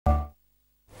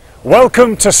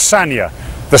Welcome to Sanya,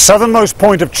 the southernmost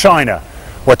point of China,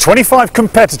 where 25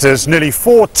 competitors, nearly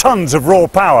 4 tons of raw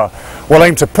power, will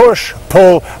aim to push,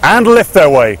 pull and lift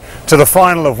their way to the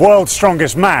final of World's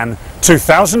Strongest Man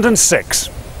 2006.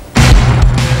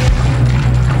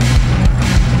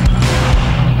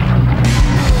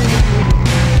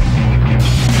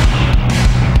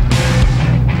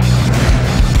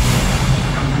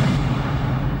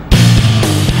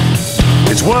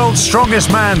 It's World's Strongest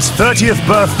Man's 30th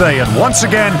birthday, and once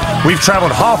again we've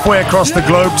travelled halfway across the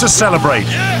globe to celebrate.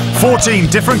 14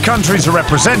 different countries are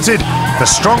represented. The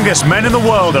strongest men in the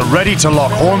world are ready to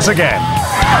lock horns again.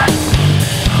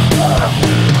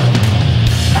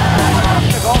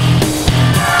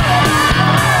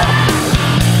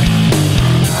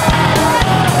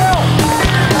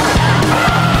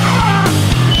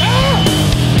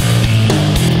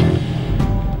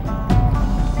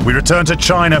 We return to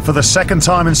China for the second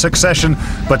time in succession,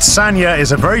 but Sanya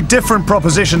is a very different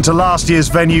proposition to last year's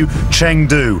venue,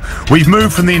 Chengdu. We've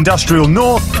moved from the industrial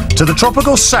north to the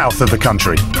tropical south of the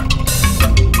country.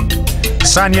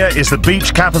 Sanya is the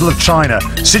beach capital of China.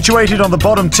 Situated on the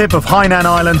bottom tip of Hainan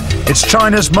Island, it's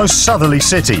China's most southerly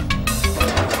city.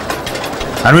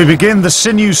 And we begin the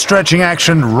sinew-stretching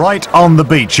action right on the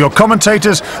beach. Your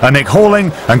commentators are Nick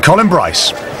Halling and Colin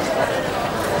Bryce.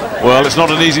 Well, it's not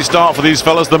an easy start for these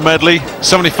fellas, the medley.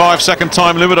 75-second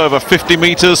time limit over 50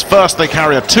 metres. First they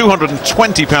carry a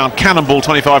 220-pound cannonball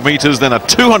 25 metres, then a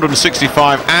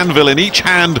 265 anvil in each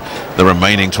hand, the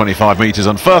remaining 25 metres.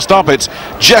 And first up, it's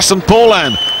Jesson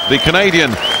Paulhan, the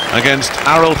Canadian, against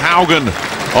Arild Haugen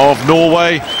of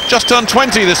Norway. Just turned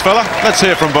 20, this fella. Let's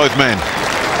hear from both men.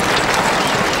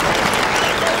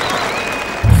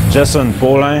 Jesson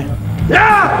Paulhan,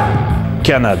 yeah!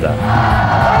 Canada.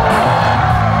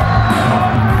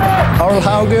 Arild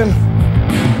Haugen,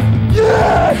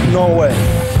 yeah! Norway.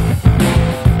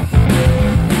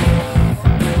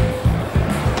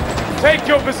 Take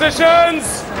your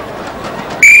positions!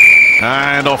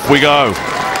 And off we go.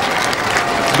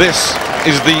 This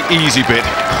is the easy bit.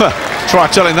 Try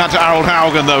telling that to Arild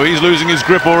Haugen, though. He's losing his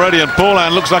grip already, and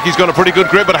Paulhan looks like he's got a pretty good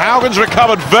grip, but Haugen's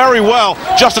recovered very well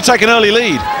just to take an early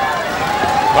lead.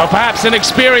 Well, perhaps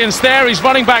inexperience there. He's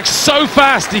running back so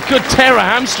fast he could tear a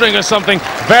hamstring or something.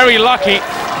 Very lucky.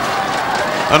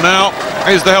 And now,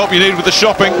 here's the help you need with the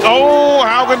shopping. Oh,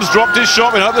 Haugen's dropped his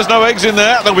shopping. I hope there's no eggs in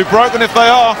there. They'll be broken if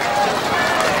they are.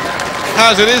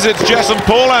 As it is, it's Jesson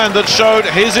Paulhan that showed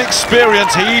his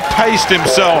experience. He paced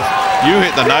himself. You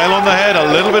hit the nail on the head.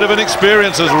 A little bit of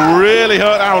inexperience has really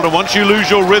hurt Arild, and once you lose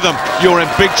your rhythm, you're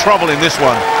in big trouble in this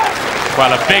one.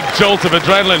 Well, a big jolt of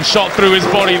adrenaline shot through his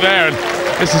body there, and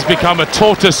this has become a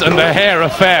tortoise and the hare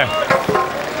affair.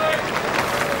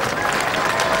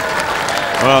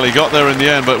 Well, he got there in the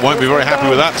end, but won't be very happy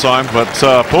with that time. But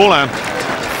Paulhan,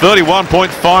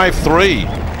 31.53.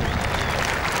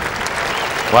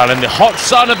 Well, in the hot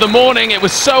sun of the morning, it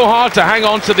was so hard to hang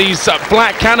on to these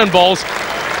black cannonballs,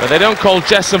 but they don't call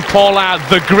Jesson Paulhan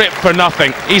the grip for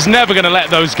nothing. He's never going to let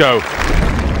those go.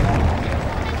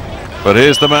 But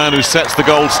here's the man who sets the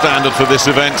gold standard for this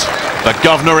event, the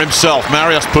governor himself,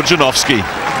 Mariusz Pudzianowski.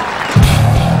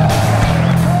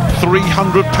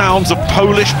 300 pounds of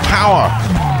Polish power.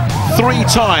 3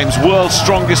 times world's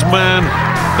strongest man.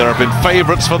 There have been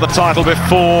favourites for the title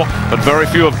before, but very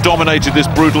few have dominated this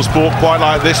brutal sport quite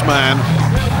like this man.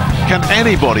 Can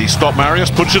anybody stop Mariusz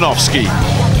Pudzianowski?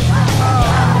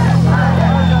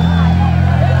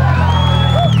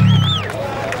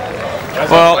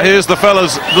 Well, here's the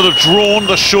fellas that have drawn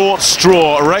the short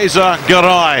straw. Reza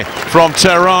Garay from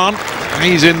Tehran.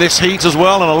 He's in this heat as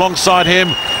well, and alongside him,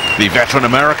 the veteran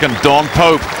American Don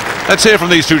Pope. Let's hear from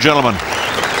these two gentlemen.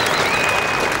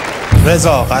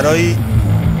 Reza Garay,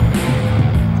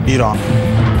 Iran.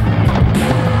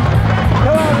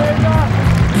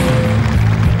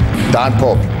 Don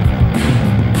Pope,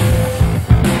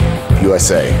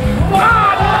 USA.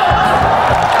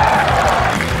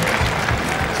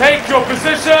 Take your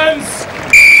positions!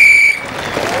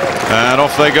 And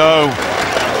off they go.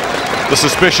 The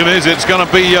suspicion is it's going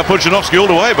to be Pudzianowski all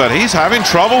the way, but he's having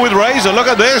trouble with Reza. Look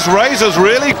at this, Reza's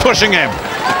really pushing him.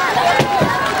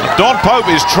 Don Pope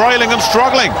is trailing and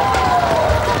struggling.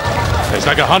 It's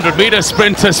like a 100-meter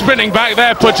sprinter sprinting back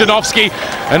there, Pudzianowski,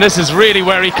 and this is really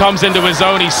where he comes into his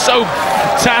own. He's so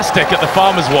fantastic at the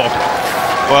farmer's walk.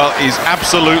 Well, he's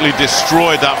absolutely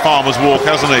destroyed that farmer's walk,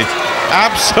 hasn't he?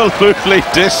 Absolutely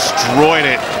destroyed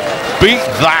it. Beat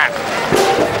that.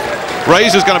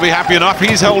 Reza's going to be happy enough.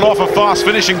 He's held off a fast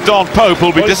finishing Don Pope,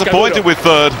 who'll be disappointed with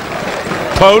third.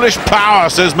 Polish power,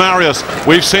 says Mariusz.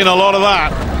 We've seen a lot of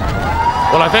that.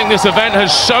 Well, I think this event has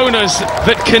shown us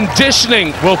that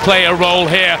conditioning will play a role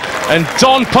here, and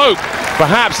Don Pope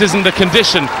perhaps isn't the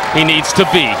condition he needs to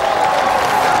be.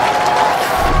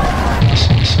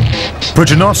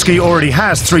 Pudzianowski already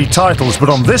has 3 titles, but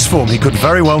on this form he could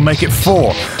very well make it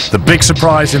 4. The big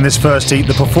surprise in this first heat,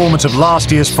 the performance of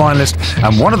last year's finalist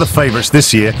and one of the favourites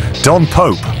this year, Don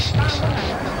Pope.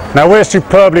 Now we're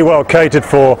superbly well catered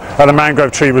for at the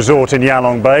Mangrove Tree Resort in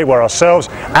Yalong Bay, where ourselves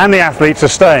and the athletes are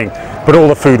staying. But all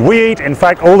the food we eat, in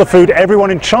fact all the food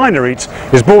everyone in China eats,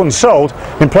 is bought and sold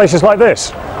in places like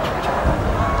this.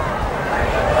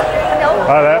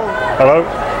 Hi there. Hello.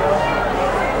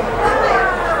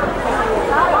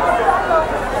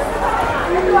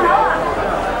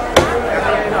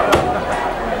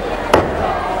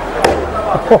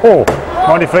 Oh,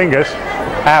 mind your fingers.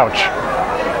 Ouch.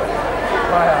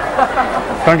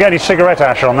 Don't get any cigarette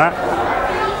ash on that.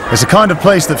 It's a kind of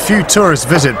place that few tourists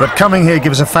visit, but coming here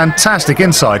gives a fantastic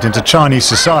insight into Chinese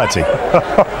society.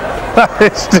 That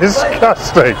is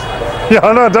disgusting. Yeah,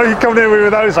 I know, don't you come near me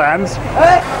with those hands.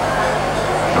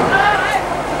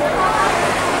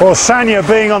 Well, Sanya,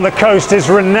 being on the coast, is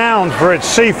renowned for its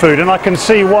seafood, and I can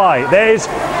see why. There is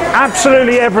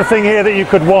absolutely everything here that you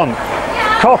could want.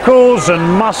 Cockles and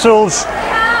mussels.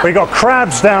 We've got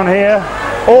crabs down here,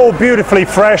 all beautifully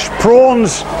fresh.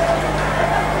 Prawns,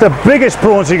 the biggest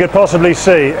prawns you could possibly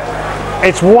see.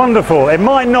 It's wonderful. It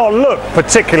might not look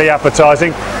particularly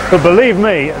appetizing, but believe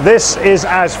me, this is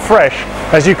as fresh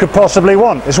as you could possibly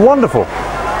want. It's wonderful.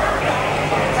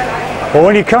 Well,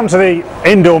 when you come to the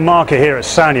indoor market here at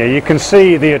Sanya, you can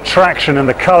see the attraction and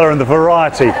the colour and the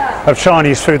variety of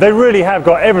Chinese food. They really have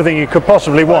got everything you could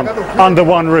possibly want under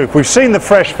one roof. We've seen the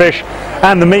fresh fish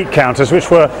and the meat counters, which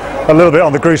were a little bit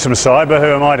on the gruesome side, but who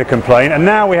am I to complain? And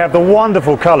now we have the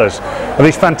wonderful colours of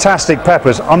these fantastic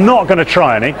peppers. I'm not going to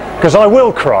try any, because I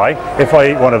will cry if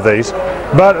I eat one of these,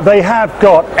 but they have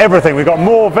got everything. We've got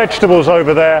more vegetables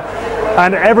over there,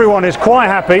 and everyone is quite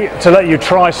happy to let you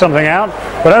try something out.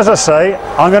 But as I say,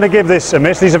 I'm going to give this a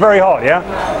miss. These are very hot, yeah?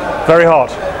 Very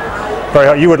hot. Very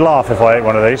hot. You would laugh if I ate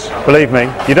one of these. Believe me.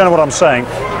 You don't know what I'm saying,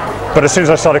 but as soon as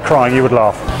I started crying, you would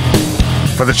laugh.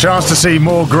 For the chance to see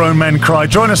more grown men cry,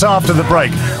 join us after the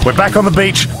break. We're back on the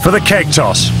beach for the keg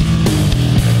toss.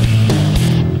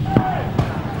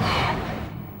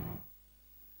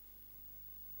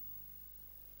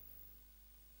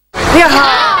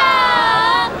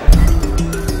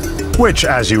 Which,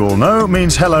 as you all know,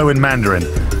 means hello in Mandarin.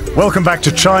 Welcome back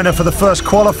to China for the first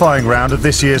qualifying round of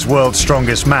this year's World's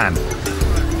Strongest Man.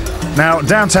 Now,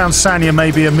 downtown Sanya may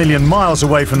be a million miles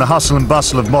away from the hustle and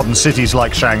bustle of modern cities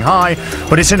like Shanghai,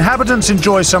 but its inhabitants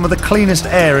enjoy some of the cleanest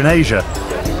air in Asia,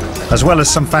 as well as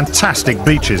some fantastic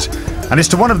beaches. And it's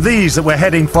to one of these that we're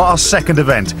heading for our second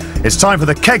event. It's time for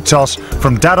the keg toss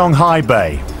from Dadonghai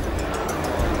Bay.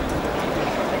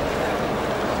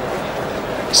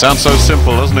 Sounds so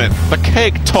simple, doesn't it? The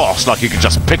keg toss, like you could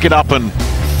just pick it up and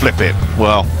flip it.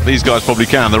 Well, these guys probably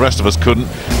can, the rest of us couldn't.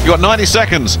 You've got 90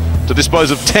 seconds to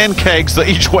dispose of 10 kegs that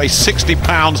each weigh 60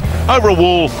 pounds over a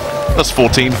wall that's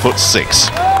 14'6".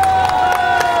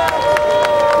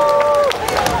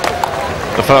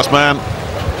 The first man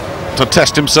to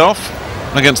test himself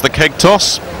against the keg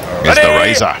toss is the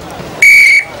Razor.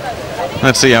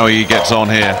 Let's see how he gets on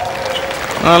here.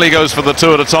 Well, he goes for the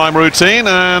 2 at a time routine,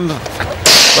 and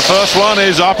the first one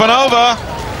is up and over.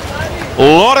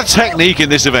 A lot of technique in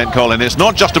this event, Colin. It's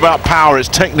not just about power, it's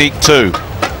technique too.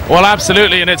 Well,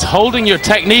 absolutely, and it's holding your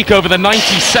technique over the 90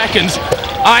 seconds.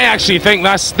 I actually think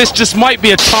this just might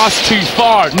be a task too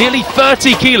far. Nearly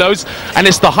 30 kilos, and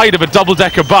it's the height of a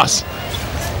double-decker bus.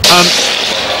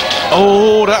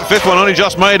 Oh, that fifth one only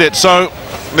just made it, so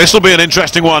this will be an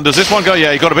interesting one. Does this one go?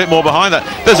 Yeah, you got a bit more behind that.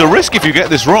 There's a risk if you get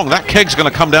this wrong. That keg's going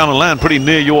to come down and land pretty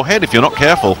near your head if you're not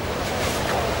careful.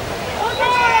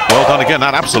 Well done again.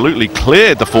 That absolutely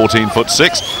cleared the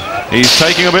 14'6". He's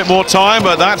taking a bit more time,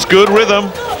 but that's good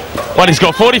rhythm. Well, he's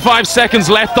got 45 seconds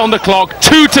left on the clock,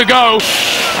 2 to go,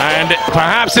 and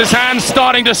perhaps his hand's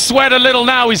starting to sweat a little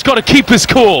now. He's got to keep his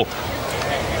cool.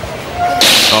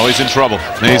 Oh, he's in trouble.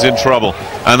 He's in trouble.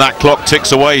 And that clock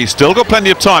ticks away. He's still got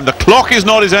plenty of time. The clock is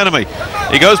not his enemy.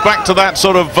 He goes back to that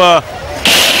sort of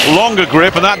longer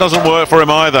grip, and that doesn't work for him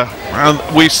either. And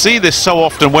we see this so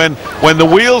often when the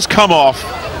wheels come off,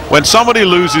 when somebody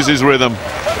loses his rhythm,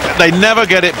 they never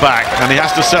get it back, and he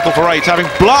has to settle for 8. Having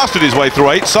blasted his way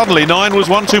through 8, suddenly 9 was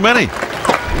one too many.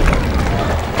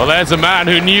 Well, there's a man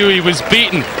who knew he was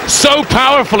beaten. So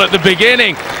powerful at the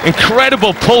beginning.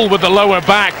 Incredible pull with the lower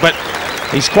back, but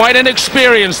he's quite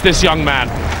inexperienced, this young man.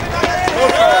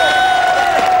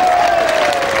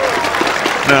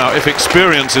 Now, if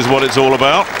experience is what it's all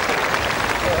about,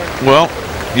 Well,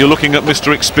 you're looking at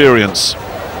Mr. Experience.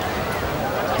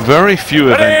 Very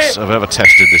few events have ever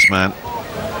tested this man.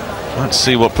 Let's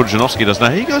see what Pudzianowski does now.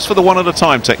 He goes for the one at a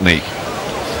time technique.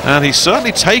 And he's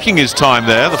certainly taking his time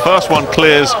there. The first one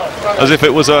clears as if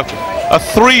it was a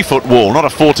 3-foot wall, not a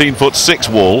 14-foot 6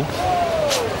 wall.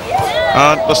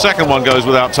 And the second one goes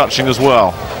without touching as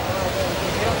well.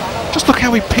 Just look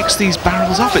how he picks these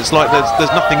barrels up. It's like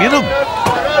there's nothing in them.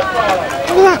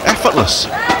 Look at that, effortless.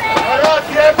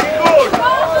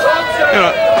 You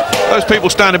know, those people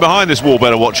standing behind this wall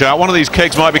better watch out. One of these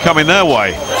kegs might be coming their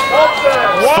way.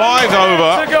 5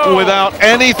 over without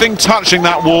anything touching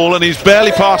that wall, and he's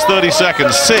barely past 30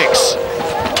 seconds. 6.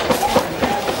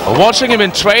 Well, watching him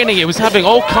in training, he was having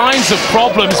all kinds of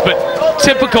problems, but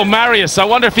typical Marius. I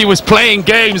wonder if he was playing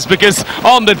games, because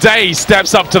on the day he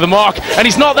steps up to the mark, and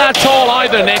he's not that tall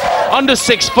either, Nick, under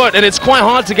 6 foot, and it's quite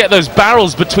hard to get those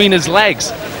barrels between his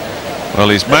legs. Well,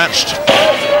 he's matched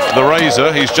the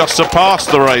Razor. He's just surpassed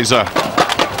the Razor,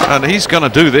 and he's going to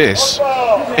do this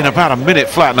in about a minute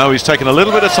flat. No, he's taken a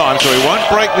little bit of time, so he won't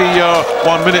break the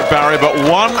 1 minute barrier, but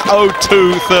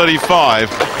 1:02.35,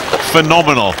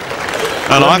 phenomenal.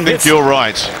 And I think you're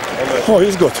right. Oh,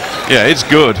 he's good. Yeah, it's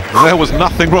good. There was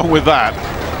nothing wrong with that.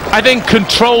 I think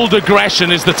controlled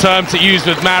aggression is the term to use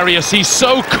with Marius. He's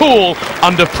so cool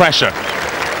under pressure.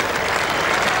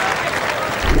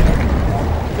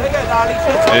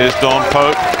 Here's Don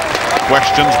Pope.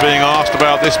 Questions being asked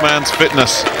about this man's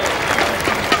fitness.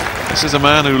 This is a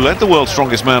man who led the world's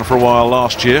strongest man for a while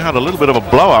last year, had a little bit of a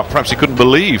blow-up. Perhaps he couldn't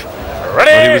believe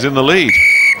that he was in the lead.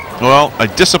 Well, a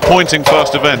disappointing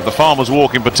first event. The Farmer's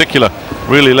Walk in particular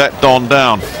really let Don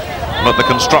down. But the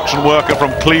construction worker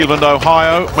from Cleveland,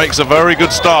 Ohio makes a very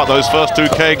good start. Those first 2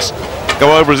 kegs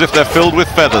go over as if they're filled with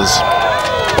feathers.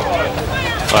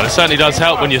 Well, it certainly does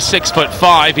help when you're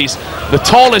 6'5". He's the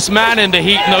tallest man in the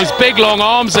heat, and those big long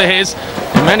arms of his,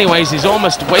 in many ways, he's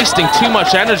almost wasting too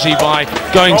much energy by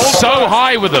going so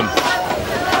high with them.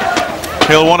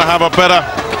 He'll want to have a better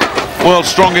world's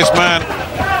strongest man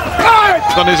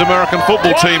than his American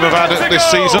football team have had it this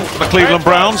season, the Cleveland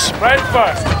Browns.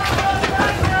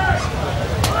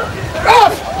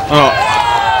 Oh,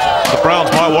 the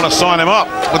Browns might want to sign him up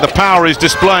with the power he's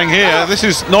displaying here. This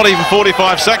is not even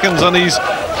 45 seconds, and he's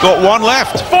got 1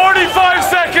 left. 45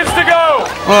 seconds to go!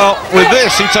 Well, with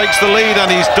this, he takes the lead,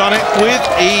 and he's done it with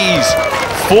ease.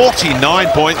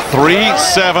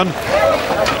 49.37.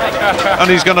 And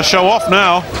he's going to show off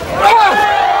now.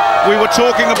 We were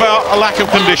talking about a lack of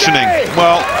conditioning.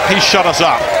 Well, he shut us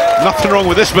up. Nothing wrong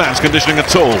with this man's conditioning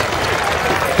at all.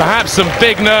 Perhaps some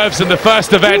big nerves in the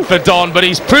first event for Don, but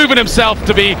he's proven himself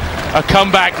to be a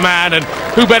comeback man, and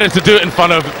who better to do it in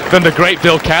front of than the great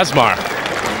Bill Kazmaier.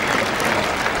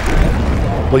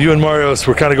 Well, you and Marius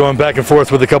were kind of going back and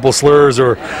forth with a couple slurs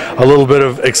or a little bit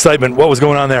of excitement. What was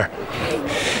going on there?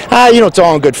 You know, it's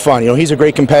all in good fun. You know, he's a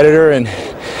great competitor, and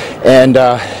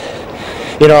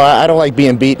you know, I don't like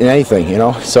being beat in anything, you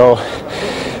know. So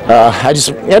I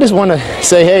just want to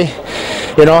say, hey,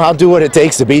 you know, I'll do what it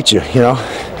takes to beat you, you know.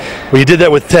 Well, you did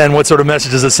that with 10. What sort of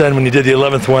message does it send when you did the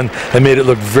 11th one and made it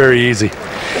look very easy?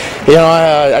 You know,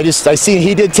 I see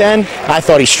he did 10. I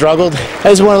thought he struggled. I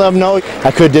just want to let him know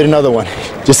I could have did another one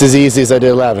just as easy as I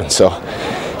did 11. So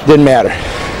it didn't matter.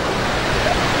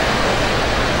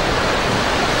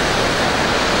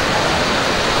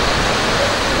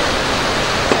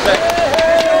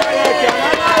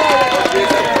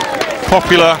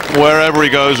 Popular wherever he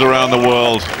goes around the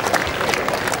world.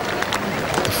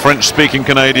 The French-speaking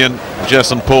Canadian,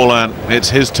 Jason Paulin, it's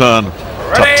his turn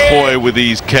to toy with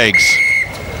these kegs.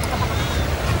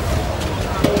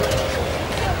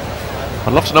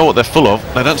 I'd love to know what they're full of.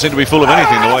 They don't seem to be full of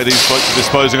anything the way these folks are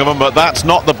disposing of them, but that's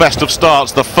not the best of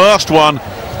starts. The first one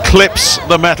clips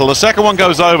the metal. The second one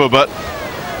goes over, but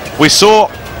we saw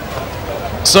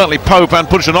certainly Pope and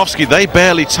Pudzianowski, they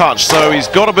barely touched, so he's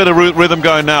got a bit of rhythm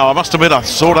going now. I must admit, I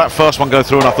saw that first one go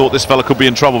through and I thought this fella could be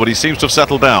in trouble, but he seems to have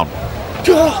settled down.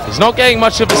 He's not getting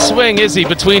much of a swing, is he,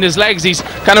 between his legs? He's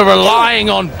kind of relying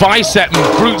on bicep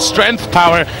and brute strength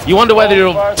power. You wonder whether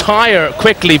he'll tire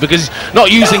quickly because he's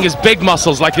not using his big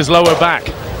muscles like his lower back.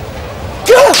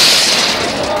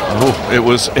 Oh, it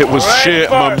was sheer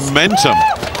momentum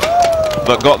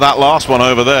that got that last one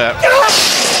over there.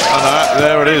 And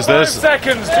there it is. There's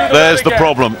the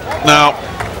problem. Now,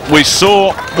 we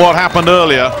saw what happened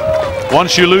earlier.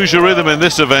 Once you lose your rhythm in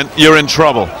this event, you're in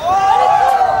trouble.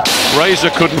 Razor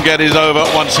couldn't get his over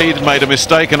once he'd made a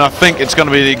mistake, and I think it's going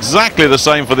to be exactly the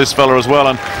same for this fella as well.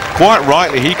 And quite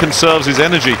rightly, he conserves his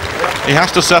energy. He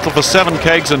has to settle for 7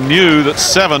 kegs and knew that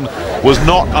 7 was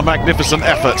not a magnificent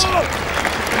effort.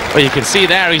 Well, you can see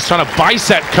there he's trying to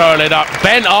bicep curl it up.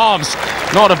 Bent arms.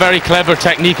 Not a very clever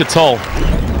technique at all.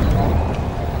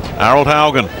 Harald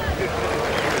Haugen.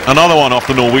 Another one off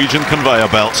the Norwegian conveyor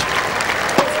belt.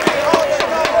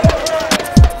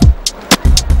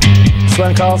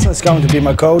 Sven Carlsen is going to be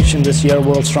my coach in this year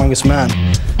World's Strongest Man.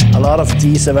 A lot of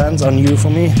these events are new for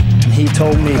me, and he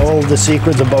told me all the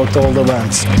secrets about all the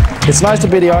events. It's nice to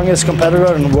be the youngest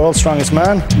competitor in the World's Strongest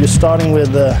Man. You're starting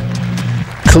with a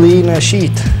clean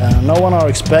sheet. No one are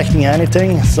expecting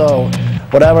anything, so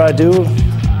whatever I do,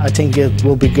 I think it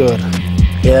will be good.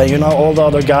 Yeah, you know, all the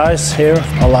other guys here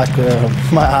are like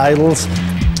my idols.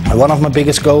 One of my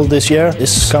biggest goals this year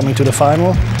is coming to the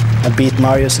final and beat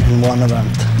Marius in one event.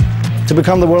 To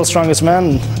become the World's Strongest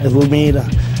Man, it will mean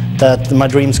that my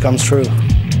dreams come true.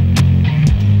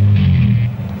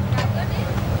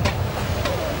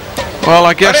 Well,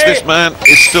 I guess this man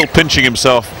is still pinching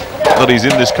himself that he's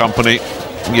in this company.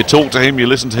 You talk to him, you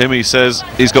listen to him, he says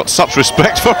he's got such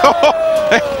respect for...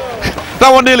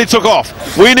 That one nearly took off.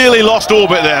 We nearly lost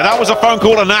orbit there. That was a phone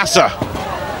call to NASA.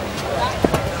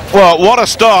 Well, what a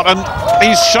start. And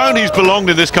he's shown he's belonged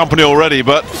in this company already,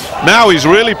 but now he's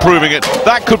really proving it.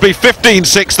 That could be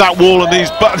 15-6, that wall, and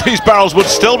these barrels would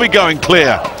still be going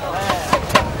clear.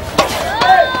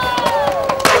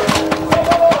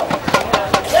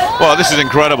 Well, this is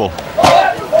incredible.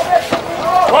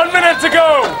 1 minute to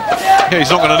go. Yeah,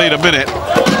 he's not going to need a minute.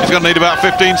 He's going to need about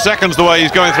 15 seconds the way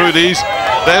he's going through these.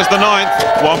 There's the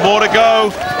 9th. One more to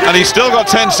go. And he's still got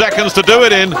 10 seconds to do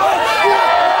it in.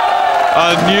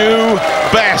 A new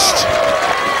best.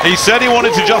 He said he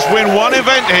wanted to just win one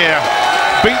event here.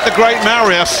 Beat the great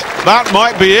Marius. That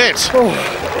might be it.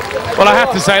 Well, I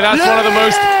have to say, that's one of the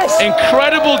most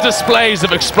incredible displays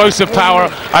of explosive power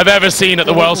I've ever seen at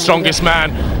the World's Strongest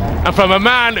Man. And from a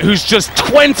man who's just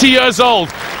 20 years old.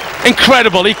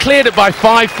 Incredible. He cleared it by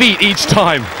 5 feet each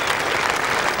time.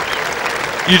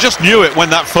 You just knew it when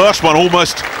that first one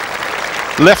almost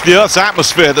left the Earth's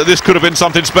atmosphere that this could have been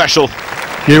something special.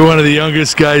 You're one of the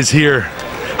youngest guys here.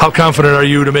 How confident are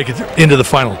you to make it into the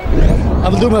final? I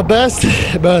will do my best,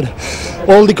 but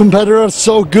all the competitors are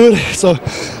so good, so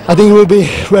I think it will be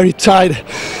very tight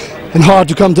and hard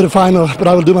to come to the final, but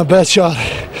I will do my best shot.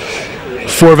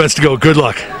 4 events to go. Good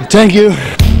luck. Thank you.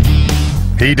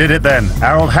 He did it then.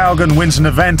 Harald Haugen wins an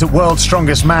event at World's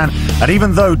Strongest Man, and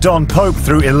even though Don Pope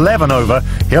threw 11 over,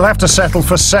 he'll have to settle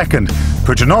for second.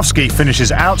 Pudzianowski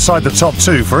finishes outside the top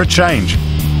 2 for a change.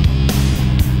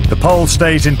 The Pole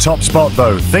stays in top spot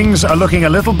though. Things are looking a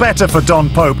little better for Don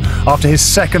Pope after his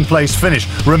second place finish.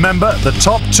 Remember, the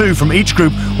top 2 from each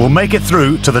group will make it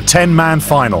through to the 10-man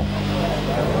final.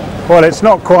 Well, it's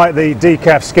not quite the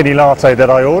decaf skinny latte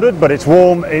that I ordered, but it's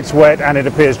warm, it's wet, and it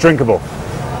appears drinkable.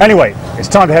 Anyway, it's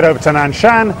time to head over to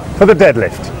Nanshan for the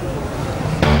deadlift.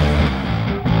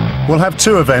 We'll have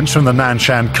 2 events from the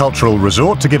Nanshan Cultural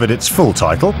Resort to give it its full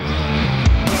title.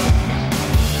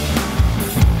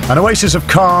 An oasis of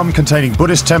calm containing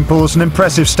Buddhist temples and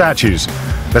impressive statues.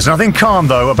 There's nothing calm,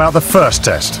 though, about the first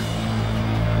test.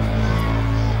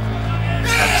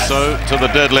 And so to the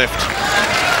deadlift.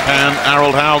 Can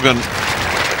Harald Haugen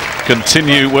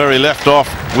continue where he left off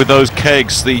with those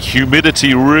kegs? The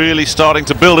humidity really starting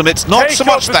to build, and it's not so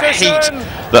much the heat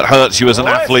that hurts you as an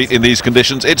athlete in these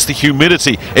conditions, it's the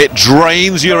humidity. It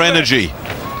drains your energy.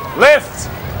 Lift.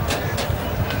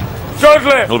 Good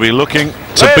lift. He'll be looking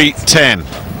to beat 10.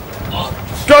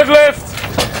 Good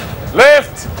lift.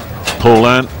 Lift.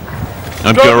 Paulin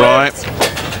and Garay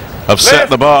have set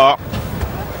the bar.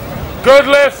 Good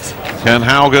lift. Can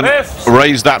Haugen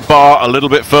raise that bar a little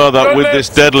bit further with this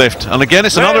deadlift? And again,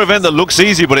 it's another event that looks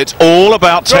easy, but it's all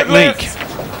about technique.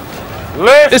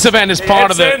 This event is part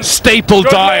of the staple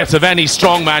diet of any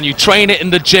strongman. You train it in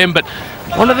the gym, but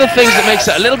one of the things that makes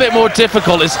it a little bit more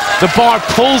difficult is the bar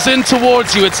pulls in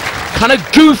towards you. It's kind of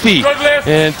goofy.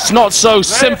 It's not so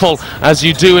simple as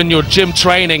you do in your gym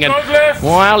training, and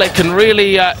while it can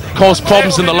really cause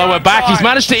problems in the lower back, he's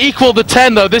managed to equal the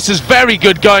 10 though. This is very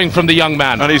good going from the young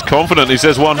man. And he's confident. He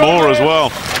says one more as well.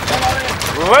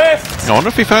 Lift. I wonder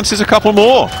if he fancies a couple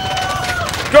more.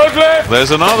 Good lift.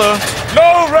 There's another.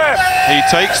 No ref. He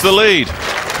takes the lead.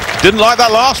 Didn't like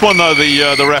that last one though,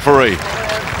 the referee.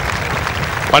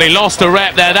 Well, he lost a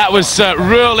rep there. That was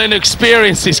real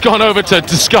inexperience. He's gone over to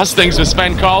discuss things with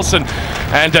Sven Carlsen.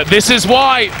 And this is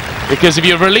why. Because if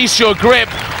you release your grip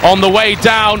on the way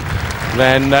down,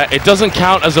 then it doesn't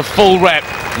count as a full rep.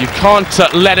 You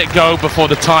can't let it go before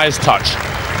the tires touch.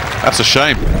 That's a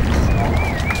shame.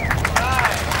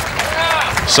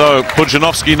 So,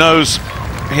 Pudzianowski knows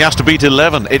he has to beat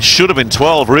 11. It should have been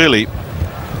 12, really.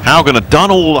 Haugen had done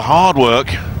all the hard work.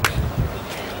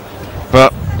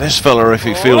 But This fella, if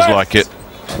he feels like it,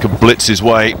 can blitz his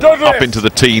way up into the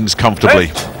teens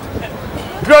comfortably.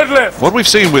 What we've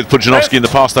seen with Pudzianowski in the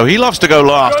past, though, he loves to go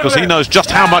last because he knows just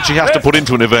how much he has to put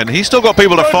into an event. He's still got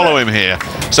people to follow him here,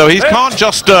 so he can't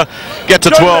just get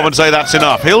to 12 and say that's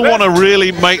enough. He'll want to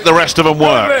really make the rest of them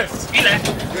work.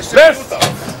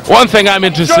 One thing I'm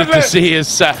interested to see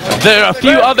is there are a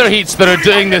few other heats that are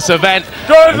doing this event,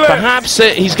 and perhaps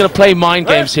he's going to play mind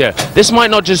games here. This might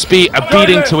not just be a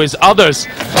beating to his others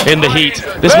in the heat,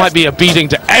 this might be a beating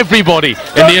to everybody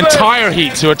in the entire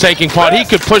heats who are taking part. He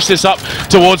could push this up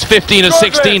towards 15 or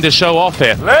 16 to show off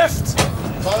here.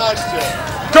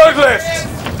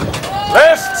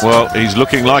 Well, he's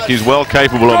looking like he's well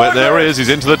capable of it. There he is, he's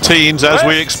into the teens as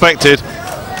we expected.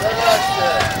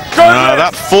 Now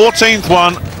that 14th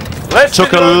one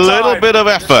took a little bit of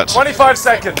effort. 25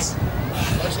 seconds.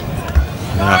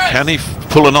 Now can he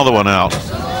pull another one out?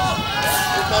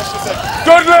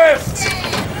 Good lift.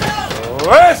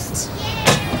 Lift.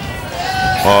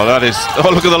 Oh, that is,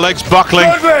 oh, look at the legs buckling.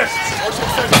 Good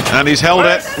lift. And he's held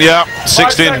it. Yeah,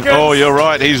 16. Oh, you're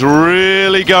right, he's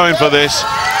really going for this.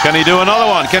 Can he do another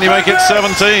one? Can he make it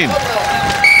 17?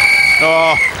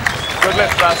 Oh, good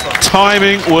lift, Russell.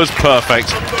 Timing was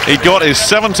perfect. He got his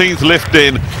 17th lift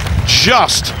in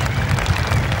just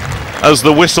as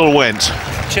the whistle went.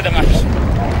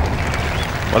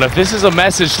 Well, if this is a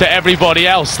message to everybody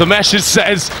else, the message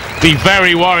says, be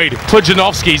very worried.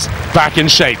 Pudzianowski's back in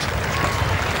shape.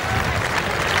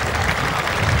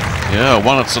 Yeah,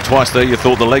 once or twice there you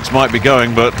thought the legs might be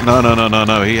going, but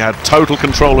no. He had total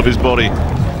control of his body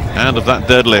and of that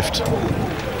deadlift.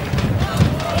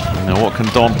 Now what can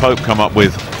Don Pope come up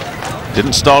with?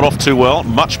 Didn't start off too well,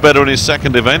 much better in his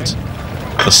second event.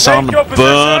 The sun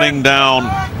burning down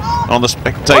on the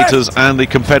spectators and the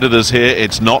competitors here.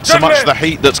 It's not so much the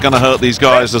heat that's going to hurt these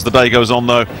guys as the day goes on,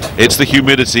 though. It's the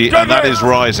humidity, and that is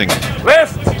rising.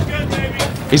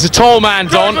 He's a tall man,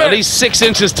 Don, at least 6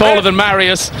 inches taller than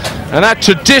Marius, and that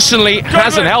traditionally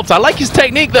hasn't helped. I like his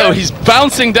technique, though. He's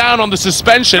bouncing down on the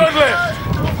suspension.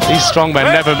 These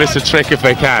strongmen never miss a trick if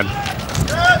they can.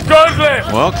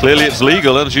 Well, clearly it's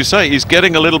legal, and as you say, he's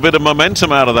getting a little bit of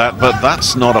momentum out of that, but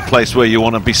that's not a place where you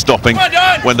want to be stopping.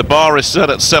 When the bar is set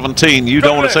at 17, you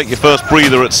don't want to take your first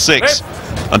breather at 6,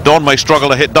 and Don may struggle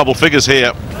to hit double figures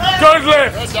here. Good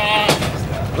lift.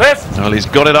 Lift. Well, he's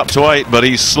got it up to 8, but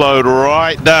he's slowed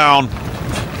right down.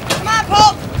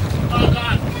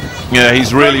 Yeah,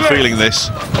 he's really feeling this.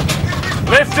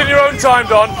 Lift in your own time,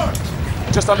 Don.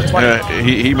 Just under 20. Yeah,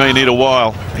 he may need a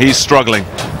while. He's struggling.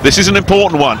 This is an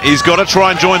important one. He's got to try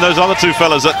and join those other two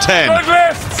fellas at 10. Good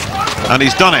lift. And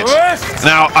he's done it. Lift.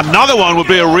 Now, another one would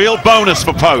be a real bonus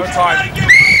for Pope.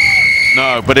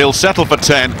 No, but he'll settle for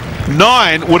 10.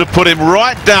 9 would have put him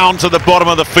right down to the bottom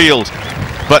of the field.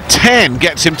 But 10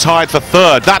 gets him tied for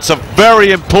 3rd. That's a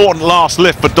very important last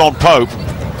lift for Don Pope.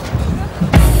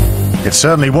 It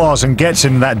certainly was, and gets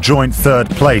him that joint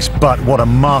 3rd place. But what a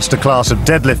masterclass of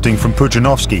deadlifting from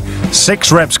Pudzianowski.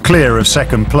 6 reps clear of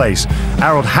 2nd place.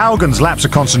 Harold Haugen's lapse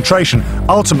of concentration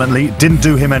ultimately didn't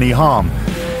do him any harm.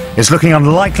 It's looking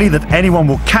unlikely that anyone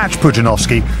will catch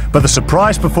Pudzianowski, but the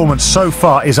surprise performance so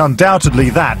far is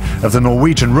undoubtedly that of the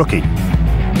Norwegian rookie.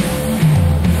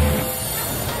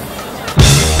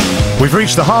 We've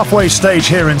reached the halfway stage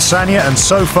here in Sanya, and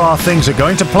so far things are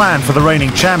going to plan for the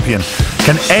reigning champion.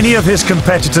 Can any of his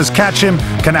competitors catch him?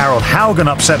 Can Harold Haugen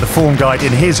upset the form guide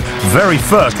in his very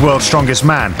first World's Strongest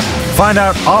Man? Find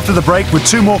out after the break with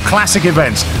 2 more classic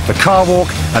events, the car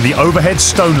walk and the overhead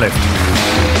stone lift.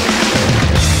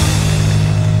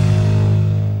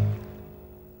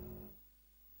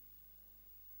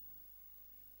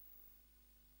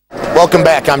 Welcome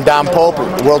back. I'm Don Pope,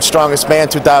 World's Strongest Man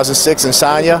 2006 in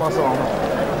Sanya.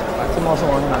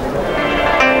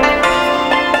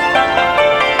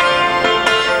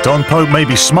 Don Pope may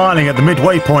be smiling at the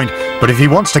midway point, but if he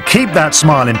wants to keep that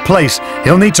smile in place,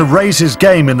 he'll need to raise his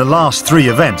game in the last 3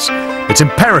 events. It's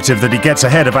imperative that he gets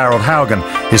ahead of Harold Haugen.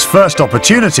 His first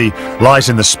opportunity lies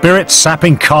in the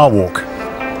spirit-sapping car walk.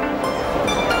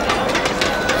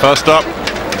 First up,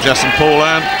 Jason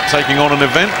Paulan taking on an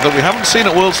event that we haven't seen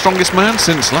at World's Strongest Man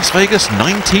since Las Vegas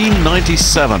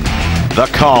 1997. The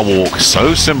car walk,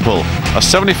 so simple. A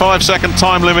 75-second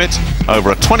time limit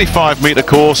over a 25-meter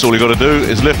course. All you got to do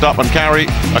is lift up and carry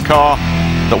a car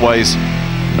that weighs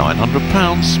 900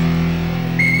 pounds.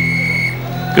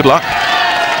 Good luck.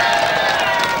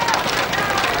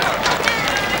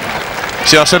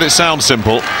 See, I said it sounds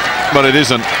simple, but it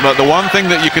isn't. But the one thing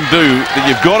that you can do, that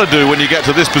you've got to do when you get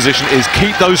to this position, is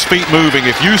keep those feet moving.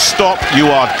 If you stop,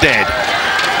 you are dead.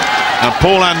 And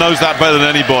Paulan knows that better than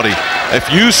anybody. If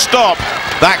you stop,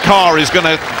 That car is going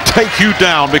to take you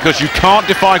down because you can't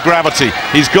defy gravity.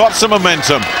 He's got some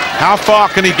momentum. How far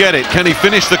can he get it? Can he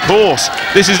finish the course?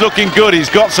 This is looking good. He's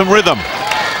got some rhythm.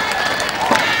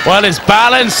 Well, his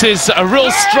balance is a real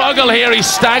struggle here. He's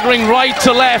staggering right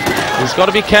to left. He's got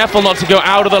to be careful not to go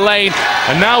out of the lane.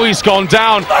 And now he's gone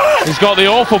down. He's got the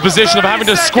awful position of having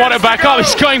to squat it back up.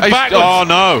 He's going backwards. Oh,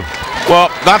 no. Well,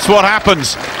 that's what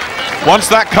happens. Once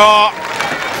that car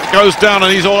goes down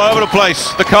and he's all over the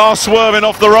place, the car's swerving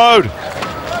off the road.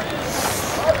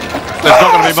 There's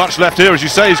not going to be much left here. As you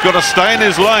say, he's got to stay in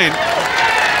his lane.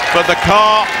 But the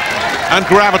car and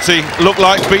gravity look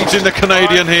like beating the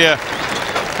Canadian here.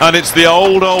 And it's the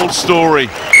old story.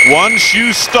 Once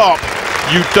you stop,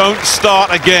 you don't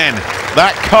start again.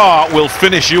 That car will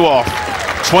finish you off.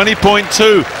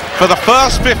 20.2. For the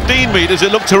first 15 meters,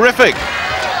 it looked terrific.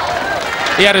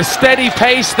 He had a steady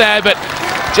pace there, but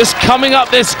just coming up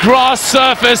this grass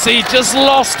surface, he just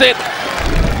lost it.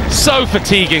 So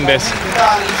fatiguing, this.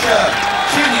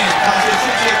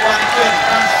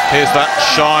 Here's that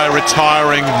shy,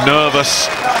 retiring, nervous,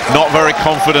 not very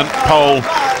confident Pole,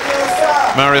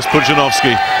 Mariusz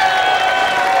Pudzianowski.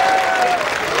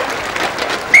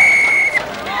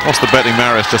 What's the betting?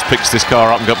 Mariusz just picks this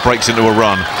car up and breaks into a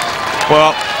run.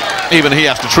 Well, even he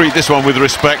has to treat this one with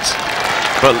respect,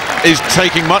 but he's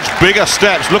taking much bigger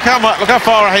steps. Look how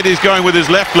far ahead he's going with his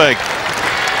left leg.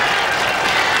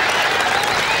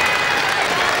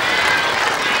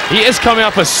 He is coming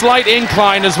up a slight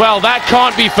incline as well. That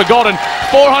can't be forgotten.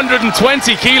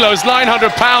 420 kilos,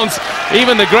 900 pounds.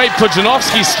 Even the great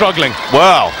Pudzianowski's struggling.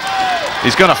 Well,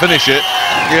 he's going to finish it.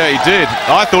 Yeah, he did.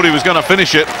 I thought he was going to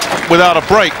finish it without a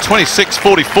break.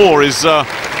 26.44 is a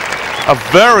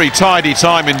very tidy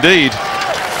time indeed.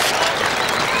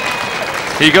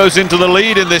 He goes into the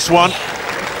lead in this one.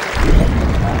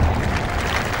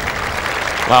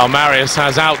 Well, Mariusz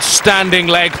has outstanding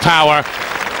leg power,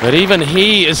 but even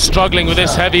he is struggling with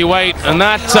this heavy weight, and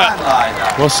that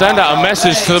will send out a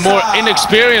message to the more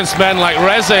inexperienced men like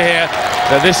Reza here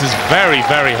that this is very,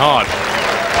 very hard.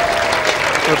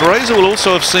 But Reza will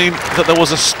also have seen that there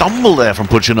was a stumble there from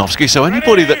Pudzianowski, so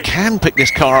anybody that can pick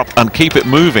this car up and keep it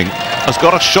moving has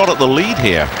got a shot at the lead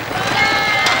here.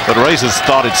 But Reza's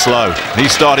started slow. He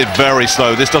started very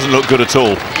slow. This doesn't look good at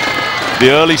all.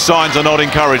 The early signs are not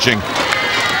encouraging.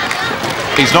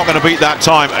 He's not going to beat that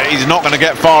time. He's not going to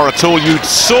get far at all. You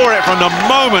saw it from the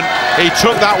moment he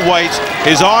took that weight.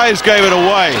 His eyes gave it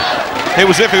away. It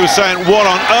was as if he was saying, what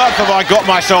on earth have I got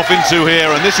myself into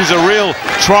here? And this is a real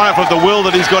triumph of the will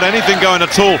that he's got anything going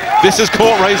at all. This has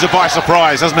caught Reza by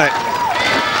surprise, hasn't it?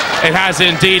 It has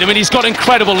indeed. I mean, he's got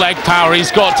incredible leg power. He's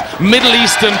got Middle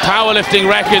Eastern powerlifting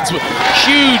records,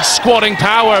 huge squatting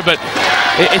power, but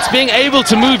it's being able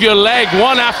to move your leg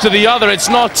one after the other. It's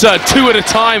not two at a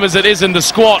time as it is in the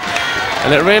squat.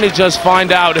 And it really does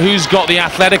find out who's got the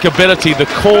athletic ability, the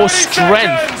core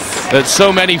strength that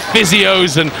so many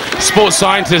physios and sports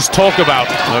scientists talk about.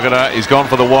 Look at that. He's gone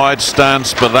for the wide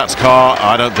stance, but that car,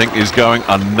 I don't think, is going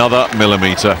another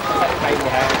millimetre.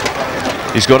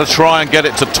 He's got to try and get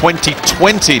it to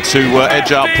 2020 to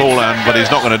edge out Paulan, but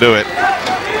he's not going to do it.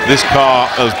 This car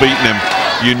has beaten him.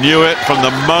 You knew it from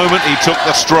the moment he took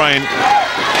the strain.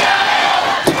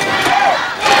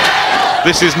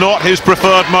 This is not his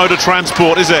preferred mode of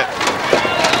transport, is it?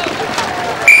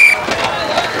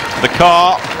 The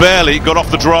car barely got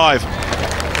off the drive.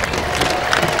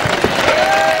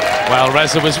 Well,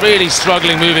 Reza was really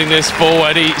struggling moving this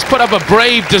forward. He's put up a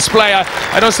brave display.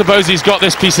 I don't suppose he's got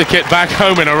this piece of kit back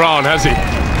home in Iran, has he?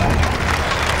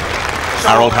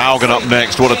 Harold Haugen up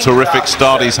next. What a terrific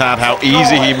start he's had. How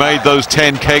easy he made those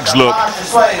 10 kegs look.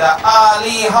 Well,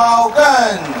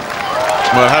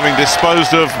 having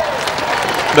disposed of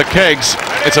the kegs,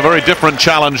 it's a very different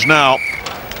challenge now.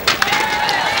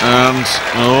 And,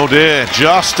 oh dear,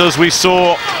 just as we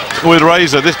saw with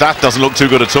Reza, that doesn't look too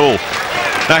good at all.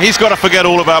 Now, he's got to forget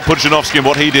all about Pudzianowski and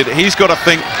what he did. He's got to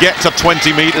think, get to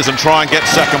 20 meters and try and get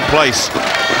second place.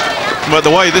 But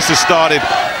the way this has started,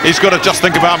 he's got to just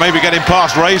think about maybe getting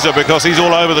past Reza because he's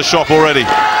all over the shop already.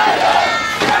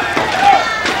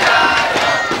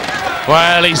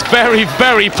 Well, he's very,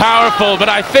 very powerful, but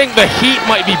I think the heat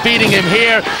might be beating him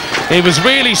here. He was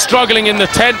really struggling in the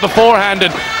tent beforehand,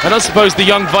 and I don't suppose the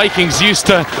young Vikings used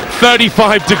to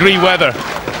 35-degree weather.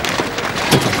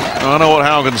 I know what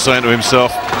Haugen's saying to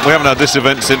himself. We haven't had this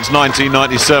event since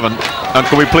 1997, and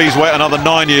can we please wait another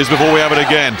 9 years before we have it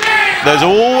again? There's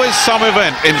always some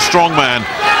event in strongman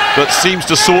that seems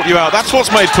to sort you out. That's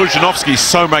what's made Pudzianowski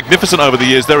so magnificent over the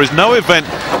years. There is no event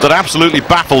that absolutely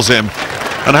baffles him,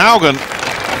 and Haugen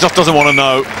just doesn't want to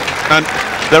know. And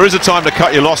there is a time to cut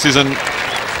your losses and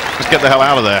just get the hell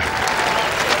out of there.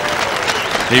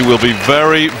 He will be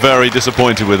very, very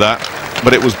disappointed with that.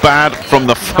 But it was bad from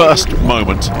the first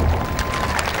moment.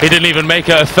 He didn't even make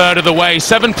it a third of the way.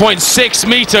 7.6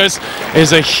 meters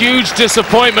is a huge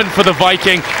disappointment for the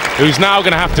Viking, who's now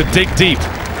going to have to dig deep.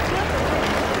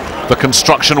 The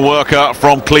construction worker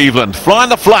from Cleveland, flying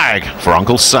the flag for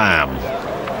Uncle Sam.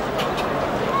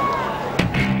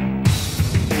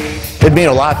 It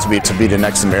meant a lot to be the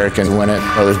next American to win it.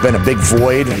 There's been a big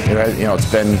void. You know,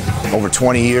 it's been over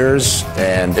 20 years,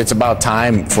 and it's about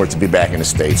time for it to be back in the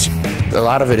States. A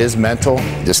lot of it is mental.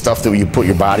 The stuff that you put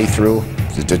your body through,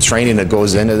 the training that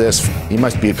goes into this. You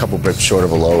must be a couple bricks short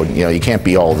of a load. You know, you can't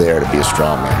be all there to be a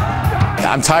strong man.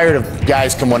 I'm tired of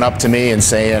guys coming up to me and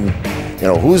saying, you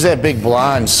know, who's that big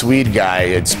blonde Swede guy?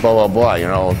 It's blah, blah, blah, you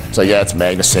know. So yeah, it's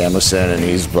Magnus Samuelsson, and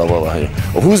he's blah, blah, blah.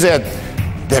 Well, who's that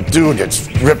dude that's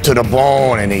ripped to the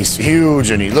bone, and he's huge,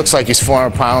 and he looks like he's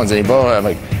 400 pounds, and he blah, blah. I'm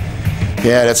like,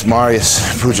 yeah, that's Mariusz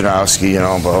Pudzianowski, you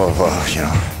know, blah, blah, blah, you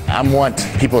know. I want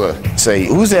people to say,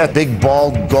 who's that big,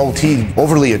 bald, goatee,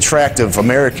 overly attractive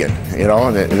American, you know?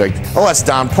 And they're like, oh, that's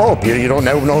Don Pope. You don't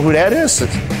ever know who that is?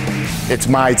 It's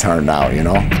my turn now, you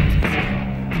know?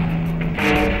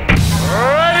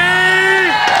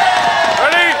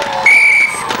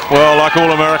 Well, like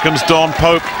all Americans, Don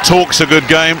Pope talks a good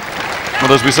game.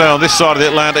 But as we say on this side of the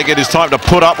Atlantic, it is time to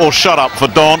put up or shut up for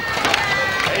Don.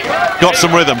 Got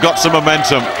some rhythm, got some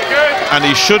momentum, and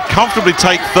he should comfortably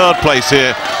take third place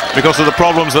here because of the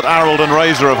problems that Arnold and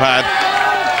Razor have had.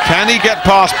 Can he get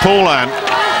past Paulan?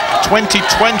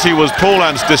 2020 was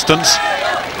Paulan's distance.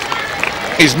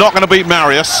 He's not going to beat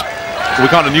Mariusz. We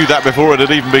kind of knew that before it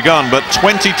had even begun, but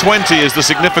 2020 is the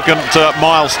significant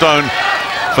milestone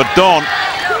for Don.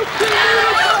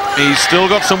 He's still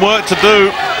got some work to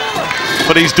do,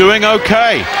 but he's doing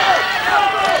okay.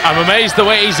 I'm amazed the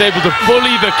way he's able to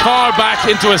bully the car back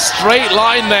into a straight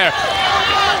line there.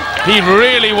 He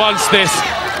really wants this,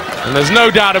 and there's no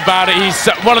doubt about it. He's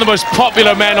one of the most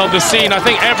popular men on the scene. I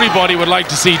think everybody would like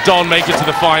to see Don make it to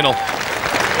the final.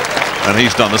 And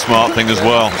he's done the smart thing as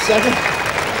well.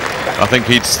 I think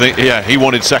he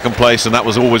wanted second place, and that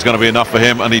was always going to be enough for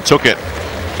him, and he took it.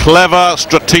 Clever,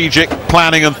 strategic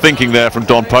planning and thinking there from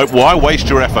Don Pope. Why waste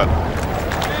your effort?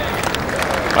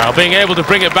 Well, being able to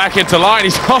bring it back into line,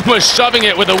 he's almost shoving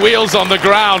it with the wheels on the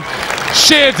ground.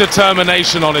 Sheer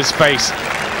determination on his face.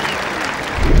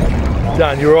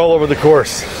 Don, you were all over the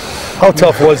course. How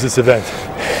tough was this event?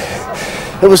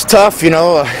 It was tough, you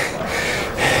know.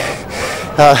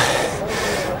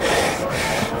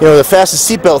 You know, the fastest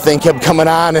seatbelt thing kept coming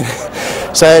on, and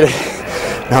so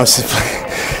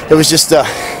it was just,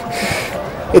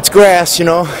 it's grass, you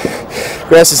know.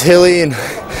 Grass is hilly and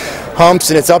humps,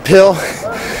 and it's uphill.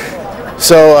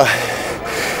 So,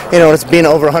 you know, it's been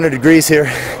over 100 degrees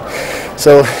here.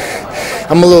 So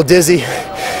I'm a little dizzy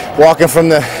walking from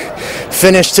the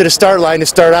finish to the start line to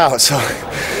start out. So,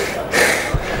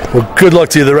 well, good luck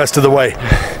to you the rest of the way.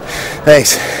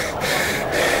 Thanks.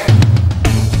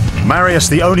 Mariusz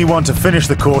the only one to finish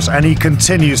the course, and he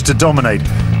continues to dominate.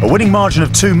 A winning margin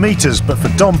of 2 meters, but for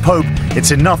Don Pope,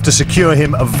 it's enough to secure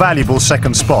him a valuable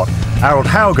second spot. Harold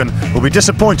Haugen will be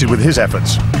disappointed with his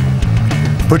efforts.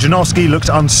 Pudzianowski looked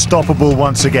unstoppable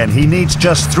once again. He needs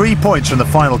just 3 points from the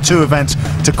final 2 events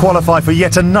to qualify for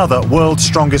yet another World's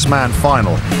Strongest Man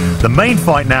final. The main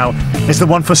fight now is the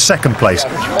one for second place.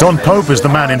 Don Pope is the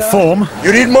man in form.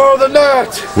 You need more than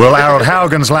that! Will Harold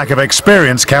Haugen's lack of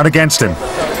experience count against him?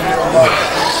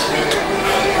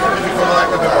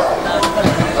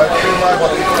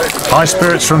 High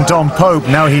spirits from Don Pope.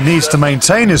 Now he needs to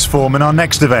maintain his form in our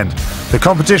next event. The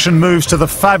competition moves to the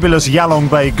fabulous Yalong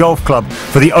Bay Golf Club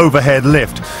for the overhead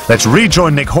lift. Let's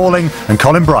rejoin Nick Halling and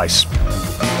Colin Bryce.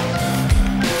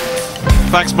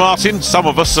 Thanks, Martin. Some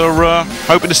of us are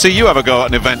hoping to see you have a go at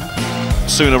an event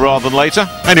sooner rather than later.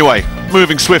 Anyway,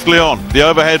 moving swiftly on. The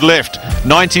overhead lift,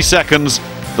 90 seconds.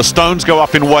 The stones go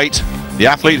up in weight. The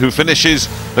athlete who finishes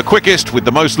the quickest with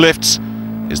the most lifts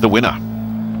is the winner.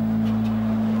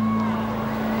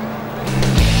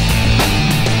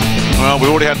 Well, we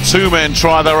already had 2 men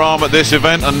try their arm at this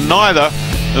event, and neither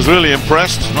has really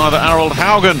impressed. Neither Harold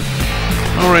Haugen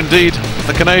nor indeed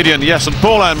the Canadian. Yes, and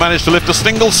Paulan managed to lift a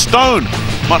single stone,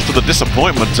 much to the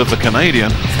disappointment of the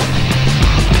Canadian.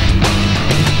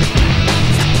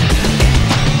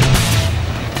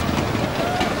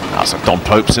 So Don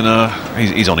Pope's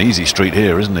he's on easy street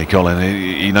here, isn't he, Colin?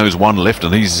 He knows one lift,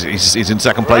 and he's in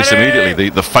second place immediately.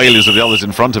 The failures of the others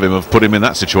in front of him have put him in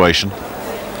that situation.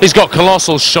 He's got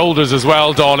colossal shoulders as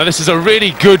well, Don, and this is a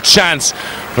really good chance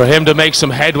for him to make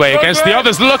some headway against the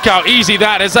others. Look how easy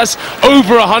that is. That's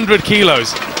over 100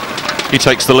 kilos. He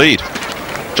takes the lead,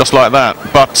 just like that.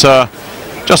 But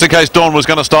Just in case Don was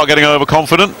going to start getting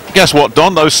overconfident. Guess what,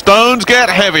 Don? Those stones get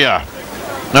heavier.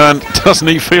 And doesn't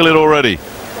he feel it already?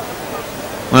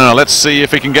 Now, let's see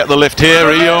if he can get the lift here.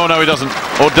 Oh, no, he doesn't.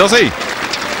 Or does he?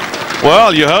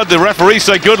 Well, you heard the referee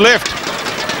say good lift.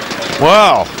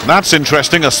 Well, that's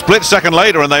interesting. A split second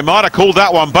later, and they might have called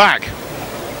that one back.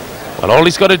 Well, all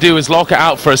he's got to do is lock it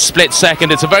out for a split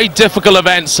second. It's a very difficult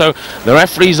event, so the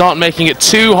referees aren't making it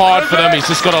too hard for them. He's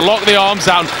just got to lock the arms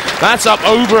out. That's up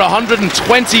over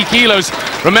 120 kilos.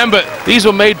 Remember, these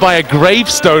were made by a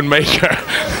gravestone maker.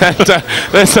 And,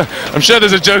 I'm sure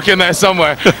there's a joke in there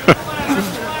somewhere.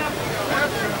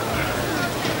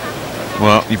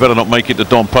 Well, you better not make it to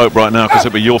Don Pope right now, because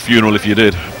it'll be your funeral if you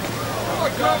did.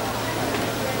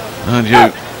 And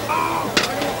you,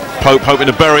 Pope, hoping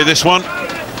to bury this one.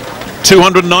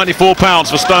 294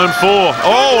 pounds for stone 4.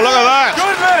 Oh, look at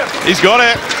that. He's got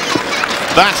it.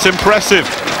 That's impressive.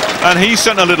 And he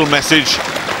sent a little message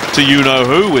to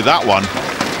you-know-who with that one.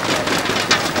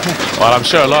 Well, I'm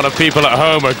sure a lot of people at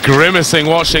home are grimacing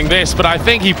watching this, but I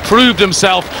think he proved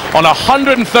himself on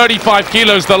 135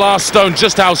 kilos the last stone,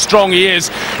 just how strong he is.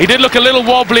 He did look a little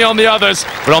wobbly on the others,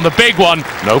 but on the big one,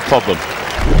 no problem.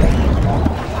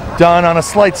 Don, on a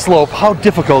slight slope, how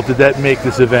difficult did that make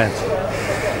this event?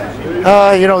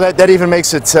 You know, that even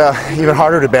makes it even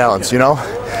harder to balance, you know.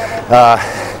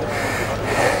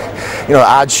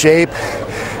 Odd shape,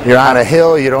 you're on a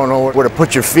hill, you don't know where to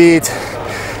put your feet.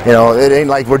 You know, it ain't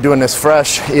like we're doing this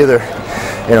fresh either.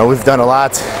 You know, we've done a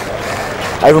lot.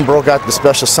 I even broke out the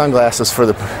special sunglasses for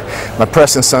my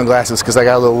pressing sunglasses because I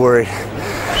got a little worried.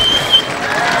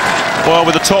 Well,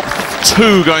 with the top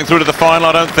 2 going through to the final,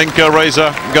 I don't think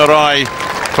Reza Garai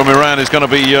from Iran is going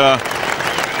to be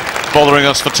bothering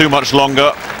us for too much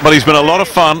longer. But he's been a lot of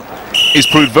fun. He's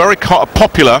proved very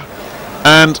popular,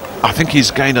 and I think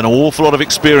he's gained an awful lot of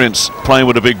experience playing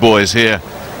with the big boys here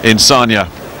in Sanya.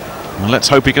 And let's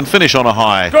hope he can finish on a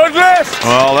high. Good lift!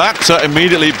 Well, that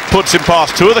immediately puts him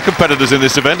past 2 of the competitors in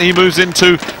this event. He moves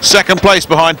into 2nd place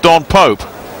behind Don Pope.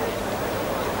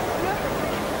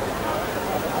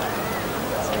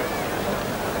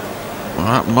 Well,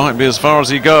 that might be as far as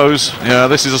he goes. Yeah,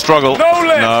 this is a struggle.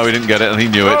 No, he didn't get it, and he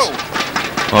knew it.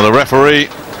 Well, the referee,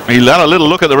 he had a little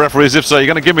look at the referee as if to say,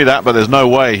 you're going to give me that, but there's no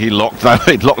way. He locked that.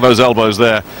 He'd locked those elbows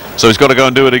there, so he's got to go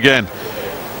and do it again.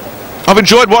 I've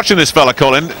enjoyed watching this fella,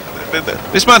 Colin.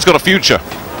 This man's got a future.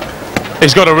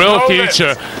 He's got a real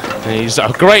future. He's a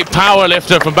great power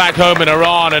lifter from back home in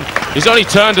Iran, and he's only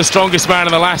turned the strongest man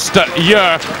in the last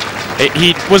year.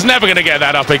 He was never going to get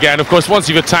that up again. Of course, once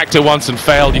you've attacked it once and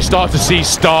failed, you start to see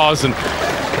stars, and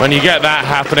when you get that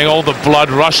happening, all the blood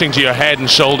rushing to your head and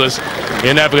shoulders,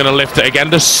 you're never going to lift it again.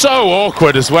 They're so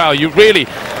awkward as well. You really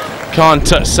can't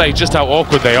say just how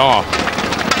awkward they are.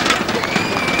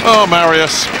 Oh,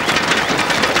 Marius,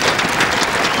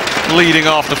 leading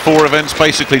after 4 events,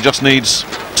 basically just needs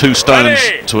 2 stones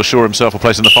to assure himself a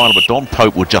place in the final. But Don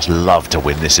Pope would just love to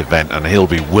win this event, and he'll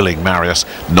be willing, Marius,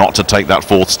 not to take that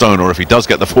 4th stone, or if he does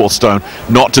get the 4th stone,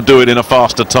 not to do it in a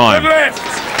faster time.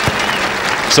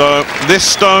 So this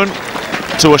stone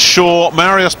to assure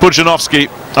Marius Pudzianowski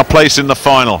a place in the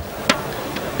final.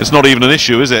 It's not even an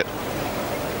issue, is it?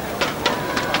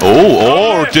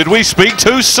 Oh, did we speak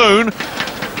too soon?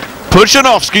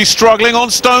 Pudzianowski struggling on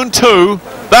stone 2.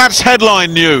 That's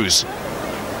headline news.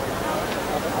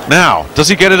 Now, does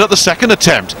he get it at the 2nd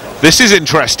attempt? This is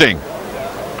interesting.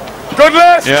 Good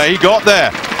lift! Yeah, he got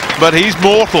there, but he's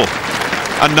mortal.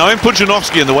 And knowing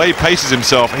Pudzianowski and the way he paces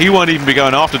himself, he won't even be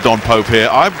going after Don Pope here.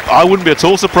 I wouldn't be at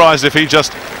all surprised if he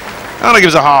just kind of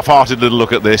gives a half-hearted little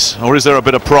look at this. Or is there a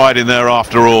bit of pride in there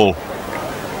after all?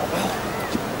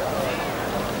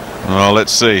 Well,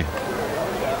 let's see.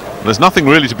 There's nothing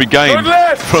really to be gained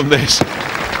from this,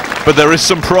 but there is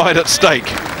some pride at stake.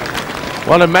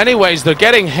 Well, in many ways, they're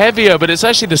getting heavier, but it's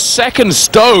actually the 2nd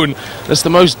stone that's the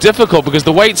most difficult because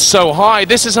the weight's so high.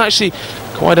 This is actually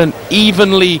quite an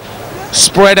evenly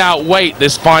spread out weight,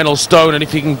 this final stone, and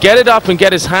if he can get it up and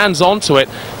get his hands onto it,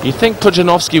 you think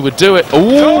Pudzianowski would do it.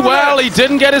 Oh, well, he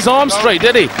didn't get his arm straight,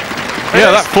 did he?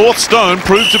 Yeah, that 4th stone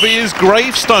proved to be his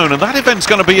gravestone, and that event's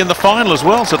going to be in the final as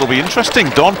well, so it'll be interesting.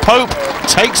 Don Pope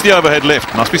takes the overhead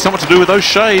lift. Must be something to do with those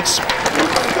shades.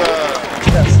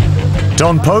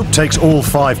 Don Pope takes all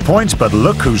 5 points, but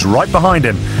look who's right behind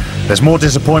him. There's more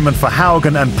disappointment for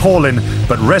Haugen and Paulin,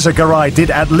 but Reza Garai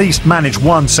did at least manage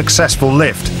 1 successful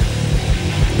lift.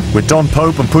 With Don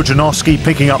Pope and Pudzianowski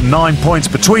picking up 9 points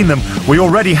between them, we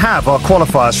already have our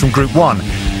qualifiers from Group 1.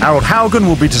 Harold Haugen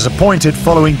will be disappointed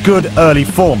following good early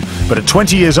form, but at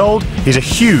 20 years old, he's a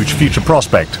huge future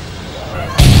prospect.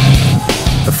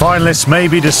 The Finalists may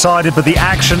be decided, but the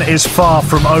action is far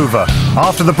from over.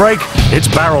 After the break, it's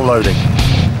barrel loading.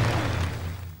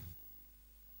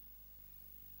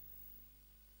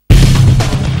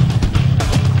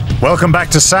 Welcome back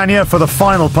to Sanya for the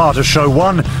final part of Show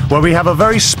 1, where we have a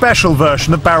very special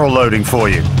version of barrel loading for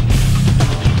you.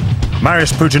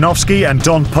 Mariusz Pudzianowski and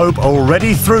Don Pope are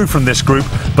already through from this group,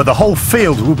 but the whole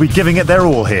field will be giving it their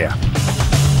all here.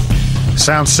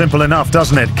 Sounds simple enough,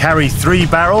 doesn't it? Carry 3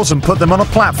 barrels and put them on a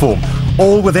platform,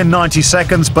 all within 90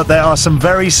 seconds, but there are some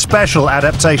very special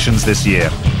adaptations this year.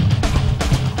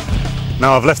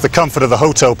 Now I've left the comfort of the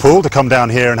hotel pool to come down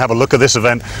here and have a look at this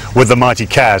event with the mighty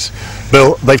Kaz.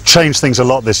 Bill, they've changed things a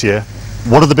lot this year.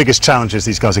 What are the biggest challenges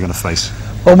these guys are going to face?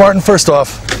 Well, Martin, first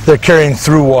off, they're carrying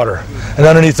through water, and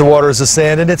underneath the water is the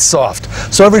sand, and it's soft.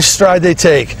 So every stride they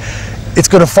take, it's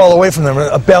going to fall away from them.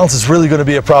 A balance is really going to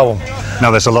be a problem.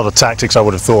 Now there's a lot of tactics I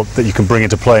would have thought that you can bring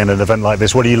into play in an event like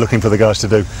this. What are you looking for the guys to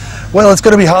do? Well, it's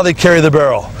going to be how they carry the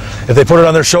barrel. If they put it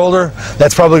on their shoulder,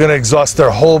 that's probably going to exhaust their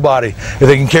whole body. If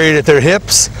they can carry it at their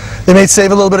hips, they may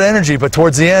save a little bit of energy, but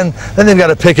towards the end, then they've got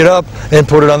to pick it up and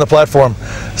put it on the platform.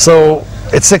 So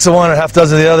it's 6 of one and a half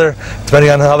dozen of the other,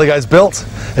 depending on how the guy's built.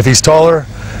 If he's taller,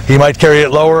 he might carry it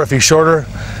lower. If he's shorter,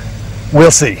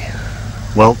 we'll see.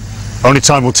 Well, only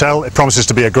time will tell. It promises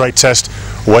to be a great test.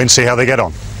 Wait and see how they get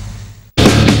on.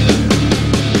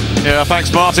 Yeah,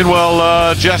 thanks, Martin.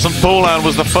 Well, Jason Paulan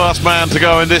was the first man to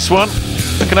go in this one.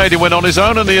 The Canadian went on his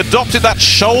own, and he adopted that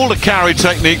shoulder carry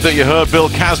technique that you heard Bill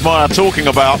Kazmaier talking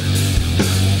about.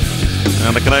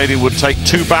 And the Canadian would take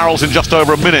 2 barrels in just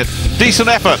over a minute. Decent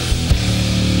effort.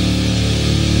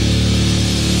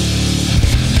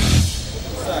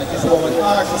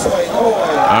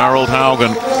 Harold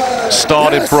Haugen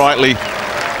started brightly,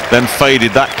 then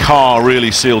faded. That car really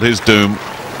sealed his doom.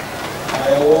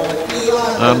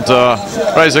 And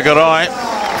Reza Garay,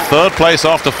 3rd place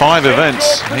after 5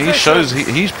 events. He shows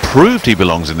he's proved he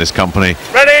belongs in this company.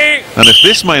 Ready? And if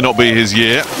this may not be his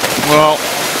year, well,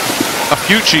 a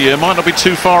future year might not be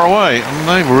too far away. And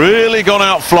they've really gone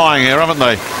out flying here, haven't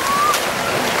they?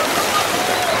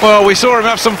 Well, we saw him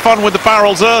have some fun with the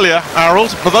barrels earlier,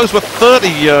 Harold, but those were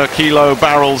 30 kilo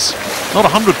barrels, not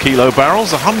 100 kilo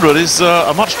barrels. 100 is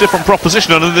a much different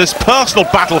proposition, and in this personal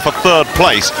battle for 3rd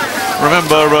place,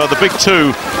 remember the big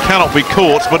 2 cannot be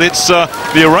caught, but it's the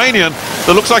Iranian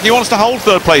that looks like he wants to hold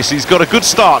 3rd place. He's got a good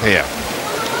start here.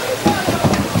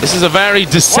 This is a very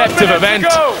deceptive event.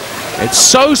 It's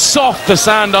so soft, the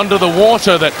sand under the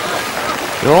water, that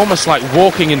you're almost like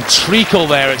walking in treacle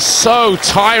there. It's so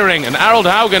tiring. And Harold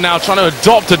Haugen now trying to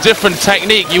adopt a different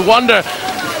technique. You wonder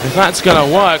if that's going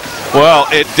to work. Well,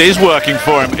 it is working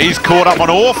for him. He's caught up an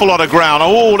awful lot of ground.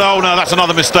 Oh, no, that's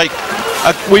another mistake.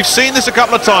 We've seen this a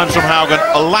couple of times from Haugen.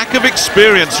 A lack of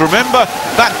experience. Remember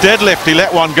that deadlift, he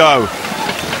let one go.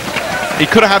 He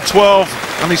could have had 12,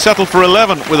 and he settled for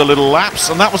 11 with a little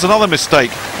lapse, and that was another mistake.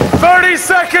 30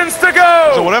 seconds to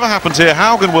go! So whatever happens here,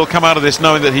 Haugen will come out of this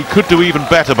knowing that he could do even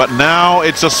better, but now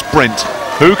it's a sprint.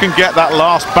 Who can get that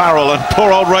last barrel? And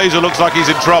poor old Reza looks like he's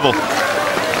in trouble.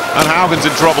 And Haugen's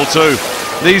in trouble too.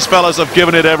 These fellas have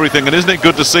given it everything, and isn't it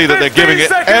good to see that they're giving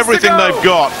it everything they've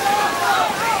got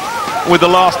with the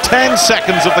last 10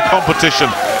 seconds of the competition.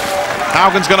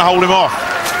 Haugen's going to hold him off.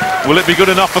 Will it be good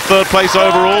enough for 3rd place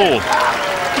overall?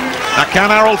 Now, can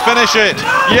Harold finish it?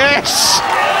 Yes!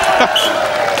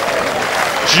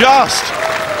 Just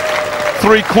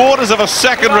 3/4 of a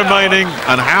second remaining,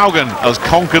 and Haugen has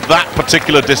conquered that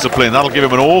particular discipline. That'll give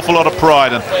him an awful lot of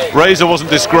pride, and Reza wasn't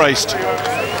disgraced.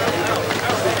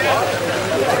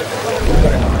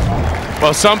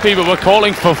 Well, some people were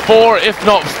calling for 4, if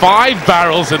not 5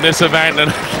 barrels in this event, and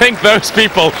I think those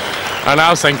people are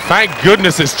now saying, thank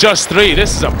goodness it's just 3.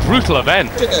 This is a brutal event.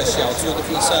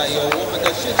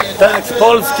 Tak,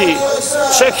 Polski.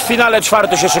 3 w finale,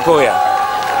 4 się szykuje.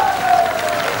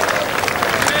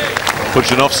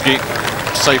 Pudzianowski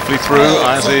safely through,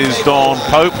 as is Don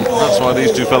Pope. That's why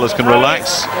these 2 fellas can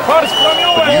relax. But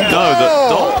you know that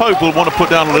Don Pope will want to put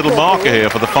down a little marker here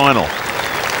for the final.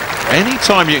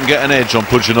 Anytime you can get an edge on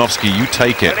Pudzianowski, you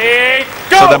take it.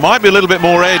 So there might be a little bit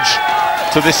more edge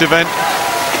to this event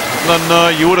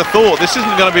than you would have thought. This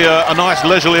isn't going to be a nice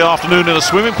leisurely afternoon in a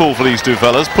swimming pool for these 2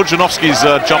 fellas. Pudzianowski's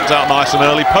jumped out nice and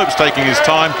early. Pope's taking his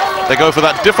time. They go for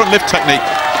that different lift technique.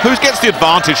 Who gets the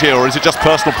advantage here, or is it just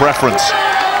personal preference?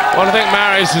 Well, I think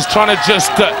Mariusz is trying to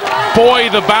just buoy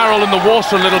the barrel in the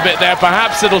water a little bit there.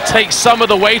 Perhaps it'll take some of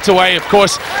the weight away. Of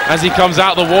course, as he comes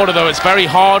out of the water, though, it's very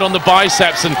hard on the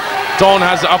biceps, and Don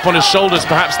has it up on his shoulders.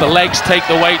 Perhaps the legs take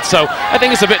the weight, so I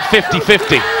think it's a bit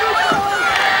 50-50.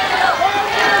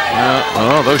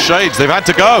 Oh, those shades, they've had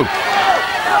to go.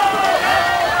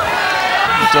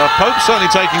 Pope's certainly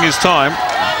taking his time.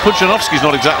 Pudzianowski's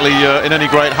not exactly in any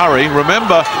great hurry.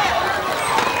 Remember,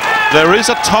 there is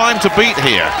a time to beat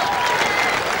here.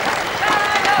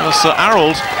 Sir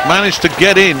Arrold managed to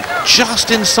get in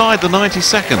just inside the 90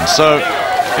 seconds, so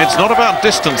it's not about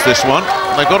distance, this one.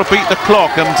 They've got to beat the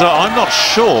clock, and I'm not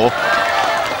sure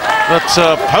that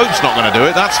Pope's not going to do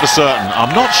it, that's for certain.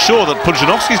 I'm not sure that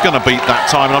Pudzianowski's going to beat that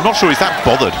time, and I'm not sure he's that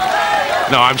bothered.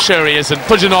 No, I'm sure he isn't.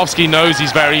 Pudzianowski knows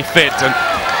he's very fit, and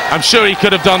I'm sure he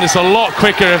could have done this a lot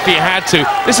quicker if he had to.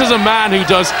 This is a man who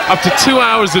does up to 2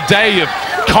 hours a day of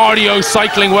cardio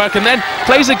cycling work and then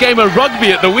plays a game of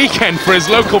rugby at the weekend for his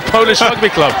local Polish rugby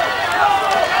club.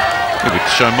 He'll be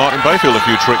showing Martin Bayfield a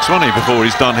few tricks, won't he, before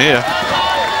he's done here.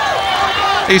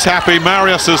 He's happy.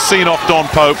 Marius has seen off Don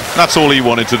Pope. That's all he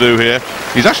wanted to do here.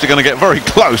 He's actually going to get very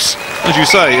close. As you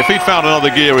say, if he'd found another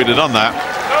gear, he'd have done that.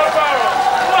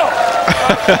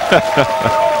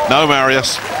 No,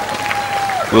 Marius.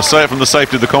 We'll say it from the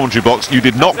safety of the commentary box. You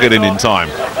did not get in time.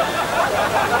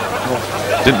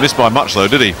 Didn't miss by much, though,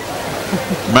 did he?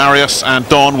 Marius and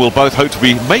Don will both hope to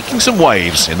be making some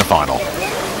waves in the final.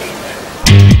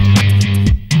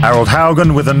 Harold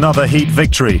Haugen with another heat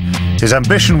victory. His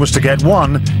ambition was to get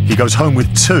one. He goes home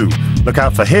with two. Look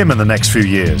out for him in the next few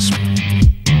years.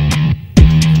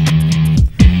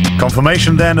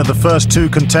 Confirmation then of the first two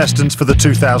contestants for the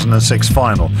 2006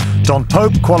 final. Don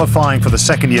Pope qualifying for the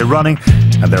second year running,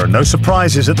 and there are no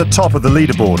surprises at the top of the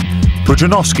leaderboard.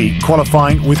 Pudzianowski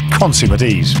qualifying with consummate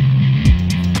ease.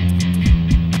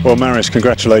 Well, Marius,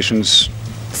 congratulations.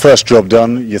 First job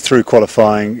done. You're through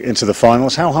qualifying into the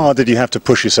finals. How hard did you have to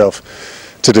push yourself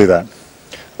to do that?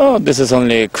 Oh, this is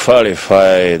only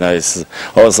qualify. It's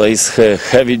also it's a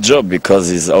heavy job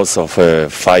because it's also for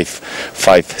five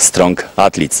strong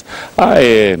athletes.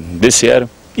 This year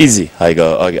easy. I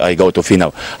go to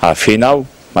final. Final,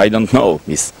 I don't know.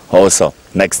 It's also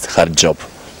next hard job.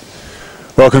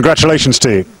 Well, congratulations to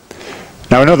you.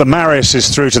 Now we know that Marius is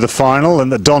through to the final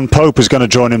and that Don Pope is going to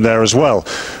join him there as well.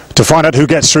 To find out who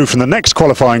gets through from the next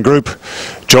qualifying group,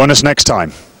 join us next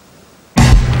time.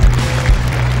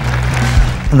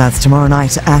 And that's tomorrow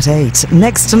night at 8.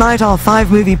 Next tonight, our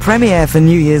 5-movie premiere for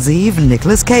New Year's Eve.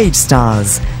 Nicolas Cage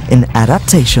stars in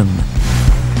Adaptation.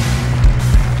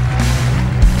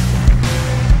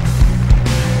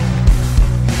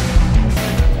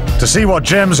 To see what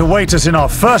gems await us in our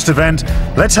first event,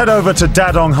 let's head over to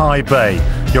Dadong Hai Bay.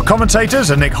 Your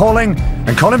commentators are Nick Halling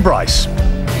and Colin Bryce.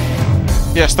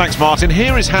 Yes, thanks, Martin.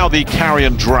 Here is how the carry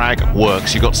and drag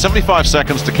works. You've got 75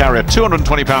 seconds to carry a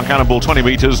 220-pound cannonball 20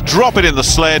 metres, drop it in the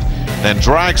sled, then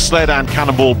drag sled and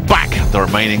cannonball back the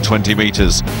remaining 20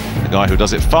 metres. The guy who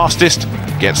does it fastest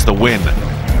gets the win.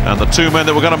 And the two men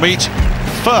that we're going to meet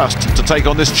first to take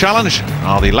on this challenge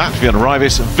are the Latvian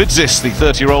Raivis Vidzis, the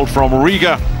 30-year-old from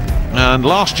Riga, and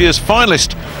last year's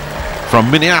finalist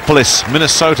from Minneapolis,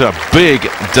 Minnesota, Big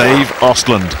Dave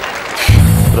Ostland.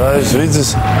 Raivis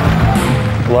Vidzis,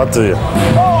 Latvia.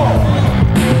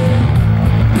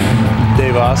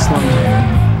 Dave Ostland,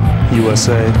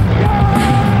 USA.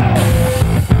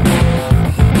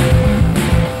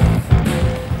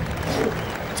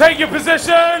 Take your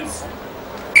positions!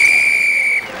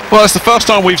 Well, it's the first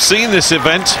time we've seen this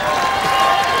event.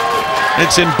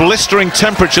 It's in blistering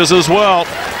temperatures as well.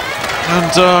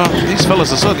 And these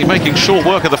fellas are certainly making short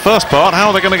work of the first part. How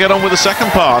are they going to get on with the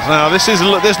second part? Now, this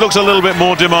looks a little bit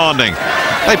more demanding.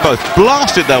 They both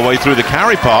blasted their way through the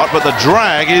carry part, but the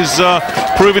drag is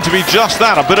proving to be just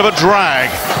that, a bit of a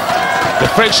drag. The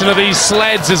friction of these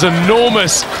sleds is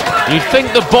enormous. You'd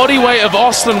think the body weight of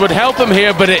Ostland would help him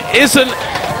here, but it isn't.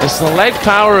 It's the leg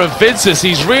power of Vidzis.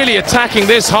 He's really attacking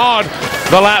this hard,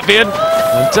 the Latvian.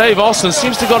 And Dave Ostland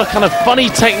seems to have got a kind of funny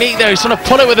technique there. He's trying to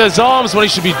pull it with his arms when he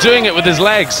should be doing it with his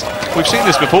legs. We've seen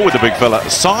this before with the big fella.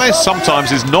 Size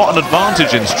sometimes is not an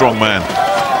advantage in strongman.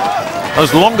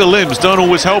 Those longer limbs don't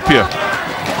always help you.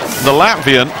 The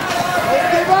Latvian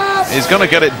is going to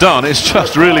get it done. It's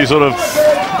just really sort of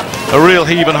a real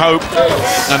heave and hope,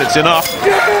 and it's enough.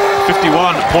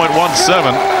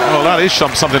 51.17. Well, that is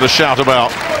something to shout about.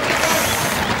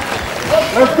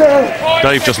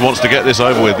 Dave just wants to get this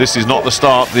over with. This is not the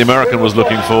start the American was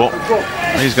looking for.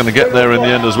 He's going to get there in the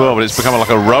end as well, but it's become like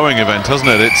a rowing event, hasn't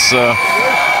it? It's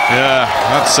yeah,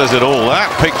 that says it all. That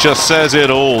picture says it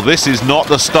all. This is not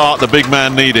the start the big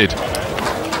man needed,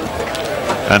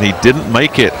 and he didn't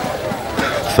make it.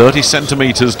 30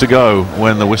 centimeters to go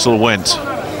when the whistle went.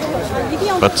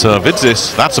 But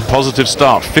Vidzis, that's a positive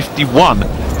start.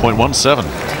 51.17.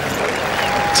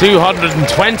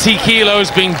 220 kilos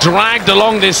being dragged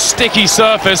along this sticky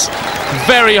surface.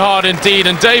 Very hard indeed.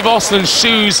 And Dave Ostland's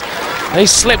shoes, they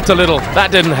slipped a little.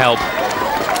 That didn't help.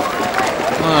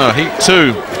 Heat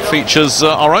 2 features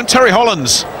our own Terry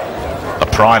Hollands, the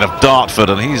pride of Dartford,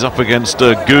 and he's up against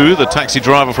Gu, the taxi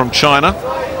driver from China.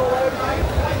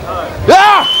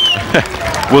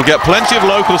 We'll get plenty of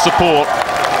local support.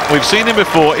 We've seen him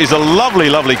before. He's a lovely,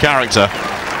 lovely character,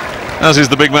 as is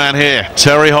the big man here,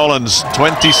 Terry Hollands,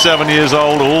 27 years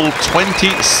old, all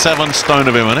 27 stone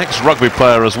of him, an ex-rugby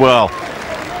player as well.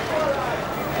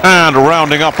 And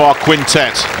rounding up our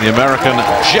quintet, the American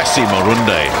Jesse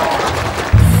Marunde.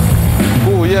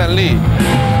 Gu Yanli,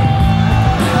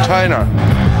 China.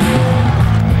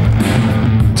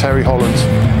 Terry Hollands,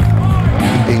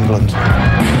 England.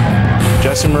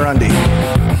 Jesse Marunde,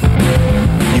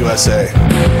 USA.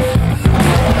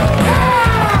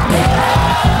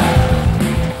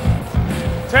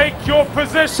 Take your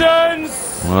positions.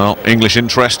 Well, English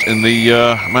interest in the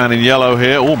man in yellow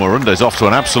here. Oh, Marunde's off to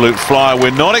an absolute flyer.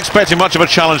 We're not expecting much of a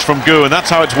challenge from Gu, and that's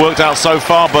how it's worked out so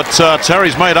far. But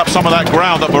Terry's made up some of that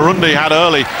ground that Marunde had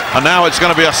early, and now it's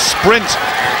going to be a sprint.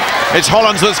 It's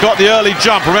Hollands that's got the early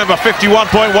jump. Remember,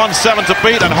 51.17 to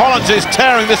beat, and Hollands is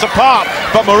tearing this apart.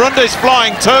 But Marunde's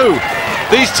flying too.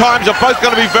 These times are both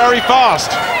going to be very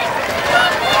fast.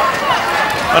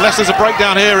 Unless there's a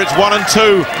breakdown here, it's 1 and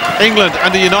 2, England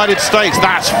and the United States.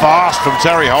 That's fast from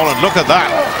Terry Holland. Look at that,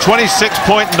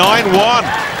 26.91.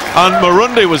 And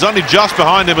Marunde was only just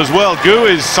behind him as well.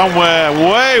 Gu is somewhere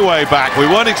way, way back.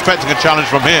 We weren't expecting a challenge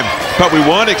from him, but we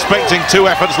weren't expecting two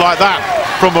efforts like that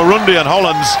from Marunde and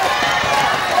Hollands.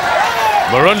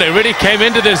 Marunde really came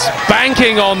into this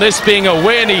banking on this being a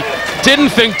win. He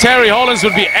didn't think Terry Hollands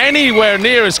would be anywhere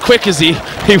near as quick as he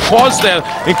was there.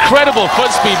 Incredible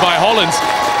foot speed by Hollands.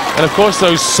 And of course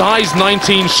those size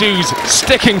 19 shoes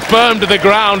sticking firm to the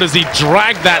ground as he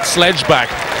dragged that sledge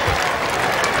back.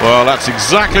 Well, that's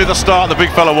exactly the start the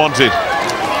big fella wanted.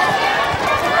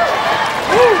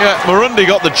 Yeah, Marunde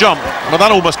got the jump, but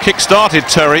that almost kick-started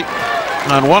Terry.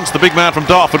 And once the big man from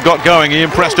Dartford got going, he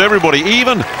impressed everybody,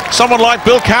 even someone like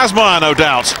Bill Kazmaier, no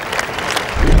doubt.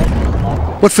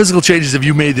 What physical changes have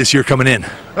you made this year coming in?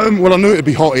 Well, I knew it'd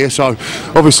be hot here, so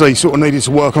obviously sort of needed to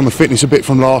work on the fitness a bit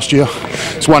from last year.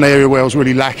 It's one area where I was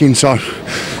really lacking, so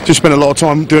just spent a lot of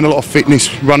time doing a lot of fitness,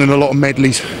 running a lot of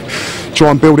medleys, try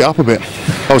and build it up a bit.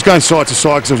 I was going side to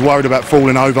side because I was worried about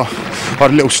falling over. I had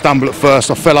a little stumble at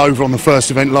first. I fell over on the first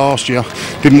event last year.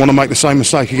 Didn't want to make the same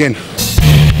mistake again.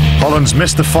 Hollands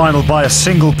missed the final by a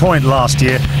single point last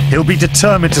year. He'll be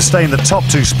determined to stay in the top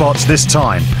two spots this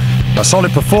time. A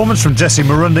solid performance from Jesse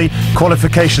Marunde,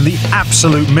 qualification the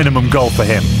absolute minimum goal for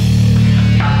him.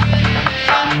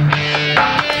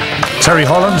 Terry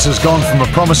Hollands has gone from a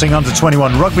promising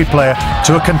under-21 rugby player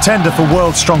to a contender for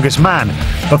World's Strongest Man.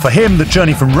 But for him, the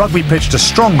journey from rugby pitch to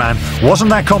strongman wasn't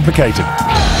that complicated.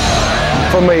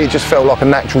 For me, it just felt like a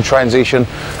natural transition.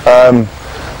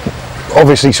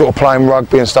 Obviously, sort of playing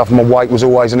rugby and stuff, my weight was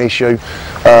always an issue.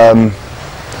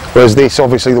 Whereas this,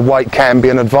 obviously, the weight can be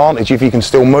an advantage if you can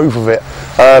still move with it.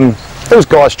 There was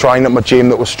guys training at my gym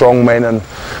that were strong men, and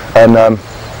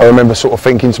I remember sort of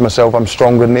thinking to myself, I'm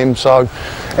stronger than him. So,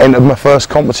 entered my first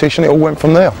competition. It all went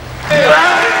from there.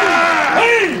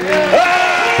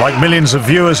 Like millions of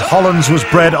viewers, Hollands was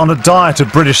bred on a diet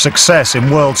of British success in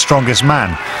World's Strongest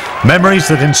Man. Memories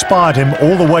that inspired him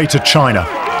all the way to China.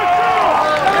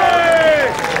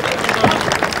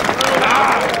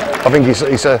 I think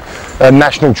it's a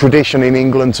national tradition in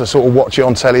England to sort of watch it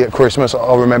on telly at Christmas.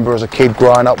 I remember as a kid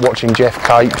growing up watching Jeff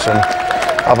Capes and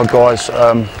other guys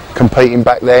competing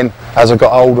back then. As I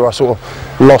got older, I sort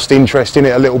of lost interest in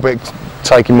it a little bit,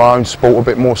 taking my own sport a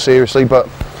bit more seriously. But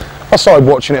I started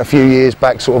watching it a few years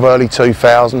back, sort of early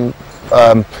 2000,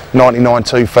 99,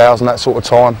 2000, that sort of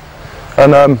time.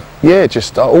 And yeah,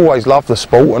 just I always loved the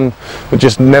sport, but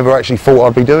just never actually thought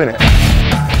I'd be doing it.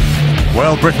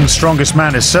 Well, Britain's Strongest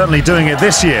Man is certainly doing it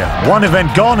this year. One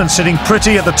event gone and sitting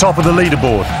pretty at the top of the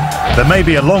leaderboard. There may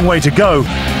be a long way to go,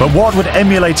 but what would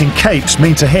emulating Capes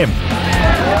mean to him?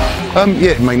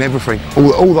 Yeah, I mean everything.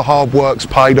 All the hard work's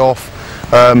paid off.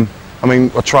 I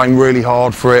mean, I train really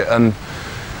hard for it, and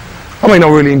I mean, I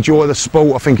really enjoy the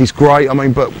sport. I think it's great. I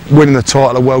mean, but winning the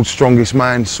title of World's Strongest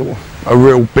Man is sort of a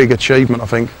real big achievement, I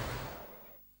think.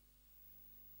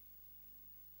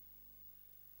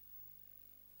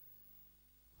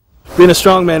 Being a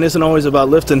strongman isn't always about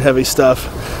lifting heavy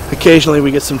stuff. Occasionally we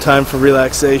get some time for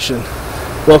relaxation.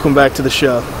 Welcome back to the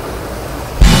show.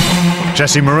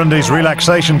 Jesse Marunde's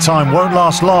relaxation time won't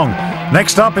last long.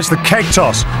 Next up is the keg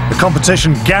toss, the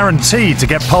competition guaranteed to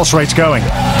get pulse rates going.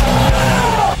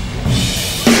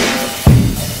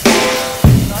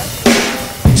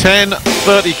 10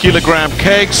 30-kilogram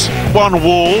kegs, one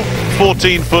wall,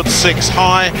 14'6"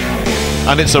 high.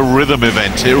 and it's a rhythm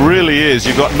event. It really is.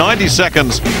 You've got 90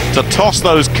 seconds to toss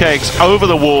those kegs over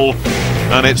the wall,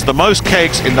 and it's the most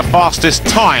kegs in the fastest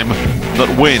time that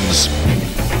wins.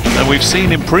 And we've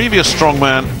seen in previous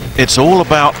strongman, it's all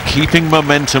about keeping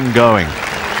momentum going.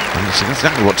 And that's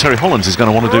exactly what Terry Hollands is going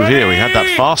to want to do here. He had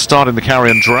that fast start in the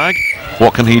carry and drag.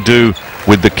 What can he do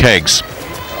with the kegs?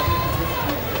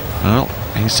 Well,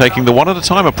 he's taking the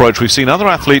one-at-a-time approach. We've seen other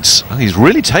athletes, and he's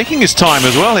really taking his time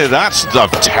as well here. That's a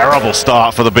terrible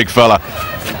start for the big fella.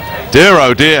 Dear,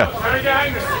 oh dear.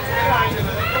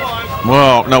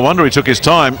 Well, no wonder he took his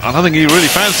time. I don't think he really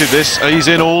fancied this. He's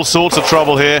in all sorts of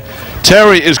trouble here.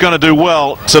 Terry is going to do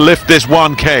well to lift this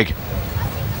one keg.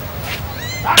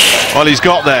 Well, he's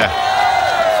got there,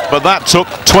 but that took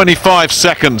 25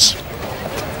 seconds.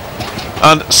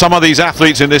 And some of these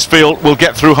athletes in this field will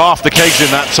get through half the kegs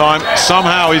in that time.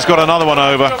 Somehow he's got another one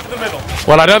over.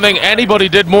 Well, I don't think anybody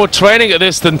did more training at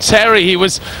this than Terry. He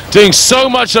was doing so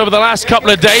much over the last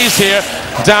couple of days here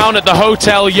down at the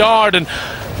hotel yard, and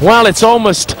well, it's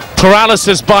almost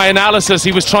paralysis by analysis.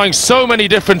 He was trying so many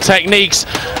different techniques,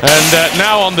 and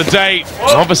now on the day,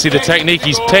 obviously the technique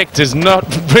he's picked is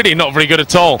really not very good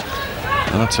at all.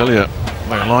 I'll tell you,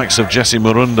 the likes of Jesse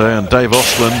Marunde and Dave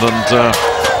Ostland and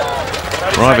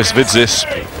Raivis Vidzis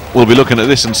will be looking at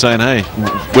this and saying, hey,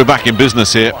 we're back in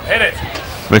business here,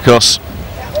 because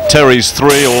Terry's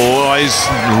three,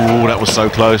 that was so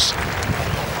close.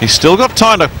 He's still got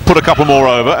time to put a couple more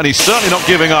over, and he's certainly not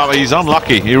giving up. He's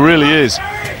unlucky, he really is.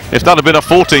 If that had been a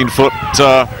 14-foot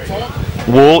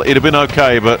wall, it'd have been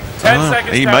okay, but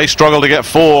he may struggle to get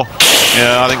 4.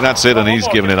 Yeah, I think that's it, and he's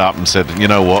given it up and said, you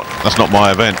know what, that's not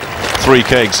my event. 3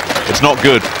 kegs, it's not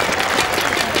good.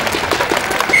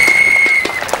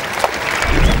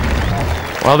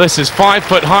 Well, this is 5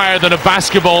 foot higher than a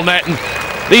basketball net, and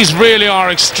these really are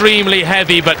extremely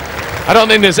heavy, but I don't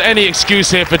think there's any excuse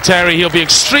here for Terry. He'll be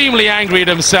extremely angry at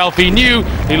himself. He knew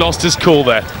he lost his cool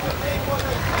there.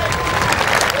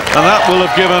 And that will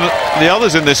have given the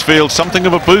others in this field something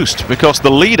of a boost, because the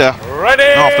leader,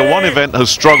 after one event, has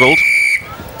struggled.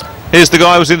 Here's the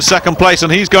guy who's in second place,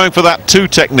 and he's going for that 2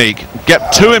 technique.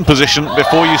 Get 2 in position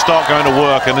before you start going to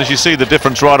work, and as you see the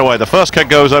difference right away, the first keg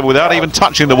goes over without even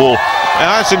touching the wall.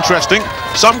 Now that's interesting.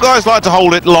 Some guys like to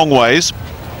hold it long ways.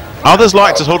 Others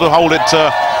like to sort of hold it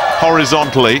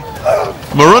horizontally.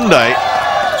 Marunde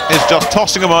is just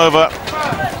tossing them over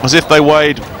as if they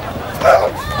weighed,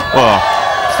 well,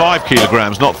 5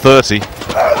 kilograms, not 30.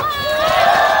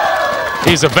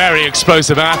 He's a very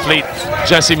explosive athlete,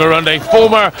 Jesse Marunde,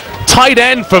 former tight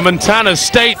end for Montana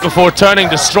State before turning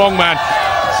to strongman.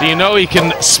 So you know he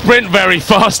can sprint very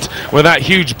fast with that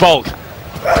huge bulk.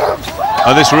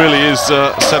 And this really is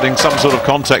setting some sort of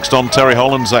context on Terry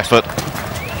Holland's effort.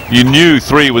 You knew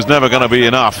 3 was never going to be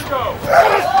enough.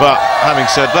 But having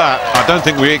said that, I don't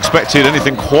think we expected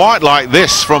anything quite like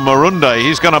this from Marunde.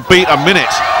 He's going to beat a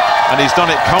minute, and he's done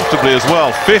it comfortably as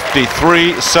well.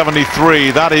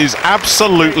 53.73. That is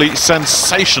absolutely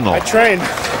sensational. I trained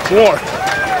more.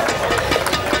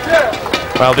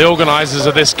 Well, the organisers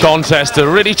of this contest are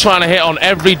really trying to hit on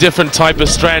every different type of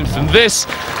strength, and this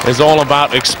is all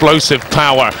about explosive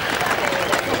power.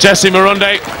 Jesse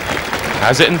Marunde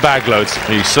has it in bag loads.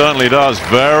 He certainly does.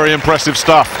 Very impressive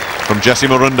stuff from Jesse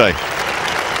Marunde.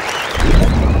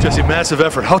 Jesse, massive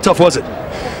effort. How tough was it?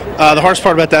 The hardest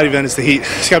part about that event is the heat.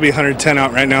 It's got to be 110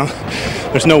 out right now.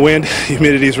 There's no wind.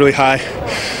 Humidity is really high.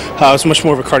 It was much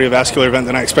more of a cardiovascular event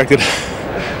than I expected.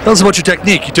 Tell us about your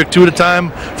technique. You took 2 at a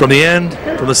time, from the end,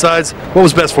 from the sides. What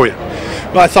was best for you?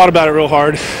 Well, I thought about it real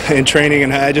hard in training,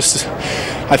 and I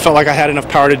felt like I had enough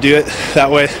power to do it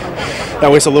that way. That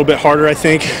way it's a little bit harder, I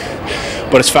think,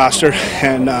 but it's faster,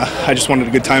 and I just wanted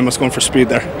a good time. I was going for speed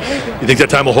there. You think that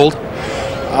time will hold?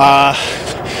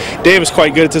 Dave is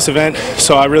quite good at this event,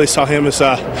 so I really saw him as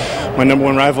my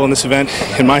 #1 rival in this event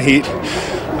in my heat.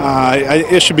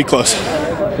 It should be close.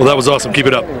 Well, that was awesome. Keep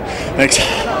it up. Thanks.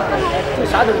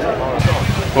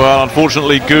 Well,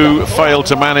 unfortunately, Gu failed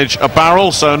to manage a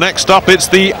barrel, so next up it's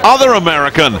the other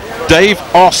American, Dave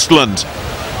Ostland,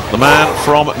 the man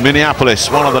from Minneapolis,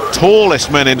 one of the tallest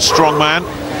men in strongman.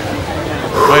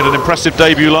 Made an impressive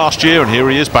debut last year, and here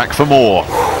he is back for more.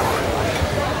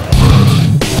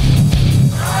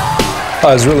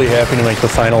 I was really happy to make the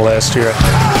final last year.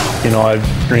 You know, I've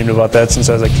dreamed about that since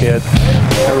I was a kid.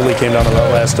 It really came down to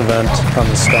that last event on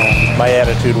the stone. My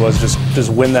attitude was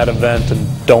just win that event and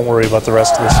don't worry about the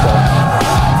rest of the stuff.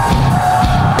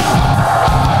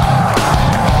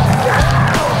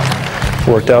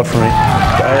 Worked out for me.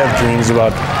 I have dreams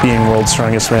about being world's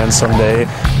strongest man someday.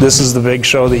 This is the big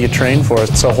show that you train for.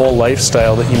 It's a whole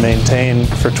lifestyle that you maintain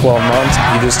for 12 months.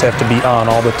 You just have to be on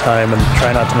all the time and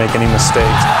try not to make any mistakes.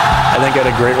 I think I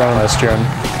had a great run last year, and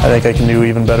I think I can do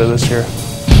even better this year.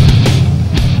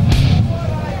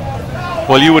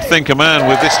 Well, you would think a man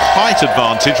with this height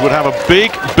advantage would have a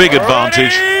big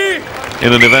advantage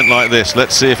in an event like this.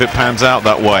 Let's see if it pans out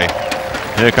that way.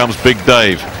 Here comes Big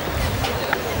Dave.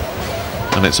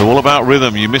 And it's all about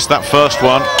rhythm. You missed that first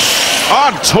one.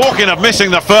 I'm talking of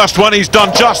missing the first one. He's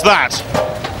done just that.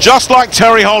 Just like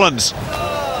Terry Hollands.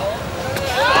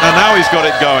 And now he's got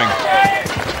it going.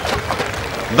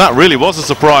 That really was a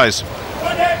surprise.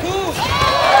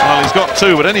 Well, he's got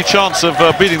two, but any chance of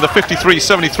beating the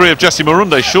 53.73 of Jesse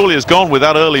Marunde surely has gone with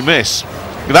that early miss.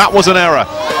 That was an error.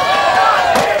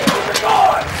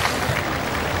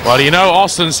 Well, you know,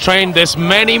 Austin's trained this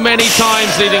many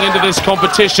times leading into this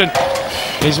competition.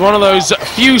 He's one of those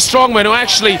few strongmen who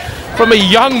actually, from a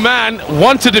young man,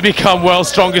 wanted to become world's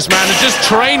strongest man and just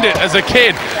trained it as a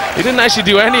kid. He didn't actually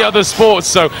do any other sports,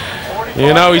 so,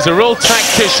 you know, he's a real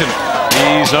tactician.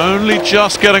 He's only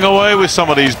just getting away with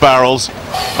some of these barrels.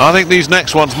 I think these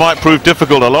next ones might prove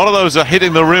difficult. A lot of those are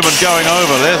hitting the rim and going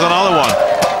over. There's another one.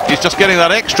 He's just getting that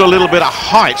extra little bit of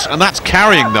height, and that's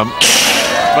carrying them.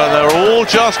 But they're all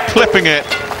just clipping it.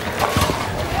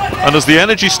 And as the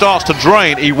energy starts to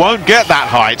drain, he won't get that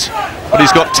height. But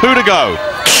he's got two to go.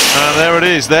 And there it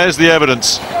is. There's the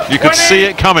evidence. You could see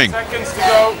it coming.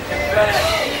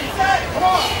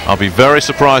 I'll be very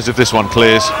surprised if this one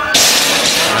clears.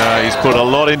 He's put a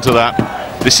lot into that.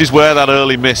 This is where that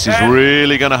early miss is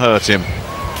really going to hurt him.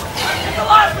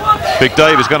 Big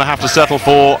Dave is going to have to settle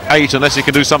for 8 unless he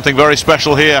can do something very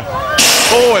special here.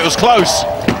 Oh, it was close.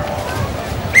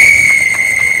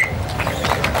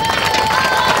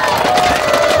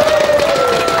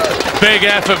 Big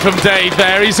effort from Dave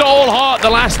there. He's all heart the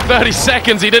last 30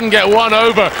 seconds. He didn't get one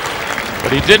over,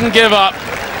 but he didn't give up.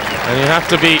 And you have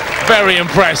to be very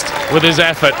impressed with his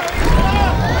effort.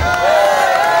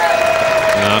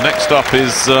 Next up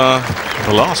is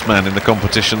the last man in the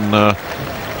competition,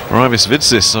 Raivis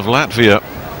Vidzis of Latvia.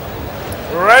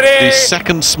 Ready? The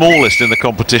second smallest in the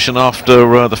competition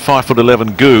after the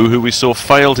 5'11" Gu, who we saw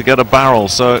fail to get a barrel.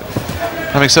 So,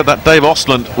 having said that, Dave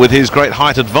Ostlund, with his great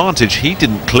height advantage, he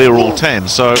didn't clear all 10.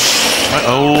 So,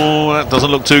 oh, that doesn't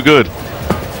look too good.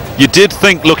 You did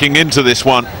think, looking into this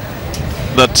one,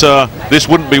 that this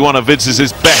wouldn't be one of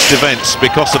Vidzis' best events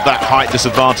because of that height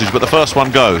disadvantage, but the first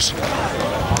one goes.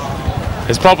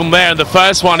 His problem there in the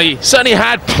first one, he certainly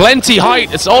had plenty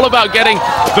height. It's all about getting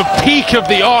the peak of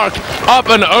the arc up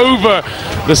and over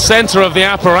the center of the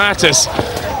apparatus.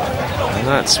 And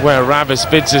that's where Raivis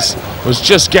Vidzis was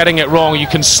just getting it wrong. You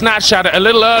can snatch at it a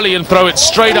little early and throw it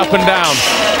straight up and down.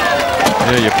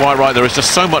 Yeah, you're quite right. There is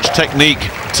just so much technique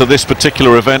to this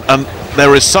particular event, and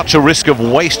there is such a risk of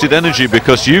wasted energy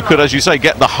because you could, as you say,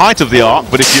 get the height of the arc,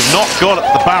 but if you've not got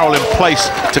the barrel in place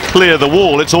to clear the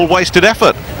wall, it's all wasted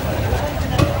effort.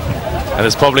 And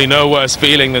there's probably no worse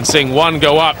feeling than seeing one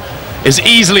go up is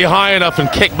easily high enough and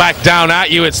kick back down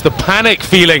at you. It's the panic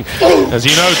feeling, as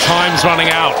you know, time's running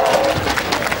out.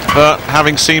 But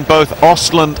having seen both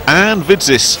Ostlund and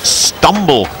Vidzis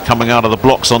stumble coming out of the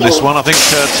blocks on this one, I think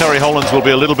Terry Hollands will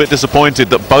be a little bit disappointed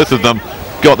that both of them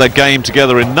got their game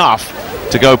together enough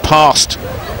to go past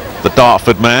the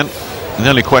Dartford man. And the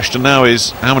only question now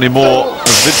is how many more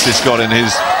has Vidzis got in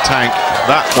his tank.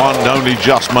 That one only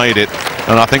just made it,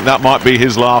 and I think that might be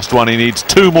his last one. He needs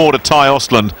 2 more to tie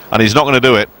Ostlund, and he's not going to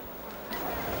do it.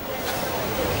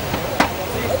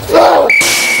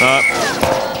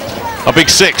 A big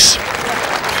 6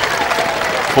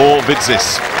 for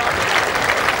Vidzis.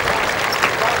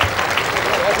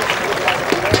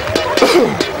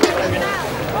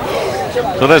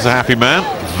 So there's a happy man.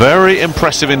 Very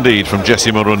impressive indeed from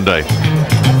Jesse Marunde.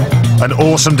 An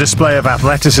awesome display of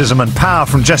athleticism and power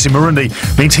from Jesse Marunde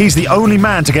means he's the only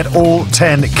man to get all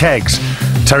 10 kegs.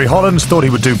 Terry Hollands thought he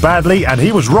would do badly, and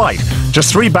he was right.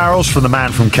 Just 3 barrels from the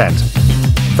man from Kent.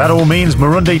 That all means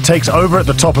Marunde takes over at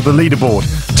the top of the leaderboard.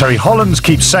 Terry Hollands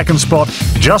keeps second spot,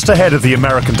 just ahead of the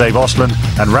American Dave Ostlund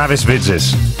and Raivis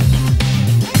Vidzis.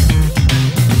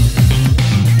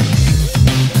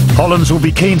 Hollands will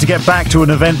be keen to get back to an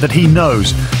event that he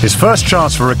knows. His first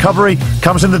chance for recovery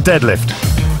comes in the deadlift.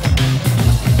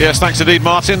 Yes, thanks indeed,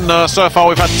 Martin. So far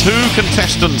we've had 2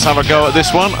 contestants have a go at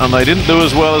this one, and they didn't do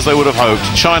as well as they would have hoped.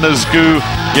 China's Gu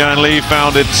Yanli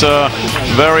found it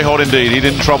very hot indeed. He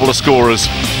didn't trouble the scorers.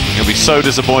 He'll be so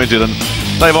disappointed, and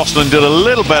Dave Ostlund did a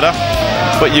little better,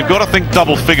 but you've got to think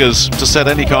double figures to set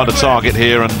any kind of target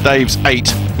here, and Dave's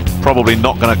 8 probably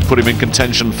not going to put him in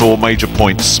contention for major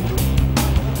points.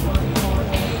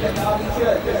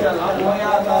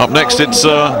 Up next, it's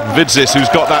Vidzis, who's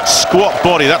got that squat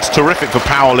body. That's terrific for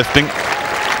powerlifting.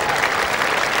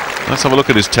 Let's have a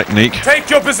look at his technique. Take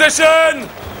your position.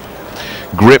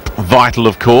 Grip, vital,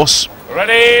 of course.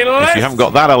 Ready, lift. If you haven't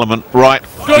got that element right,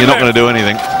 you're not going to do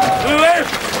anything.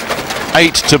 Lift.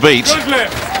 8 to beat. Good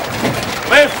lift.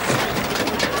 Lift.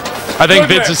 I think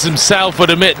Vidzis himself would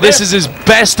admit this is his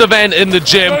best event in the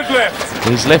gym.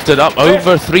 He's lifted up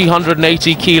over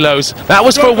 380 kilos. That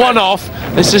was for one-off.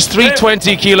 This is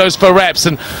 320 kilos for reps.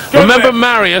 And remember,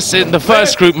 Marius in the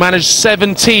first group managed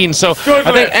 17. So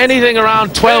I think anything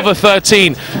around 12 or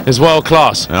 13 is world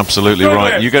class. Absolutely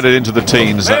right. You get it into the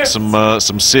teens, that's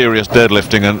some serious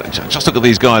deadlifting. And just look at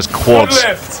these guys' quads.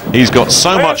 He's got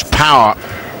so much power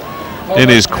in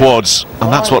his quads,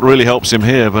 and that's what really helps him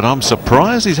here. But I'm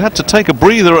surprised he's had to take a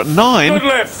breather at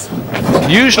 9.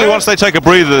 Usually once they take a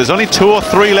breather, there's only 2 or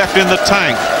 3 left in the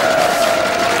tank.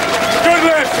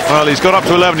 Well, he's got up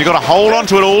to 11. You've got to hold on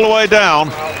to it all the way down.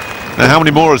 Now, how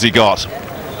many more has he got?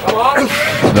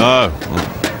 No.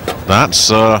 That's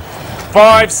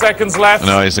 5 seconds left.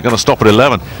 No, he's going to stop at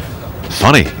 11.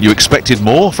 Funny, you expected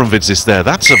more from Vidzis there.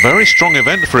 That's a very strong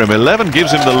event for him. 11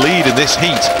 gives him the lead in this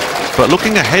heat. But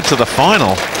looking ahead to the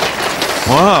final,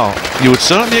 wow, you would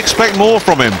certainly expect more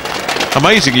from him.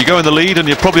 Amazing, you go in the lead and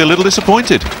you're probably a little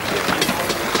disappointed.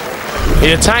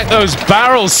 He attacked those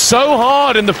barrels so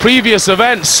hard in the previous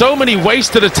event. So many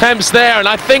wasted attempts there, and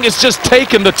I think it's just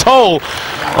taken the toll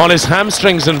on his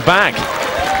hamstrings and back.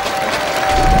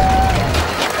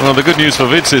 Well, the good news for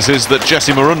Vidzis is that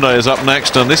Jesse Marunde is up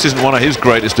next, and this isn't one of his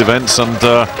greatest events. And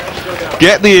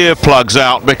get the earplugs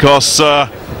out, because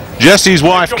Jesse's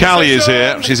wife, Callie, is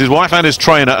here. She's his wife and his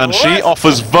trainer, and she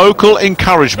offers vocal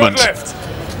encouragement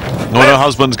when her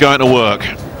husband's going to work.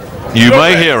 You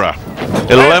may hear her.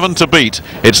 11 to beat.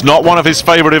 It's not one of his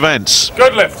favorite events.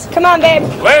 Good lift. Come on, babe.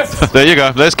 Lift. There you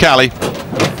go. There's Callie. Good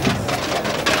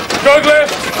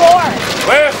lift. 4.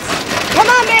 Lift. Come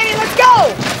on, baby. Let's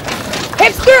go.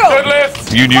 Hips through. Good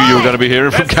lift. You knew you were going to be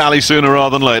hearing from Callie sooner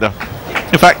rather than later.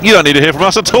 In fact, you don't need to hear from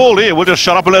us at all here. We'll just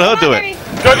shut up and let her do it.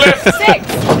 Good lift.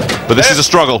 6. But this is a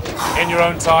struggle. In your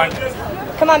own time.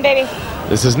 Come on, baby.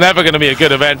 This is never going to be a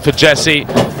good event for Jesse.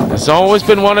 It's always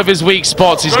been one of his weak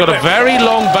spots. He's got a very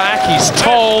long back, he's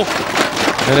tall,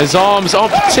 and his arms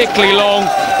aren't particularly long.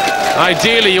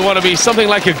 Ideally, you want to be something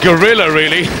like a gorilla,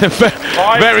 really.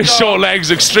 Very short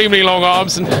legs, extremely long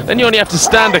arms, and then you only have to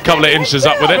stand a couple of inches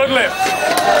up with it.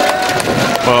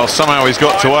 Well, somehow he's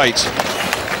got to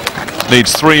 8.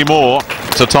 Needs 3 more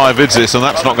to tie Vidzis, and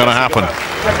that's not going to happen.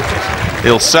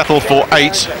 He'll settle for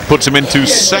 8, puts him into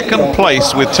 2nd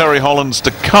place with Terry Hollands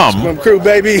to come. Crew,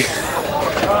 baby.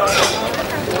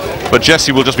 But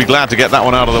Jesse will just be glad to get that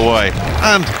one out of the way.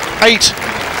 And 8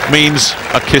 means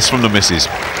a kiss from the missus.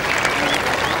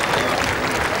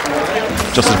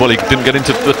 Just as well he didn't get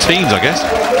into the teens, I guess.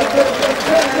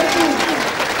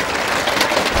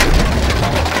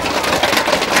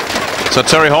 So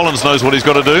Terry Hollands knows what he's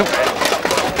got to do.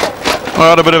 We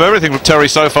had a bit of everything from Terry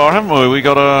so far, haven't we? We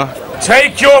got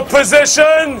Take your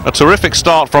position. a terrific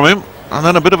start from him, and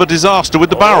then a bit of a disaster with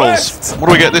the barrels. What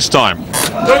do we get this time?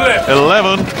 Good lift.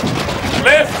 11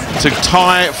 Lift. to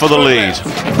tie for the lead.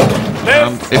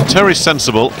 And if Terry's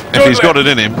sensible, if Good he's got lift.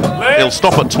 it in him, he'll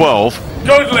stop at 12.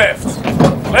 Good lift.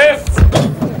 Lift.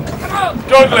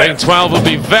 Good I think lift. 12 will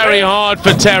be very hard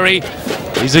for Terry.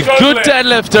 He's a good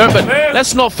deadlifter, but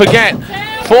let's not forget,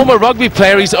 former rugby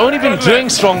player, he's only been doing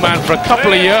strongman for a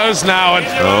couple of years now, and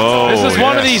this is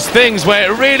one of these things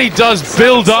where it really does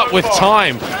build up with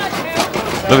time.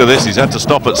 Look at this, he's had to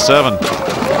stop at 7.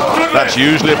 That's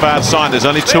usually a bad sign. There's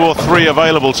only 2 or 3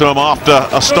 available to him after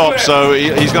a stop, so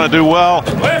he's going to do well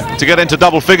to get into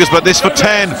double figures, but this for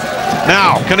 10.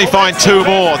 Now, can he find 2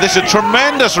 more? This is a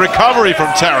tremendous recovery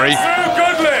from Terry.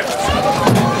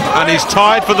 And he's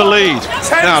tied for the lead.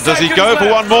 Now, does he go for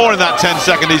one more in that 10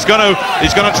 second? He's going to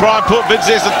try and put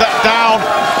Vidzis down.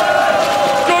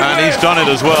 And he's done it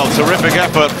as well. Terrific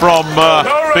effort from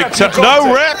Big Terry.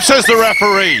 No reps, says the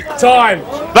referee. Time.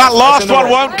 That last one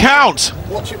won't count.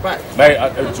 Watch it back. Mate,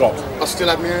 it dropped. I still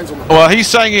have my hands on the Well, he's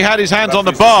saying he had his hands on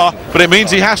the bar, but it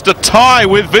means he has to tie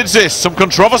with Vidzis. Some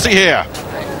controversy here.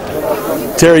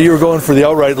 Terry, you were going for the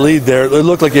outright lead there. It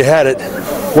looked like you had it.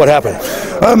 What happened?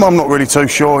 I'm not really too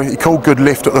sure. He called good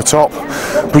lift at the top.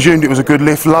 Presumed it was a good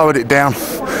lift, lowered it down,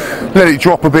 let it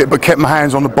drop a bit, but kept my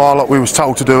hands on the bar like we was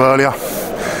told to do earlier.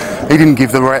 He didn't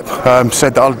give the rep,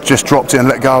 said that I just dropped it and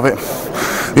let go of it.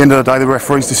 At the end of the day, the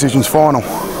referee's decision's final.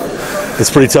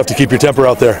 It's pretty tough to keep your temper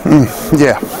out there.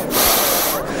 Yeah.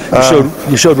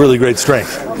 You showed really great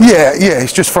strength. Yeah,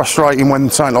 it's just frustrating when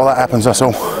something like that happens, that's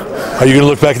all. Are you going to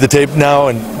look back at the tape now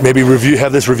and maybe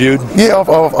have this reviewed? Yeah,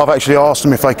 I've actually asked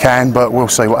them if they can, but we'll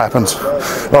see what happens.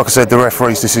 Like I said, the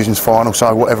referee's decision's final,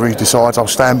 so whatever he decides, I'll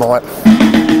stand by it.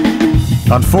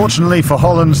 Unfortunately for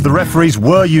Hollands, the referees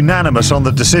were unanimous on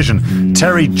the decision.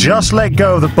 Terry just let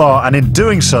go of the bar and in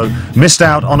doing so missed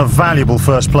out on a valuable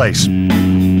first place.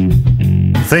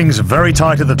 Things are very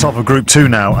tight at the top of Group 2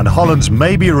 now, and Hollands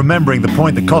may be remembering the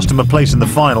point that cost him a place in the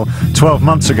final 12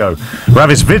 months ago.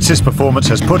 Ravis Vidzis' performance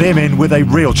has put him in with a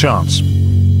real chance.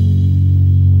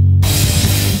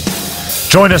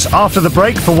 Join us after the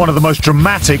break for one of the most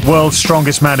dramatic World's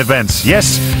Strongest Man events.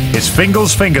 Yes, it's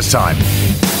Fingal's Fingers time.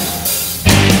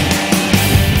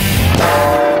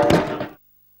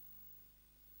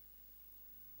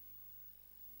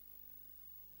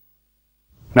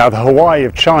 Now, the Hawaii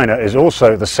of China is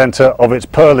also the centre of its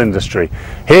pearl industry.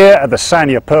 Here at the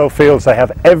Sanya Pearl Fields, they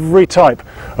have every type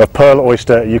of pearl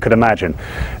oyster you could imagine.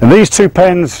 In these two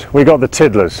pens, we got the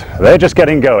tiddlers. They're just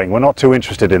getting going. We're not too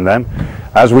interested in them.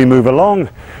 As we move along,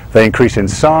 they increase in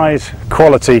size,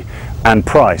 quality and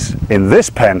price. In this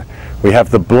pen, we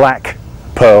have the black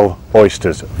pearl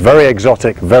oysters. Very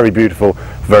exotic, very beautiful,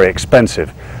 very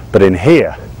expensive. But in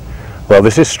here, well,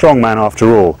 this is strongman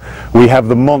after all. We have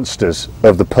the monsters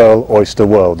of the pearl oyster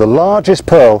world. The largest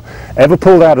pearl ever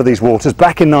pulled out of these waters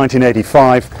back in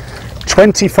 1985,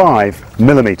 25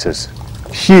 millimeters.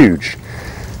 Huge.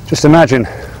 Just imagine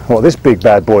what this big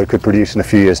bad boy could produce in a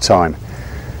few years' time.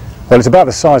 Well, it's about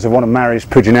the size of one of Mariusz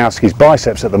Pudzianowski's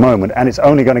biceps at the moment, and it's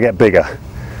only going to get bigger.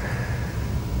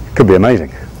 Could be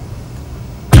amazing.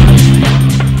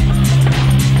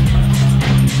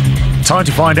 Time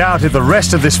to find out if the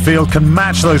rest of this field can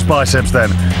match those biceps then,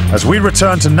 as we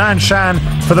return to Nanshan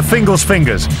for the Fingal's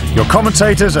Fingers. Your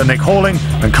commentators are Nick Halling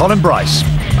and Colin Bryce.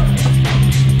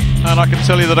 And I can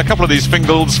tell you that a couple of these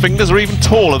Fingal's Fingers are even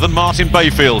taller than Martin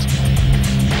Bayfield.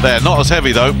 They're not as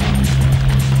heavy though.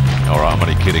 Alright, I'm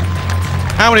only kidding.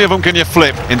 How many of them can you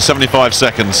flip in 75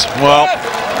 seconds? Well,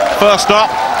 first up,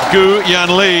 Gu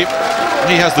Yanli.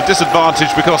 He has the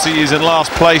disadvantage because he is in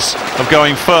last place of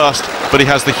going first, but he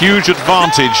has the huge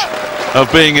advantage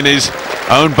of being in his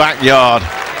own backyard.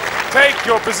 Take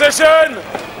your position!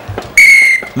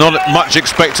 Not much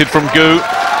expected from Gu.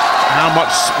 How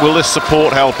much will this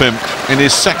support help him in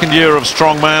his second year of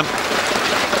strongman?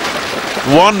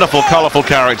 Wonderful, colourful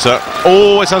character.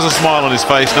 Always has a smile on his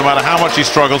face, no matter how much he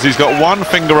struggles. He's got one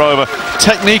finger over.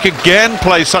 Technique again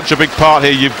plays such a big part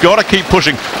here. You've got to keep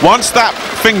pushing. Once that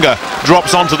finger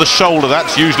drops onto the shoulder,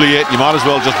 that's usually it. You might as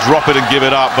well just drop it and give it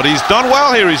up. But he's done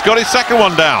well here. He's got his second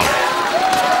one down.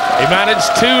 He managed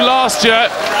 2 last year,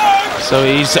 so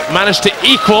he's managed to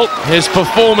equal his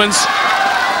performance.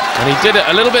 And he did it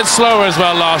a little bit slower as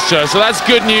well last year, so that's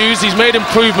good news. He's made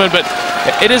improvement, but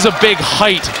it is a big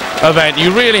height event. You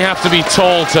really have to be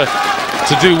tall to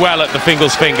do well at the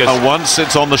Fingal's Fingers. And once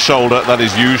it's on the shoulder, that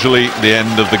is usually the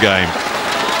end of the game.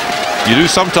 You do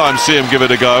sometimes see him give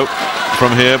it a go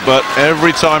from here, but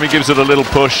every time he gives it a little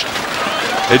push,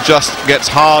 it just gets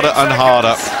harder and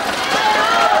harder.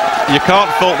 You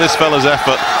can't fault this fella's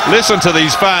effort. Listen to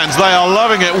these fans. They are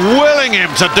loving it, willing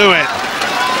him to do it.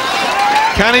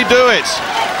 Can he do it?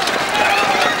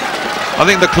 I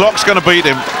think the clock's going to beat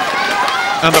him,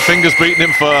 and the finger's beating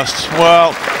him first.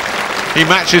 Well, he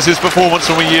matches his performance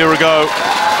from a year ago,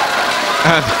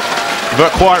 and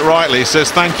but quite rightly says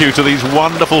thank you to these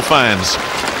wonderful fans.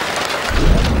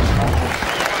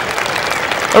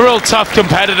 A real tough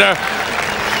competitor,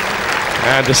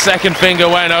 and the second finger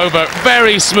went over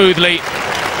very smoothly,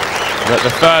 but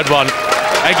the third one,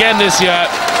 again this year,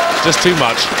 just too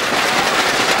much.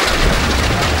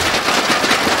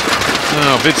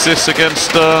 Now Vidzis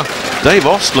against Dave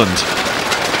Ostland.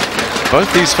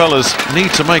 Both these fellas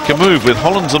need to make a move with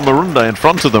Hollands and Marunde in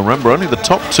front of them. Remember, only the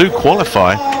top 2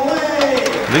 qualify.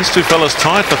 These two fellas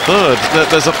tied for third.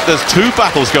 There's 2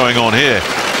 battles going on here.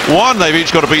 One, they've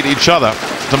each got to beat each other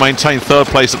to maintain third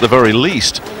place at the very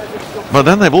least. But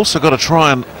then they've also got to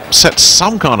try and set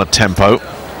some kind of tempo.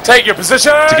 Take your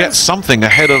position! To get something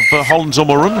ahead of Hollands or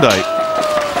Marunde.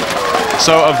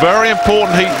 So a very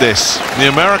important heat this. The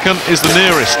American is the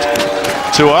nearest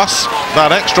to us.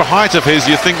 That extra height of his,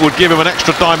 you think, would give him an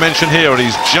extra dimension here, and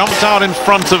he's jumped out in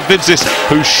front of Vidzis,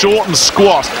 who's short and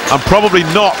squat and probably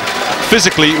not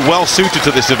physically well suited to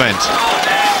this event.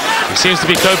 He seems to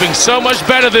be coping so much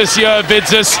better this year,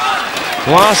 Vidzis.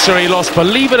 Last year he lost,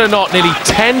 believe it or not, nearly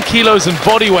 10 kilos in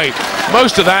body weight.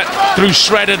 Most of that through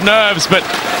shredded nerves, but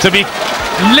to be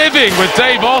living with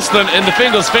Dave Ostland in the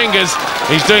Fingal's Fingers,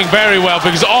 he's doing very well,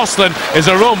 because Ostland is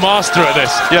a real master at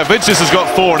this. Yeah, Vidzis has got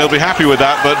 4 and he'll be happy with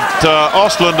that, but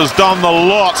Ostland has done the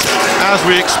lot, as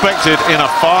we expected, in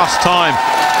a fast time.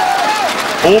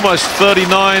 almost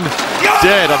 39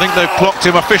 dead. I think they've clocked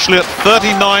him officially at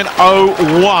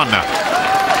 39.01.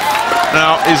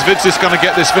 Now, is Vidzis going to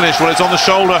get this finish? Well, it's on the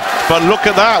shoulder, but look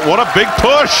at that. What a big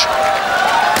push.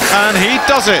 And he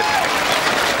does it.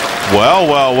 Well,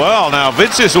 well, well. Now,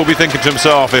 Vidzis will be thinking to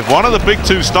himself, if one of the big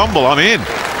two stumble, I'm in.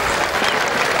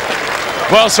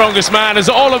 World's Strongest Man is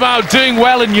all about doing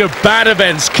well in your bad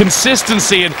events,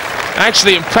 consistency, and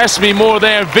actually impressed me more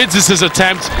there, Vidzis'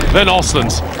 attempt, than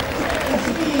Osland's.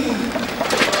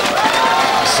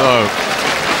 So,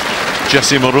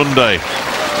 Jesse Marunde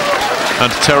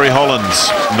and Terry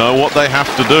Hollands know what they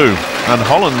have to do, and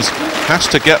Hollands has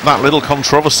to get that little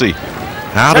controversy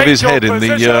out of his head in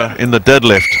the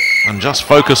deadlift and just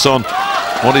focus on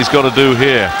what he's got to do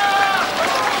here.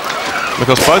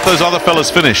 Because both those other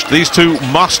fellas finished. These two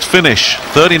must finish.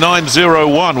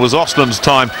 39.01 was Osland's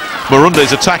time.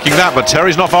 Marunde's attacking that, but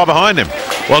Terry's not far behind him.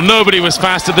 Well, nobody was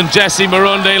faster than Jesse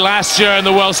Marunde last year in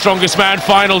the World's Strongest Man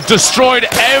final. Destroyed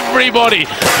everybody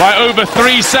by over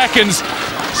 3 seconds.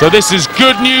 So this is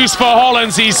good news for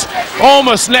Hollands. He's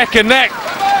almost neck and neck.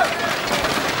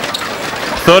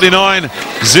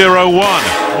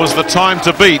 39.01 was the time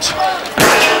to beat.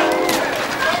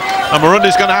 And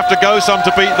Marunde's going to have to go some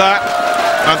to beat that.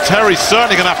 And Terry's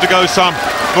certainly going to have to go some.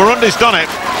 Marunde's done it.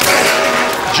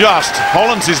 Just.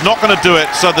 Hollands is not going to do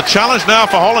it. So the challenge now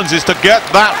for Hollands is to get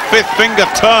that fifth finger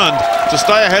turned to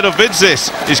stay ahead of Vidzis.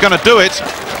 He's going to do it.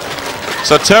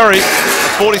 So Terry,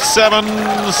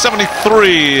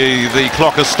 47.73 the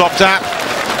clock has stopped at.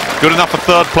 Good enough for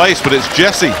third place, but it's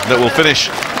Jesse that will finish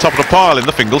top of the pile in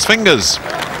the Fingles Fingers.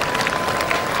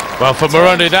 Well, for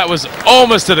Marunde, that was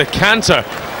almost at a canter.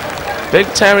 Big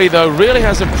Terry, though, really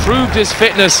has improved his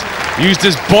fitness, used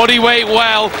his body weight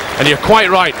well, and you're quite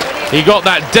right. He got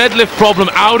that deadlift problem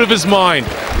out of his mind.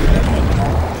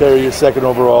 Terry, you're second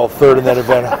overall, third in that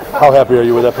event. How happy are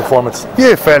you with that performance?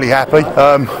 Yeah, fairly happy.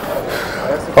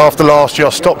 After last year, I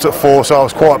stopped at 4, so I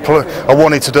was I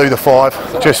wanted to do the 5,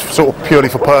 just sort of purely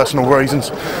for personal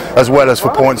reasons, as well as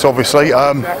for points, obviously.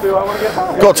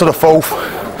 Got to the 4th,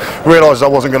 realised I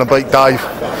wasn't going to beat Dave.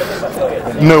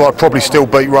 Knew I'd probably still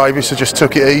beat Ravi, so just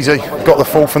took it easy. Got the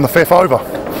 4th and the 5th over.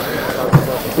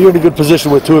 You're in a good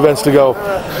position with 2 events to go.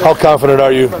 How confident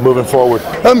are you moving forward?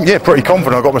 Yeah, pretty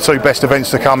confident. I've got my 2 best events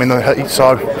to come in the heat,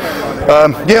 so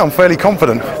yeah, I'm fairly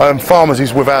confident. Farmers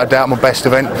is without a doubt my best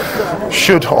event.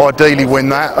 Should ideally win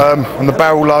that. And the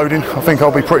barrel loading, I think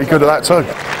I'll be pretty good at that too.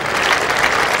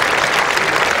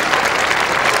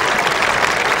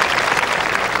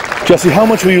 Jesse, how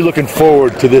much were you looking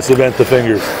forward to this event, the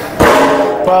Fingers?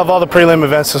 Well, of all the prelim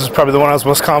events, this is probably the one I was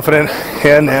most confident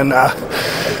in, and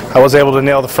I was able to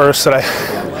nail the first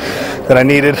that I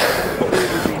needed.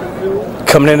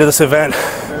 Coming into this event,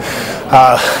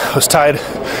 I was tied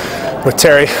with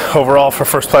Terry overall for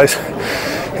first place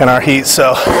in our heat,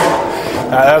 so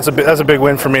that was a big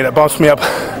win for me. That bumps me up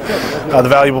the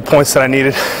valuable points that I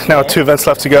needed. Now 2 events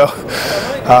left to go.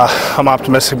 I'm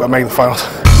optimistic about making the finals.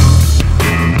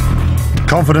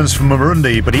 Confidence from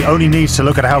Marunde, but he only needs to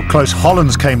look at how close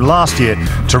Hollands came last year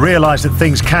to realise that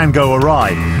things can go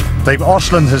awry. Dave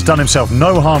Osland has done himself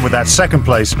no harm with that 2nd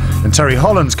place, and Terry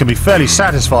Hollands can be fairly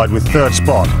satisfied with 3rd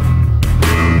spot.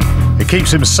 It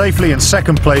keeps him safely in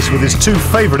 2nd place with his 2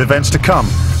 favourite events to come.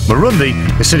 Marunde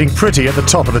is sitting pretty at the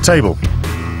top of the table.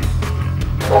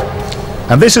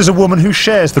 And this is a woman who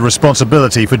shares the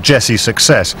responsibility for Jesse's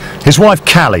success, his wife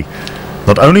Callie.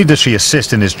 Not only does she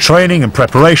assist in his training and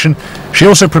preparation, she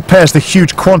also prepares the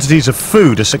huge quantities of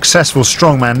food a successful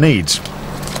strongman needs.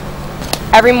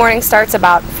 Every morning starts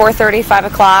about 4:30, 5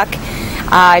 o'clock.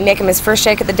 I make him his first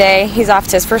shake of the day. He's off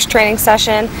to his first training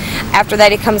session. After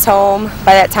that, he comes home.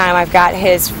 By that time, I've got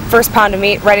his first pound of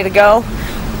meat ready to go.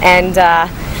 And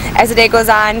as the day goes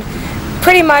on,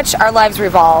 pretty much our lives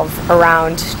revolve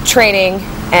around training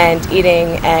and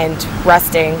eating and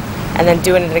resting and then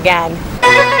doing it again.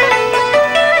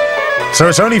 So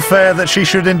it's only fair that she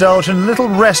should indulge in a little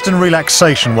rest and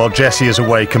relaxation while Jesse is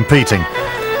away competing.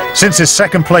 Since his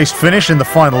 2nd place finish in the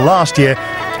final last year,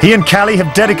 he and Callie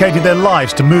have dedicated their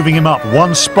lives to moving him up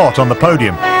 1 spot on the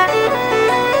podium.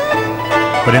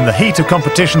 But in the heat of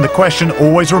competition, the question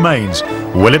always remains,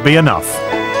 will it be enough?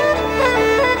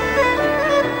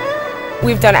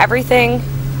 We've done everything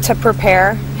to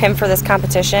prepare him for this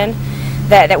competition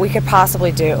that we could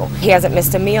possibly do. He hasn't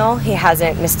missed a meal, he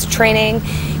hasn't missed a training,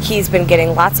 he's been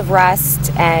getting lots of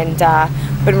rest and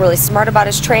been really smart about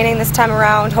his training this time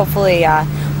around. Hopefully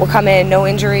we'll come in, no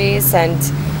injuries, and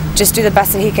just do the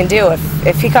best that he can do.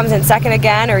 If he comes in 2nd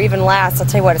again or even last, I'll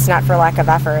tell you what, it's not for lack of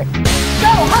effort.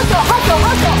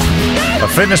 A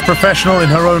fitness professional in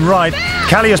her own right,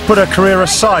 Callie has put her career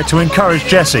aside to encourage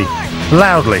Jessie,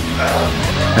 loudly,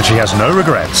 and she has no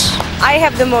regrets. I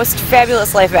have the most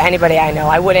fabulous life of anybody I know.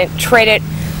 I wouldn't trade it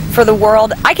for the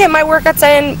world. I get my workouts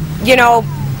in, you know,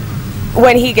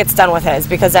 when he gets done with his,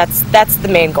 because that's the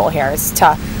main goal here, is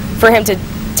for him to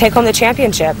take home the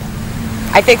championship.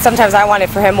 I think sometimes I want it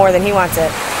for him more than he wants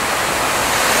it.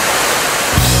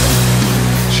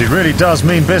 She really does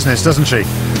mean business, doesn't she?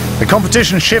 The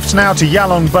competition shifts now to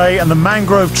Yalong Bay and the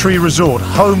Mangrove Tree Resort,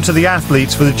 home to the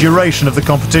athletes for the duration of the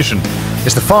competition.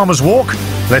 It's the Farmer's Walk.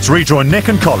 Let's rejoin Nick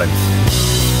and Colin.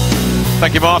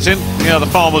 Thank you, Martin. Yeah, the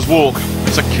Farmer's Walk.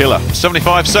 It's a killer.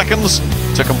 75 seconds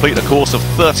to complete a course of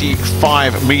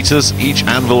 35 metres, each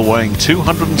anvil weighing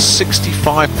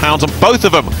 265 pounds, and both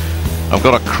of them have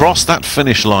got to cross that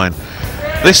finish line.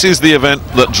 This is the event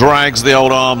that drags the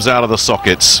old arms out of the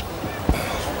sockets.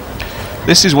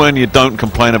 This is when you don't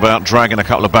complain about dragging a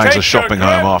couple of bags of shopping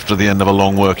home after the end of a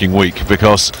long working week,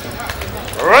 because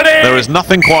there is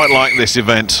nothing quite like this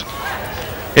event.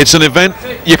 It's an event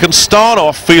you can start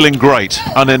off feeling great,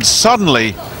 and then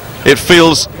suddenly it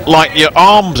feels like your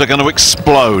arms are going to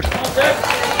explode.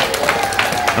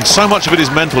 And so much of it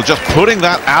is mental, just putting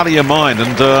that out of your mind,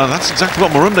 and that's exactly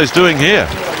what Marunde's doing here.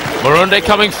 Marunde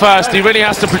coming first. He really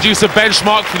has to produce a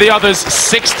benchmark for the others.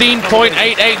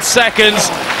 16.88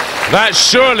 seconds. That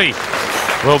surely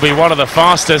will be one of the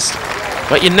fastest.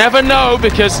 But you never know,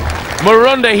 because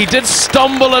Marunde, he did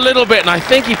stumble a little bit, and I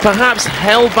think he perhaps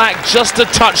held back just a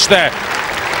touch there.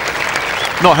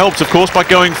 Not helped, of course, by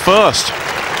going first.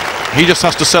 He just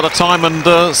has to set a time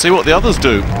and see what the others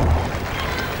do.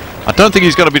 I don't think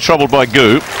he's going to be troubled by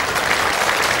Gu.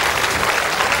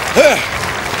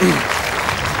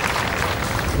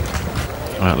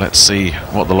 Right, let's see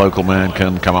what the local man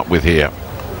can come up with here.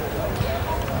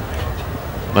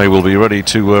 They will be ready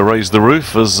to raise the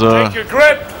roof as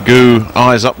Gu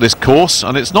eyes up this course,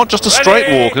 and it's not just a straight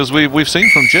walk as we've seen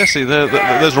from Jessie.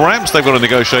 There's ramps they've got to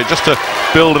negotiate just to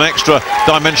build an extra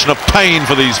dimension of pain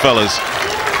for these fellas.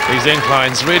 These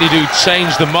inclines really do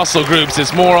change the muscle groups.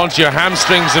 It's more onto your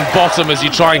hamstrings and bottom as you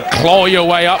try and claw your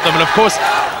way up them. And of course,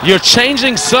 you're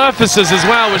changing surfaces as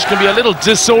well, which can be a little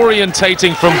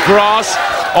disorientating, from grass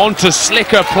onto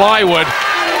slicker plywood.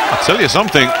 I'll tell you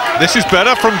something, this is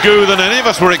better from Gu than any of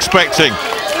us were expecting.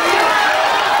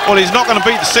 Well, he's not going to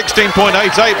beat the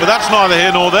 16.88, but that's neither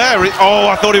here nor there. Oh,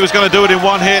 I thought he was going to do it in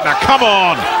one hit. Now, come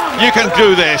on, you can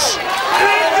do this.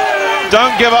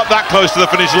 Don't give up that close to the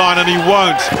finish line, and he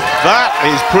won't. That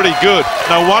is pretty good.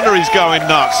 No wonder he's going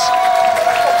nuts.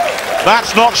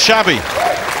 That's not shabby.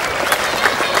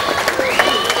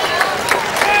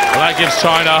 Well, that gives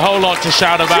China a whole lot to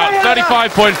shout about.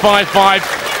 35.55,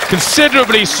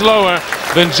 considerably slower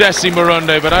than Jessie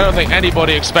Marunde, but I don't think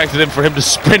anybody expected for him to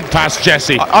sprint past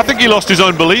Jessie. I think he lost his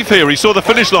own belief here. He saw the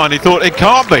finish line, he thought it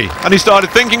can't be, and he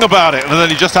started thinking about it, and then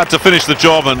he just had to finish the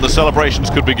job, and the celebrations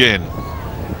could begin.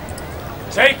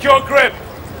 Take your grip.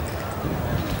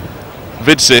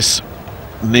 Vidzis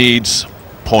needs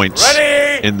points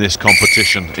in this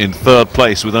competition. In third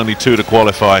place with only 2 to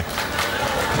qualify,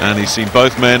 and he's seen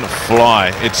both men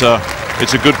fly. It's a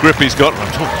good grip he's got.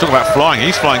 Talk about flying.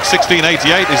 He's flying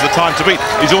 16.88 is the time to beat.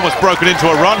 He's almost broken into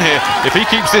a run here. If he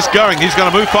keeps this going, he's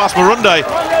going to move past Marunde,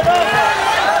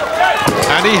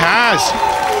 and he has.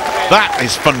 That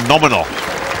is phenomenal.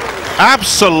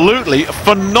 Absolutely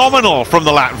phenomenal from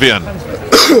the Latvian.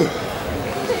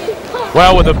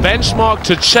 Well, with a benchmark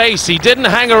to chase, he didn't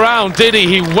hang around, did he?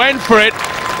 He went for it.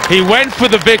 He went for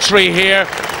the victory here.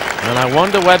 And I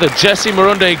wonder whether Jessie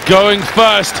Marunde going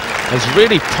first has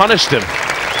really punished him.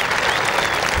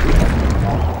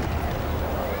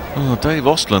 Oh, Dave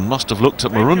Ostland must have looked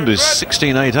at Marunde's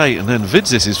 16.88 and then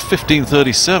Vidzis'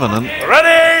 15.37. And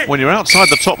when you're outside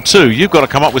the top 2, you've got to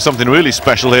come up with something really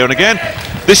special here. And again,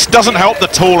 this doesn't help the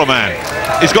taller man.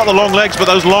 He's got the long legs, but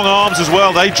those long arms as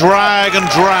well, they drag and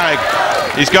drag.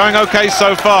 He's going okay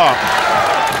so far.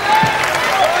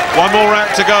 One more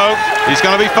round to go. He's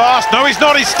going to be fast. No, he's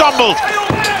not. He stumbled.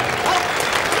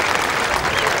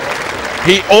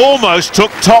 He almost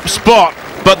took top spot,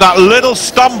 but that little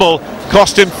stumble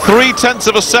cost him 0.3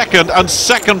 of a second and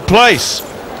second place.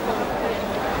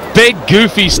 Big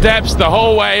goofy steps the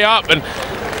whole way up, and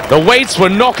the weights were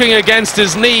knocking against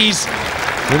his knees.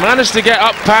 He managed to get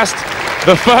up past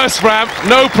the first ramp,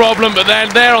 no problem, but then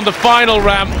there on the final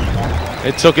ramp,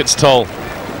 it took its toll.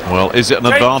 Well, is it an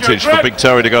advantage for Big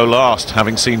Terry to go last,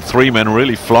 having seen 3 men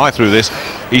really fly through this?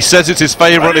 He says it's his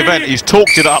favourite event. He's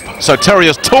talked it up. So Terry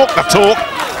has talked the talk.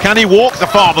 Can he walk the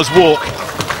Farmer's Walk?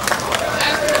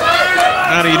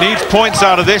 And he needs points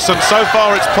out of this, and so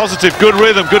far it's positive. Good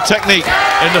rhythm, good technique.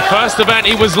 In the first event,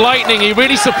 he was lightning. He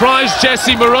really surprised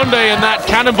Jesse Marunde in that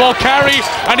cannonball carry,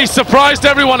 and he surprised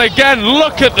everyone again.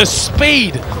 Look at the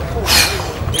speed.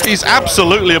 He's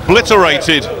absolutely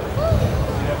obliterated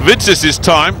Vidzis's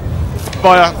time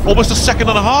by almost a second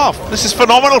and a half. This is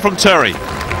phenomenal from Terry.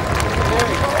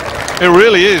 It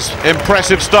really is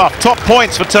impressive stuff. Top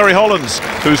points for Terry Hollands,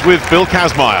 who's with Bill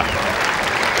Kazmaier.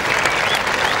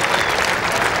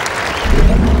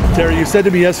 Terry, you said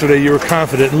to me yesterday you were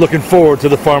confident and looking forward to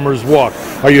the Farmer's Walk.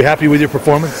 Are you happy with your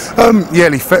performance? Yeah,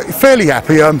 fairly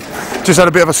happy. Just had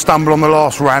a bit of a stumble on the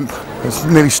last ramp. It's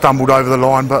nearly stumbled over the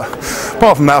line, but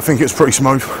apart from that, I think it's pretty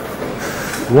smooth.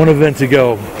 One event to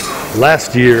go.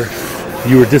 Last year,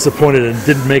 you were disappointed and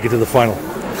didn't make it to the final.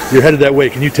 You're headed that way.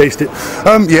 Can you taste it?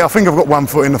 Yeah, I think I've got 1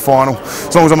 foot in the final.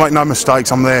 As long as I make no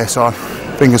mistakes, I'm there. So,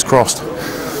 fingers crossed.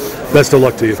 Best of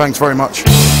luck to you. Thanks very much.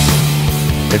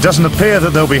 It doesn't appear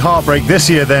that there'll be heartbreak this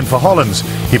year then for Hollands.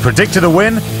 He predicted a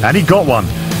win, and he got one.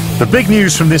 The big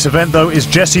news from this event, though, is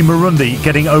Jesse Marunde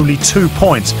getting only 2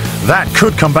 points. That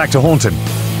could come back to haunt him.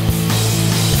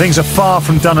 Things are far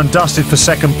from done and dusted for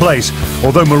second place.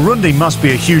 Although Marunde must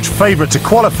be a huge favourite to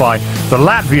qualify, the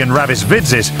Latvian Ravis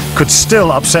Vidzis could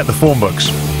still upset the form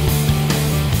books.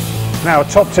 Now, a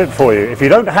top tip for you. If you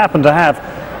don't happen to have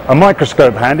a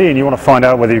microscope handy and you want to find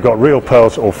out whether you've got real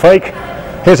pearls or fake,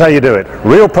 here's how you do it.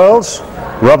 Real pearls,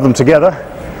 rub them together.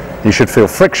 You should feel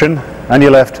friction and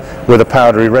you're left with a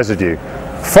powdery residue.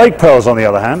 Fake pearls, on the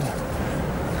other hand,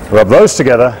 rub those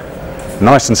together,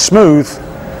 nice and smooth,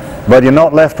 but you're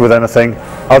not left with anything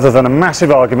other than a massive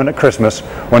argument at Christmas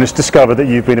when it's discovered that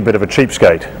you've been a bit of a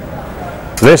cheapskate.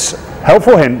 This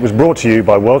helpful hint was brought to you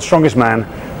by World's Strongest Man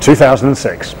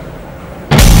 2006.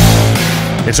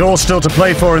 It's all still to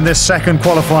play for in this second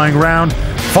qualifying round.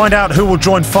 Find out who will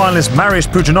join finalists Mariusz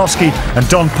Pudzianowski and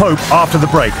Don Pope after the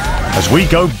break as we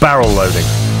go barrel loading.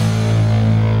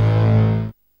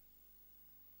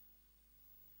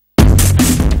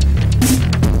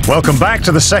 Welcome back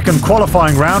to the second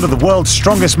qualifying round of the World's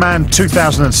Strongest Man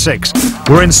 2006.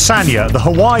 We're in Sanya, the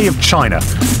Hawaii of China,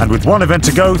 and with one event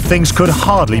to go, things could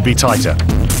hardly be tighter.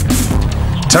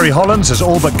 Terry Hollands has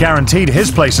all but guaranteed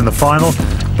his place in the final,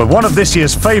 but one of this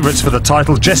year's favourites for the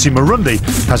title, Jesse Marunde,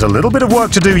 has a little bit of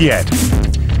work to do yet.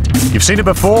 You've seen it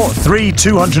before, 3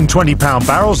 220-pound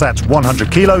barrels, that's 100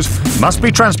 kilos, must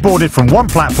be transported from one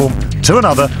platform to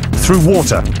another through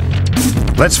water.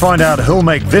 Let's find out who'll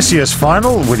make this year's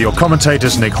final with your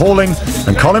commentators Nick Halling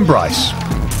and Colin Bryce.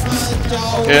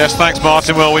 Yes, thanks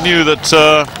Martin. Well, we knew that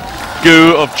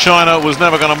Gu of China was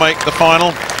never going to make the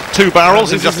final. 2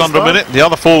 barrels in just under a minute. The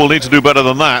other 4 will need to do better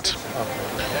than that.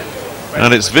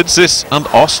 And it's Vidzis and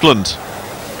Östlund.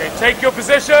 Okay, take your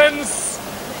positions.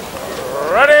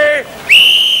 Ready?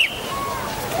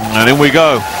 And in we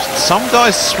go. Some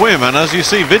guys swim, and as you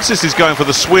see, Vidzis is going for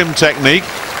the swim technique.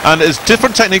 And there's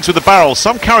different techniques with the barrels.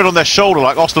 Some carry it on their shoulder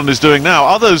like Östlund is doing now.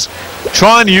 Others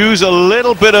try and use a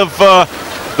little bit of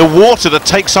the water to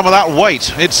take some of that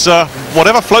weight. It's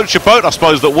whatever floats your boat, I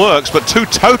suppose, that works, but 2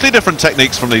 totally different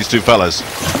techniques from these 2 fellas.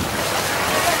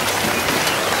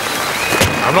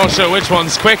 I'm not sure which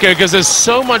one's quicker because there's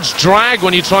so much drag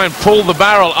when you try and pull the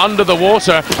barrel under the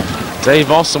water. Dave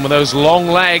Östlund with those long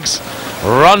legs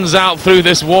runs out through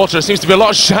this water. It seems to be a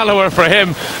lot shallower for him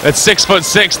at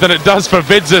 6'6" than it does for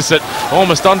Vidzis at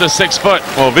almost under 6 foot.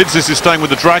 Well, Vidzis is staying with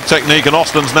the drag technique and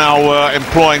Östlund's now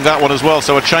employing that one as well,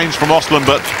 so a change from Östlund,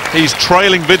 but he's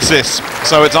trailing Vidzis,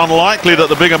 so it's unlikely that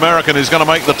the big American is going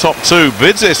to make the top 2.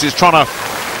 Vidzis is trying to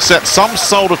set some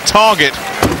sort of target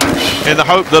in the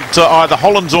hope that either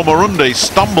Hollands or Marunde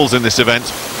stumbles in this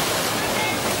event.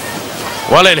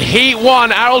 Well, in Heat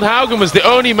 1, Harold Haugen was the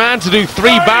only man to do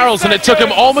 3 barrels, and it took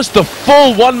him almost the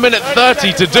full 1 minute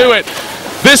 30 to do it.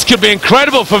 This could be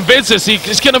incredible from Vidzis.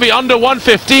 He's going to be under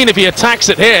 115 if he attacks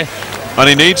it here. And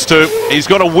he needs to. He's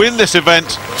got to win this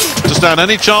event to stand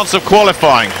any chance of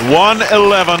qualifying.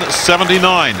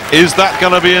 1:11.79. Is that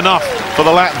going to be enough for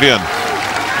the Latvian?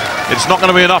 It's not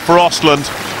going to be enough for Östlund.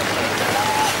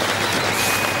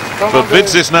 But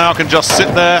Vidzis now can just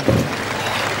sit there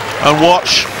and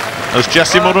watch as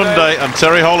Jesse Marunde and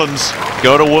Terry Hollands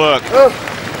go to work.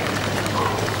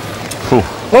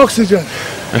 Oxygen.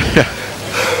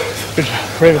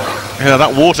 Yeah,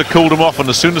 that water cooled them off, and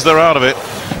as soon as they're out of it,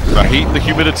 the heat and the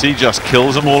humidity just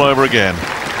kills them all over again.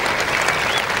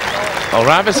 Well,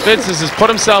 Ravis Vidzis has put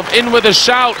himself in with a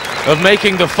shout of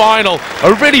making the final.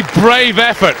 A really brave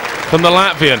effort from the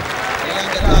Latvian.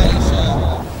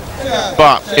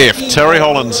 But if Terry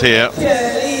Hollands here,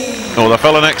 or the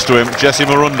fella next to him, Jesse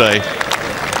Marunde,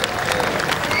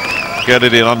 get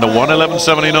it in under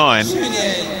 1:11.79.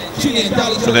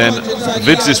 And then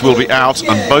Vidzis will be out,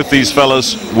 and both these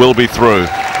fellas will be through.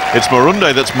 It's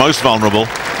Marunde that's most vulnerable.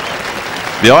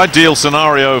 The ideal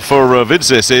scenario for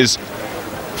Vidzis is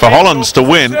for Hollands to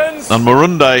win and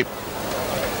Marunde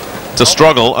to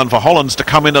struggle, and for Hollands to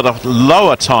come in at a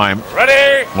lower time,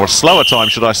 or a slower time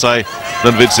should I say,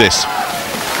 than Vidzis.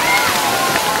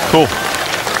 Cool.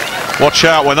 Watch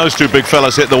out when those two big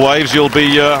fellas hit the waves, you'll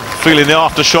be feeling the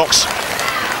aftershocks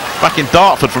back in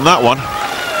Dartford from that one.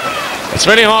 It's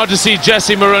really hard to see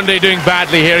Jesse Marunde doing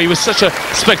badly here. He was such a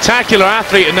spectacular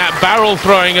athlete in that barrel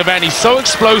throwing event. He's so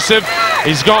explosive.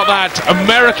 He's got that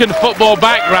American football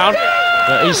background.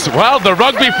 Well, the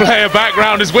rugby player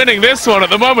background is winning this one at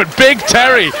the moment. Big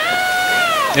Terry.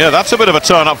 Yeah, that's a bit of a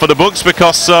turn up for the books,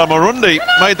 because Marunde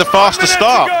made the faster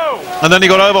start. And then he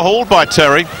got overhauled by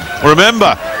Terry.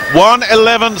 Remember,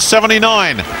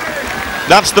 1:11.79.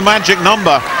 That's the magic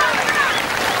number.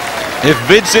 If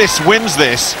Vidzis wins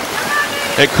this,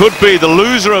 it could be the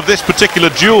loser of this particular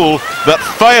duel that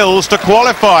fails to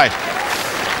qualify.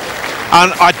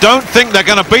 And I don't think they're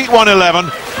going to beat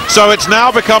 1:11, so it's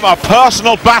now become a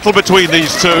personal battle between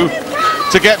these two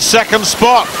to get second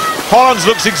spot. Hollands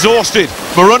looks exhausted.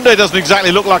 Marunde doesn't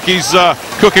exactly look like he's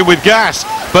cooking with gas,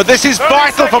 but this is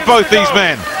vital for both these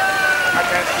men.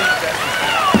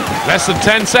 Less than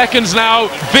 10 seconds now.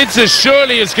 Vidzis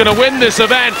surely is going to win this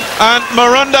event. And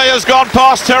Marunde has gone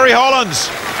past Terry Hollands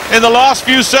in the last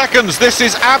few seconds. This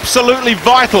is absolutely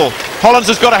vital. Hollands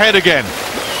has got ahead again.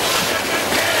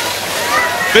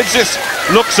 Vidzis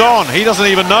looks on. He doesn't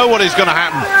even know what is going to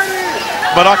happen.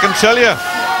 But I can tell you,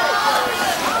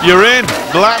 you're in.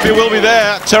 Latvia will be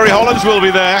there. Terry Hollands will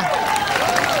be there.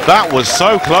 That was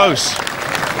so close.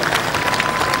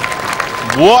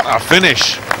 What a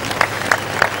finish.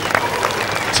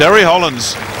 Terry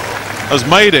Hollands has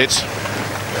made it.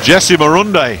 Jesse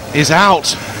Marunde is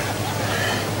out.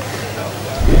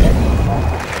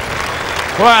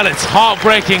 Well, it's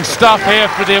heartbreaking stuff here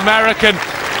for the American.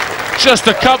 Just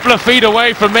a couple of feet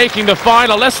away from making the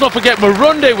final. Let's not forget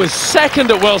Marunde was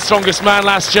second at World's Strongest Man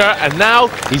last year, and now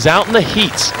he's out in the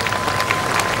heat.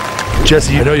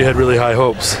 Jesse, I know you had really high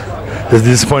hopes. The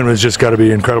disappointment has just got to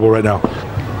be incredible right now.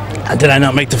 Did I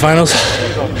not make the finals?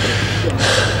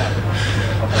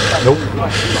 Nope.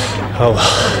 Oh,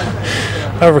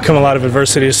 I've overcome a lot of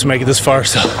adversity just to make it this far,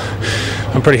 so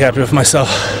I'm pretty happy with myself.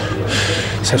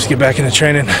 Just have to get back into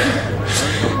training,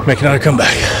 make another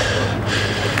comeback.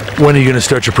 When are you going to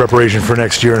start your preparation for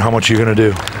next year, and how much are you going to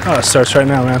do? Oh, it starts right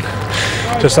now, man.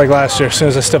 Just like last year, as soon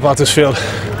as I step out this field,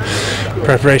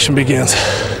 preparation begins.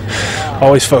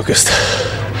 Always focused.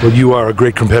 Well, you are a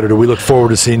great competitor. We look forward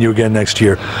to seeing you again next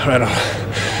year. Right on.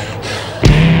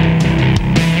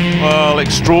 Well,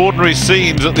 extraordinary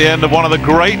scenes at the end of one of the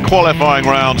great qualifying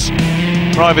rounds.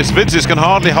 Travis Vidzis can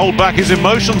hardly hold back his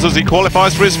emotions as he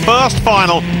qualifies for his first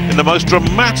final in the most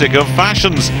dramatic of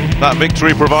fashions. That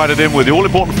victory provided him with the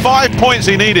all-important 5 points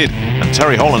he needed, and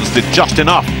Terry Hollands did just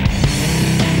enough.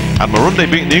 Had Marunde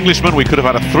beaten the Englishman, we could have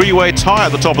had a three-way tie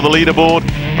at the top of the leaderboard,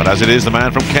 but as it is, the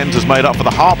man from Kent has made up for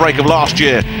the heartbreak of last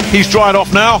year. He's dried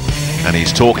off now, and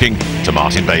he's talking to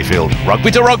Martin Bayfield.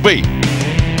 Rugby to rugby.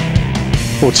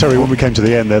 Well, Terry, when we came to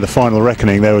the end there, the final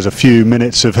reckoning, there was a few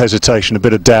minutes of hesitation, a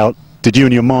bit of doubt. Did you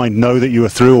in your mind know that you were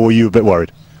through, or were you a bit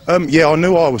worried? Yeah, I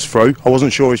knew I was through. I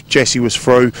wasn't sure if Jesse was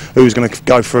through, who was going to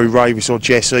go through, Ravis or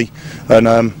Jesse. And,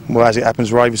 well, as it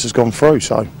happens, Ravis has gone through.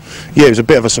 So, yeah, it was a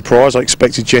bit of a surprise. I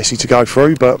expected Jesse to go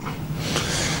through, but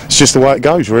it's just the way it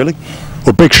goes, really.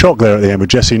 Well, big shock there at the end with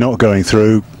Jesse not going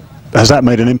through. Has that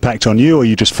made an impact on you, or are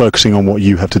you just focusing on what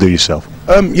you have to do yourself?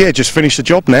 Yeah, just finish the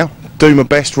job now. Do my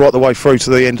best right the way through to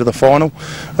the end of the final.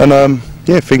 And,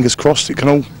 yeah, fingers crossed it can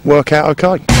all work out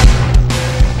okay.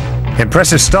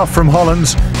 Impressive stuff from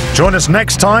Hollands. Join us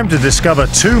next time to discover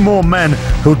two more men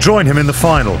who'll join him in the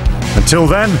final. Until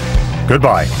then,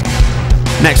 goodbye.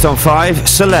 Next on 5,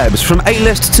 celebs. From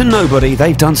A-list to nobody,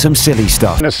 they've done some silly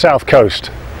stuff. On the south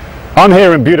coast. I'm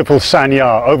here in beautiful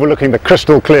Sanya, overlooking the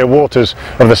crystal clear waters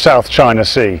of the South China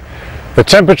Sea. The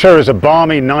temperature is a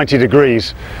balmy 90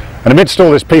 degrees, and amidst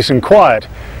all this peace and quiet,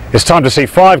 it's time to see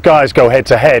 5 guys go head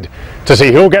to head to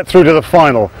see who'll get through to the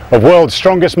final of World's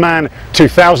Strongest Man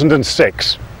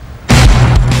 2006.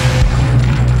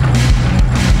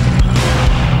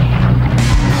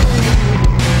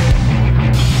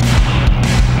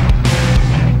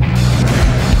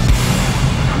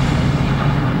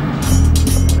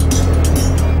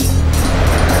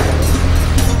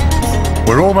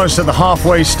 We're almost at the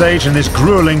halfway stage in this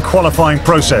grueling qualifying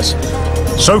process.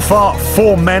 So far,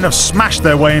 4 men have smashed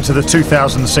their way into the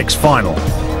 2006 final.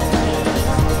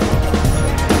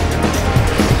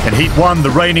 And Heat 1, the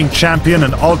reigning champion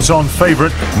and odds-on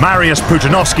favourite, Mariusz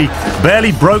Pudzianowski,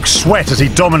 barely broke sweat as he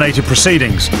dominated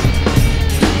proceedings.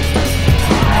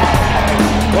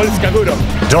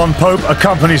 Don Pope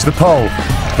accompanies the pole.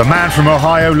 The man from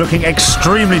Ohio looking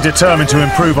extremely determined to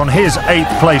improve on his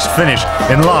 8th place finish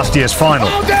in last year's final.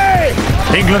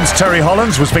 England's Terry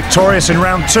Hollands was victorious in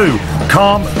round 2.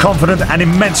 Calm, confident and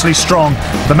immensely strong,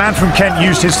 the man from Kent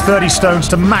used his 30 stones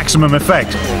to maximum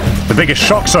effect. The biggest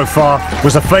shock so far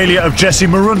was the failure of Jesse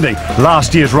Murundi,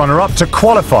 last year's runner-up, to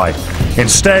qualify.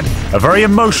 Instead, a very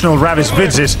emotional Ravis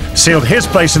Vidzis sealed his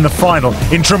place in the final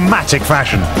in dramatic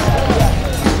fashion.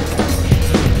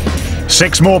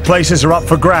 6 more places are up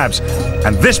for grabs,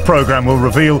 and this programme will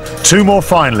reveal 2 more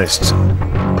finalists.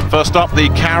 First up, the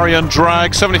carry and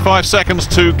drag. 75 seconds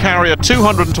to carry a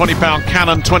 220-pound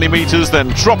cannon 20 metres, then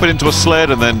drop it into a sled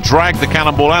and then drag the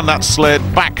cannonball and that sled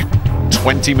back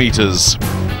 20 metres.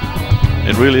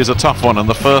 It really is a tough one, and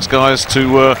the first guys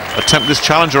to attempt this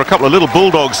challenge are a couple of little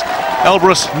bulldogs.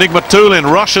 Elbrus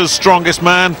Nigmatulin, Russia's strongest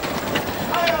man,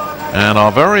 and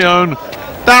our very own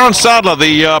Darren Sadler,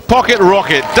 the pocket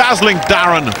rocket, dazzling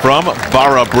Darren from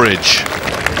Boroughbridge.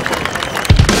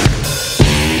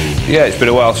 Yeah, it's been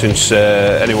a while since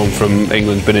anyone from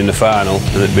England's been in the final,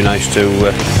 and it'd be nice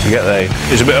to get there.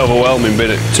 It's a bit overwhelming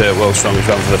being at World's Strongest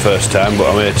Man for the first time, but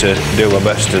I'm here to do my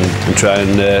best and try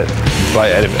and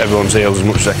bite everyone's heels as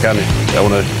much as I can. I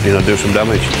want to, do some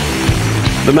damage.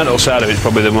 The mental side of it is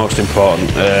probably the most important.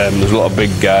 There's a lot of big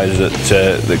guys that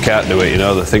can't do it,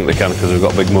 they think they can because they've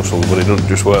got big muscles, but it doesn't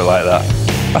just work like that.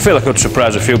 I feel I could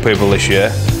surprise a few people this year.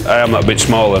 I am a bit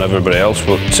smaller than everybody else,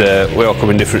 but we all come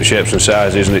in different shapes and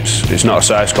sizes, and it's not a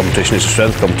size competition, it's a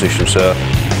strength competition, so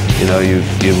you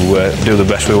do the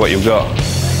best with what you've got.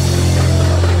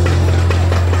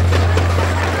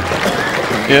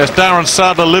 Yes, Darren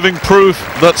Sadler, living proof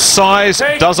that size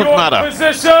doesn't matter.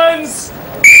 Positions.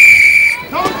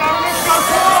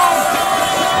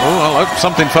 Oh, hello,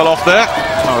 something fell off there.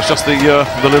 Oh, it's just the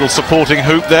little supporting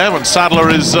hoop there, and Sadler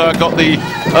has got the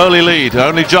early lead.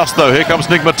 Only just, though. Here comes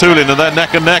Nigmatulin, and they're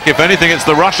neck and neck. If anything, it's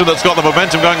the Russian that's got the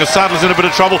momentum going, and Sadler's in a bit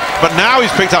of trouble. But now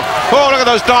he's picked up. Oh, look at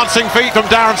those dancing feet from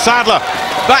Darren Sadler.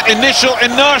 That initial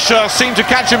inertia seemed to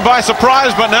catch him by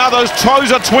surprise, but now those toes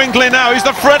are twinkling now. He's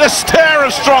the Fred Astaire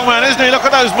of strongman, isn't he? Look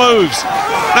at those moves.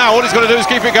 Now all he's got to do is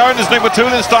keep it going as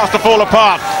Nigmatulin starts to fall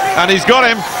apart. And he's got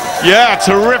him. Yeah,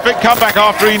 terrific comeback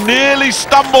after he nearly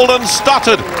stumbled and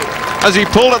stuttered as he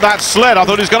pulled at that sled. I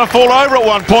thought he was going to fall over at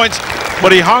one point,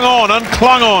 but he hung on and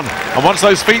clung on. And once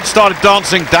those feet started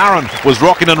dancing, Darren was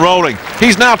rocking and rolling.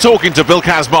 He's now talking to Bill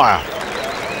Kazmaier.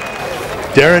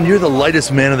 Darren, you're the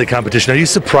lightest man in the competition. Are you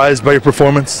surprised by your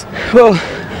performance? Well,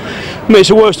 it's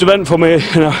the worst event for me.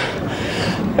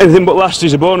 Anything but last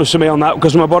is a bonus to me on that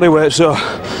because of my body weight. So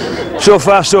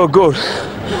far, so good.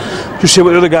 Just see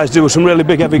what the other guys do with some really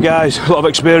big, heavy guys, a lot of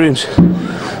experience.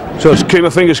 So just keep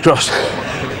my fingers crossed.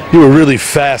 You were really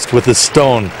fast with the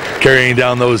stone, carrying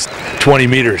down those 20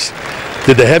 meters.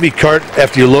 Did the heavy cart,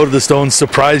 after you loaded the stones,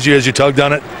 surprise you as you tugged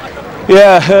on it?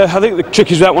 Yeah, I think the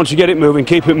trick is that once you get it moving,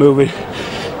 keep it moving,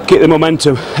 keep the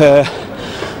momentum. And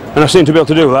I seem to be able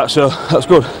to do that, so that's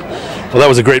good. Well, that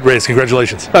was a great race.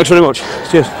 Congratulations. Thanks very much.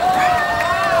 Cheers.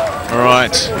 All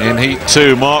right, in Heat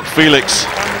 2, Mark Felix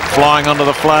flying under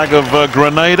the flag of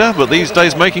Grenada, but these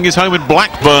days making his home in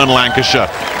Blackburn, Lancashire.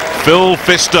 Phil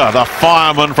Pfister, the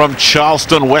fireman from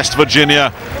Charleston, West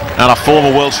Virginia, and a former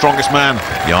world's strongest man,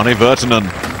 Janne Virtanen.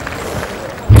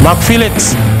 Mark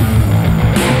Felix,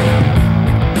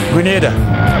 Grenada.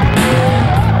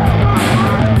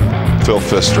 Phil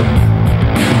Pfister,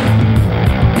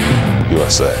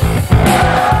 USA.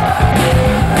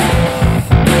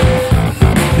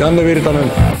 Janne Virtanen,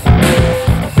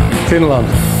 Finland.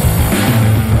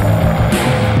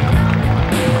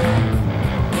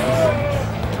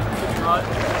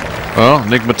 Well,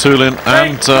 Nigmatulin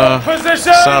and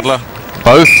Sadler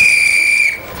both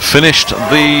finished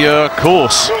the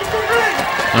course.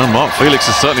 And Mark Felix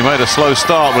has certainly made a slow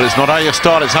start, but it's not how you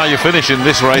start, it's how you finish in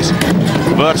this race.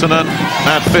 Virtanen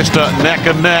and Pfister neck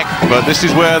and neck, but this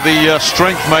is where the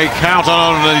strength may count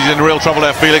on, and he's in real trouble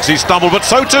there, Felix. He stumbled, but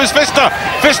so too is Pfister.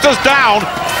 Pfister's down,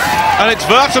 and it's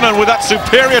Virtanen with that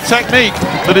superior technique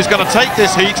that is going to take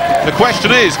this heat. The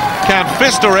question is, can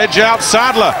Pfister edge out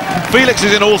Sadler? Felix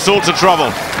is in all sorts of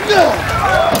trouble.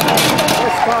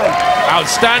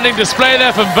 Outstanding display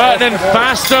there from Virtanen,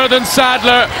 faster than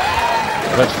Sadler.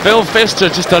 But Phil Pfister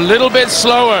just a little bit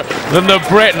slower than the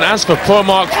Brit. And as for poor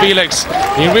Mark Felix,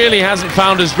 he really hasn't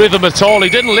found his rhythm at all. He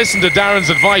didn't listen to Darren's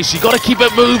advice. You've got to keep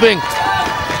it moving.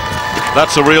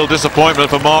 That's a real disappointment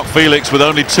for Mark Felix. With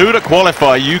only 2 to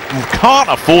qualify, you can't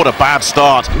afford a bad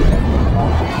start.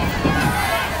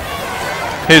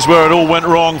 Here's where it all went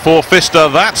wrong for Pfister.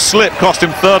 That slip cost him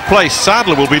third place.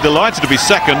 Sadler will be delighted to be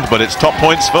second, but it's top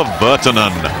points for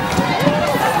Virtanen.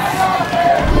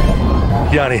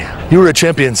 Yanni, you were a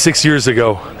champion 6 years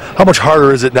ago. How much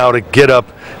harder is it now to get up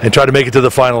and try to make it to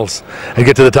the finals and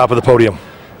get to the top of the podium?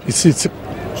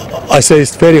 I say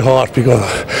it's very hard because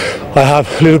I have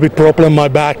a little bit problem my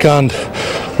back and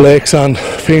legs and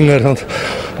fingers, and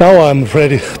now I'm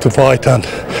ready to fight, and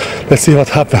let's see what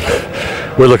happens.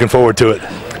 We're looking forward to it.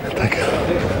 Thank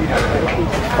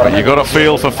you. You got a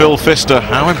feel for Phil Pfister.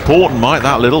 How important might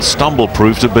that little stumble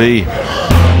prove to be?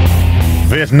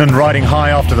 Virtanen riding high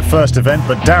after the first event,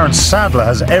 but Darren Sadler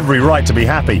has every right to be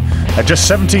happy. At just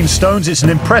 17 stones, it's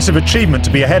an impressive achievement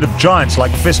to be ahead of giants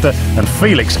like Pfister and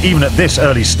Felix, even at this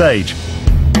early stage.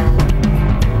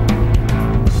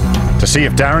 To see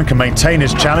if Darren can maintain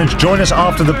his challenge, join us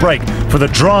after the break for the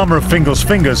drama of Fingal's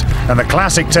fingers and the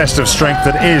classic test of strength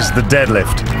that is the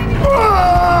deadlift.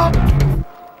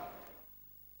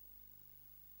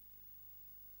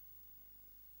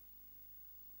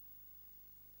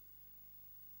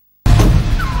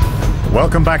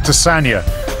 Welcome back to Sanya.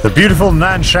 The beautiful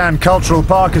Nanshan Cultural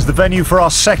Park is the venue for our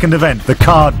second event, the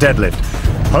Car Deadlift.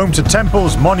 Home to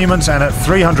temples, monuments, and at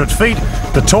 300 feet,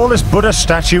 the tallest Buddha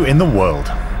statue in the world.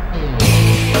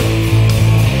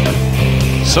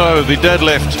 So, the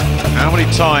deadlift. How many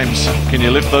times can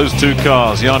you lift those two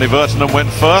cars? Yanni Virtanen went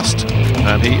first,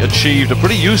 and he achieved a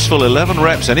pretty useful 11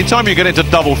 reps. Anytime you get into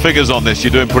double figures on this,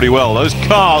 you're doing pretty well. Those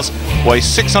cars weigh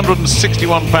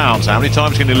 661 pounds. How many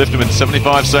times can you lift them in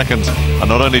 75 seconds? And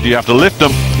not only do you have to lift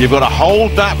them, you've got to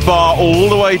hold that bar all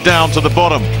the way down to the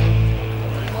bottom.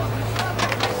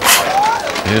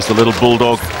 Here's the little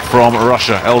bulldog from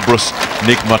Russia, Elbrus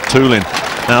Nigmatulin.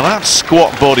 Now that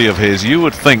squat body of his, you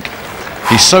would think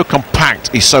he's so compact,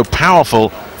 he's so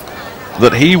powerful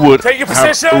that he would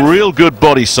have a real good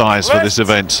body size for this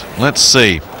event. Let's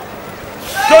see.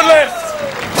 Good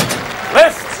lift.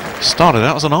 Lift. Started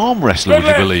out as an arm wrestler, would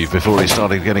you believe, before he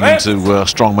started getting into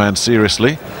strongman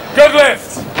seriously. Good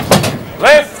lift.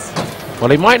 Lift. Well,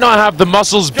 he might not have the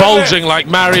muscles bulging like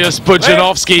Mariusz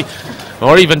Pudzianowski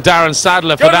or even Darren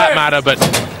Sadler for that matter, but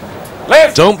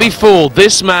don't be fooled.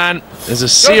 This man is a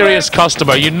serious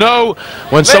customer. You know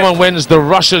when someone wins the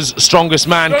Russia's Strongest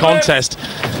Man contest,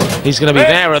 he's going to be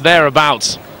there or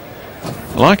thereabouts.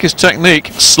 Like his technique,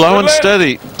 slow and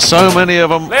steady. So many of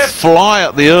them fly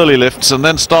at the early lifts and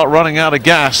then start running out of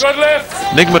gas.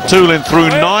 Nigmatulin through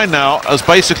 9 now has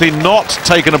basically not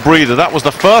taken a breather. That was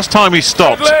the first time he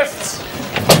stopped.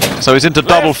 So he's into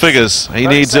double figures. He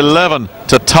needs 11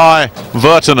 to tie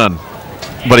Virtanen.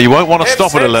 But he won't want to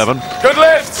stop at 11. Good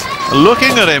lift.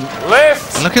 Looking at him,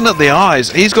 looking at the eyes,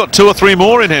 he's got 2 or 3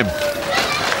 more in him.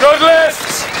 Good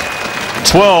lift.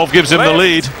 12 gives him the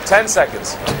lead. 10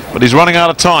 seconds. But he's running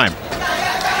out of time.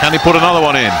 Can he put another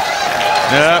one in?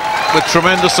 Yeah, with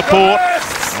tremendous support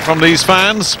from these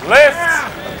fans.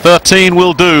 13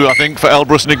 will do, I think, for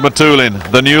Elbrus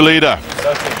Nigmatulin, the new leader.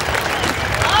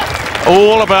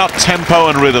 All about tempo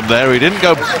and rhythm there. He didn't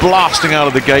go blasting out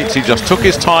of the gates. He just took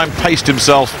his time, paced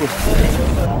himself,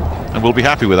 and we'll be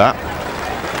happy with that.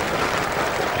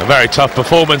 A very tough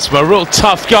performance from a real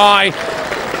tough guy.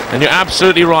 And you're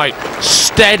absolutely right.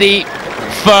 Steady,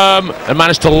 firm, and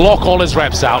managed to lock all his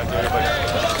reps out.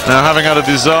 Now, having had a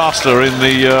disaster in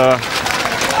the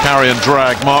carry and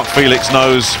drag, Mark Felix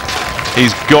knows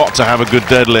he's got to have a good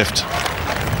deadlift.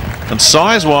 And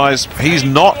size-wise, he's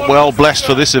not well blessed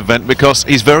for this event because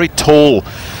he's very tall.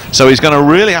 So he's going to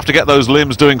really have to get those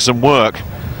limbs doing some work.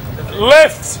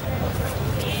 Lift!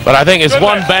 But I think his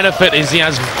one benefit is he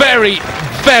has very,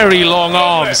 very long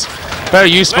arms. Very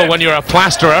useful when you're a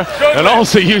plasterer, and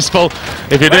also useful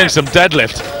if you're doing some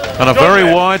deadlift. And a very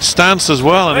wide stance as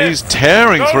well, and he's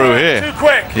tearing through here.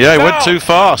 Yeah, he went too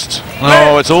fast.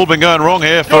 Oh, it's all been going wrong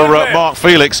here for Mark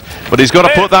Felix, but he's got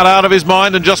to put that out of his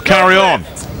mind and just carry on.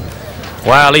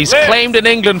 Well, he's claimed in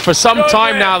England for some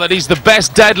time now that he's the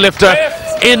best deadlifter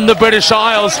in the British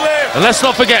Isles. And let's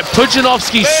not forget,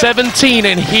 Pudzianowski 17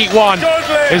 in Heat 1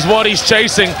 is what he's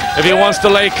chasing if he wants to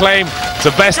lay claim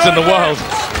to best in the world.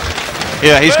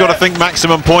 Yeah, he's got to think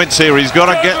maximum points here. He's got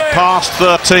to get past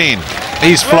 13.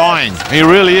 He's flying. He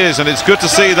really is, and it's good to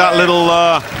see that little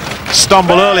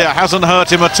stumble earlier hasn't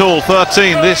hurt him at all.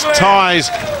 13. This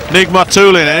ties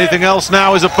Nigmatulin. Anything else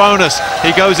now is a bonus.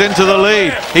 He goes into the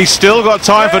lead. He's still got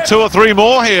time for 2 or 3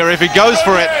 more here if he goes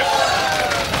for it.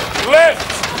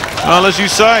 Well, as you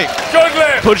say,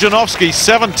 Pudzianowski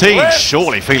 17.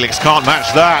 Surely Felix can't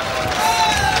match that.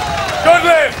 Good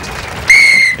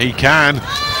lift. He can.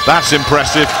 That's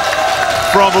impressive.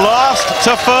 From last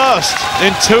to first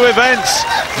in 2 events,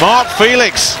 Mark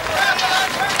Felix.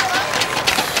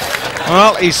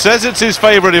 Well, he says it's his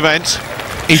favourite event.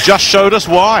 He just showed us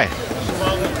why.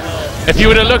 If you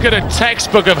were to look at a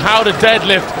textbook of how to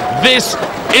deadlift, this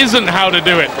isn't how to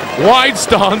do it. Wide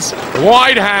stance,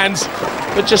 wide hands,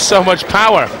 but just so much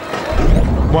power.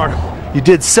 Mark, you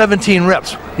did 17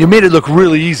 reps. You made it look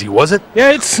really easy, was it?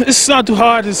 Yeah, it's not too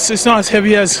hard. It's not as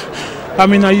heavy as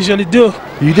I usually do.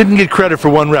 You didn't get credit for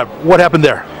one rep. What happened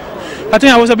there? I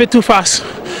think I was a bit too fast,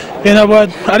 you know,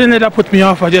 but I didn't let that put me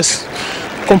off. I just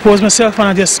composed myself and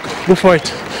I just go for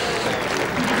it.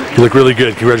 You look really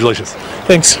good. Congratulations.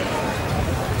 Thanks.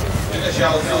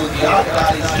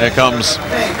 Here comes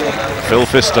Phil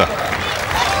Pfister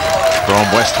from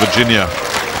West Virginia.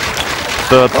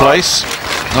 Third place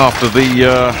after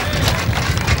the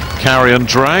carry and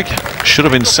drag. Should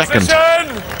have been second.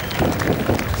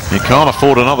 He can't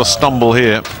afford another stumble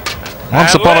here.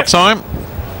 Once upon a time,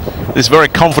 this very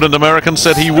confident American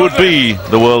said he would be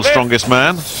the world's strongest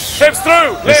man.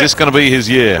 Is this going to be his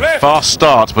year? Fast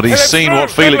start, but he's seen what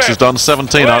Felix has done,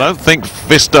 17. I don't think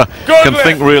Pfister can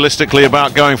think realistically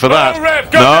about going for that.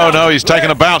 No, he's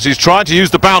taken a bounce. He's tried to use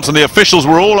the bounce, and the officials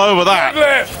were all over that.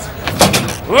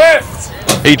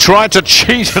 He tried to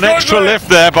cheat an extra lift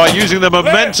there by using the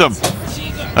momentum,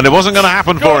 and it wasn't going to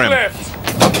happen for him.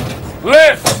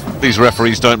 These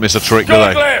referees don't miss a trick, do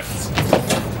they?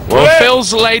 Well,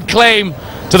 Phil's laid claim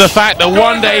to the fact that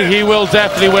one day he will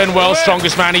definitely win World's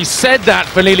Strongest Man. He's said that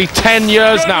for nearly 10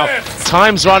 years now.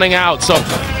 Time's running out, so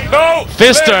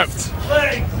Pfister,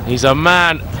 he's a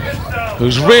man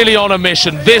who's really on a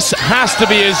mission. This has to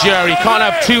be his year. He can't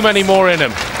have too many more in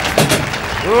him.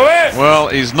 Well,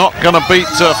 he's not going to beat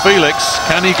Felix.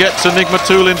 Can he get to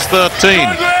Nigmatullin's 13?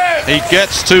 He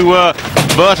gets to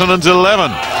Burton's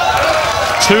 11.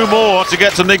 2 more to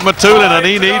get to Nigmatullin, and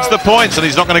he needs the points, and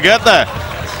he's not going to get there.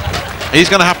 He's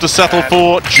going to have to settle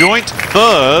for joint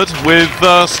third with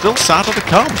still Sadler to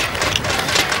come.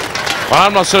 Well,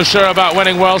 I'm not so sure about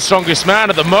winning World's Strongest Man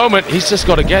at the moment. He's just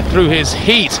got to get through his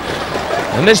heat.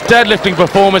 And this deadlifting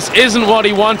performance isn't what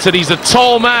he wanted. He's a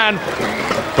tall man,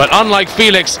 but unlike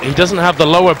Felix, he doesn't have the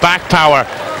lower back power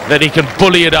that he can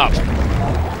bully it up.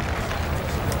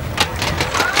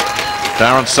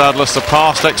 Darren Sadler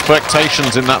surpassed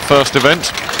expectations in that first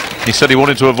event. He said he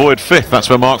wanted to avoid 5th. That's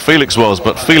where Mark Felix was,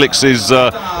 but Felix is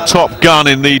top gun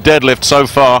in the deadlift so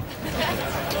far.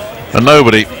 And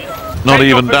nobody, not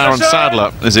even Darren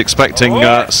Sadler, is expecting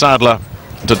Sadler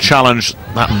to challenge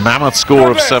that mammoth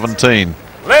score of 17.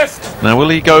 Now, will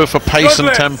he go for pace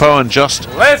and tempo and just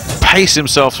pace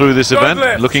himself through this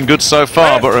event? Looking good so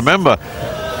far, but remember,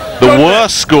 the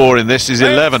worst score in this is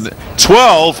 11.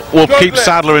 12 will keep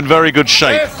Sadler in very good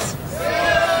shape.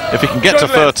 If he can get to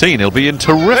 13, he'll be in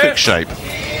terrific shape.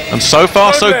 And so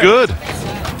far, so good.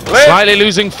 Slightly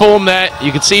losing form there.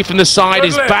 You can see from the side,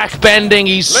 his back bending.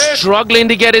 He's struggling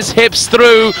to get his hips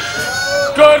through.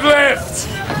 Good lift.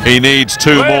 He needs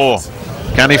 2 more.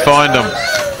 Can he find them?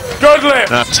 Good lift.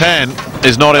 Now, 10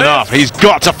 is not enough. He's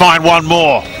got to find 1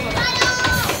 more.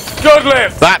 Good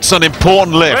lift. That's an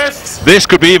important lift. This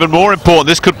could be even more important.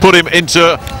 This could put him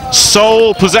into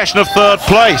sole possession of 3rd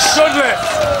place. Good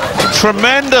lift.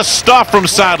 Tremendous stuff from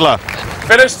Sadler.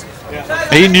 Finished.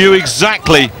 He knew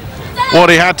exactly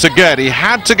what he had to get. He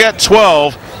had to get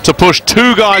 12 to push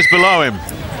 2 guys below him,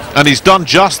 and he's done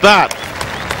just that.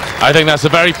 I think that's a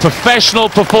very professional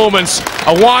performance,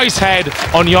 a wise head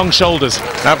on young shoulders.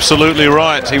 Absolutely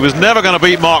right. He was never going to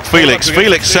beat Mark Felix.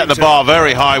 Felix set the bar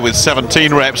very high with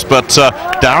 17 reps, but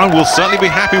Darren will certainly be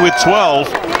happy with 12.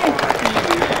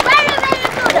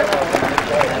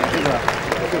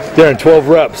 Darren, 12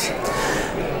 reps.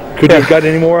 Could you have gotten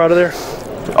any more out of there?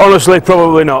 Honestly,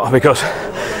 probably not, because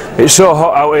it's so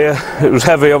hot out here. It was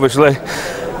heavy, obviously.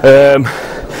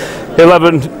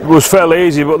 11 was fairly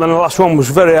easy, but then the last one was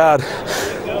very hard.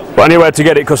 But I knew I had to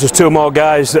get it because there's 2 more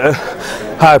guys at a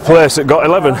high place that got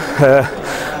 11.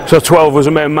 So 12 was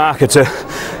the main marker to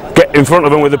get in front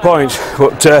of them with the points.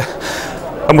 But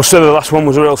I must say the last one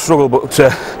was a real struggle, but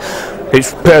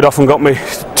it's paid off and got me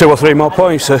 2 or 3 more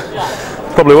points.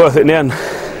 Probably worth it in the end.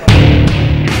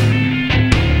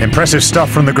 Impressive stuff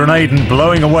from the Grenadian,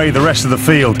 blowing away the rest of the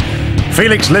field.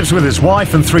 Felix lives with his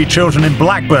wife and 3 children in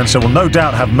Blackburn, so will no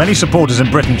doubt have many supporters in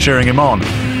Britain cheering him on.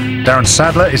 Darren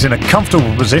Sadler is in a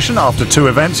comfortable position after 2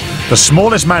 events, the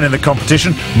smallest man in the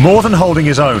competition, more than holding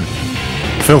his own.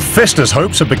 Phil Pfister's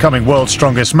hopes of becoming world's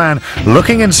strongest man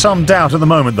looking in some doubt at the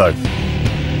moment, though.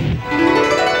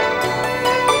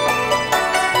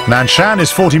 Nanshan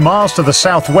is 40 miles to the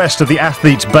southwest of the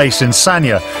athletes' base in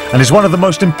Sanya and is one of the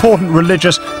most important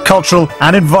religious, cultural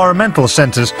and environmental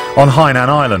centres on Hainan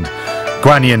Island.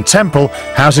 Guanyin Temple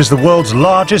houses the world's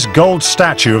largest gold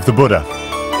statue of the Buddha.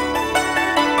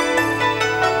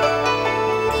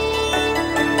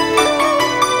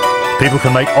 People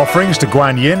can make offerings to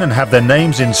Guan Yin and have their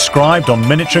names inscribed on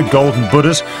miniature golden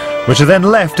Buddhas, which are then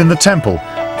left in the temple.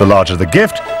 The larger the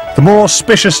gift, the more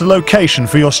auspicious the location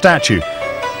for your statue.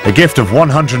 A gift of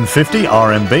 150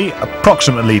 RMB,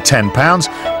 approximately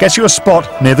 £10, gets you a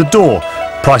spot near the door.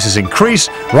 Prices increase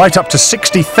right up to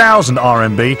 60,000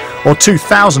 RMB or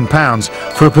 £2,000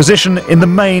 for a position in the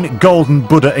main golden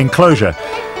Buddha enclosure.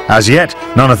 As yet,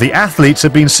 none of the athletes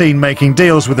have been seen making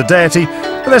deals with the deity,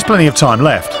 but there's plenty of time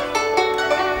left.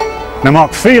 Now,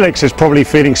 Mark Felix is probably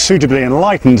feeling suitably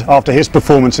enlightened after his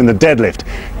performance in the deadlift.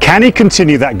 Can he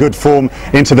continue that good form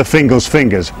into the Fingal's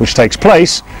Fingers, which takes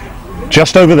place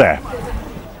just over there?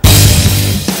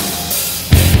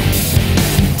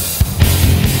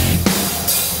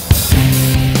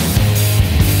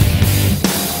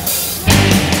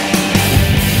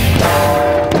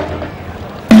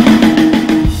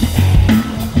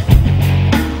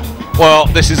 Well,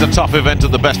 this is a tough event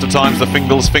at the best of times, the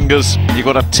Fingal's Fingers. You've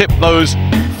got to tip those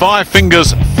 5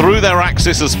 fingers through their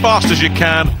axis as fast as you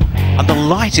can, and the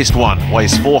lightest one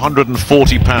weighs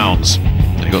 440 pounds.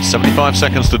 And you've got 75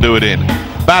 seconds to do it in.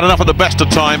 Bad enough at the best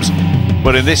of times,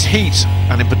 but in this heat,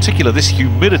 and in particular this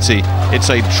humidity,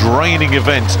 it's a draining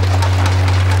event.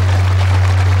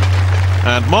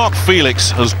 And Mark Felix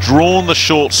has drawn the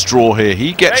short straw here.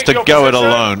 He gets to go it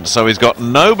alone, so he's got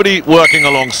nobody working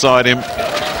alongside him.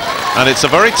 And it's a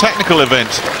very technical event.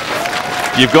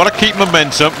 You've got to keep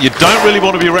momentum. You don't really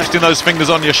want to be resting those fingers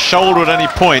on your shoulder at any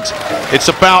point. It's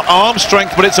about arm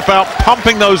strength, but it's about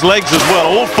pumping those legs as well.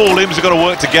 All 4 limbs have got to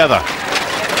work together.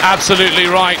 Absolutely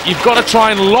right. You've got to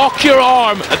try and lock your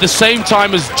arm at the same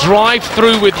time as drive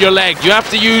through with your leg. You have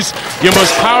to use your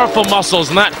most powerful muscles,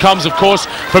 and that comes, of course,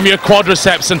 from your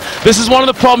quadriceps. And this is one of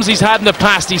the problems he's had in the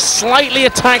past. He slightly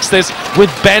attacks this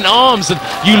with bent arms, and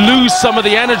you lose some of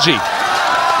the energy.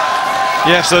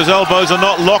 Yes, those elbows are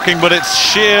not locking, but it's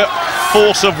sheer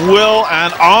force of will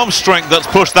and arm strength that's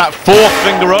pushed that 4th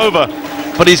finger over.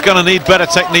 But he's going to need better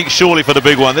technique, surely, for the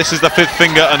big one. This is the 5th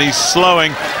finger, and he's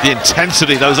slowing the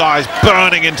intensity, those eyes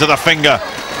burning into the finger.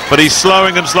 But he's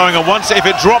slowing and slowing, and once, if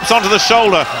it drops onto the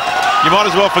shoulder, you might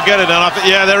as well forget it. And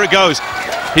yeah, there it goes.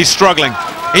 He's struggling.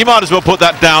 He might as well put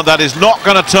that down. That is not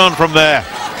going to turn from there.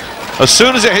 As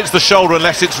soon as it hits the shoulder,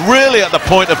 unless it's really at the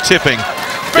point of tipping,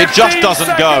 it just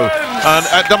doesn't go. And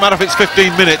it doesn't matter if it's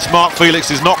 15 minutes, Mark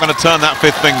Felix is not going to turn that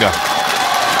 5th finger.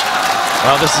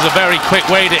 Well, this is a very quick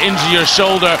way to injure your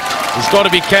shoulder. He's got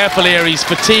to be careful here. He's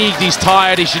fatigued, he's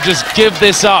tired, he should just give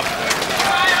this up.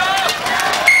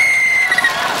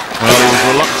 Well, he was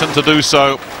reluctant to do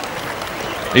so.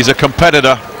 He's a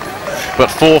competitor, but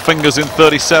 4 fingers in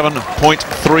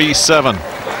 37.37.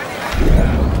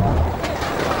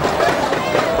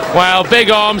 Well,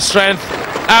 big arm strength.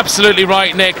 Absolutely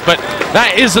right, Nick, but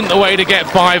that isn't the way to get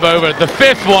 5 over. The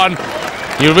 5th one,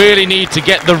 you really need to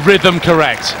get the rhythm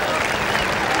correct.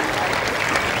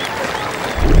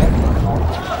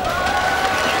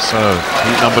 So,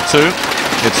 heat number 2,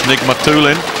 it's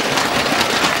Nigmatulin,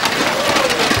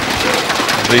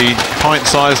 the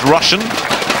pint-sized Russian,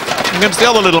 against the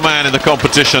other little man in the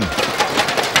competition,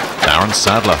 Darren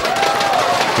Sadler,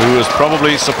 who has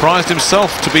probably surprised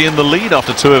himself to be in the lead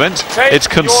after 2 events. It's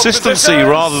consistency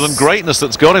rather than greatness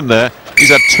that's got him there. He's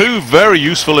had 2 very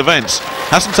useful events.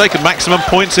 Hasn't taken maximum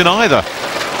points in either.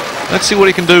 Let's see what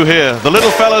he can do here. The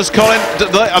little fellas, Colin,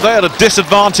 are they at a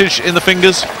disadvantage in the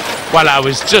fingers? Well, I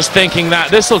was just thinking that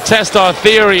this will test our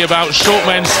theory about short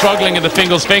men struggling in the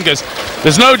Fingal's Fingers.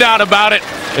 There's no doubt about it.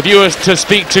 If you were to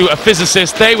speak to a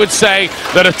physicist, they would say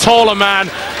that a taller man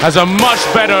has a much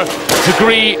better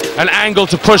degree and angle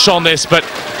to push on this, but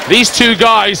these 2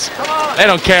 guys, they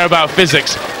don't care about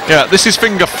physics. Yeah, this is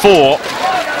finger 4,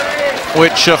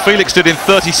 which Felix did in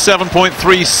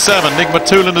 37.37.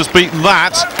 Nigmatulin has beaten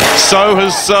that, so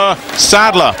has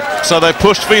Sadler. So they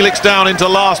pushed Felix down into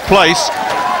last place.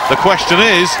 The question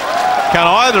is, can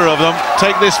either of them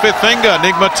take this 5th finger?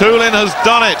 Nigmatulin has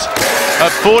done it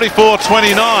at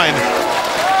 44.29.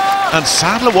 And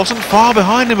Sadler wasn't far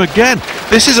behind him again.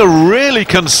 This is a really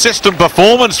consistent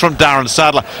performance from Darren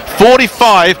Sadler.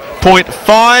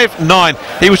 45.59.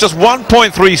 He was just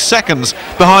 1.3 seconds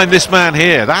behind this man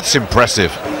here. That's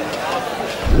impressive.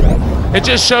 It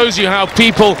just shows you how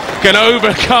people can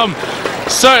overcome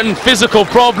certain physical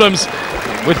problems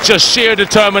with just sheer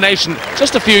determination.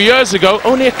 Just a few years ago,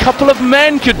 only a couple of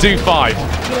men could do 5.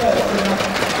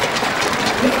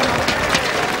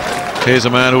 Here's a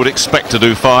man who would expect to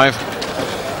do 5.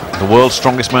 The world's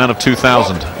strongest man of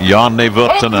 2000, Jarne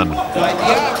Virtanen.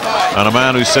 And a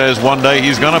man who says one day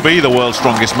he's going to be the world's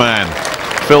strongest man,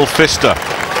 Phil Pfister.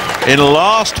 in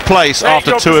last place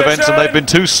after 2 events, and they've been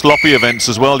 2 sloppy events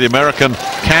as well. The American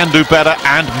can do better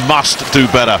and must do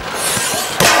better.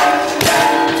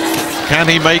 Can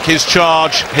he make his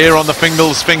charge here on the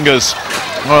Fingals Fingers?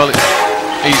 Well,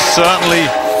 he's certainly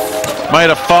made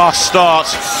a fast start.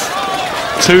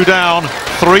 2 down,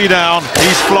 3 down,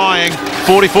 he's flying.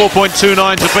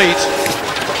 44.29 to beat.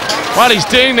 Well, he's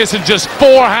doing this in just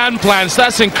 4 hand plants.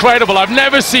 That's incredible. I've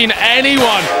never seen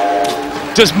anyone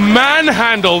just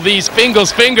manhandle these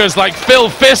Fingals Fingers like Phil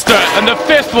Pfister. And the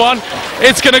 5th one,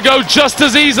 it's going to go just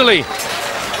as easily.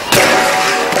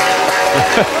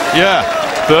 Yeah,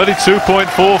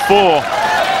 32.44.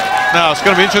 Now, it's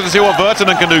going to be interesting to see what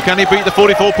Virtanen can do. Can he beat the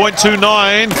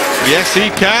 44.29? Yes, he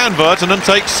can. Virtanen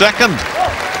takes 2nd.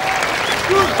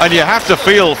 And you have to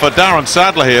feel for Darren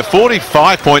Sadler here,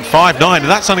 45.59, and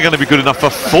that's only going to be good enough for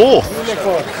 4th.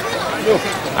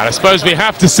 And I suppose we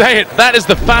have to say it, that is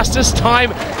the fastest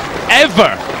time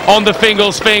ever on the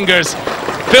Fingals Fingers.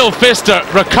 Phil Pfister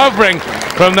recovering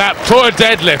from that poor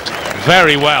deadlift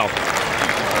very well.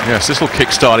 Yes, this will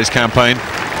kickstart his campaign.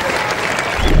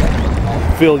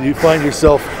 Phil, you find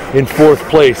yourself in 4th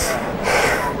place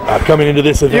coming into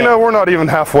this event. You know, we're not even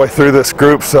halfway through this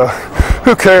group, so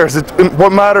who cares?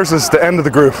 What matters is the end of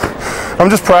the group. I'm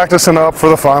just practicing up for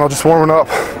the final, just warming up.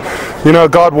 You know,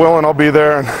 God willing, I'll be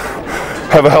there and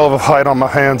have a hell of a fight on my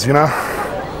hands, you know?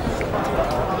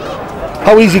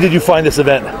 How easy did you find this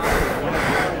event?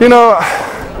 You know,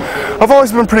 I've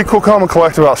always been pretty cool, calm, and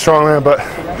collected about strongman, but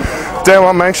damn,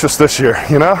 I'm anxious this year,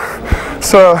 you know?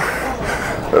 So,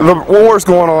 the war's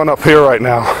going on up here right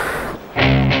now.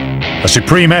 A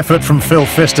supreme effort from Phil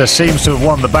Pfister seems to have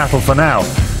won the battle for now.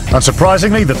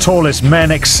 Unsurprisingly, the tallest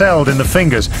men excelled in the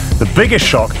fingers. The biggest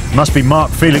shock must be Mark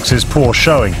Felix's poor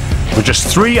showing. With just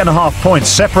 3.5 points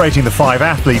separating the 5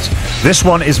 athletes, this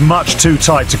one is much too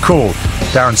tight to call.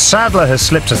 Darren Sadler has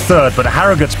slipped to 3rd, but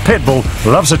Harrogate's Pitbull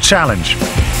loves a challenge.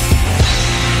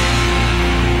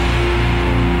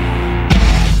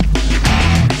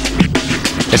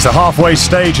 It's the halfway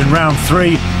stage in round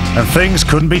 3, and things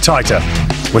couldn't be tighter.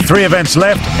 With 3 events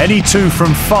left, any 2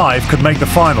 from 5 could make the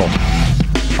final.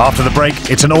 After the break,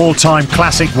 it's an all-time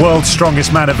classic World's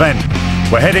Strongest Man event.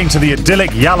 We're heading to the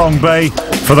idyllic Yalong Bay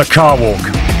for the car walk.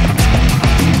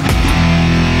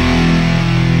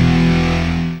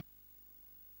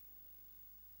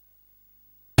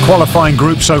 Qualifying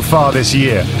group so far this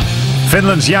year.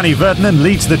 Finland's Jani Virtanen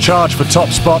leads the charge for top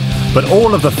spot, but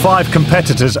all of the 5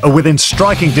 competitors are within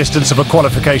striking distance of a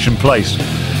qualification place.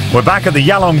 We're back at the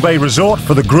Yalong Bay Resort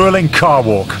for the grueling car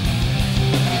walk.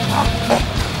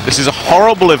 This is a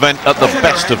horrible event at the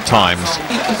best of times,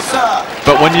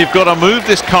 but when you've got to move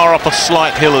this car up a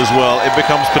slight hill as well, it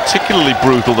becomes particularly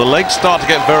brutal. The legs start to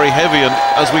get very heavy, and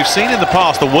as we've seen in the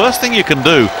past, the worst thing you can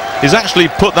do is actually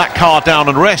put that car down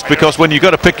and rest, because when you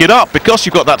go to pick it up, because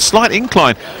you've got that slight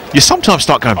incline, you sometimes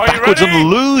start going backwards and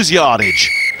lose yardage.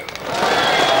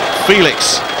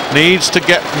 Felix needs to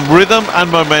get rhythm and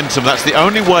momentum. That's the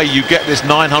only way you get this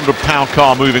 900-pound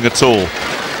car moving at all.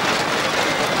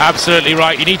 Absolutely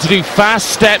right. You need to do fast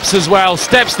steps as well.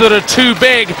 Steps that are too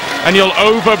big and you'll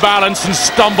overbalance and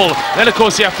stumble. Then, of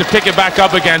course, you have to pick it back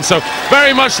up again. So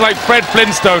very much like Fred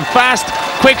Flintstone. Fast,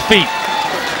 quick feet.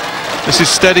 This is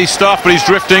steady stuff, but he's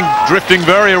drifting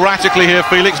very erratically here,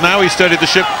 Felix. Now he's steadied the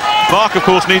ship. Mark, of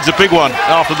course, needs a big one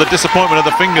after the disappointment of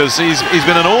the fingers. He's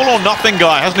been an all-or-nothing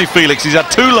guy, hasn't he, Felix? He's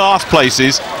had 2 last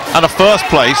places and a 1st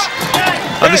place.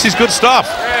 And this is good stuff.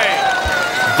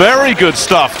 Very good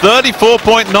stuff.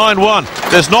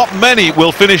 34.91. There's not many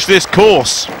will finish this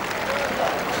course.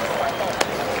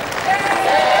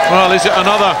 Well, is it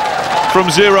another from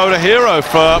 0 to hero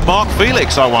for Mark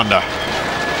Felix, I wonder?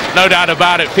 No doubt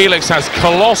about it. Felix has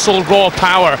colossal raw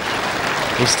power.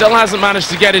 He still hasn't managed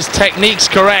to get his techniques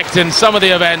correct in some of the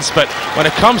events, but when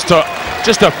it comes to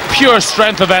just a pure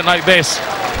strength event like this,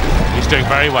 he's doing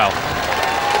very well.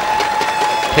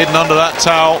 Hidden under that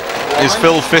towel is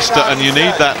Phil Pfister, and you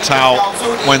need that towel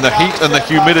when the heat and the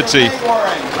humidity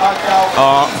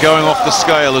are going off the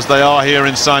scale as they are here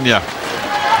in Sanya.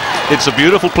 It's a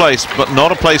beautiful place, but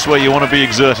not a place where you want to be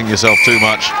exerting yourself too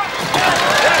much.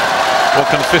 What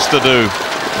can Pfister do?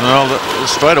 Well,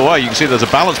 straight away you can see there's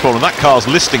a balance problem. That car's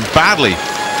listing badly,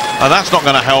 and that's not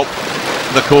going to help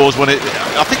the cause when it...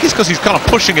 I think it's because he's kind of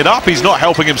pushing it up. He's not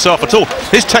helping himself at all.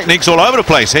 His technique's all over the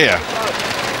place here.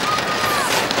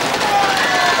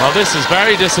 Well, this is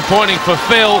very disappointing for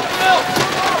Phil.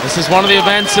 This is one of the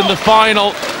events in the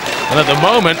final, and at the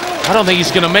moment I don't think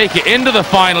he's going to make it into the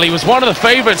final. He was one of the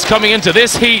favourites coming into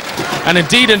this heat, and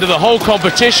indeed into the whole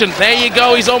competition. There you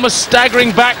go, he's almost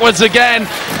staggering backwards again.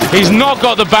 He's not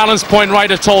got the balance point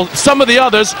right at all. Some of the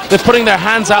others, they're putting their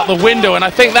hands out the window, and I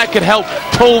think that could help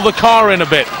pull the car in a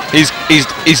bit. He's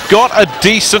got a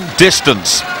decent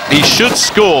distance. He should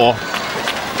score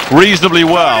reasonably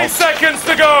well. 30 seconds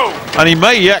to go. And he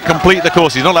may yet complete the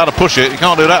course. He's not allowed to push it. You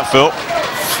can't do that, Phil.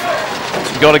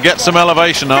 You've got to get some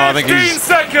elevation now. I think 15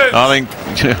 seconds. I think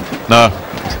no.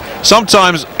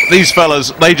 Sometimes these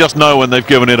fellas, they just know when they've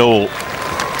given it all.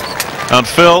 And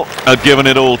Phil had given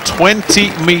it all. 20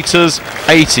 meters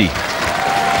 80.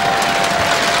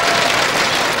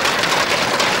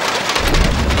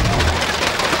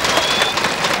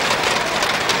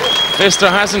 Pfister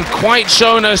hasn't quite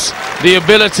shown us the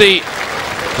ability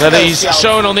that he's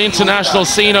shown on the international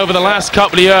scene over the last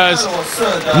couple of years.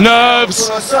 Nerves.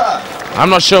 I'm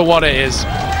not sure what it is.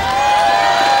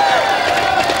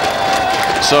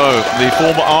 So the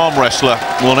former arm wrestler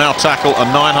will now tackle a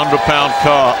 900-pound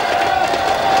car.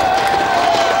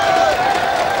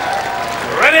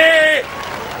 Ready?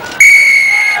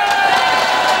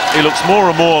 He looks more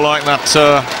and more like that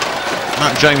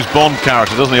James Bond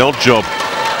character, doesn't he? Odd Job.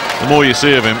 The more you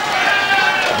see of him.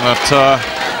 But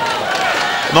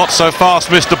not so fast,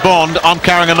 Mr. Bond. I'm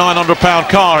carrying a 900-pound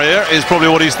car here, is probably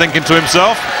what he's thinking to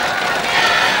himself.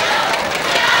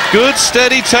 Good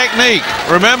steady technique.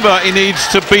 Remember, he needs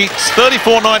to beat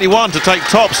 34.91 to take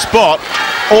top spot,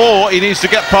 or he needs to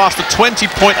get past the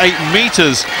 20.8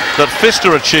 meters that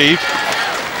Pfister achieved.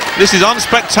 This is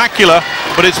unspectacular,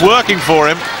 but it's working for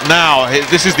him. Now,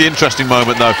 this is the interesting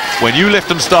moment, though. When you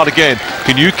lift and start again,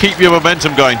 can you keep your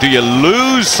momentum going? Do you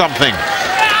lose something?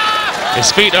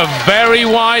 His feet are very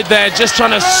wide there, just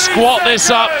trying to squat this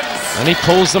up. And he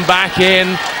pulls them back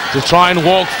in to try and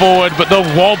walk forward, but the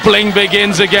wobbling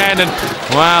begins again. And,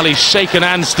 well, he's shaken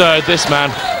and stirred, this man.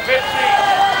 10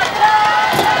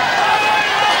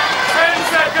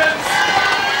 seconds.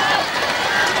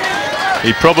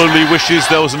 He probably wishes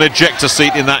there was an ejector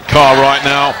seat in that car right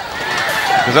now,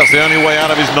 because that's the only way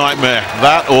out of his nightmare.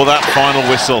 That or that final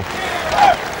whistle.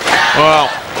 Well,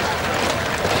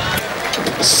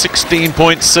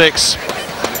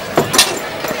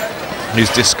 16.6. He's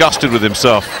disgusted with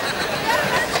himself.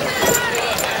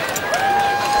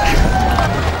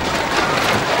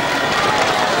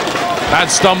 Bad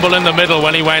stumble in the middle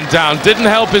when he went down. Didn't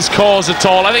help his cause at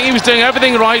all. I think he was doing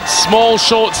everything right. Small,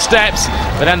 short steps.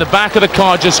 But then the back of the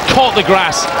car just caught the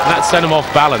grass. And that sent him off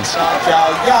balance.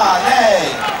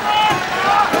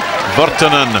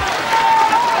 Virtanen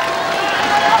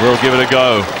will give it a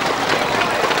go.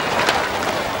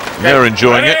 They're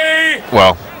enjoying it.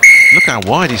 Well, look how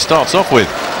wide he starts off with.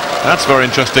 That's very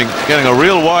interesting. Getting a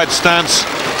real wide stance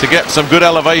to get some good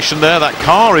elevation there. That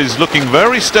car is looking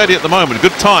very steady at the moment.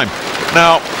 Good time.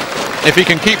 Now, if he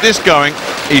can keep this going,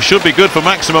 he should be good for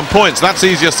maximum points. That's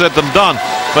easier said than done.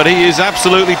 But he is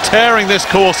absolutely tearing this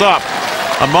course up.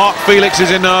 And Mark Felix is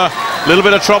in a little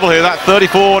bit of trouble here. That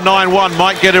 34.91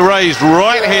 might get erased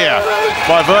right here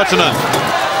by Virtanen.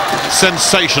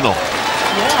 Sensational.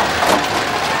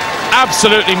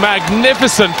 Absolutely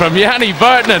magnificent from Jani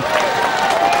Virtanen.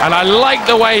 And I like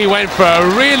the way he went for a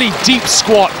really deep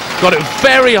squat. Got it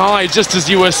very high, just as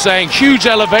you were saying. Huge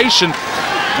elevation.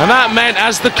 And that meant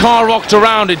as the car rocked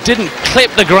around, it didn't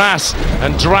clip the grass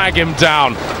and drag him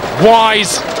down.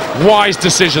 Wise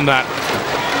decision, that.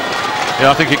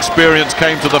 Yeah, I think experience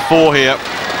came to the fore here.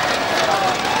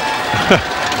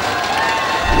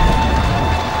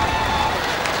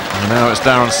 And now it's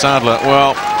Darren Sadler.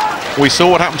 Well, we saw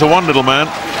what happened to one little man,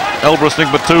 Elbrus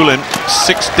Nigmatulin,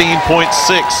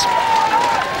 16.6.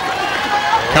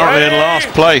 Currently in last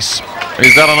place.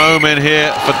 Is that an omen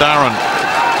here for Darren?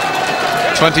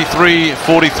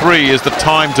 23.43 is the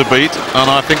time to beat, and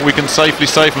I think we can safely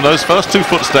say from those first two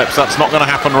footsteps that's not going to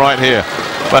happen right here.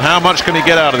 But how much can he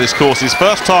get out of this course? His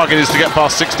first target is to get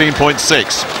past 16.6.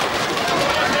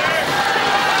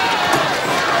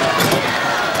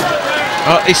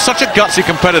 He's such a gutsy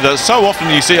competitor. So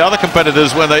often you see other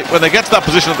competitors, when they get to that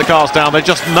position that the car's down, they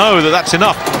just know that that's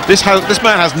enough. This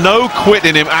man has no quit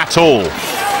in him at all.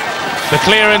 The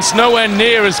clearance nowhere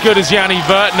near as good as Jani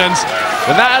Virtanen's,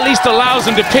 but that at least allows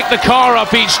him to pick the car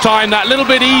up each time that little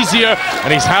bit easier,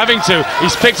 and he's having to.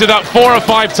 He's picked it up 4 or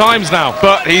 5 times now.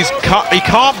 But he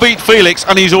can't beat Felix,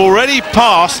 and he's already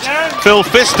passed Phil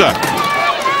Pfister.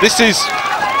 This is,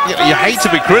 you hate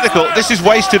to be critical, this is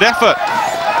wasted effort.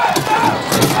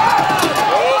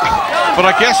 But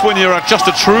I guess when you're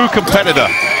just a true competitor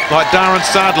like Darren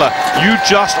Sadler, you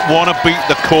just want to beat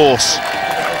the course.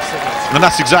 And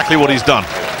that's exactly what he's done.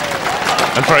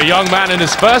 And for a young man in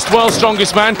his first World's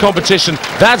Strongest Man competition,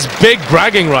 that's big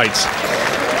bragging rights.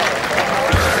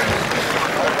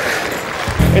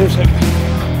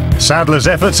 Sadler's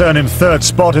efforts earn him 3rd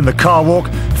spot in the car walk.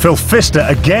 Phil Pfister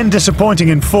again disappointing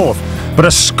in 4th, but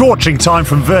a scorching time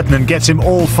from Virtanen gets him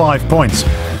all 5 points.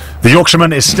 The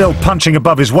Yorkshireman is still punching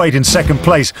above his weight in 2nd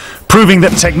place, proving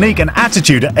that technique and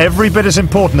attitude are every bit as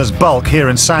important as bulk here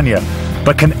in Sanya.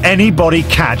 But can anybody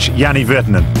catch Jani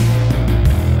Virtanen?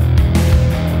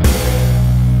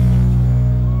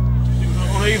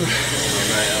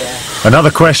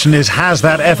 Another question is, has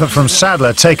that effort from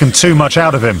Sadler taken too much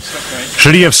out of him?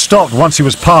 Should he have stopped once he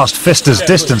was past Pfister's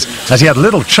distance, as he had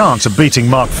little chance of beating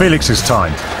Mark Felix's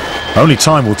time? Only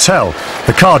time will tell.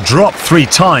 The car dropped 3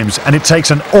 times and it takes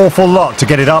an awful lot to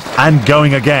get it up and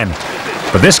going again.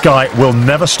 But this guy will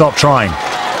never stop trying.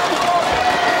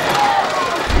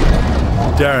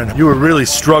 Darren, you were really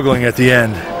struggling at the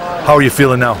end. How are you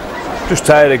feeling now? Just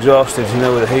tired, exhausted, you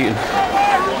know, with the heating.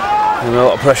 And a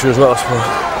lot of pressure as well, I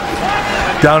suppose.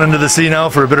 Down into the sea now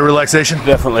for a bit of relaxation?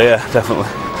 Definitely, yeah, definitely.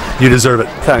 You deserve it.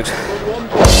 Thanks.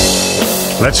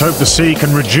 Let's hope the sea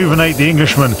can rejuvenate the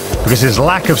Englishman, because his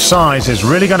lack of size is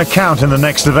really going to count in the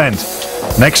next event.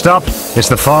 Next up, it's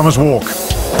the Farmer's Walk.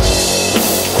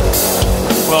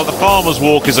 Well, the Farmer's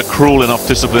Walk is a cruel enough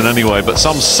discipline anyway, but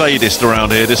some sadist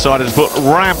around here decided to put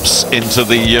ramps into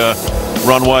the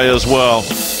runway as well.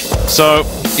 So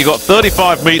you got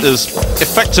 35 metres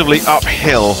effectively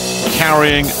uphill,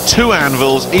 carrying 2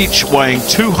 anvils, each weighing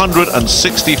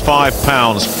 265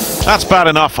 pounds. That's bad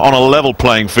enough on a level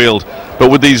playing field, but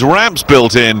with these ramps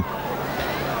built in,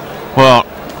 well,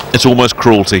 it's almost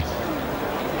cruelty.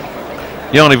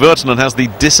 Jani Virtanen has the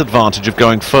disadvantage of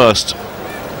going first.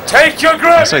 Take your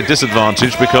grip! I say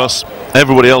disadvantage because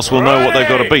everybody else will know what they've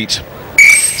got to beat.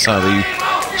 So the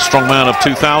strongman of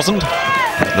 2000,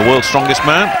 the world's strongest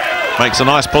man, makes a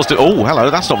nice positive. Oh, hello,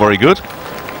 that's not very good.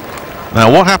 Now,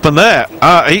 what happened there?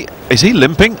 Is he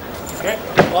limping?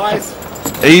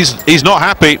 He's not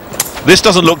happy. This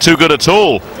doesn't look too good at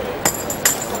all.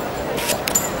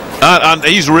 And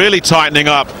he's really tightening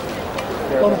up.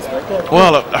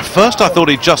 Well, at first I thought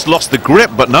he just lost the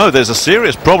grip, but no, there's a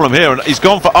serious problem here, and he's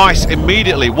gone for ice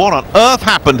immediately. What on earth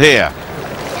happened here?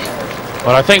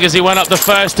 Well, I think as he went up the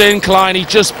first incline, he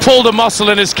just pulled a muscle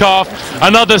in his calf,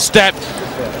 another step,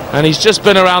 and he's just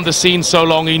been around the scene so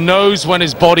long, he knows when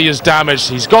his body is damaged.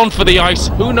 He's gone for the ice,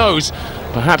 who knows,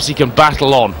 perhaps he can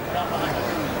battle on.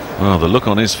 Well, the look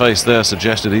on his face there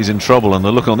suggested he's in trouble, and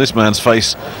the look on this man's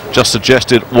face just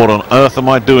suggested, what on earth am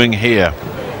I doing here?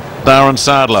 Darren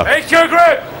Sadler Take your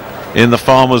grip! in the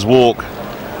Farmer's Walk.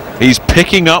 He's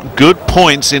picking up good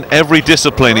points in every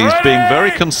discipline. He's being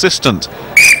very consistent.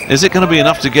 Is it going to be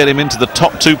enough to get him into the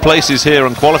top 2 places here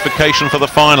and qualification for the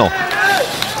final? A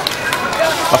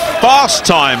fast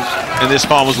time in this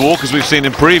Farmer's Walk, as we've seen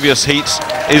in previous heats,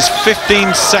 is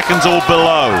 15 seconds or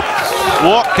below.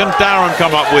 What can Darren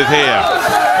come up with here?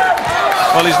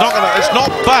 Well, he's not going to. It's not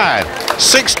bad.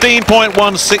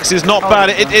 16.16 is not bad.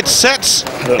 It sets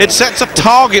a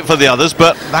target for the others,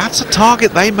 but that's a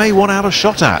target they may want to have a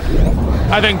shot at.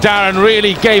 I think Darren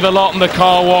really gave a lot in the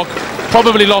car walk,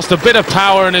 probably lost a bit of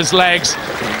power in his legs,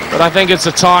 but I think it's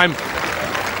a time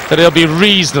that he'll be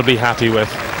reasonably happy with.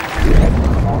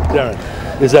 Darren,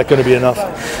 is that going to be enough?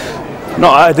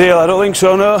 Not ideal, I don't think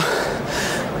so, no.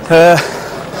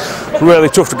 Really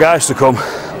tough for guys to come.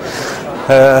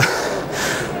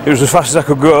 It was as fast as I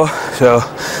could go, so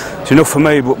it's enough for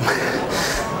me, but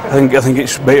I think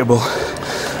it's beatable.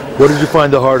 What did you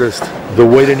find the hardest? The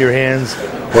weight in your hands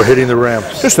or hitting the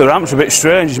ramps? Just the ramps are a bit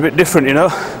strange, it's a bit different, you know.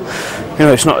 You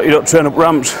know, it's not, you don't train up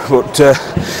ramps, but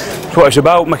it's what it's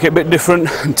about, make it a bit different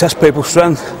and test people's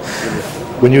strength.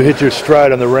 When you hit your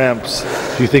stride on the ramps,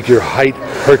 do you think your height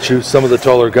hurts you, some of the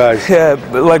taller guys? Yeah,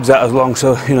 but legs aren't as long,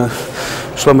 so, you know,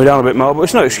 slow me down a bit more, but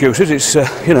it's no excuses, it's,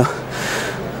 you know,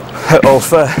 all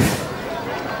fair.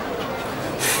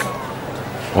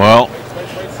 Well,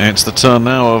 it's the turn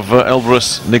now of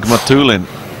Elbrus Nigmatulin,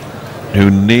 who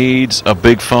needs a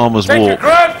big Farmer's Walk.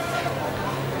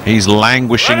 He's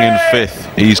languishing in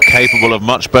 5th. He's capable of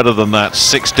much better than that.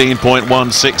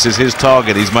 16.16 is his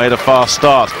target. He's made a fast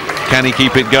start. Can he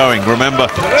keep it going? Remember,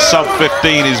 sub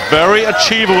 15 is very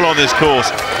achievable on this course.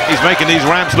 He's making these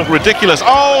ramps look ridiculous.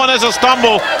 Oh, and there's a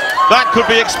stumble. That could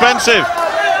be expensive.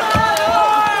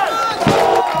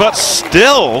 But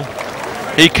still,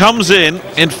 he comes in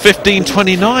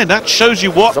 15.29. That shows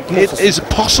you what it is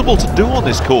possible to do on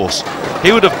this course.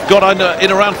 He would have got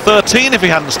in around 13 if he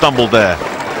hadn't stumbled there.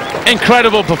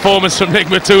 Incredible performance from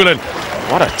Nigmatulin.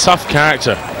 What a tough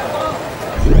character.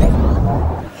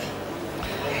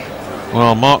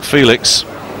 Well, Mark Felix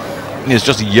is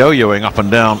just yo-yoing up and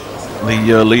down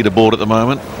the leaderboard at the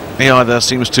moment. He either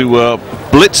seems to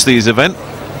blitz these events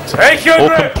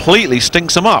or completely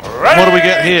stinks them up. What do we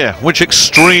get here? Which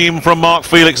extreme from Mark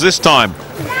Felix this time?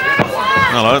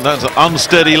 Hello, that's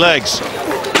unsteady legs.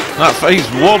 He's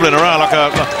wobbling around like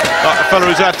a fellow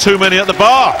who's had too many at the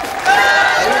bar.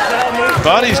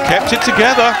 But he's kept it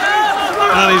together.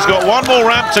 And he's got one more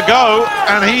ramp to go,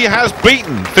 and he has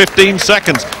beaten 15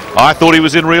 seconds. I thought he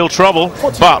was in real trouble,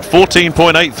 but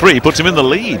 14.83 puts him in the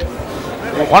lead.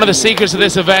 One of the secrets of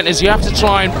this event is you have to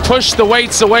try and push the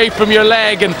weights away from your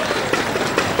leg, and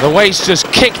the weights just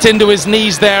kicked into his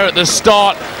knees there at the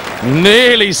start.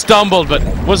 Nearly stumbled, but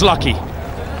was lucky.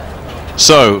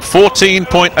 So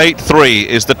 14.83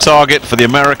 is the target for the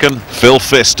American Phil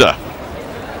Pfister.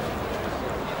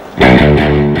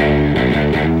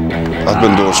 I've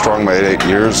been doing strongman 8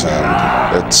 years,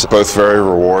 and it's both very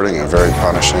rewarding and very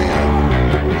punishing.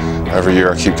 And every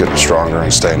year I keep getting stronger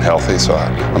and staying healthy, so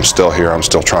I'm still here. I'm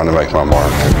still trying to make my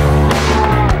mark.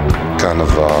 Kind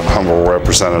of a humble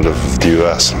representative of the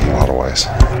U.S. in a lot of ways.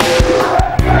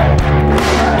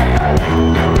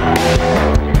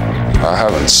 I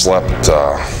haven't slept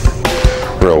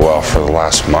real well for the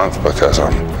last month because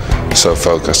I'm so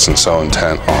focused and so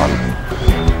intent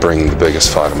on bringing the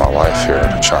biggest fight of my life here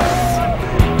to China.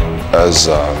 As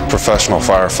a professional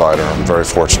firefighter, I'm very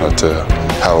fortunate to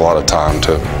have a lot of time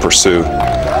to pursue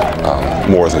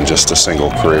more than just a single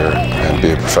career and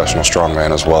be a professional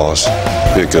strongman, as well as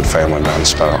be a good family man,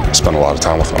 spend a lot of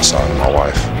time with my son and my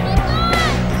wife.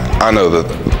 I know that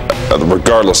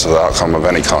regardless of the outcome of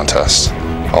any contest,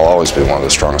 I'll always be one of the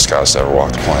strongest guys to ever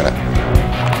walk the planet.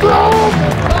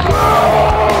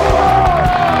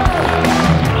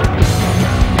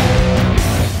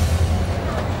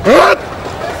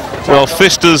 Well,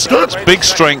 Pfister's big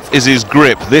strength is his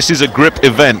grip. This is a grip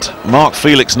event. Mark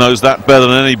Felix knows that better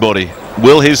than anybody.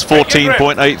 Will his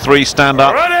 14.83 stand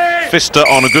up? Pfister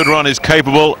on a good run is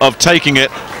capable of taking it.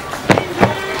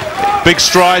 Big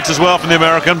strides as well from the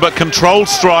American, but controlled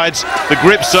strides. The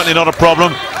grip's certainly not a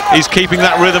problem. He's keeping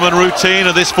that rhythm and routine,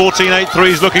 and this 14.83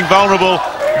 is looking vulnerable,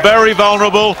 very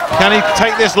vulnerable. Can he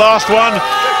take this last one?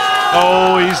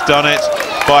 Oh, he's done it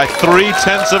by 0.3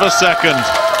 of a second.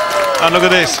 And look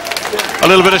at this, a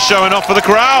little bit of showing off for the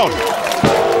crowd.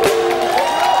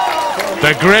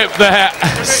 The grip there,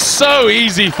 so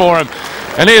easy for him.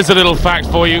 And here's a little fact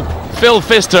for you. Phil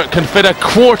Pfister can fit a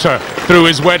quarter through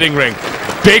his wedding ring.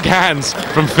 Big hands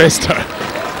from Pfister.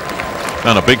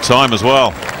 And a big time as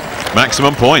well.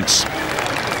 Maximum points.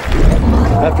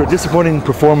 After a disappointing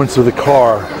performance of the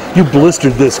car, you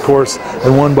blistered this course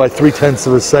and won by 0.3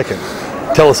 of a second.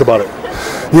 Tell us about it.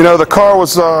 You know, the car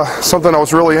was something I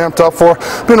was really amped up for.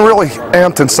 Been really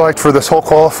amped and psyched for this whole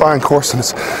qualifying course, and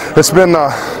it's been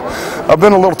I've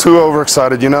been a little too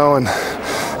overexcited, you know, and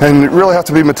really have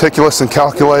to be meticulous and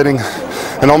calculating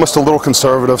and almost a little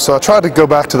conservative. So I tried to go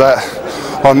back to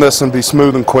that on this and be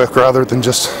smooth and quick rather than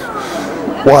just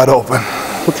wide open.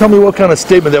 Well, tell me what kind of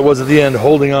statement that was at the end,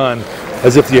 holding on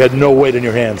as if you had no weight in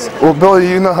your hands. Well, Billy,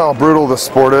 you know how brutal this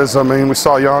sport is. I mean, we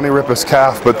saw Yanni rip his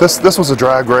calf, but this was a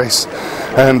drag race,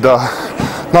 and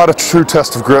not a true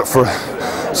test of grip for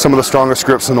some of the strongest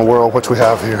grips in the world, which we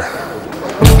have here.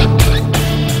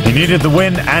 He needed the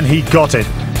win, and he got it.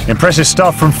 Impressive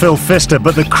stuff from Phil Pfister,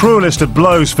 but the cruelest of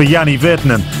blows for Janne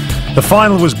Virtanen. The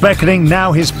final was beckoning,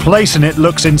 now his place in it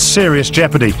looks in serious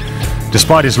jeopardy.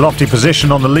 Despite his lofty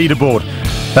position on the leaderboard,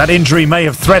 that injury may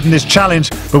have threatened his challenge,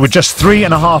 but with just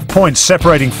 3.5 points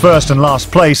separating first and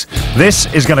last place, this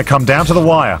is going to come down to the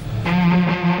wire.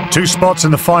 2 spots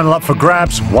in the final up for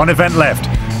grabs, 1 event left.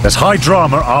 There's high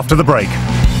drama after the break.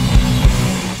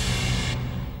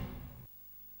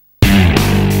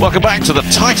 Welcome back to the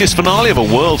tightest finale of a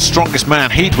World's Strongest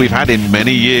Man heat we've had in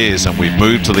many years, and we've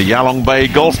moved to the Yalong Bay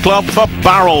Golf Club for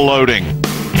barrel loading.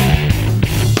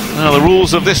 Now, the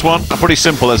rules of this one are pretty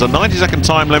simple. There's a 90-second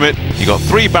time limit. You've got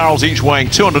 3 barrels each weighing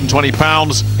 220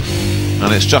 pounds,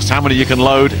 and it's just how many you can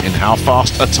load in how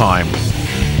fast a time.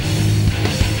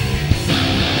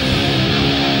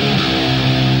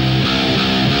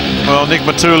 Well, Nick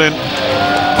Matulin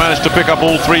managed to pick up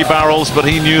all 3 barrels, but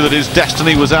he knew that his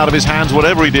destiny was out of his hands,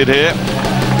 whatever he did here.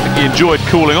 He enjoyed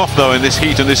cooling off, though, in this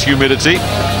heat and this humidity.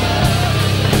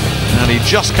 And he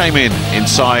just came in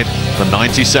inside the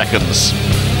 90 seconds.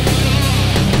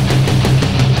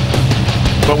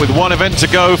 But with 1 event to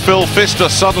go, Phil Pfister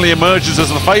suddenly emerges as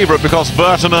the favourite because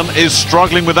Virtanen is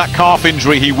struggling with that calf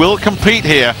injury. He will compete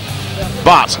here,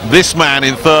 but this man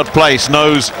in 3rd place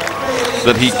knows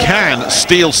that he can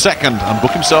steal 2nd and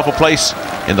book himself a place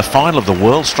in the final of the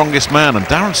World's Strongest Man. And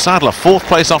Darren Sadler, 4th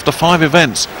place after 5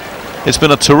 events. It's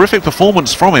been a terrific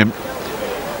performance from him.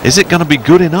 Is it going to be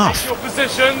good enough?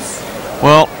 Positions.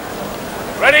 Well,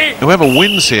 ready? Whoever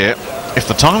wins here if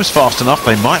the time's fast enough,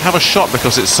 they might have a shot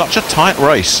because it's such a tight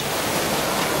race.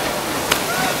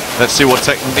 Let's see what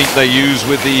technique they use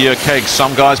with the kegs.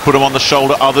 Some guys put them on the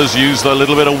shoulder, others use a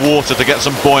little bit of water to get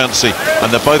some buoyancy.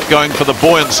 And they're both going for the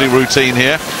buoyancy routine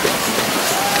here.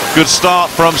 Good start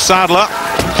from Sadler.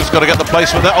 Just got to get the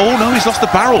placement there. Oh no, he's lost the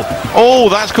barrel. Oh,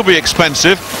 that could be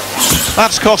expensive.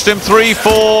 That's cost him 3,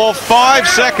 4, 5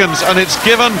 seconds, and it's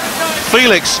given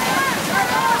Felix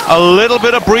a little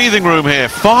bit of breathing room here.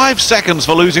 5 seconds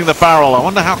for losing the barrel. I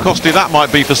wonder how costly that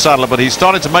might be for Sadler, but he's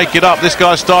starting to make it up. This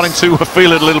guy's starting to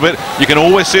feel it a little bit. You can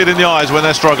always see it in the eyes when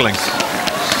they're struggling.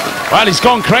 Well, he's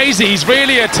gone crazy. He's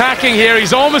really attacking here.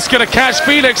 He's almost going to catch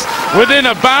Felix within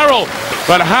a barrel.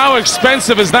 But how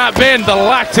expensive has that been? The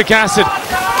lactic acid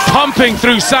pumping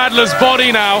through Sadler's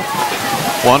body now.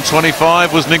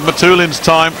 1:25 was Nigmatulin's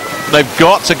time. They've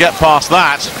got to get past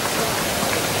that.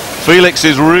 Felix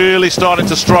is really starting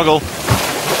to struggle.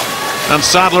 And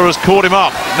Sadler has caught him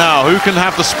up. Now, who can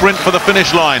have the sprint for the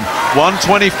finish line?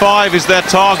 1:25 is their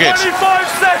target. 25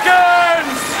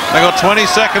 seconds! They've got 20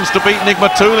 seconds to beat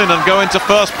Nigmatulin and go into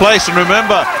first place. And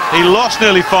remember, he lost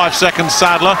nearly 5 seconds,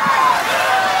 Sadler.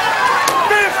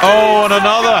 Oh, and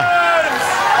another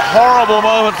horrible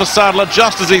moment for Sadler,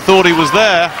 just as he thought he was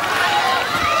there.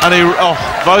 And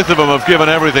both of them have given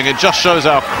everything. It just shows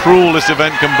how cruel this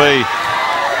event can be.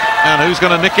 And who's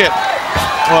going to nick it?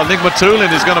 Well,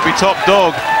 Nigmatulin is going to be top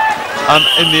dog. And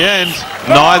in the end,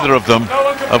 neither of them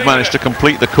have managed to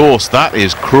complete the course. That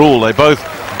is cruel. They both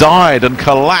died and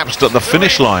collapsed at the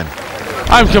finish line.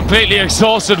 I'm completely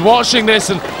exhausted watching this,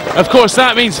 and of course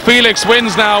that means Felix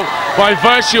wins now by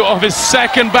virtue of his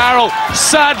second barrel.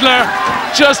 Sadler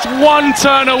just one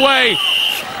turn away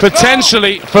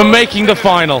potentially from making the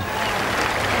final.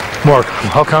 Mark,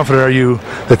 how confident are you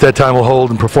that that time will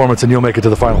hold in performance and you'll make it to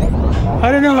the final?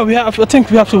 I don't know. I think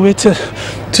we have to wait to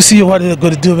see what they're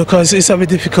going to do, because it's a bit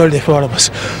difficult for all of us.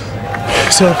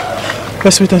 So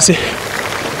let's wait and see.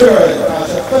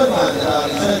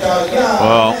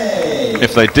 Well,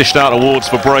 if they dished out awards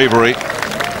for bravery,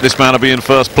 this man will be in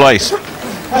first place.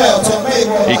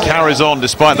 He carries on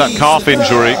despite that calf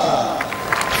injury.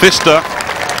 Pfister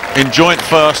in joint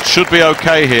first, should be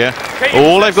okay here.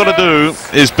 All they've got to do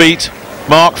is beat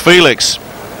Mark Felix.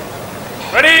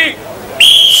 Ready?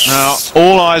 Now,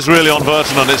 all eyes really on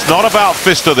Virtanen. It's not about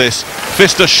Pfister this.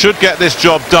 Pfister should get this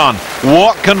job done.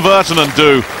 What can Virtanen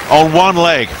do on one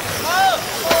leg?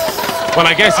 Well,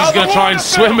 I guess he's going to try and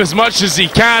swim as much as he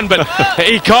can, but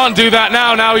he can't do that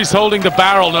now. Now he's holding the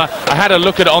barrel. And I had a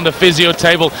look at it on the physio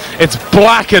table. It's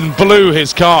black and blue,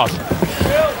 his calf.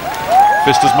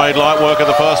 Pfister's made light work of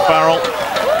the first barrel.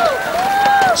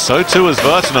 So too has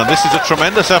Virtanen. This is a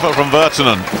tremendous effort from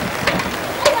Virtanen.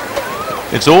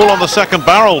 It's all on the second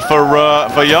barrel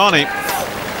for Yanni.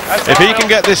 If he can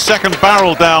get this second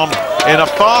barrel down in a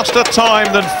faster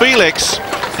time than Felix,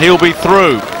 he'll be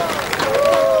through.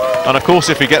 And of course,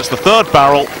 if he gets the third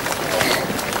barrel,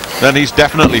 then he's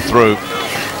definitely through.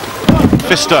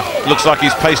 Pfister looks like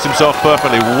he's paced himself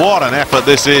perfectly. What an effort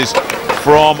this is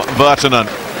from Virtanen.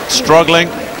 Struggling.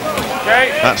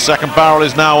 That second barrel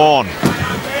is now on.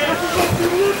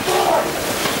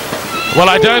 Well,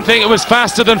 I don't think it was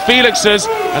faster than Felix's,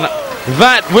 and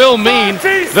that will mean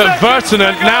that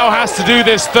Virtanen now has to do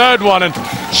this third one, and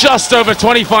just over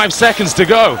 25 seconds to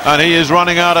go. And he is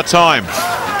running out of time.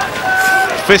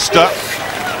 Pfister,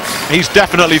 he's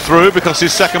definitely through because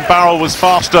his second barrel was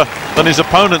faster than his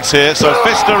opponent's here, so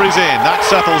Pfister is in. That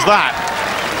settles that.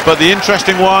 But the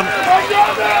interesting one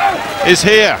is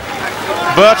here.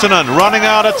 Virtanen running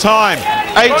out of time.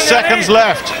 8 seconds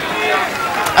left.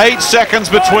 8 seconds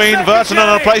between Virtanen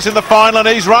and a place in the final, and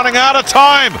he's running out of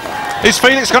time. Is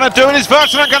Felix going to do it? Is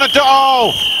Virtanen going to do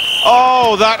it?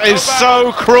 Oh, that is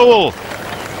so cruel.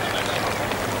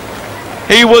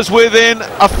 He was within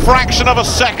a fraction of a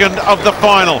second of the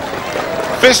final.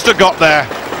 Pfister got there.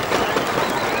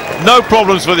 No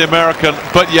problems for the American,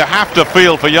 but you have to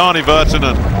feel for Yanni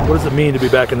Virtanen. What does it mean to be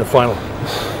back in the final?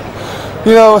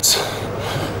 You know,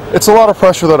 it's a lot of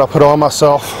pressure that I put on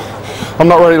myself. I'm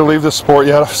not ready to leave this sport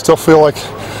yet. I still feel like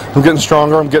I'm getting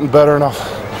stronger, I'm getting better, and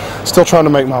I'm still trying to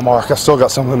make my mark. I still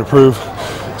got something to prove.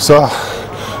 So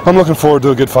I'm looking forward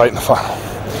to a good fight in the final.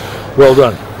 Well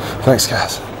done. Thanks,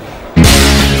 guys.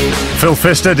 Phil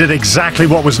Pfister did exactly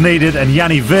what was needed, and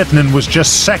Yanni Virtanen was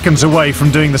just seconds away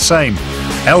from doing the same.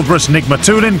 Elbrus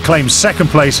Nigmatulin claims second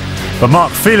place, but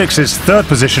Mark Felix's third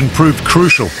position proved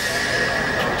crucial.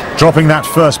 Dropping that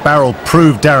first barrel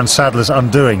proved Darren Sadler's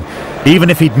undoing. Even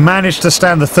if he'd managed to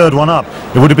stand the third one up,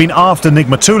 it would have been after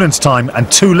Nigmatulin's time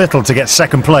and too little to get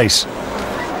second place.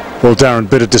 Well, Darren,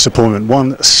 bit of disappointment.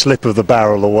 One slip of the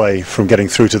barrel away from getting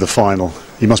through to the final.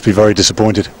 You must be very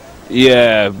disappointed.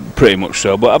 Yeah, pretty much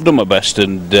so. But I've done my best,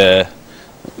 and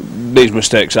these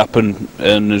mistakes happen.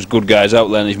 And there's good guys out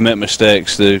there, and if you make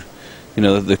mistakes, they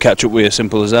catch up with you.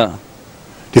 Simple as that. Do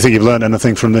you think you've learned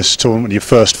anything from this tournament, your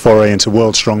first foray into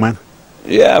World Strongman?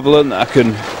 Yeah, I've learned that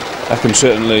I can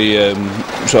certainly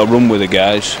sort of run with the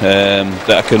guys, that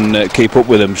I can keep up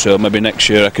with them. So maybe next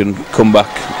year I can come back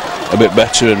a bit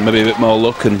better and maybe a bit more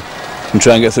luck and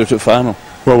try and get through to the final.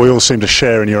 Well, we all seem to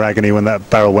share in your agony when that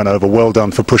barrel went over. Well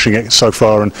done for pushing it so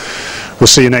far, and we'll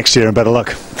see you next year and better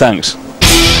luck. Thanks.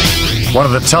 One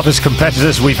of the toughest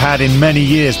competitors we've had in many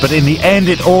years, but in the end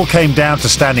it all came down to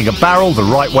standing a barrel the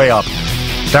right way up.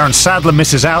 Darren Sadler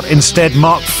misses out. Instead,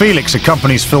 Mark Felix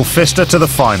accompanies Phil Pfister to the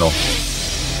final.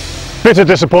 Bitter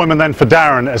disappointment then for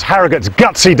Darren, as Harrogate's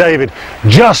gutsy David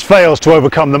just fails to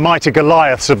overcome the mighty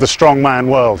Goliaths of the strongman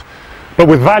world. But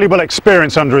with valuable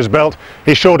experience under his belt,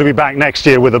 he's sure to be back next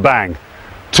year with a bang.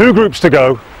 2 groups to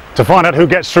go. To find out who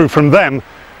gets through from them,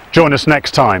 join us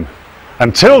next time.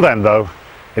 Until then, though,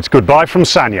 it's goodbye from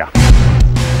Sanya.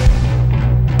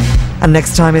 And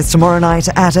next time is tomorrow night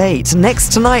at 8.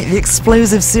 Next tonight, the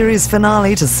explosive series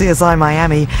finale to CSI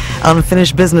Miami.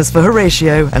 Unfinished business for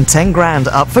Horatio and 10 grand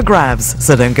up for grabs,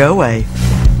 so don't go away.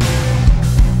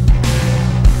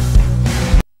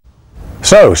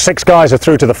 So, 6 guys are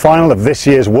through to the final of this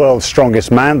year's World's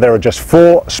Strongest Man. There are just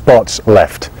 4 spots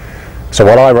left. So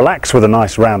while I relax with a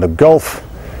nice round of golf,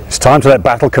 it's time to let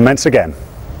battle commence again.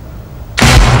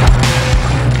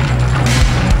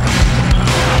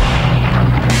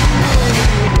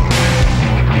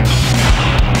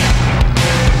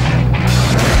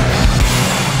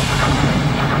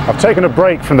 I've taken a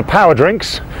break from the power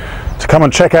drinks to come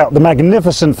and check out the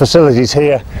magnificent facilities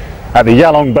here at the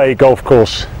Yalong Bay Golf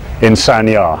Course in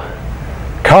Sanya.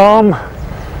 Calm,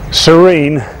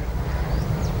 serene,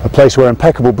 a place where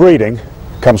impeccable breeding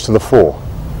comes to the fore.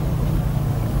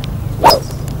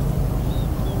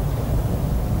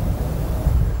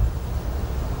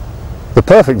 The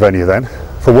perfect venue then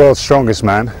for World's Strongest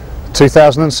Man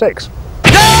 2006.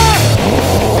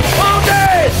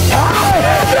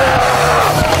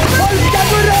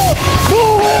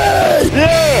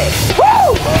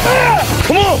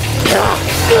 Come on!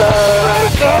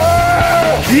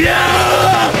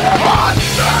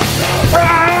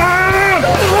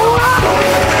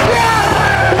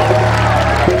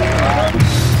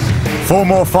 Four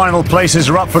more final places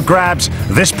are up for grabs.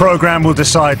 This programme will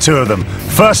decide 2 of them.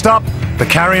 First up, the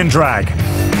carry and drag.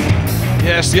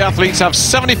 Yes, the athletes have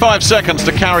 75 seconds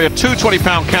to carry a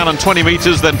 220-pound cannon 20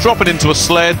 metres, then drop it into a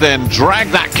sled, then drag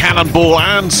that cannonball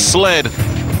and sled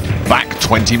back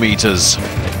 20 metres.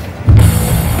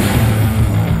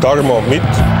 Tarmo Mitt,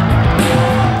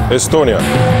 Estonia.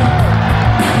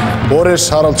 Boris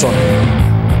Haraldsson,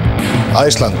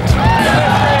 Iceland.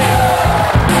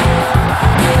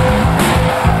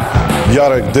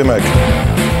 Jarek Dymek,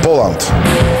 Poland.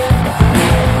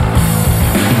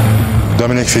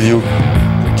 Dominic Filiou,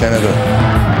 Canada.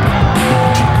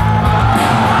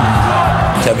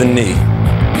 Kevin Nee,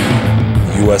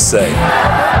 USA.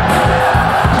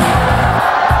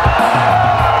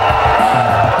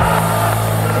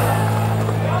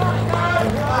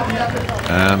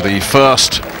 And the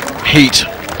first heat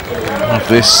of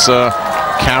this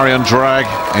carry and drag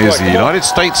is the United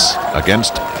States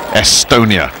against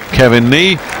Estonia. Kevin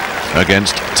Nee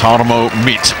against Tarmo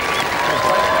Mitt.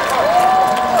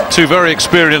 2 very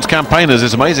experienced campaigners.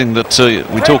 It's amazing that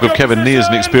we talk of Kevin Nee as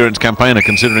an experienced campaigner,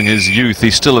 considering his youth.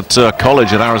 He's still at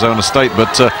college at Arizona State,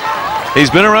 but he's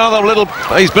been around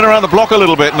the block a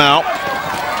little bit now,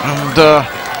 and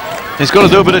he's got to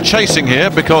do a bit of chasing here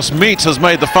because Mitt has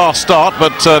made the fast start,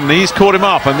 but Nee's caught him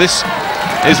up, and this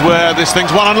is where this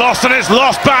thing's won and lost, and it's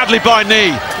lost badly by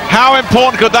Nee. How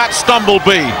important could that stumble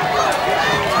be?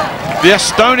 The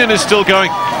Estonian is still going.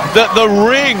 The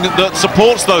ring that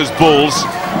supports those balls,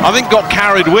 I think, got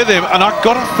carried with him, and I've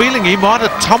got a feeling he might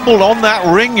have tumbled on that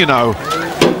ring, you know.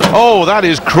 Oh, that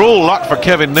is cruel luck for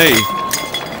Kevin Nee.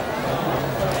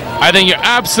 I think you're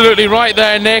absolutely right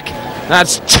there, Nick.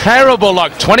 That's terrible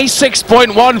luck.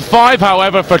 26.15,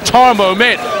 however, for Tarmo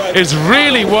Mitt is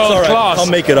really world class. I'll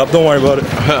make it up, don't worry about it.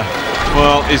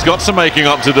 Well, he's got some making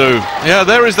up to do. Yeah,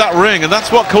 there is that ring, and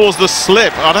that's what caused the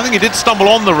slip. I don't think he did stumble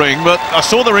on the ring, but I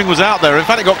saw the ring was out there. In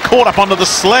fact, it got caught up under the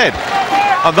sled,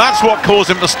 and that's what caused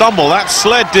him to stumble. That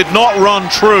sled did not run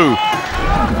true.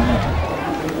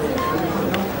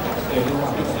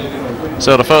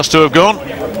 So the first 2 have gone,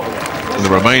 and the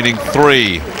remaining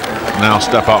 3 now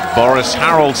step up. Boris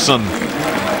Haraldsson,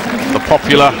 the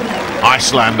popular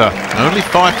Icelander, only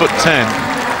 5'10".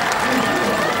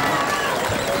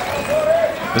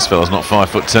 This fella's not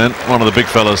 5'10", one of the big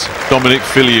fellas, Dominique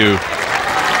Filiou.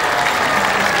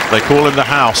 They call him the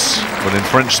house, but in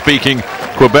French-speaking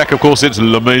Quebec, of course, it's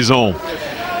La Maison.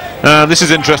 This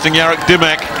is interesting. Jarek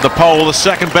Dymek, the Pole, the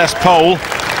second best Pole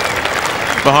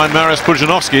behind Mariusz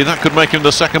Pudzianowski. That could make him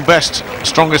the second best,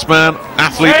 strongest man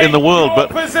athlete in the world. But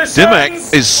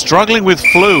Dymek is struggling with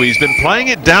flu. He's been playing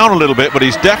it down a little bit, but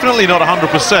he's definitely not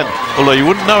 100%. Although you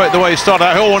wouldn't know it the way he started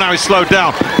out. Oh, now he's slowed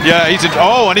down. Yeah, he's in.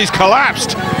 Oh, and he's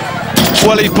collapsed.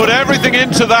 Well, he put everything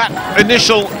into that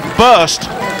initial burst,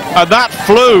 and that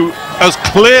flu has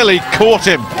clearly caught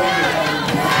him.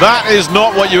 That is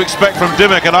not what you expect from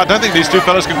Dymek, and I don't think these two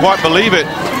fellas can quite believe it.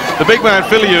 The big man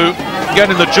Filiou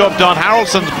getting the job done.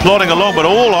 Haraldson's plodding along, but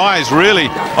all eyes really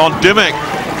on Dymek.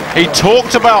 He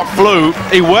talked about flu,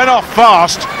 he went off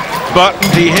fast, but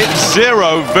he hit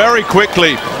zero very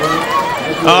quickly.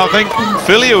 I think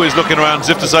Filiou is looking around as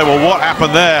if to say, well, what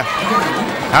happened there?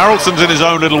 Haraldson's in his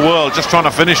own little world, just trying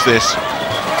to finish this.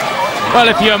 Well,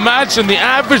 if you imagine the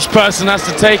average person has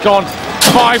to take on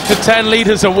 5 to 10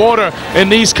 litres of water in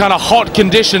these kind of hot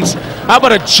conditions, how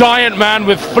about a giant man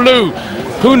with flu?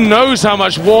 Who knows how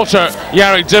much water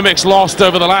Jarek Dymek's lost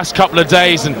over the last couple of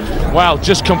days, and wow,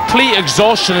 just complete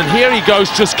exhaustion, and here he goes,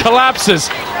 just collapses.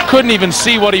 Couldn't even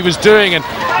see what he was doing, and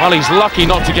well, he's lucky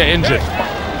not to get injured.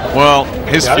 Well,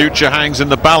 his future hangs in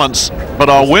the balance, but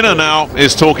our winner now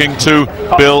is talking to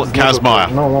Bill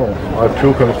Kazmaier. No, I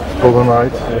took him for the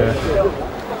night.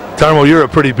 Tarmo, you're a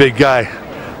pretty big guy.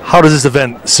 How does this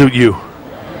event suit you?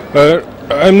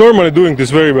 I'm normally doing this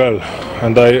very well,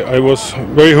 and I was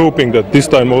very hoping that this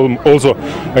time also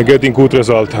I'm getting good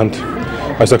result, and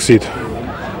I succeed.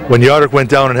 When Jarek went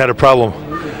down and had a problem,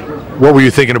 what were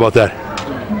you thinking about that?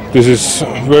 This is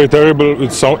very terrible.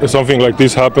 It's something like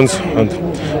this happens, and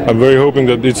I'm very hoping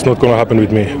that it's not going to happen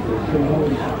with me.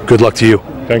 Good luck to you.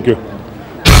 Thank you.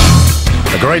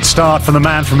 A great start for the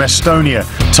man from Estonia.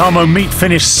 Tarmo Meat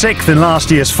finished 6th in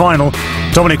last year's final.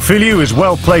 Dominique Filiou is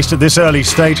well placed at this early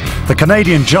stage. The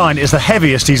Canadian giant is the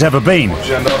heaviest he's ever been.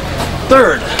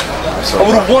 3rd. I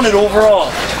would have won it overall.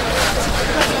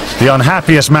 The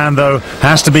unhappiest man, though,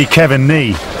 has to be Kevin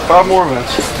Nee. 5 more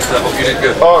minutes. I hope you did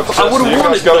good. Oh, I would have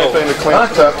won it, though.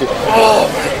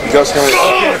 You guys got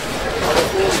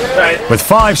With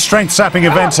 5 strength-sapping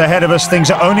events ahead of us, things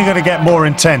are only going to get more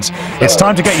intense. It's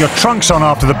time to get your trunks on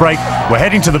after the break. We're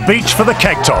heading to the beach for the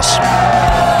keg toss.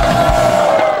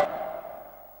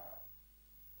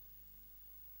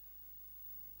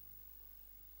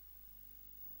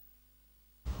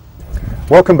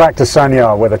 Welcome back to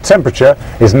Sanya, where the temperature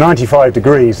is 95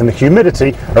 degrees and the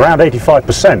humidity around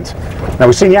 85%. Now,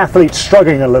 we've seen the athletes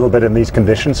struggling a little bit in these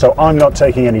conditions, so I'm not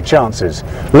taking any chances.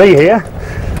 Lee here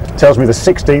tells me the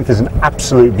 16th is an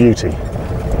absolute beauty.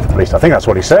 At least I think that's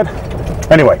what he said.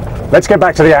 Anyway, let's get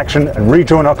back to the action and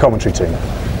rejoin our commentary team.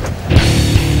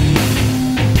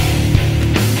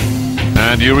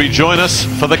 And you rejoin us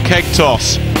for the keg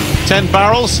toss. 10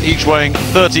 barrels, each weighing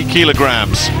 30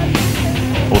 kilograms.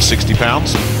 Or 60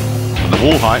 pounds, and the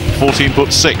wall height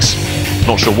 14'6".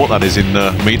 Not sure what that is in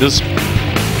meters.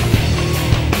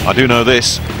 I do know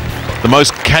this: the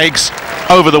most kegs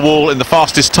over the wall in the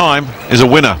fastest time is a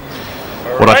winner.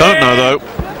 What I don't know, though,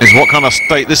 is what kind of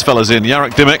state this fella's in.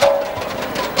 Jarek Dymek,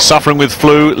 suffering with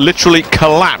flu, literally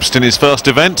collapsed in his first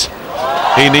event.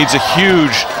 He needs a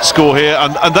huge score here,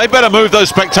 and they better move those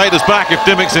spectators back if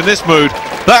Dymek's in this mood.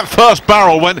 That first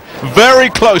barrel went very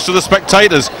close to the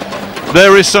spectators.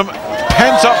 There is some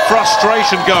pent-up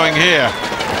frustration going here.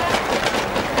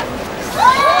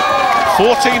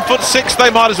 14'6", they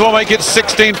might as well make it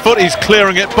 16 foot. He's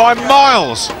clearing it by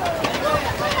miles.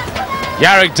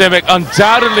 Jarek Dymek,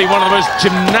 undoubtedly one of the most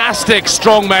gymnastic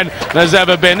strongmen there's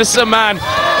ever been. This is a man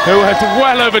who at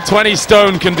well over 20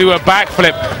 stone can do a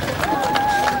backflip.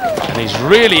 And he's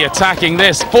really attacking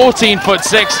this. 14'6".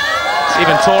 It's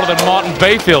even taller than Martin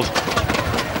Bayfield.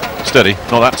 Steady,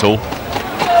 not that tall.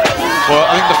 Well,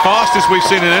 I think the fastest we've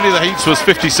seen in any of the heats was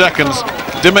 50 seconds.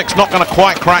 Dymek's not going to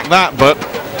quite crack that, but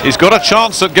he's got a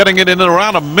chance at getting it in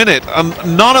around a minute, and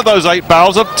none of those 8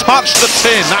 barrels have touched the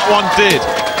tin. That one did.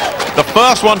 The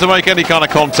first one to make any kind of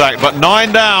contact, but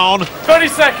 9 down. 30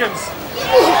 seconds.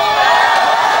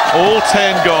 All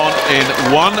 10 gone in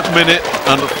 1 minute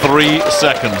and 3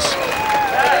 seconds.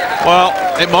 Well,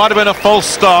 it might have been a false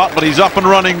start, but he's up and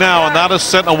running now, and that has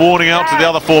sent a warning out to the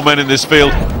other 4 men in this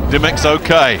field. Dymek's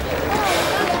okay.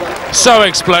 So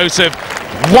explosive.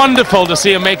 Wonderful to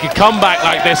see him make a comeback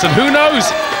like this, and who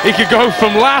knows, he could go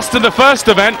from last in the first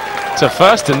event to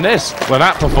first in this with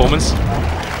that performance.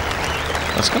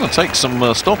 That's going to take some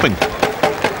stopping.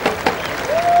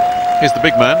 Here's the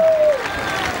big man,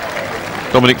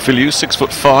 Dominique Filiou,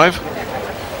 6'5".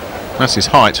 That's his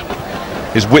height.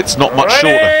 His width's not much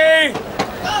shorter.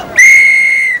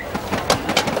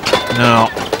 Now,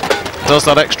 does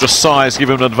that extra size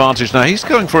give him an advantage? Now, he's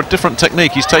going for a different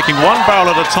technique. He's taking one barrel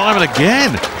at a time, and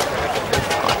again,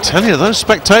 I tell you, those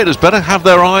spectators better have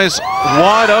their eyes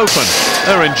wide open.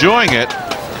 They're enjoying it.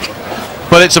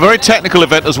 But it's a very technical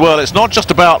event as well. It's not just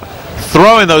about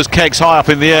throwing those kegs high up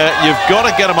in the air. You've got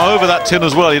to get them over that tin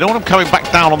as well. You don't want them coming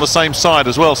back down on the same side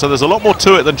as well. So there's a lot more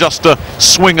to it than just a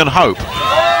swing and hope.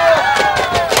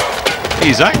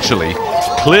 He's actually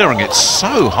clearing it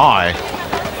so high.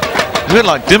 It's a bit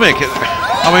like Dymock.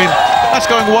 I mean, that's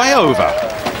going way over.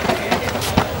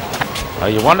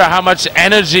 You wonder how much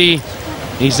energy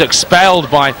he's expelled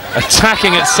by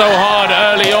attacking it so hard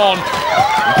early on.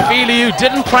 Filiu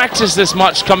didn't practice this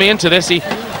much coming into this. He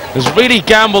has really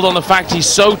gambled on the fact he's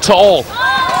so tall.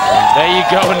 And there you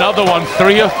go, another one,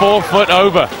 3 or 4 foot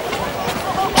over.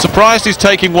 Surprised he's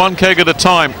taking one keg at a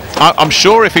time. I'm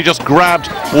sure if he just grabbed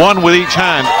one with each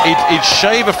hand, he'd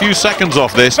shave a few seconds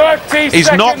off this.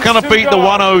 He's not going to beat the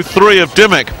 103 of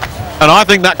Dymock, and I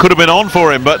think that could have been on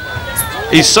for him, but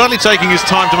he's certainly taking his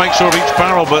time to make sure of each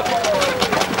barrel. But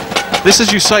this,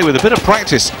 as you say, with a bit of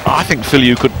practice, I think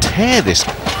Filiu could tear this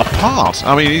apart.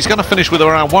 I mean, he's going to finish with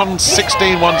around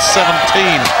 116,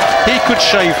 117. He could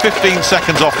shave 15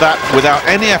 seconds off that without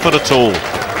any effort at all.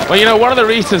 Well, you know, one of the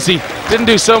reasons he didn't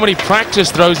do so many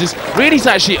practice throws is really he's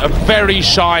actually a very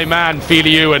shy man,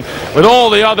 Filiu, and with all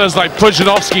the others like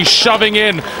Pudzianowski shoving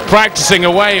in, practicing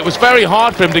away, it was very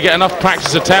hard for him to get enough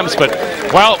practice attempts, but,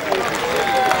 well,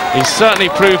 he certainly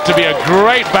proved to be a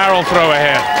great barrel thrower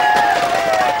here.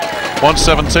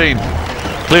 117.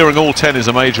 Clearing all 10 is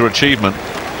a major achievement.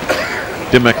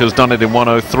 Dymock has done it in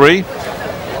 103.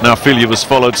 Now Filiu has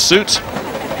followed suit.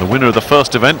 The winner of the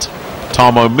first event,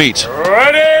 Tarmo Meat,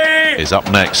 is up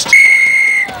next.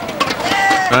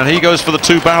 And he goes for the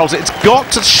 2 barrels. It's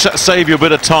got to save you a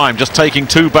bit of time just taking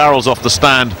 2 barrels off the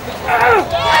stand.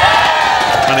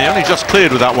 And he only just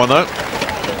cleared with that one, though.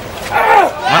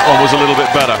 That one was a little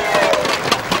bit better.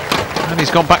 And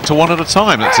he's gone back to 1 at a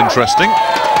time. That's interesting.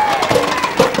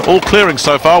 All clearing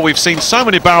so far. We've seen so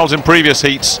many barrels in previous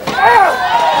heats.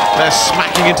 They're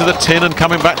smacking into the tin and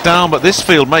coming back down, but this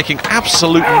field making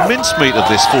absolute mincemeat of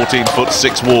this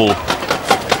 14'6" wall.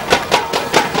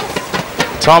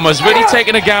 Tom has really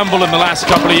taken a gamble in the last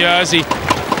couple of years. He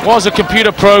was a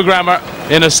computer programmer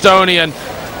in Estonia, and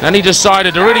then he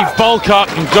decided to really bulk up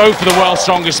and go for the world's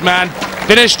strongest man.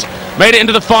 Finished, made it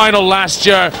into the final last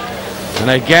year, and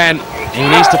again he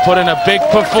needs to put in a big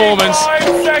performance.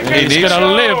 He's going to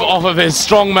live off of his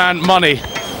strongman money.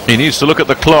 He needs to look at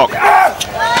the clock.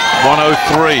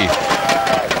 103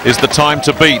 is the time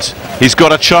to beat. He's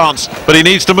got a chance, but he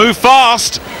needs to move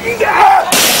fast.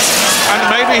 And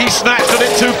maybe he snatched at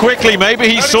it too quickly. Maybe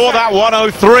he saw that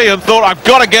 103 and thought, I've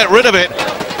got to get rid of it.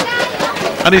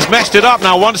 And he's messed it up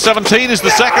now. 117 is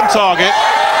the second target.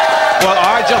 Well,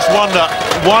 I just wonder,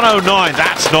 109,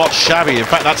 that's not shabby. In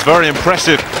fact, that's very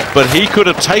impressive. But he could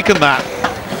have taken that.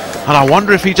 And I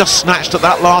wonder if he just snatched at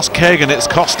that last keg and it's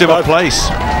cost him a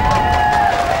place.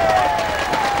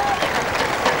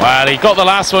 Well, he got the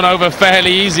last one over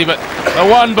fairly easy, but the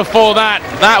one before that,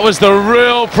 that was the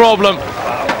real problem.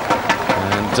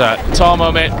 And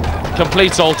Tarmo Meat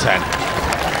completes all 10.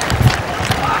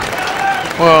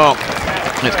 Well,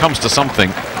 it comes to something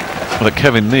that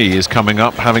Kevin Nee is coming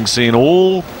up, having seen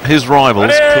all his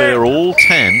rivals clear all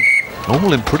 10,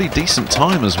 all in pretty decent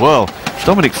time as well.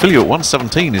 Dominic Filiu at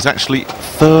 117 is actually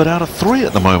 3rd out of 3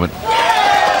 at the moment.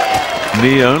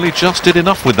 Nee only just did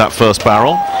enough with that first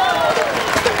barrel.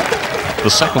 The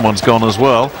second one's gone as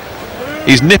well.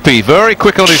 He's nippy, very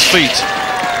quick on his feet.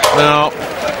 Now,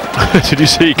 did you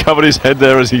see he covered his head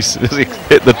there as he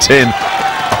hit the tin?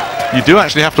 You do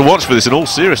actually have to watch for this in all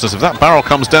seriousness. If that barrel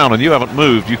comes down and you haven't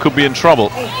moved, you could be in trouble.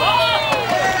 I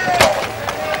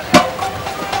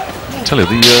tell you,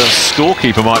 the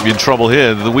scorekeeper might be in trouble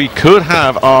here. We could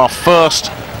have our first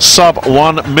sub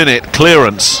 1 minute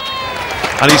clearance.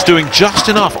 And he's doing just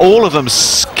enough, all of them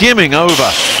skimming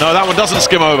over. No, that one doesn't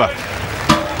skim over.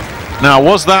 Now,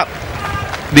 was that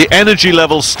the energy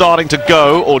level starting to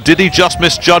go, or did he just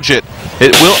misjudge it?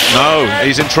 It will. No,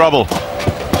 he's in trouble.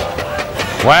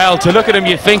 Well, to look at him,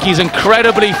 you think he's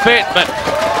incredibly fit, but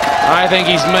I think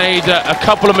he's made a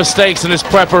couple of mistakes in his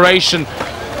preparation.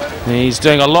 He's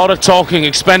doing a lot of talking,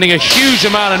 expending a huge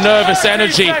amount of nervous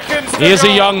energy. He is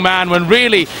a young man when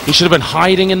really he should have been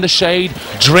hiding in the shade,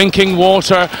 drinking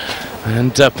water,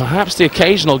 and perhaps the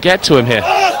occasion will get to him here.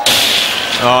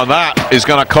 Oh, that is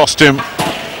going to cost him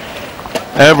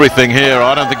everything here.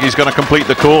 I don't think he's going to complete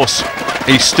the course.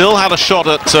 He still had a shot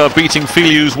at beating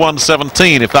Filiu's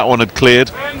 117 if that one had cleared.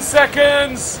 10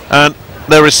 seconds. And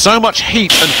there is so much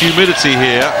heat and humidity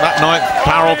here. That 9th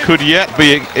barrel could yet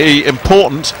be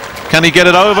important. Can he get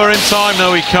it over in time?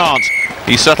 No, he can't.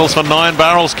 He settles for 9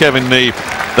 barrels, Kevin Nee.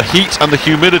 The heat and the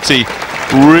humidity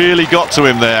really got to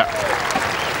him there.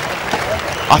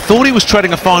 I thought he was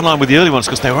treading a fine line with the early ones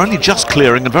because they were only just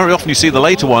clearing, and very often you see the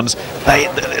later ones,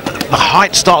 the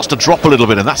height starts to drop a little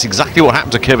bit, and that's exactly what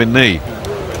happened to Kevin Nee.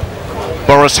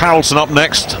 Boris Haraldsson up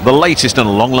next, the latest in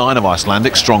a long line of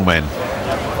Icelandic strongmen.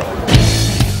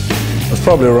 I was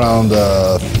probably around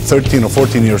 13 or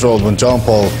 14 years old when John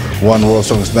Paul won World's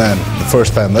Strongest Man the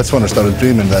first time. That's when I started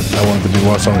dreaming that I wanted to be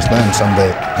World's Strongest Man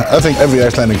someday. I think every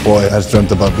Icelandic boy has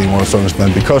dreamt about being World's Strongest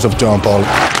Man because of John Paul.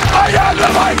 I am the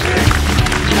Viking!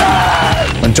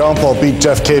 When John Paul beat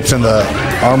Jeff Capes in the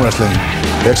arm wrestling,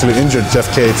 he actually injured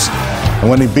Jeff Capes. And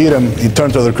when he beat him, he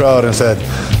turned to the crowd and said,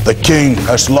 "The king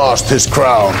has lost his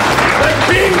crown." The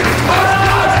king has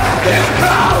lost his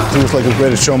crown! He was like the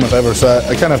greatest showman ever, so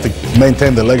I kind of have to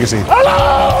maintain the legacy.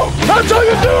 Hello! That's how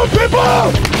you do, people!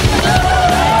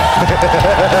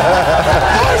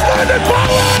 Icelandic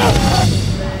power!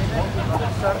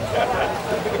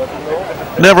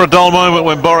 Never a dull moment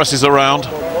when Boris is around.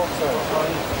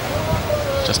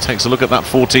 Just takes a look at that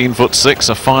 14'6",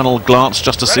 a final glance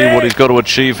just to see what he's got to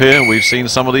achieve here. We've seen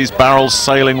some of these barrels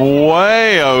sailing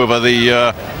way over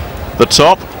the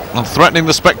top and threatening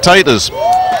the spectators.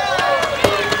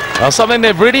 Well, something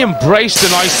they've really embraced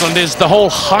in Iceland is the whole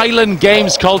Highland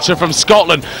Games culture from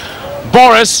Scotland.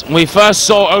 Boris, we first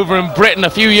saw over in Britain a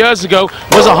few years ago,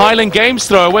 was a Highland Games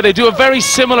thrower where they do a very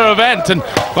similar event, and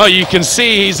well, you can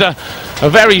see he's a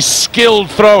very skilled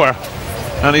thrower.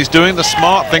 And he's doing the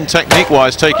smart thing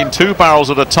technique-wise, taking 2 barrels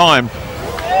at a time.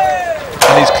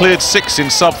 And he's cleared 6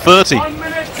 in sub-30.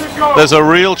 There's a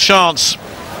real chance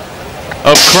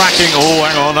of cracking. Oh,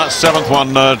 hang on, that 7th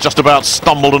one just about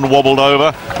stumbled and wobbled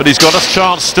over. But he's got a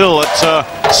chance still at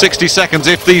 60 seconds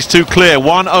if these 2 clear.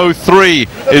 1:03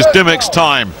 is Dimmick's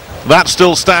time. That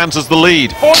still stands as the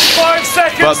lead. 45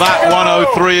 seconds. But that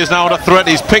 1:03 is now under threat.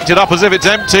 He's picked it up as if it's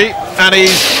empty, and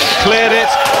he's cleared it.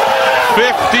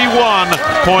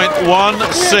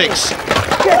 51.16.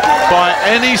 By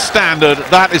any standard,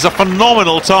 that is a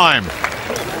phenomenal time.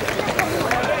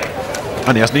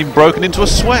 And he hasn't even broken into a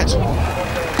sweat.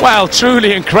 Well,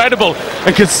 truly incredible.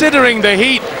 And considering the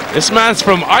heat, this man's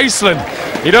from Iceland.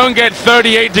 You don't get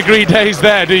 38-degree days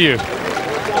there, do you?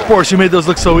 Boris, you made those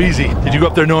look so easy. Did you go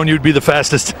up there knowing you'd be the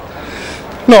fastest?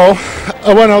 No,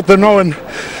 I went out there knowing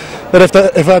that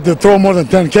if I had to throw more than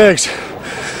 10 kegs,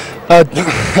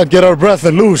 I'd get out of breath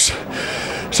and lose.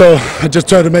 So I just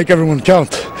tried to make everyone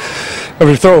count,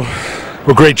 every throw.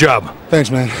 Well, great job. Thanks,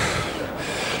 man.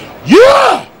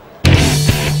 Yeah!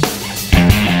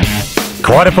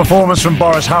 Quite a performance from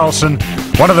Boris Haraldsson,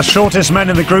 one of the shortest men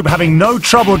in the group, having no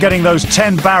trouble getting those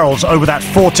 10 barrels over that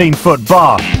 14-foot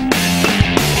bar.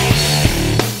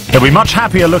 He'll be much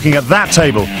happier looking at that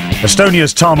table.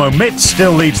 Estonia's Tarmo Mitt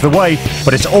still leads the way,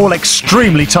 but it's all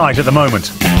extremely tight at the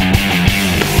moment.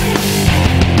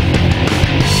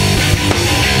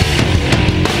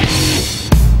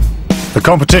 The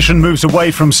competition moves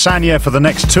away from Sanya for the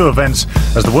next 2 events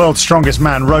as the World's Strongest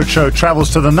Man Roadshow travels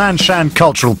to the Nanshan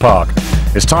Cultural Park.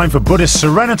 It's time for Buddhist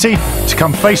serenity to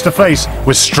come face to face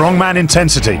with strongman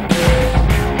intensity.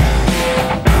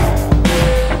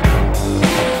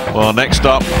 Well, next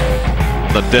up,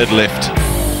 the deadlift.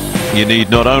 You need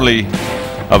not only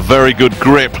a very good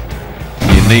grip,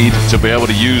 you need to be able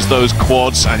to use those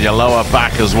quads and your lower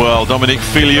back as well. Dominic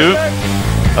Filiu,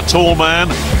 a tall man,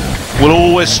 will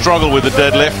always struggle with the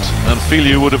deadlift, and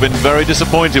Filiu would have been very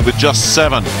disappointed with just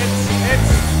 7.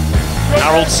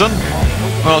 Haraldsson,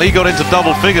 well, he got into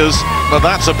double figures, but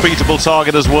that's a beatable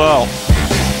target as well.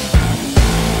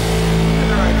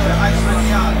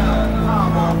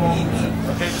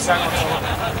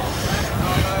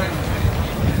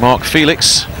 Mark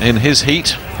Felix in his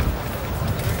heat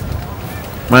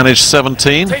managed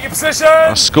 17,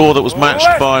 a score that was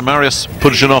matched by Mariusz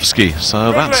Pudzianowski.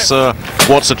 So that's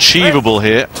what's achievable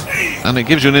here, and it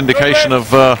gives you an indication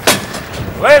of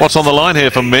what's on the line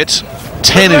here for Mitt.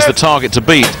 10 is the target to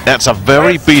beat. That's a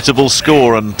very beatable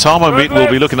score, and Tarmo Mitt will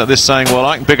be looking at this saying, well,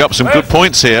 I can pick up some good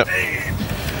points here.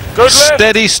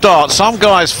 Steady start. Some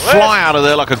guys fly out of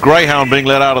there like a greyhound being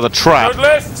let out of the trap.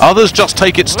 Others just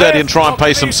take it steady and try and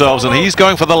pace themselves, and he's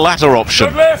going for the latter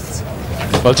option.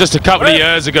 Well, just a couple of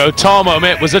years ago, Tarmo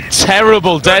Mitt was a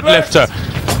terrible deadlifter.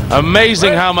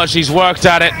 Amazing how much he's worked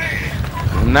at it.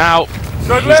 Now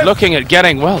he's looking at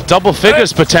getting, well, double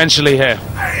figures potentially here.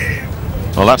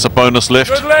 Well, that's a bonus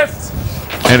lift.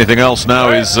 Anything else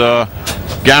now is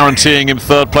guaranteeing him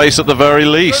third place at the very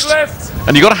least.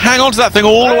 And you've got to hang on to that thing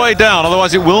all the way down,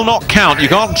 otherwise it will not count. You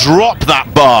can't drop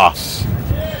that bar.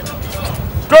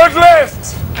 Good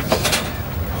lift.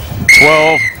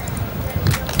 12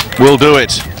 will do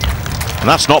it. And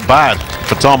that's not bad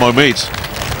for Tom Omid.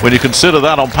 When you consider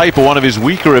that on paper one of his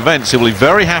weaker events, he'll be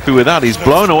very happy with that. He's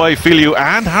blown away Filiu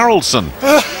and Haraldsson.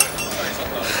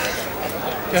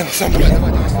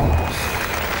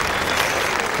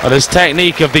 Well, his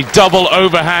technique of the double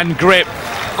overhand grip,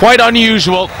 quite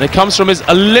unusual. It comes from his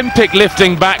Olympic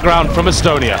lifting background from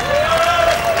Estonia.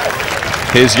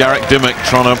 Here's Jarek Dymek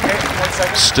trying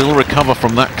to still recover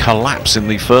from that collapse in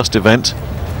the first event.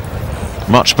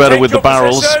 Much better with the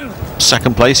barrels.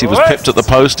 Second place, he was pipped at the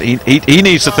post. He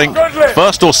needs to think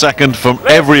first or second from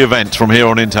every event from here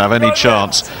on in to have any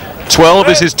chance. 12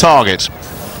 is his target.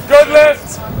 Good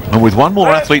lift. And with one more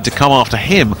athlete to come after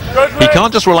him, he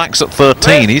can't just relax at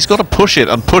 13. He's got to push it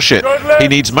and push it. He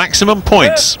needs maximum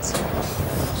points.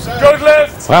 Good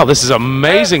lift. Wow, this is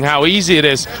amazing how easy it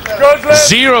is.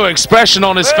 Zero expression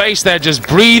on his face there, just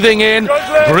breathing in,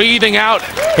 breathing out.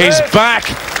 His back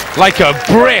like a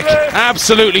brick,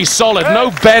 absolutely solid,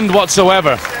 no bend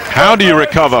whatsoever. How do you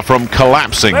recover from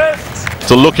collapsing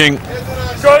to looking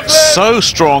so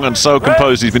strong and so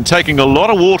composed? He's been taking a lot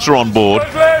of water on board.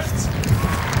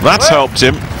 That's helped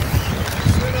him.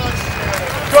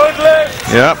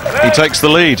 Yeah, he takes the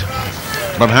lead.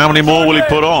 But how many more will he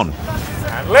put on?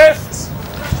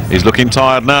 He's looking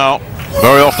tired now.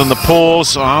 Very often the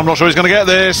pause. I'm not sure he's going to get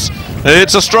this.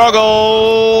 It's a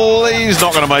struggle. He's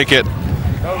not going to make it.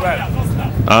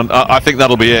 And I think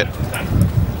that'll be it.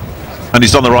 And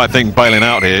he's done the right thing bailing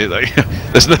out here.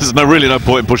 There's really no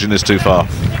point in pushing this too far.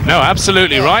 No,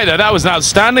 absolutely right. That was an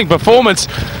outstanding performance,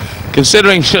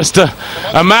 considering just a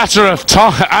matter of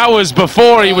hours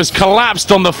before he was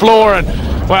collapsed on the floor. And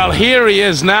well, here he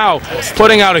is now,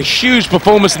 putting out a huge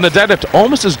performance in the deadlift,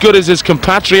 almost as good as his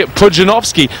compatriot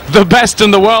Pudzianowski, the best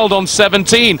in the world on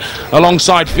 17,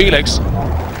 alongside Felix.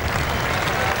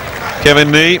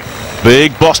 Kevin Nee,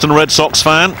 big Boston Red Sox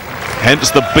fan,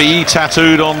 hence the B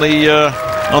tattooed on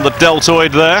the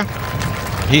deltoid there.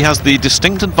 He has the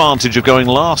distinct advantage of going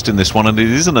last in this one, and it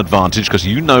is an advantage because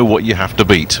you know what you have to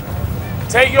beat.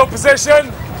 Take your position.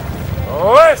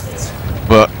 Lift.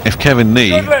 But if Kevin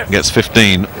Nee gets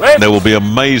 15, there will be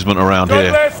amazement around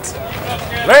here. Lift.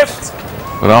 Lift.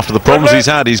 But after the problems he's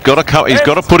had, he's got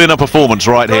to put in a performance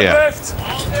right here.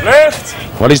 Lift.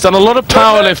 Well, he's done a lot of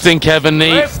powerlifting, Kevin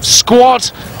Nee.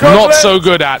 Squat, not so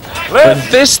good at. But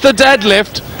this, the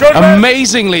deadlift,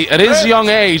 amazingly, at his young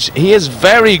age, he is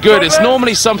very good. It's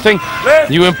normally something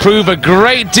you improve a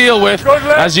great deal with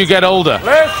as you get older.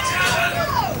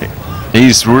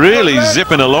 He's really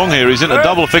zipping along here. He's into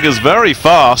double figures very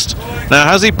fast. Now,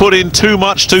 has he put in too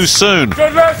much too soon?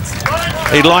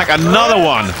 He'd like another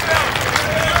one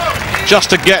just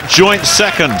to get joint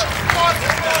second.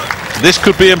 This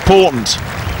could be important.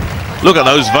 Look at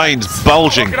those veins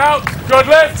bulging.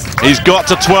 He's got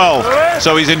to 12,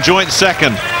 so he's in joint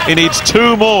second. He needs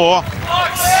 2 more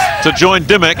to join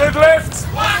Dymek.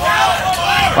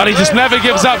 Well, he just never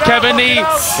gives up, Kevin Nee.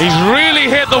 He's really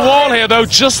hit the wall here, though,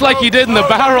 just like he did in the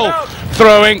barrel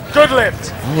throwing. Good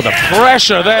lift. Oh, the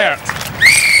pressure there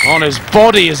on his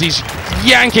body as he's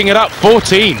yanking it up.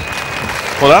 14.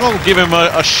 Well, that'll give him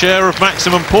a share of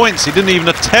maximum points. He didn't even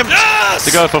attempt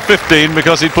to go for 15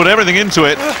 because he'd put everything into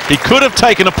it. He could have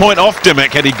taken a point off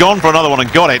Dymek had he gone for another one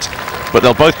and got it, but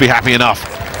they'll both be happy enough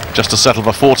just to settle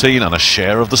for 14 and a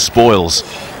share of the spoils.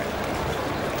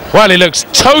 Well, he looks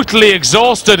totally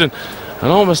exhausted and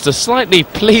almost a slightly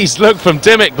pleased look from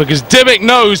Dymek, because Dymek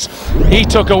knows he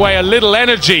took away a little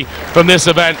energy from this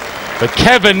event, but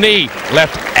Kevin Nee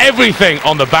left everything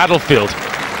on the battlefield.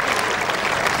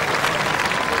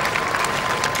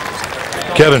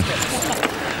 Kevin,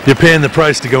 you're paying the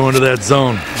price to go into that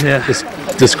zone. Yeah. Just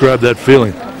describe that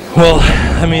feeling. Well,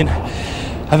 I mean,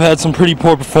 I've had some pretty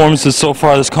poor performances so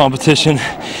far this competition,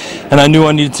 and I knew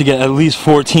I needed to get at least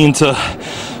 14 to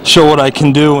show what I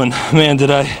can do, and man, did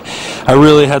I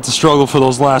really had to struggle for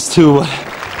those last 2.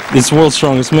 It's World's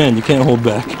Strongest Man. You can't hold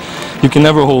back. You can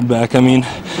never hold back. I mean,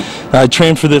 I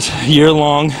trained for this year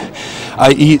long.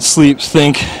 I eat, sleep,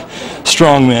 think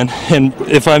strong, man, and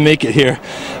if I make it here,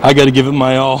 I got to give it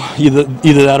my all. Either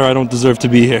that or I don't deserve to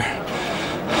be here.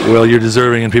 Well, you're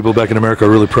deserving, and people back in America are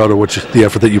really proud of the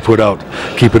effort that you put out.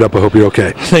 Keep it up. I hope you're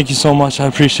okay. Thank you so much. I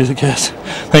appreciate it, guys.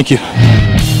 Thank you.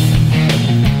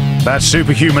 That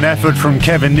superhuman effort from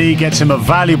Kevin Nee gets him a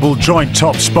valuable joint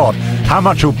top spot. How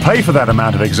much he'll pay for that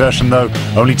amount of exertion, though,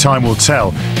 only time will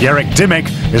tell. Jarek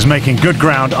Dymek is making good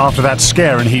ground after that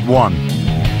scare in Heat 1.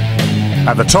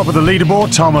 At the top of the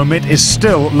leaderboard, Tarmo Mitt is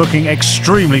still looking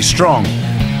extremely strong.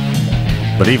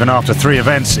 But even after 3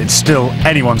 events, it's still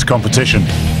anyone's competition.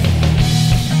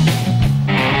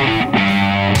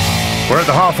 We're at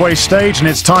the halfway stage and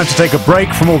it's time to take a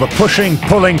break from all the pushing,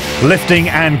 pulling, lifting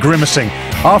and grimacing.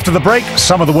 After the break,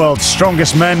 some of the world's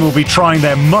strongest men will be trying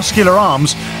their muscular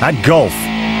arms at golf.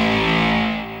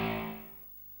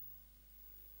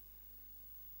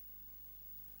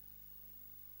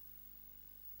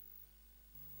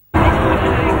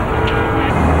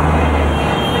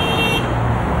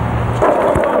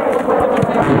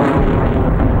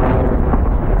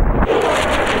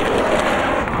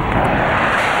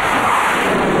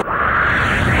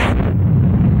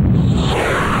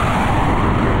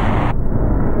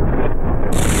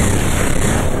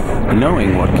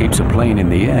 Knowing what keeps a plane in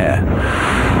the air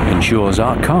ensures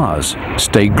our cars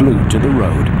stay glued to the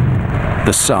road.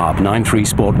 The Saab 9.3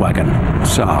 Sport Wagon.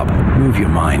 Saab, move your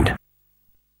mind.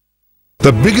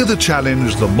 The bigger the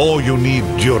challenge, the more you need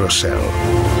Duracell.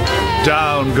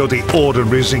 Down go the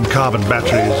ordinaries in carbon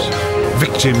batteries,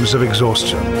 victims of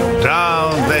exhaustion.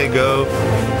 Down they go,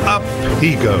 up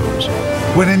he goes.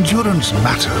 When endurance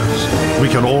matters, we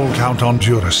can all count on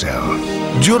Duracell.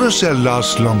 Duracell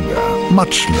lasts longer,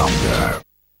 much longer.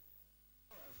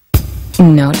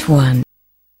 Not one.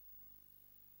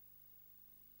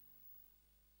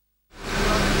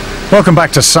 Welcome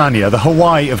back to Sanya, the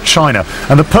Hawaii of China,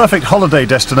 and the perfect holiday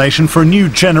destination for a new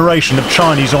generation of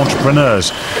Chinese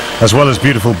entrepreneurs. As well as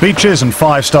beautiful beaches and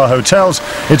 5-star hotels,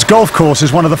 its golf course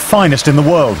is one of the finest in the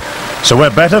world. So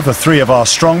where better for 3 of our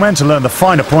strongmen to learn the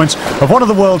finer points of one of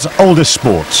the world's oldest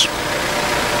sports.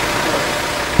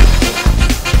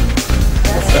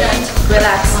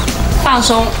 Relax. 放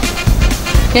松，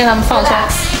让他们放松。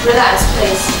Relax,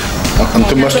 please. I'm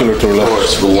too muscular to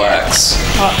relax. Relax.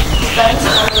 好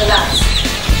，relax。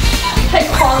太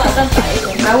宽了，再窄一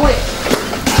点。来位，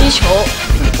击球。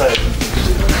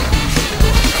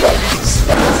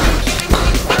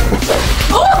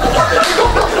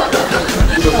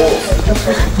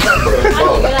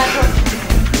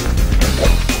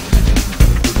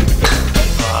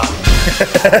I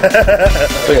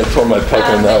think I tore my pec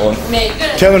on that one.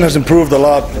 Kevin has improved a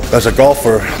lot as a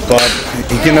golfer, but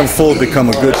he can never fully become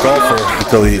a good golfer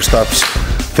until he stops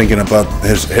thinking about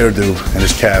his hairdo and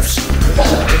his calves.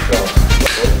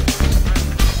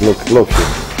 Look,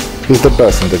 he's the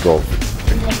best in the golf.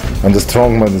 And the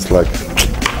strongman is like,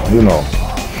 you know.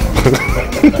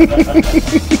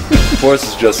 Forrest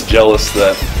is just jealous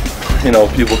that, you know,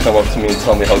 people come up to me and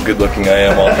tell me how good looking I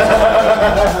am all the time.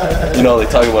 You know, they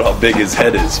talk about how big his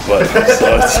head is, but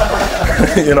so it's,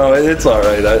 you know, it's all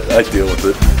right. I deal with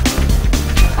it.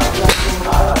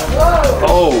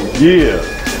 Oh yeah.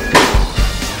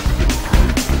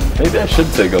 Maybe I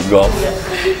should take up golf.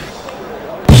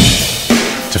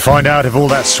 To find out if all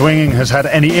that swinging has had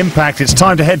any impact, it's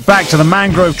time to head back to the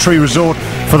Mangrove Tree Resort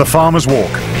for the Farmer's Walk.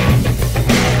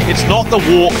 It's not the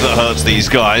walk that hurts these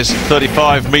guys.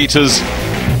 35 metres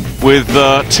with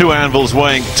 2 anvils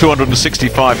weighing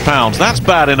 265 pounds. That's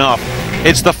bad enough.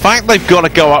 It's the fact they've got to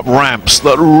go up ramps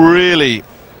that really,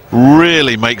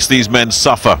 really makes these men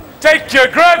suffer. Take your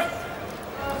grip.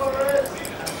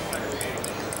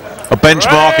 A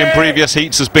benchmark in previous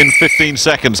heats has been 15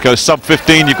 seconds. Go sub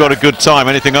 15, you've got a good time.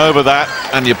 Anything over that,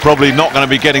 and you're probably not going to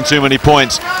be getting too many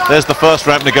points. There's the first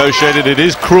ramp negotiated. It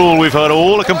is cruel. We've heard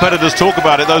all the competitors talk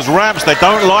about it. Those ramps, they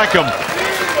don't like them.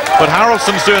 But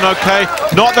Haraldson's doing okay.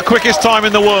 Not the quickest time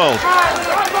in the world.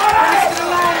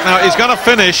 Now, he's going to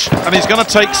finish, and he's going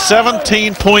to take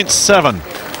 17.7.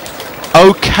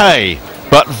 Okay,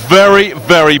 but very,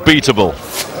 very beatable.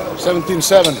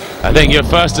 17.7. I think your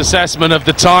first assessment of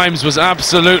the times was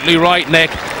absolutely right, Nick.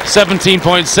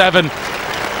 17.7.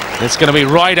 It's going to be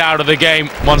right out of the game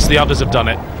once the others have done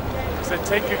it. So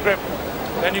take your grip,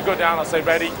 then you go down. I'll say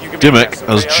ready. You can Dimmick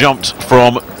has jumped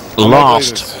from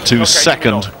last to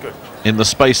second in the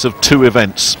space of 2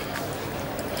 events.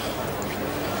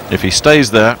 If he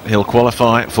stays there, he'll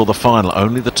qualify for the final.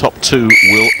 Only the top 2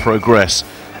 will progress.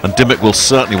 And Dimmick will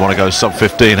certainly want to go sub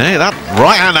 15. Hey, that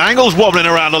right-hand angle's wobbling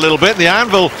around a little bit. The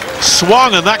anvil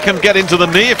swung, and that can get into the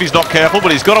knee if he's not careful,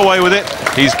 but he's got away with it.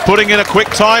 He's putting in a quick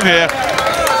time here.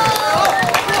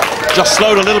 Just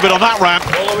slowed a little bit on that ramp.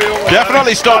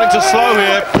 Definitely starting to slow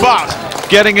here, but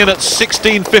getting in at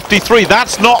 16.53.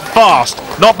 That's not fast,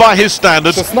 not by his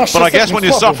standards. But I guess when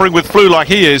you're suffering with flu like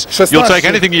he is, you'll take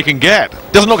anything you can get.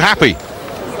 Doesn't look happy.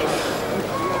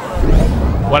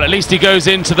 Well, at least he goes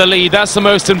into the lead. That's the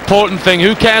most important thing.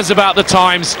 Who cares about the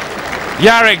times?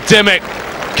 Jarek Dimmick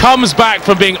comes back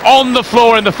from being on the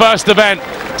floor in the first event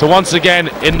to once again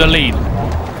in the lead.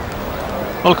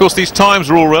 Well, of course, these times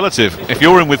are all relative. If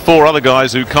you're in with 4 other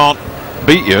guys who can't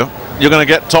beat you, you're going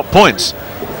to get top points.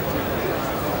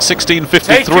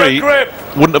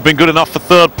 16:53 wouldn't have been good enough for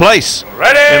 3rd place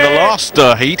in the last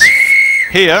heat.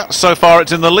 Here, so far,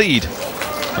 it's in the lead.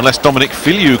 Unless Dominic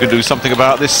Filiu can do something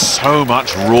about this. So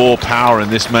much raw power in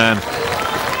this man.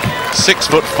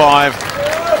 6'5"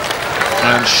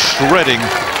 and shredding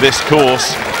this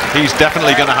course. He's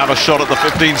definitely going to have a shot at the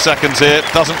 15 seconds here.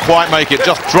 Doesn't quite make it,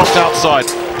 just dropped outside.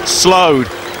 Slowed.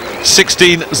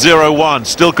 16:01,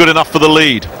 still good enough for the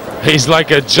lead. He's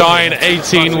like a giant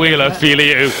 18-wheeler,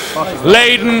 Filiu.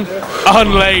 Laden,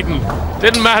 unladen.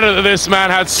 Didn't matter that this man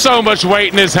had so much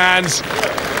weight in his hands.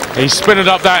 He sprinted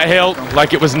up that hill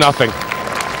like it was nothing.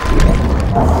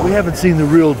 We haven't seen the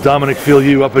real Dominic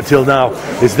Filiu up until now.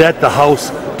 Is that the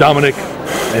house, Dominic,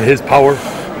 and his power?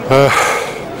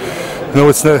 No,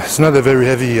 it's not a very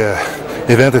heavy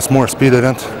event. It's more a speed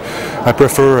event. I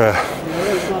prefer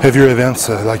heavier events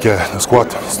like the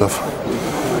squat stuff.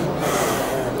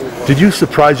 Did you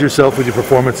surprise yourself with your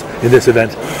performance in this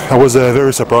event? I was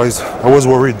very surprised. I was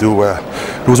worried to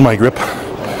lose my grip.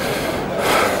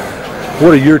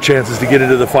 What are your chances to get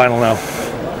into the final now?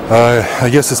 I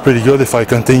guess it's pretty good if I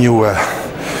continue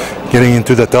getting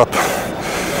into the top.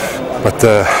 But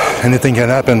anything can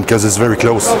happen because it's very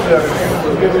close.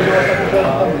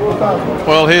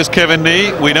 Well, here's Kevin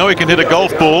Nee. We know he can hit a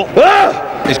golf ball.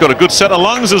 He's got a good set of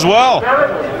lungs as well.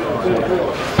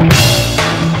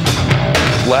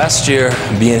 Last year,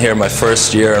 being here my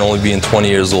first year and only being 20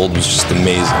 years old was just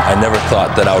amazing. I never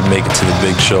thought that I would make it to the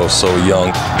big show so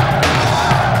young.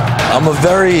 I'm a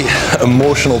very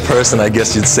emotional person, I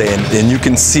guess you'd say, and you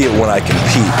can see it when I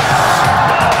compete.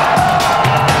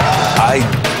 I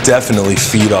definitely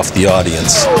feed off the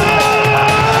audience.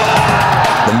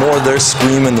 The more they're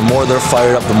screaming, the more they're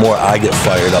fired up, the more I get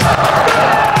fired up.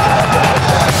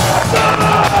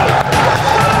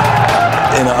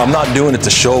 And I'm not doing it to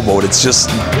showboat. It's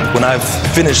just when I've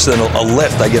finished a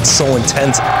lift, I get so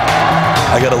intense.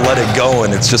 I gotta let it go,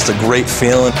 and it's just a great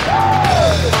feeling.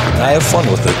 I have fun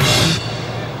with it.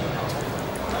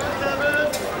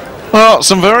 Well,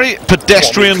 some very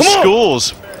pedestrian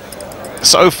scores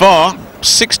so far.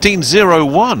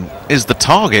 16:01 is the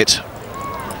target.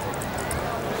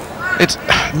 It's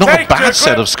not a bad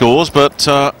set of scores, but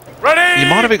you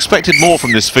might have expected more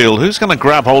from this field. Who's going to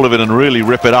grab hold of it and really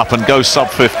rip it up and go sub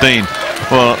 15?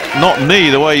 Well, not Nee,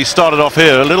 the way he started off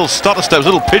here. A little stutter steps,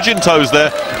 little pigeon toes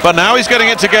there, but now he's getting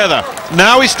it together.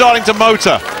 Now he's starting to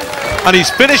motor, and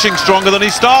he's finishing stronger than he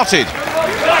started.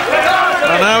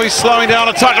 And now he's slowing down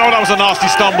a touch. Oh, that was a nasty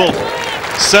stumble.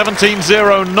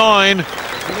 17:09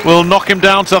 will knock him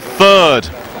down to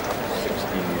 3rd.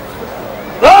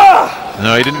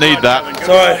 No, he didn't need that.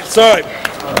 Sorry.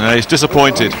 No, he's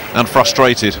disappointed and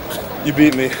frustrated. You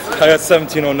beat me. I got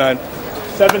 17:09.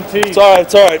 17. It's all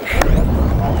right.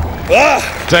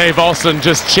 Dave Olson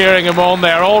just cheering him on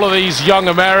there. All of these young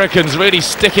Americans really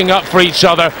sticking up for each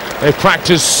other. They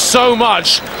practiced so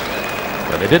much,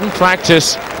 but they didn't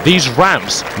practice these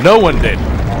ramps. No one did.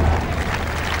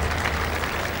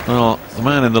 Well, the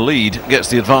man in the lead gets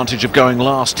the advantage of going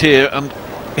last here, and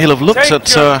he'll have looked at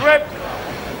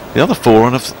the other 4,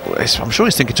 and I'm sure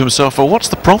he's thinking to himself, well, what's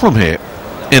the problem here?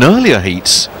 In earlier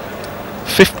heats,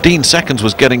 15 seconds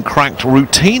was getting cracked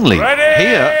routinely.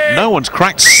 Here, no one's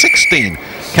cracked 16.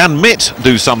 Can Mitt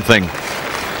do something?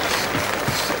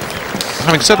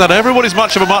 Having said that, everybody's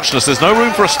much of a muchness. There's no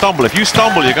room for a stumble. If you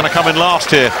stumble, you're going to come in last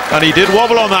here. And he did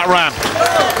wobble on that ramp.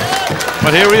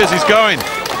 But here he is, he's going.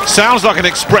 Sounds like an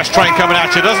express train coming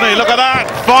at you, doesn't he? Look at that.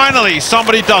 Finally,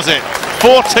 somebody does it.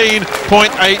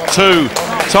 14.82.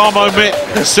 Tarmo Mitt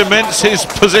cements his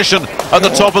position at the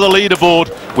top of the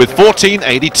leaderboard with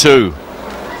 14.82.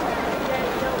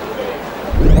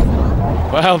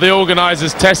 Well, the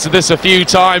organisers tested this a few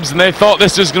times and they thought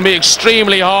this was going to be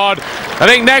extremely hard. I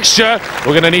think next year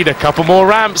we're going to need a couple more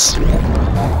ramps.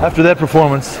 After that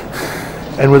performance,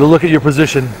 and with a look at your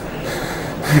position,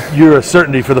 you're a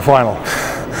certainty for the final.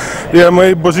 Yeah,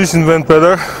 my position went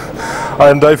better,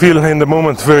 and I feel in the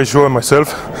moment very sure of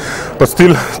myself. But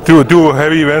still, two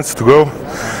heavy events to go,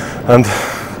 and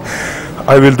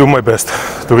I will do my best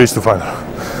to reach the final.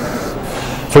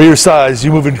 For your size,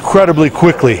 you move incredibly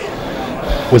quickly.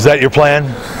 Was that your plan?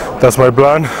 That's my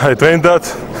plan. I trained that,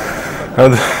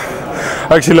 and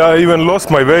actually I even lost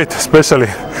my weight, especially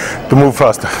to move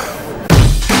faster.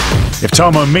 If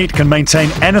Tarmo Mitt can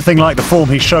maintain anything like the form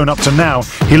he's shown up to now,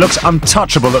 he looks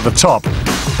untouchable at the top.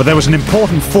 But there was an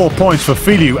important 4 points for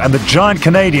Filiu, and the giant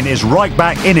Canadian is right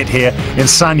back in it here in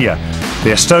Sanya.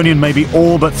 The Estonian may be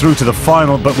all but through to the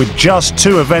final, but with just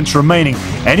 2 events remaining,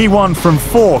 Anyone from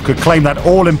 4 could claim that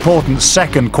all-important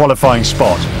second qualifying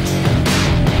spot.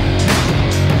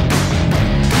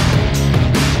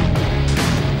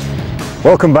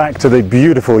 Welcome back to the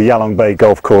beautiful Yalong Bay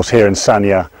Golf Course here in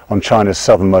Sanya on China's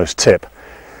southernmost tip.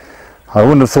 I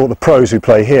wouldn't have thought the pros who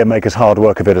play here make as hard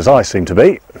work of it as I seem to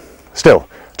be. Still,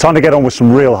 time to get on with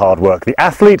some real hard work. The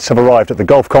athletes have arrived at the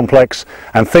golf complex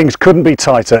and things couldn't be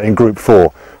tighter in Group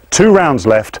 4. 2 rounds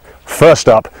left. First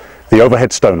up, the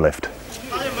overhead stone lift.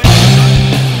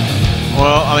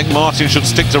 Well, I think Martin should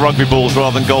stick to rugby balls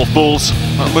rather than golf balls.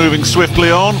 Moving swiftly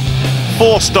on.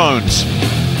 4 stones.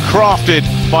 Crafted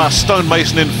by a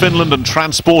stonemason in Finland and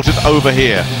transported over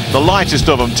here. The lightest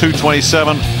of them,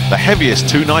 227, the heaviest,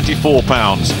 294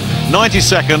 pounds. 90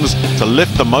 seconds to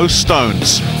lift the most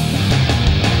stones.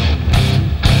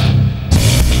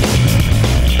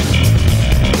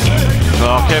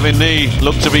 Well, Kevin Nee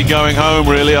looked to be going home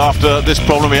really after this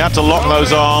problem. He had to lock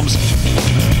those arms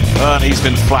and he's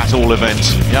been flat all event.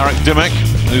 Jarek Dymek,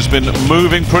 who's been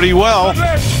moving pretty well,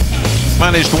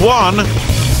 managed 1.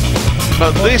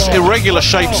 But this irregular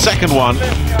shaped second one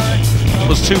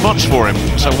was too much for him.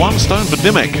 So 1 stone for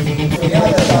Dymek.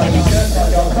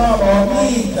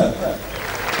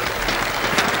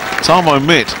 Tarmo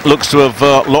Mitt looks to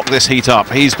have locked this heat up.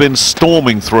 He's been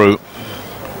storming through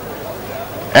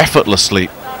effortlessly.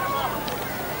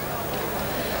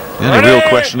 The only real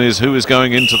question is who is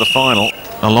going into the final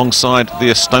alongside the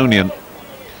Estonian.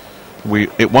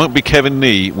 It won't be Kevin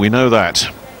Nee, we know that.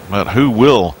 But who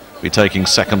will be taking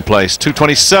second place?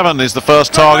 227 is the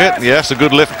first target. Yes, a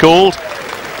good lift called.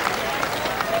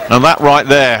 And that right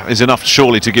there is enough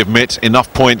surely to give Mitt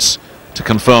enough points to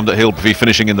confirm that he'll be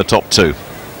finishing in the top 2.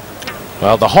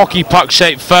 Well, the hockey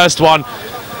puck-shaped first one,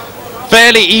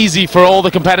 fairly easy for all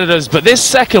the competitors, but this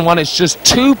second one is just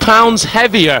 2 pounds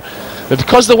heavier. But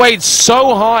because the weight's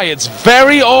so high, it's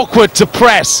very awkward to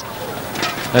press.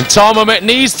 And Tarmo Mitt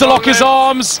needs to lock his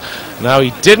arms. No,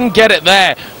 he didn't get it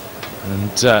there.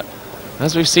 And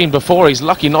as we've seen before, he's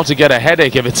lucky not to get a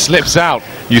headache if it slips out.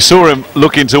 You saw him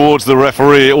looking towards the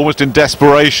referee, almost in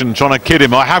desperation, trying to kid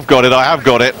him. I have got it, I have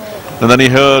got it. And then he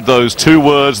heard those 2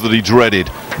 words that he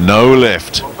dreaded. No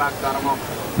lift.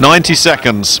 90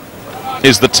 seconds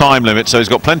is the time limit, so he's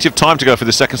got plenty of time to go for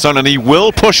the second stone, and he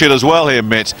will push it as well here,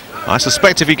 Mitt. I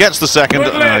suspect if he gets the second,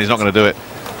 no, he's not going to do it.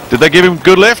 Did they give him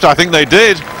good lift? I think they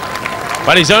did.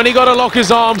 But he's only got to lock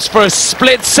his arms for a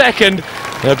split second.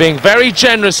 They're being very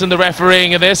generous in the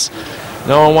refereeing of this.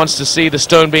 No one wants to see the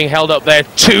stone being held up there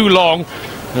too long.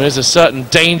 There is a certain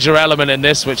danger element in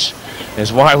this, which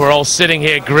is why we're all sitting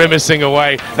here grimacing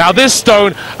away. Now this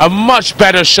stone, a much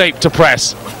better shape to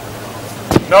press.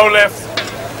 No lift.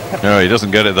 No, he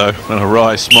doesn't get it though, and a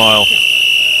wry smile.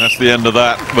 That's the end of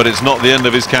that, but it's not the end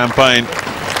of his campaign.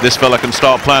 This fella can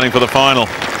start planning for the final.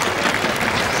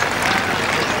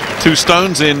 2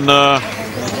 stones in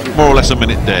more or less a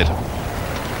minute dead.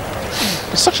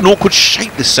 It's such an awkward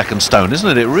shape, this second stone, isn't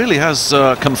it? It really has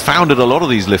confounded a lot of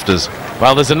these lifters.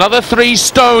 Well, there's another 3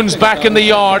 stones back in the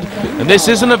yard, and this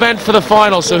is an event for the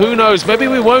final, so who knows? Maybe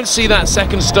we won't see that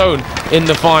second stone in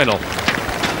the final.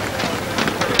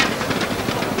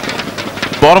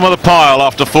 Bottom of the pile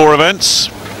after 4 events.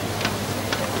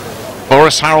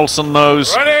 Boris Haraldsson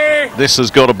knows this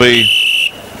has got to be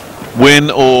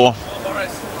win or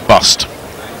bust.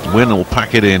 Win or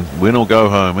pack it in, win or go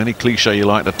home. Any cliche you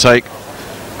like to take,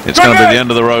 it's going to be the end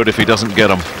of the road if he doesn't get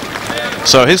them.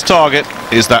 So his target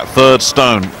is that 3rd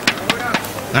stone.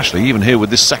 Actually, even here with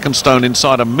this second stone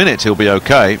inside a minute, he'll be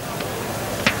okay.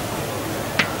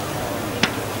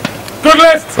 Good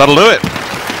lift. That'll do it.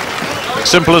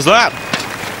 Simple as that.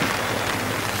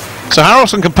 So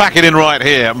Haraldsson can pack it in right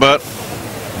here, but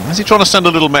is he trying to send a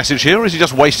little message here, or is he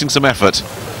just wasting some effort?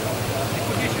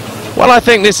 Well, I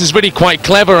think this is really quite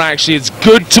clever, actually. It's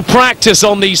good to practice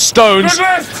on these stones.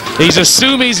 He's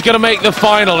assuming he's going to make the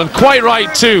final, and quite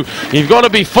right too. You've got to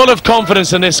be full of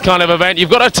confidence in this kind of event. You've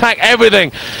got to attack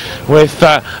everything with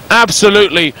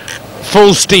absolutely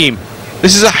full steam.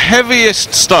 This is a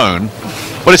heaviest stone,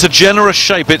 but it's a generous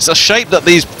shape. It's a shape that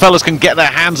these fellas can get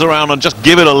their hands around and just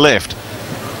give it a lift.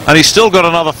 And he's still got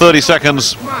another 30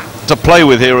 seconds to play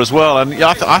with here as well. And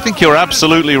I think you're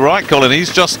absolutely right, Colin.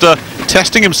 He's just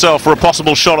testing himself for a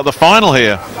possible shot at the final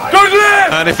here.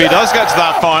 And if he does get to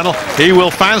that final, he will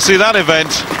fancy that event.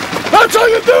 That's how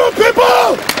you do it,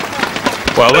 people!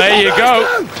 Well, there you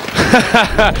go.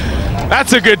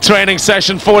 That's a good training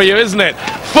session for you, isn't it?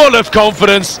 Full of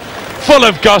confidence, full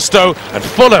of gusto, and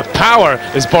full of power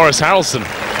is Boris Haraldsson.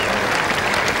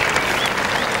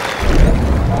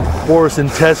 Boris, in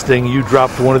testing, you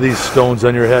dropped one of these stones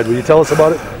on your head. Will you tell us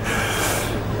about it?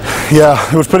 Yeah,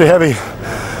 it was pretty heavy.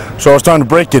 So I was trying to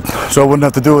break it so I wouldn't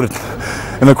have to do it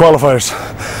in the qualifiers.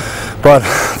 But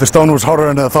the stone was harder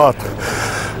than I thought.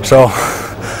 So,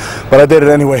 but I did it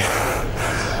anyway.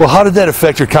 Well, how did that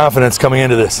affect your confidence coming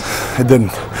into this? It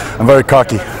didn't. I'm very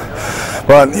cocky.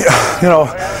 But, you know,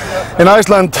 in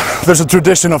Iceland, there's a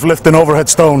tradition of lifting overhead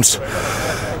stones.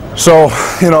 So,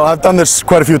 you know, I've done this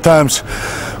quite a few times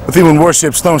with even worse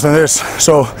shaped stones than this.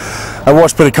 So, I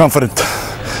was pretty confident.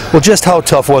 Well, just how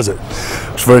tough was it?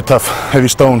 It was very tough, heavy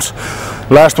stones.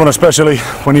 Last one especially,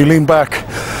 when you lean back,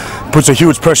 puts a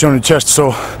huge pressure on your chest, so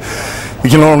you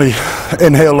can only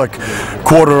inhale like a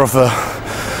quarter of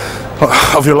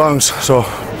your lungs, so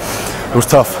it was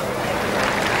tough.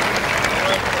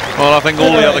 Well, I think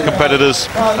all the other competitors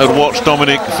had watched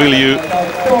Dominic Filiu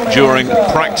during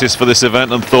practice for this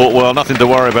event and thought, well, nothing to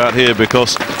worry about here,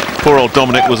 because poor old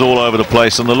Dominic was all over the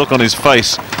place, and the look on his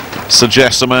face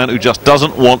suggests a man who just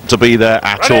doesn't want to be there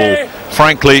at all.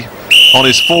 Frankly, on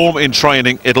his form in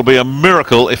training, it'll be a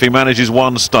miracle if he manages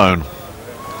one stone.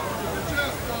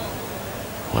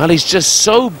 Well, he's just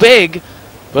so big.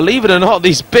 Believe it or not,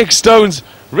 these big stones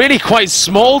really quite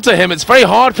small to him. It's very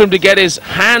hard for him to get his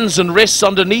hands and wrists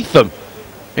underneath them.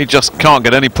 He just can't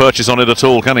get any purchase on it at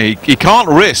all, can he? He can't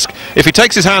risk if he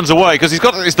takes his hands away, because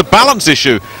it's the balance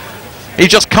issue. He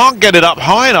just can't get it up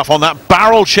high enough on that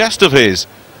barrel chest of his.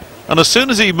 And as soon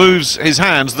as he moves his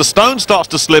hands, the stone starts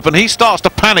to slip and he starts to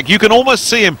panic. You can almost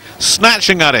see him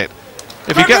snatching at it.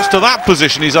 If he gets to that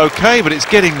position, he's okay, but it's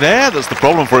getting there that's the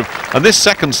problem for him. And this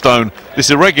second stone, this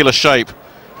irregular shape,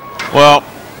 well,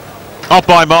 I'll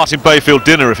buy Martin Bayfield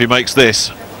dinner if he makes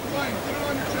this.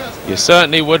 You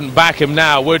certainly wouldn't back him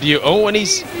now, would you? Oh, and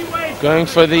he's going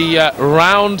for the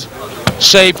round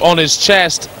shape on his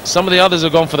chest. Some of the others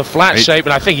have gone for the flat shape,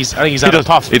 and I think he's had a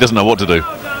puff. He doesn't know what to do.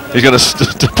 He's going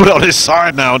to put it on his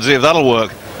side now and see if that'll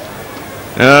work.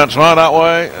 Yeah, try that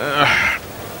way.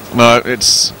 No,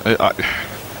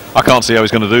 I can't see how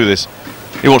he's going to do this.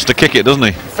 He wants to kick it, doesn't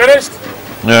he? Finished?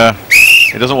 Yeah,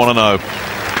 he doesn't want to know.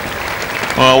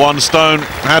 Well, one stone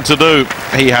had to do.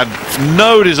 He had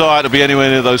no desire to be anywhere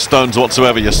near those stones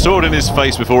whatsoever. You saw it in his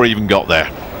face before he even got there.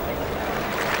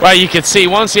 Well, you can see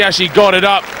once he actually got it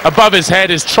up above his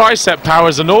head, his tricep power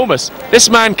is enormous. This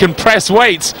man can press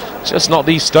weights, just not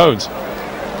these stones.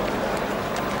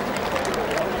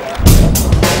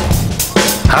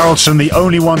 Haraldsson, the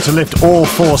only one to lift all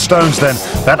 4 stones then.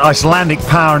 That Icelandic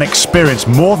power and experience,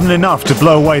 more than enough to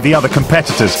blow away the other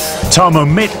competitors.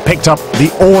 Tarmo Mitt picked up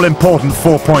the all-important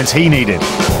 4 points he needed.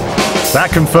 That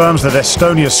confirms that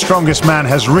Estonia's strongest man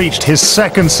has reached his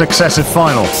 2nd successive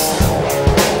final.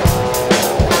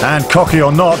 And cocky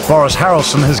or not, Boris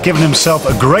Haraldsson has given himself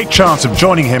a great chance of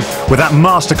joining him with that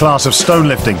masterclass of stone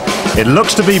lifting. It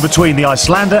looks to be between the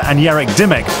Icelander and Erik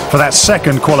Dimek for that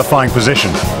 2nd qualifying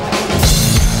position.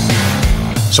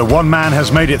 So one man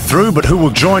has made it through, but who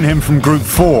will join him from Group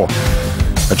 4?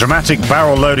 A dramatic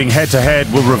barrel loading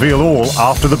head-to-head will reveal all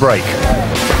after the break.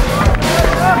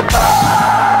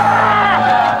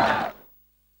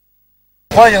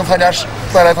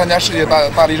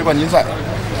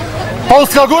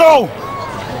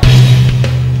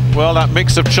 Well, that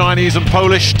mix of Chinese and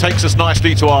Polish takes us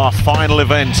nicely to our final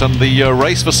event, and the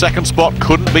race for 2nd spot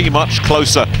couldn't be much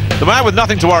closer. The man with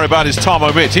nothing to worry about is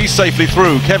Tarmo Mitt. He's safely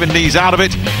through. Kevin Nee's out of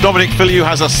it. Dominic Filiu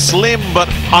has a slim but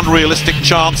unrealistic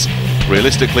chance.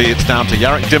 Realistically, it's down to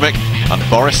Erik Dimek and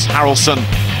Boris Haraldsson.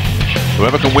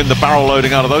 Whoever can win the barrel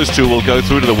loading out of those two will go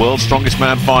through to the World's Strongest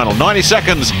Man final. 90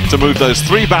 seconds to move those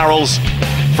 3 barrels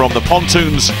from the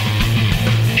pontoons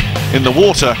in the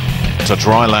water to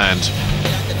dry land.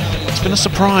 It's been a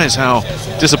surprise how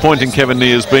disappointing Kevin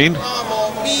Nee has been.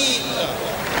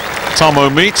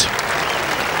 Tarmo Mitt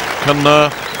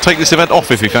can take this event off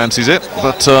if he fancies it,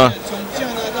 but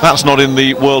that's not in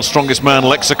the World's Strongest Man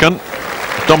lexicon.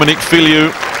 Dominic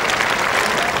Filiu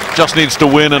just needs to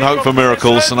win and hope for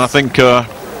miracles, and I think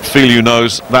Filiu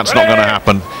knows that's not going to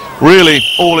happen. Really,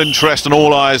 all interest and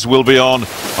all eyes will be on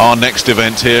our next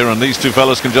event here, and these two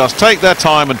fellas can just take their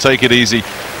time and take it easy.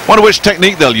 Wonder which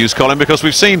technique they'll use, Colin, because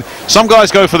we've seen some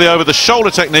guys go for the over-the-shoulder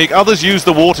technique, others use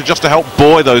the water just to help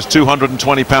buoy those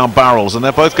 220-pound barrels, and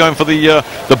they're both going for the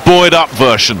buoyed-up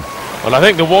version. Well, I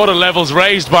think the water level's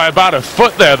raised by about a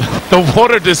foot there. The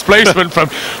water displacement from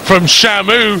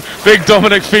Shamu, big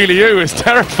Dominic Filiu, is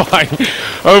terrifying.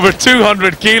 Over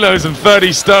 200 kilos and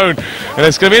 30 stone. And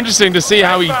it's going to be interesting to see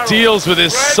how he deals with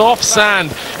this soft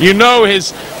sand. You know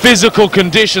his physical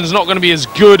condition's not going to be as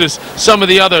good as some of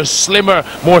the other slimmer,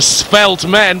 more svelte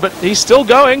men, but he's still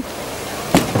going.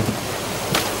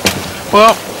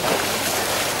 Well,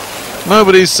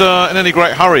 nobody's in any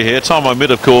great hurry here. Tarmo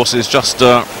Mitt, of course, is just...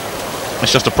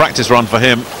 it's just a practice run for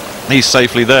him. He's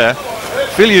safely there.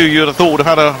 Filiu, you'd have thought, would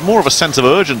have had more of a sense of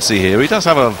urgency here. He does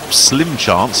have a slim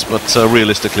chance, but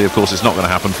realistically, of course, it's not going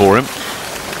to happen for him.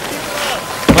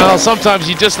 Well, sometimes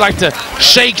you just like to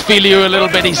shake Filiu a little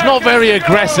bit. He's not very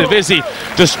aggressive, is he?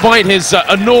 Despite his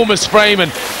enormous frame,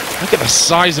 and look at the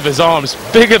size of his arms,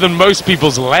 bigger than most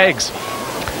people's legs.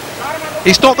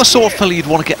 He's not the sort of fella you'd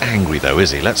want to get angry, though, is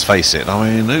he? Let's face it.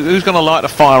 I mean, who's going to light a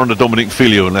fire under Dominic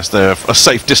Filiu unless they're a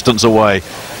safe distance away?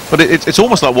 But it's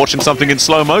almost like watching something in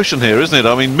slow motion here, isn't it?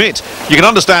 I mean, Mitt, you can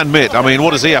understand Mitt. I mean,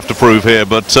 what does he have to prove here?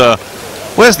 But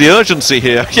where's the urgency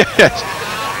here?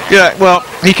 Yeah, well,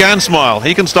 he can smile.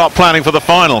 He can start planning for the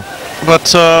final. But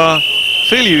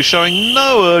Filiu showing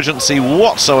no urgency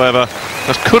whatsoever.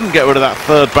 Just couldn't get rid of that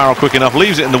third barrel quick enough.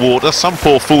 Leaves it in the water. Some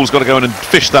poor fool's got to go in and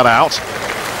fish that out.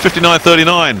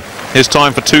 59.39, his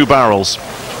time for 2 barrels.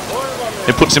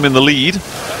 It puts him in the lead,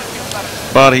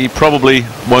 but he probably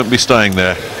won't be staying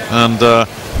there. And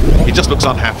he just looks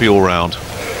unhappy all round.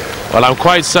 Well, I'm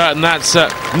quite certain that's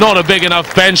not a big enough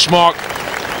benchmark,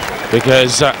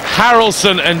 because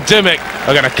Haraldsson and Dimmick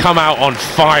are going to come out on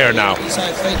fire now.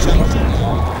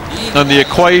 And the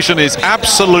equation is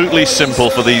absolutely simple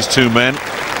for these two men.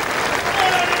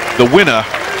 The winner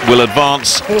will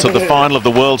advance to the final of the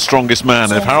World's Strongest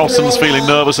Man. If Haraldsson's feeling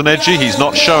nervous and edgy, he's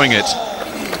not showing it.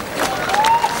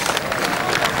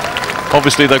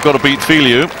 Obviously, they've got to beat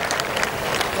Filiu.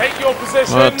 Take your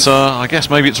position. But I guess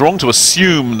maybe it's wrong to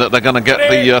assume that they're going to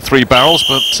get the 3 barrels,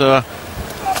 but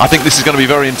I think this is going to be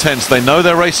very intense. They know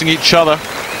they're racing each other.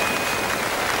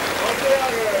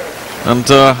 And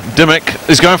Dimmick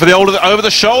is going for the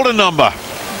over-the-shoulder number.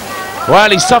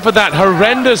 Well, he suffered that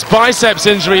horrendous biceps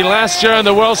injury last year in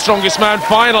the World's Strongest Man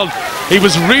final. He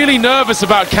was really nervous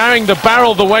about carrying the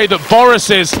barrel the way that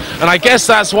Boris is, and I guess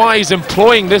that's why he's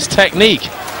employing this technique.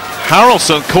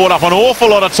 Haraldsson caught up an awful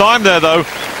lot of time there, though,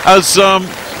 as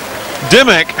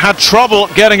Dimmick had trouble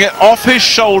getting it off his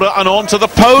shoulder and onto the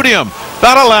podium.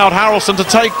 That allowed Haraldsson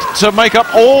to make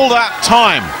up all that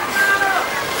time.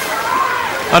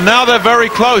 And now they're very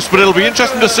close, but it'll be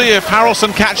interesting to see if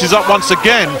Haraldsson catches up once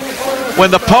again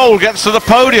when the pole gets to the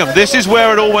podium. This is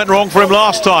where it all went wrong for him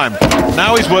last time.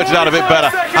 Now he's worked it out a bit better,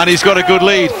 and he's got a good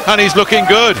lead, and he's looking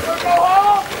good.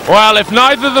 Well, if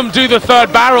neither of them do the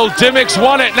 3rd barrel, Dimmick's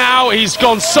won it now. He's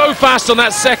gone so fast on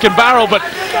that 2nd barrel, but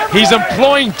he's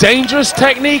employing dangerous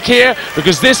technique here,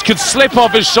 because this could slip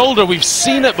off his shoulder. We've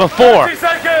seen it before. 30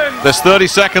 seconds. There's 30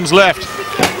 seconds left,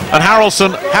 and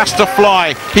Haraldsson has to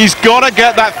fly. He's got to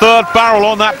get that 3rd barrel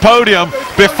on that podium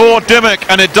before Dimmick,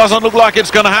 and it doesn't look like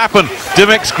it's going to happen.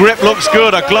 Dimmick's grip looks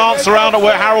good. A glance around at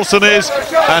where Haraldsson is,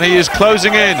 and he is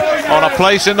closing in on a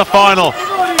place in the final.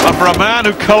 And for a man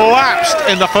who collapsed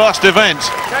in the first event,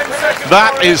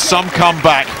 that is some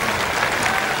comeback.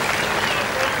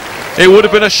 It would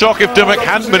have been a shock if Dimmick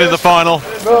hadn't been in the final.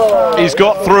 He's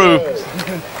got through.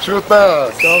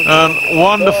 And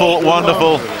wonderful,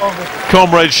 wonderful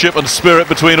comradeship and spirit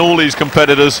between all these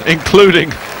competitors,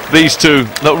 including these two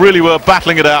that really were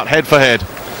battling it out head for head.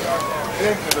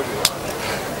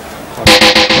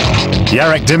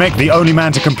 Jarek Dimmick, the only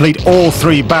man to complete all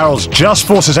 3 barrels, just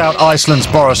forces out Iceland's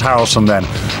Boris Haraldsson then.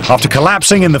 After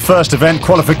collapsing in the first event,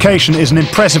 qualification is an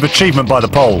impressive achievement by the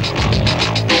pole.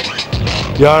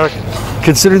 Jarek,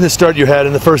 considering the start you had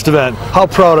in the first event, how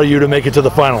proud are you to make it to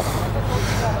the final?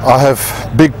 I have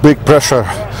big pressure,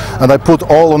 and I put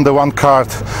all on the one card,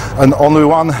 and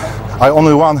I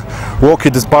only won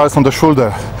walking this bars on the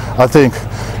shoulder. I think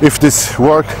if this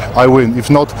work, I win. If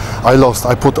not, I lost.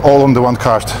 I put all on the one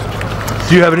card.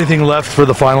 Do you have anything left for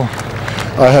the final?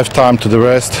 I have time to the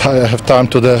rest. I have time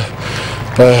to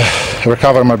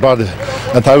recover my body,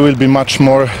 and I will be much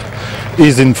more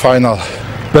easy in final.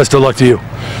 Best of luck to you.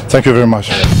 Thank you very much.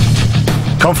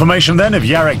 Confirmation then of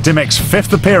Jarek Dimmick's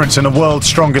 5th appearance in a World's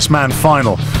Strongest Man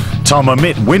final. Tarmo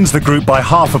Mitt wins the group by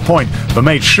half a point, but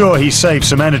made sure he saved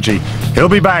some energy. He'll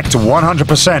be back to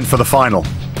 100% for the final.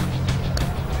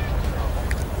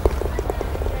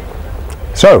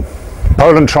 So,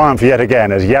 Poland triumph yet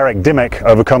again as Jarek Dimmick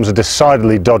overcomes a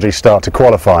decidedly dodgy start to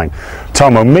qualifying.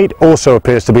 Tarmo Mitt also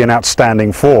appears to be in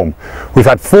outstanding form. We've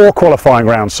had 4 qualifying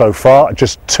rounds so far,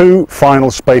 just 2 final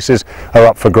spaces are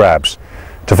up for grabs.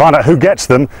 To find out who gets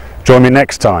them, join me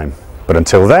next time. But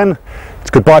until then,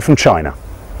 it's goodbye from China.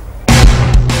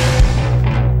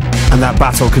 And that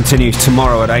battle continues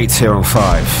tomorrow at 8 here on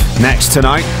 5. Next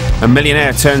tonight, a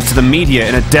millionaire turns to the media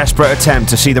in a desperate attempt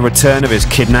to see the return of his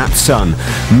kidnapped son.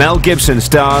 Mel Gibson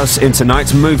stars in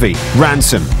tonight's movie,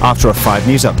 Ransom, after a 5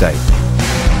 News update.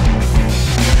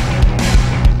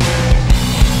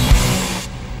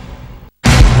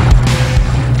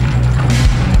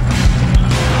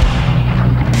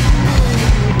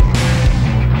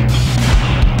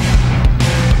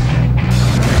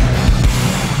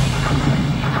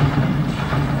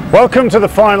 Welcome to the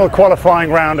final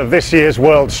qualifying round of this year's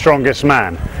World's Strongest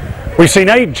Man. We've seen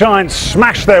 8 giants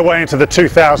smash their way into the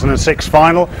 2006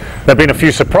 final. There have been a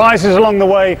few surprises along the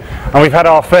way, and we've had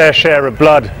our fair share of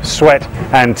blood, sweat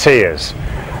and tears.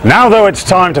 Now though, it's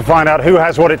time to find out who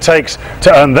has what it takes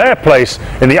to earn their place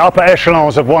in the upper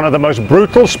echelons of one of the most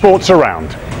brutal sports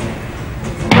around.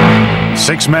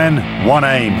 6 men, 1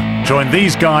 aim. Join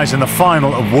these guys in the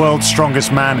final of World's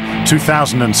Strongest Man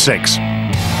 2006.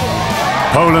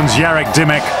 Poland's Jarek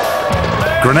Dymek,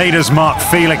 Grenada's Mark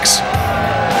Felix,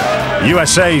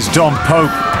 USA's Dom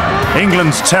Pope,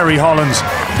 England's Terry Hollands,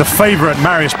 the favourite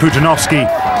Mariusz Pudzianowski,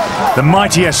 the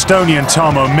mighty Estonian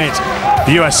Tarmo Mitt,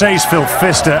 the USA's Phil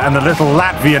Pfister and the little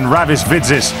Latvian Ravis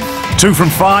Vidzis. 2 from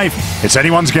 5, it's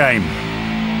anyone's game.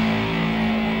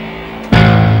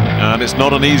 And it's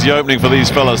not an easy opening for these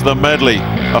fellas. The medley,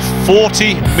 a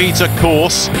 40-metre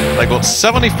course. They've got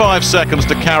 75 seconds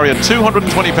to carry a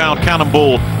 220-pound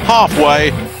cannonball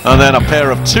halfway, and then a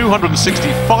pair of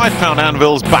 265-pound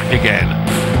anvils back again.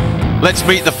 Let's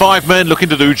meet the 5 men looking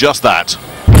to do just that.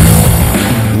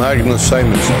 Magnus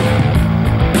Samuelsson,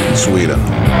 Sweden.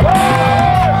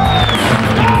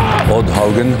 Odd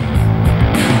Haugen,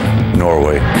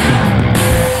 Norway.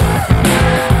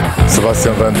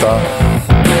 Sebastian Venta,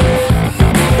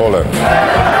 Poland.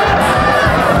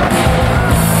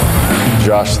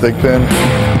 Josh Thigpen,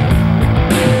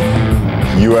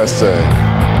 USA.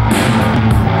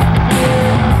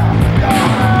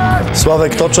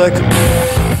 Sławek Toczek,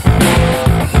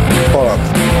 Poland.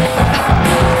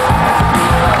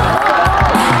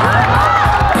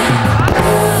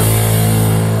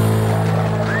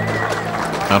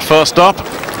 And first up,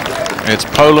 it's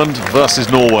Poland versus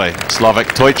Norway.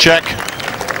 Sławek Tojcek,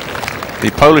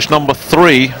 the Polish number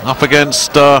 3, up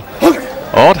against Odd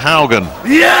Haugen.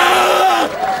 Yeah!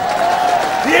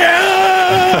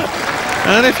 Yeah!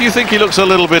 And if you think he looks a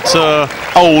little bit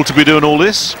old to be doing all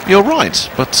this, you're right.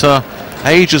 But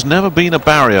age has never been a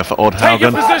barrier for Odd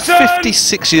Haugen.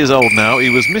 56 years old now. He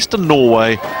was Mr.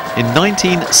 Norway in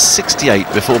 1968,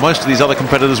 before most of these other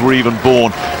competitors were even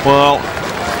born. Well,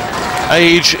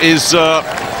 age is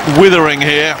withering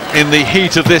here in the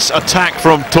heat of this attack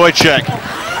from Tojcek.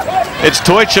 It's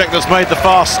Tojcek that's made the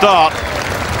fast start,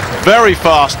 very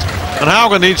fast, and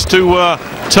Haugen needs to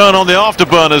turn on the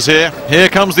afterburners here. Here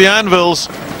comes the anvils.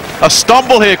 A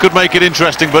stumble here could make it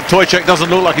interesting, but Tojcek doesn't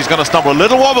look like he's going to stumble. A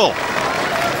little wobble,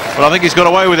 but I think he's got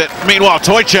away with it. Meanwhile,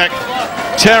 Tojcek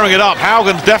tearing it up.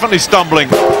 Haugen's definitely stumbling,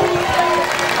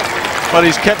 but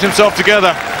he's kept himself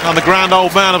together, and the grand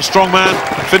old man of strongman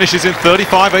finishes in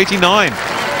 35.89.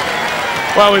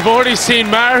 Well, we've already seen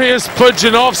Mariusz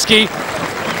Pudzianowski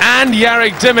and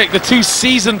Jarek Dymek, the 2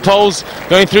 seasoned Poles,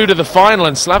 going through to the final,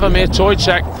 and Sławomir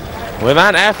Tojcek, with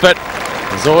that effort,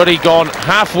 has already gone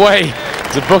halfway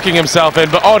to booking himself in.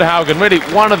 But Odd Haugen, really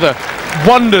one of the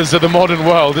wonders of the modern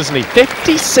world, isn't he?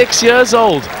 56 years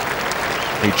old.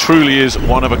 He truly is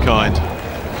one of a kind.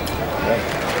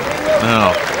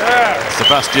 Now,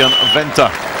 Sebastian Venta.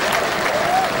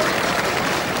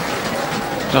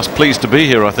 Just pleased to be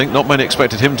here, I think. Not many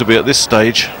expected him to be at this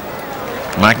stage.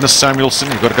 Magnus Samuelsson,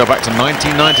 you've got to go back to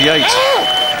 1998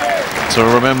 to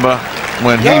remember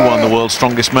when he won the World's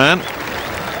Strongest Man.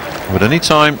 But any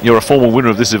time you're a former winner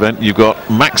of this event, you've got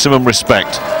maximum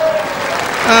respect.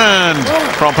 And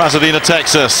from Pasadena,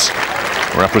 Texas,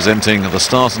 representing the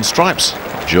Stars and Stripes,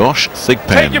 Josh Thigpen.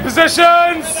 Take your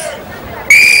positions!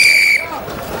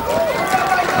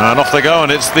 And off they go,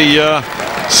 and it's the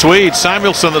Swede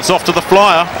Samuelsson that's off to the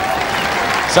flyer.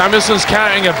 Samuelsson's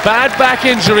carrying a bad back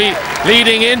injury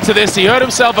leading into this. He hurt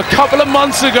himself a couple of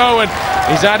months ago, and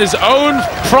he's had his own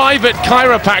private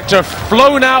chiropractor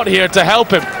flown out here to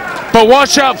help him. But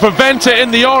watch out for Venta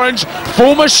in the orange,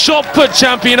 former shot put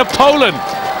champion of Poland.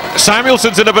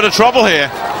 Samuelsson's in a bit of trouble here.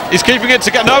 He's keeping it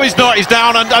together. No, he's not. He's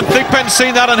down, and Thigpen's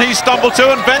seen that, and he's stumbled too,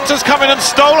 and Venta's come in and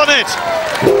stolen it.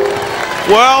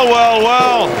 Well, well,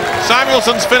 well.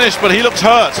 Samuelsson's finished, but he looks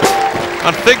hurt.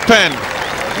 And Thigpen.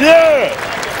 Yeah!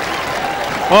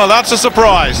 Well, that's a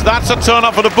surprise. That's a turn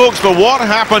up for the books. But what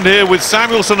happened here with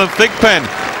Samuelsson and Thigpen?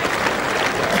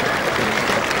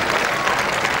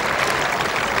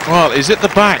 Well, is it the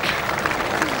back?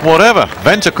 Whatever.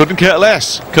 Venta couldn't care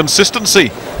less. Consistency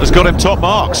has got him top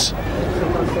marks.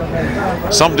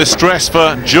 Some distress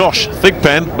for Josh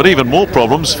Thigpen, but even more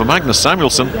problems for Magnus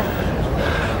Samuelsson.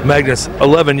 Magnus,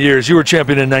 11 years. You were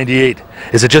champion in '98.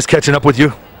 Is it just catching up with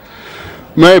you?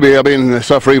 Maybe. I've been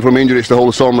suffering from injuries the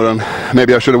whole summer, and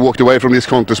maybe I should have walked away from this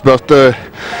contest, but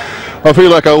I feel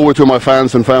like I owe it to my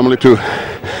fans and family to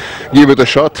give it a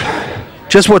shot.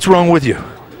 Just what's wrong with you?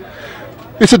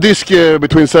 It's a disc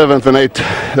between 7th and 8th.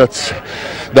 That's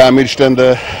damaged, and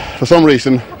for some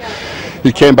reason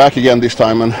he came back again this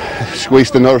time and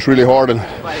squeezed the nerves really hard, and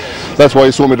that's why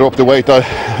you saw me drop the weight.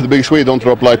 The big Swede don't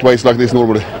drop light weights like this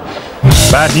normally.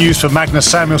 Bad news for Magnus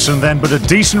Samuelsson then, but a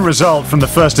decent result from the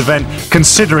first event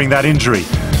considering that injury.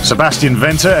 Sebastian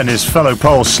Vettel and his fellow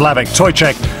Pole Slavek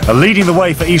Tojcek are leading the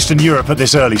way for Eastern Europe at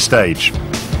this early stage.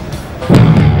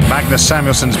 Magnus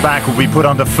Samuelsson's back will be put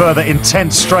under further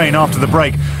intense strain after the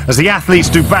break as the athletes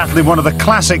do battle in one of the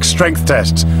classic strength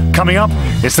tests. Coming up,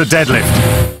 it's the deadlift.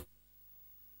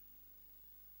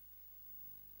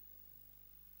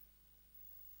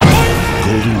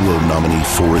 Golden Globe nominee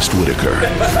Forrest Whitaker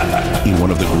in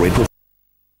one of the great...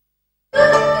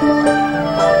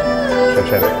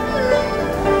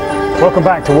 Welcome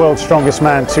back to World's Strongest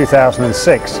Man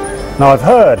 2006. Now, I've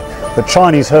heard that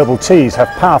Chinese herbal teas have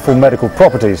powerful medical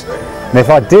properties, and if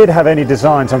I did have any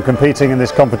designs on competing in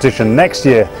this competition next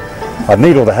year, I'd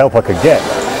need all the help I could get.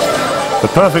 The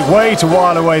perfect way to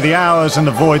while away the hours and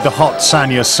avoid the hot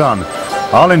Sanya sun.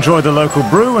 I'll enjoy the local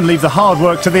brew and leave the hard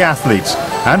work to the athletes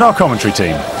and our commentary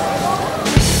team.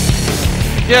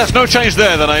 Yes, no change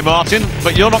there then, eh, Martin?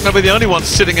 But you're not going to be the only one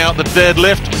sitting out the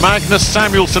deadlift. Magnus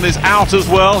Samuelsson is out as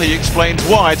well. He explains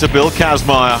why to Bill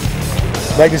Kazmaier.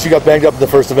 Magnus, you got banged up in the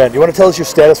first event. You want to tell us your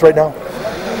status right now?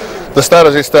 The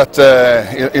status is that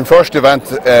in first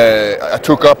event I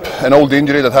took up an old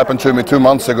injury that happened to me 2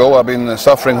 months ago. I've been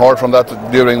suffering hard from that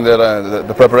during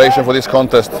the preparation for this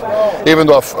contest. Even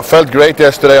though I felt great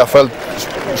yesterday, I felt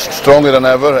stronger than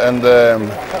ever, and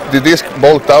the disc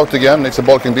bulked out again. It's a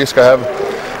bulking disc I have,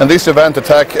 and this event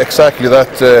attacked exactly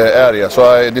that area. So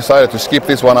I decided to skip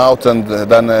this one out and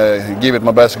then give it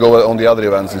my best go on the other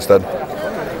events instead.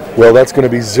 Well, that's going to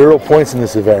be 0 points in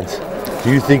this event.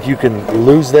 Do you think you can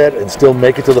lose that and still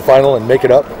make it to the final and make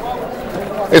it up?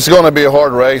 It's going to be a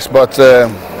hard race, but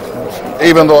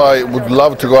even though I would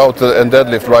love to go out and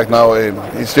deadlift right now,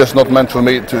 it's just not meant for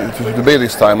me to be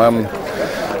this time. I'm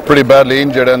pretty badly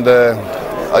injured, and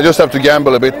I just have to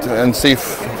gamble a bit and see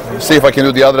if I can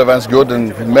do the other events good,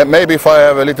 and maybe if I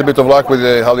have a little bit of luck with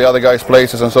how the other guys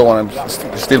places and so on,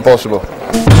 it's still possible.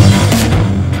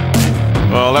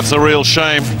 Well, that's a real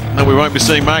shame that we won't be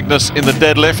seeing Magnus in the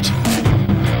deadlift,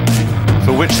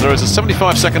 for which there is a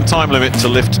 75-second time limit to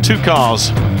lift 2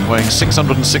 cars weighing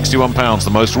 661 pounds.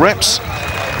 The most reps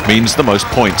means the most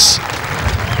points.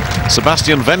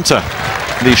 Sebastian Vettel,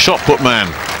 the shot put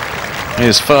man,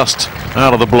 is first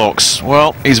out of the blocks.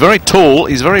 Well, he's very tall,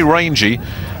 he's very rangy.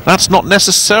 That's not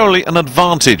necessarily an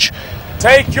advantage.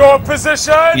 Take your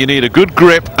position! You need a good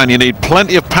grip and you need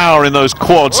plenty of power in those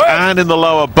quads and in the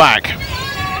lower back.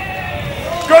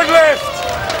 Good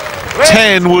lift!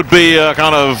 10 would be a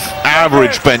kind of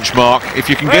average benchmark. If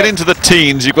you can get into the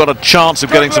teens, you've got a chance of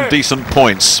getting some decent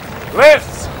points.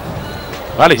 Lift!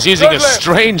 Well, he's using a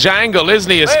strange angle,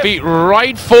 isn't he? His feet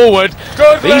right forward.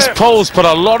 These Poles put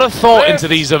a lot of thought into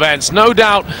these events. No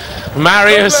doubt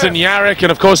Marius and Jarek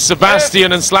and, of course,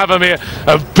 Sebastian and Slavomir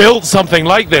have built something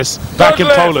like this back in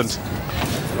Poland.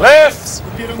 Lift!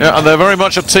 Yeah, and they're very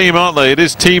much a team, aren't they? It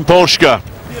is Team Polska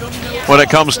when it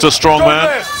comes to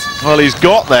strongman. Well, he's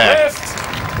got there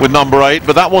with number 8,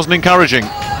 but that wasn't encouraging.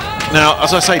 Now,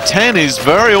 as I say, 10 is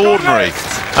very ordinary,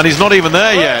 and he's not even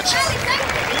there yet.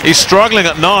 He's struggling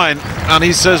at 9, and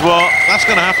he says, well, that's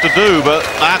going to have to do, but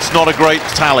that's not a great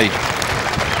tally.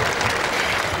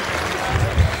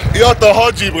 You're the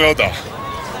Haji, brother.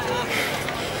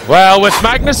 Well, with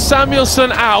Magnus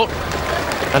Samuelsson out,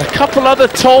 and a couple other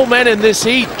tall men in this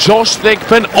heat, Josh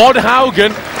Thigpen, Odd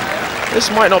Haugen,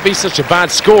 this might not be such a bad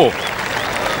score.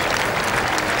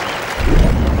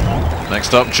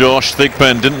 Next up, Josh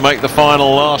Thigpen didn't make the final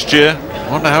last year.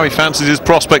 I wonder how he fancies his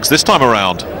prospects this time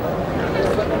around.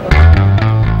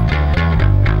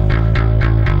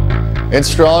 In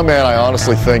strongman, I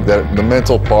honestly think that the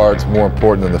mental part's more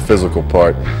important than the physical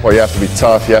part. Well, you have to be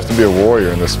tough, you have to be a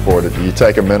warrior in this sport. You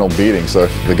take a mental beating, so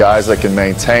if the guys that can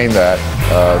maintain that,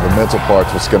 the mental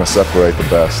part's what's going to separate the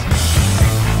best.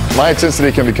 My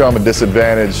intensity can become a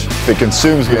disadvantage if it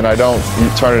consumes me and I don't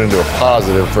turn it into a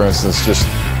positive. For instance, just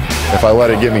if I let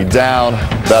it get me down,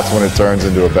 that's when it turns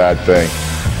into a bad thing.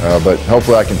 But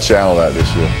hopefully I can channel that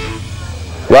this year.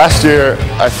 Last year,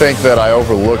 I think that I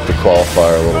overlooked the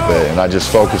qualifier a little bit, and I just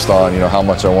focused on, how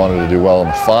much I wanted to do well in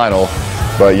the final.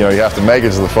 But, you have to make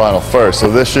it to the final first.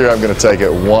 So this year, I'm going to take it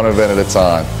one event at a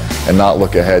time and not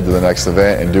look ahead to the next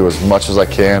event and do as much as I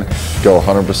can, go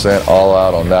 100% all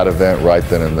out on that event right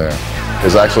then and there.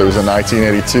 It was in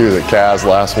 1982 that Kaz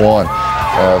last won.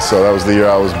 So that was the year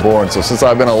I was born. So since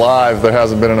I've been alive, there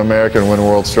hasn't been an American win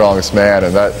World's Strongest Man,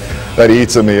 and that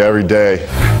eats at me every day.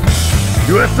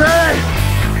 USA!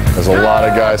 There's a lot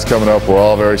of guys coming up. We're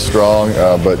all very strong,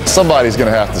 but somebody's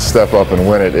going to have to step up and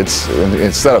win it.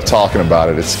 Instead of talking about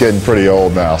it, it's getting pretty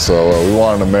old now. So we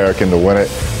want an American to win it.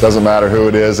 Doesn't matter who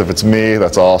it is. If it's me,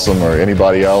 that's awesome, or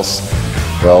anybody else,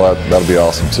 well, that'll be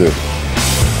awesome too.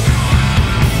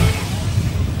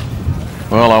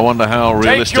 Well, I wonder how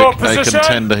realistic a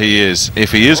contender he is.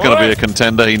 If he is going to be a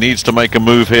contender, he needs to make a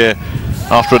move here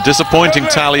after a disappointing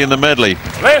tally in the medley.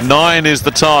 9 is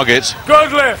the target.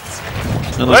 Good lift.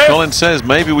 And as Colin says,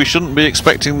 maybe we shouldn't be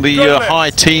expecting the high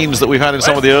teens that we've had in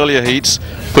some of the earlier heats.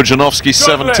 Pudzianowski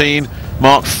 17,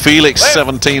 Mark Felix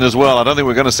 17 as well. I don't think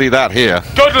we're going to see that here.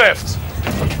 Good lift.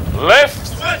 Lift.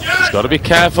 He's got to be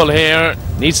careful here.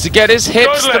 Needs to get his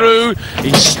hips through.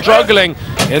 He's struggling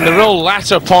in the real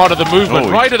latter part of the movement,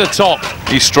 right at the top.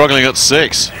 He's struggling at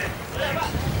 6.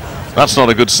 That's not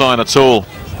a good sign at all.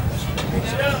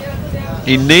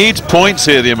 He needs points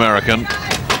here, the American.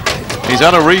 He's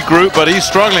had a regroup, but he's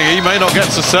struggling. He may not get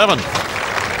to 7.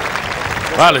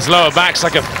 Well, his lower back's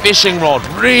like a fishing rod,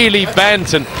 really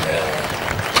bent, and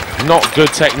not good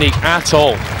technique at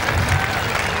all.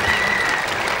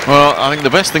 Well, I think the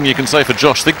best thing you can say for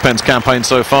Josh Thigpen's campaign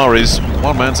so far is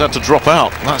one man's had to drop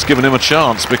out. That's given him a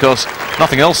chance because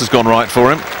nothing else has gone right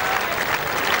for him.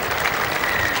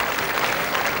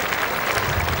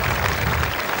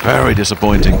 Very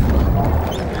disappointing.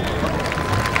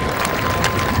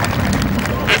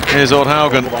 Here's Odd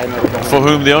Haugen, for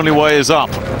whom the only way is up.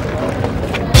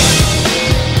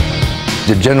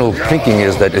 The general thinking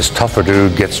is that it's tougher to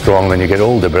get strong when you get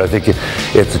older, but I think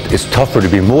it's tougher to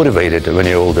be motivated when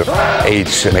you're older.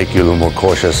 Age make you a little more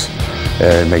cautious,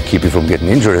 may keep you from getting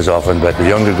injured as often, but the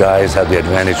younger guys have the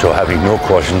advantage of having no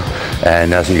caution,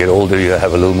 and as you get older you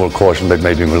have a little more caution but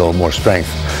maybe a little more strength.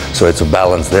 So it's a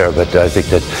balance there, but I think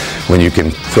that when you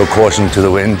can throw caution to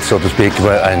the wind, so to speak,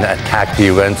 and attack the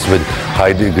events with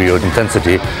high degree of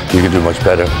intensity, you can do much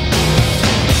better.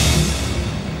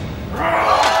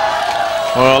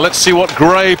 Well, let's see what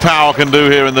Gray Power can do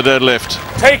here in the deadlift.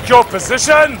 Take your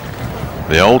position.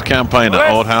 The old campaigner,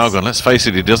 Odd Haugen. Let's face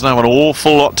it, he doesn't have an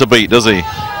awful lot to beat, does he?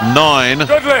 9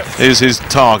 is his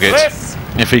target.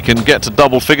 If he can get to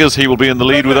double figures, he will be in the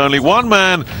lead with only one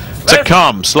man to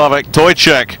come. Slavek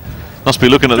Tojcek must be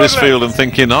looking at this field and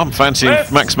thinking, I'm fancying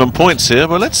maximum points here,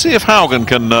 but let's see if Haugen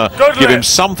can give him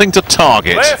something to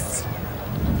target.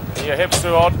 Your hips too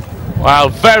odd. Wow,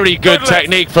 very good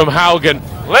technique from Haugen.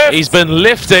 He's been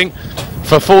lifting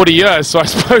for 40 years, so I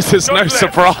suppose it's no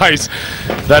surprise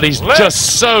that he's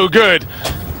just so good.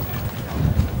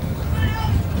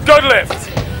 Good lift.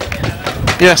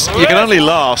 Yes, you can only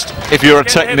last if you're a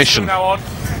technician.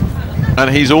 And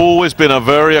he's always been a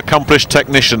very accomplished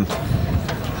technician.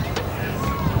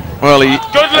 Well, he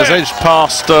has edged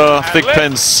past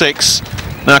Thigpen's 6.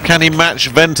 Now, can he match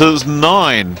Venter's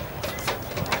 9?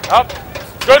 Up.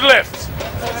 Good lift.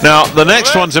 Now, the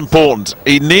next one's important.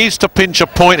 He needs to pinch a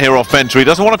point here off Venter. He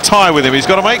doesn't want to tie with him. He's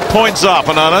got to make points up,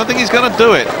 and I don't think he's going to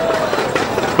do it.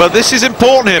 But this is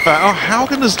important here for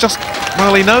Haugen has just,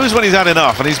 well, he knows when he's had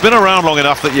enough, and he's been around long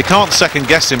enough that you can't second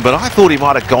guess him, but I thought he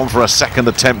might have gone for a second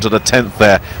attempt at a 10th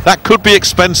there. That could be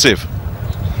expensive.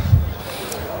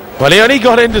 Well, he only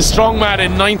got into Strongman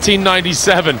in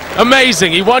 1997.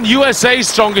 Amazing. He won USA's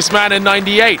Strongest Man in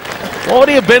 98. What would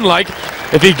he have been like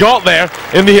if he got there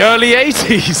in the early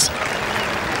 80s?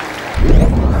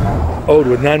 Ode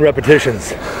with 9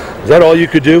 repetitions. Is that all you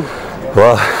could do?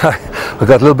 Well, I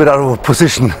got a little bit out of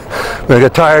position. When I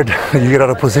get tired, you get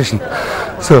out of position.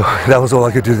 So that was all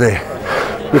I could do there.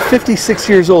 You're 56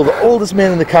 years old, the oldest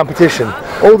man in the competition,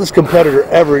 oldest competitor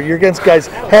ever. You're against guys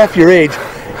half your age,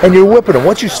 and you're whipping them.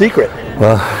 What's your secret?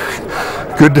 Well,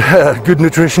 good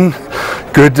nutrition,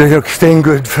 good staying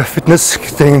good fitness,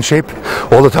 staying in shape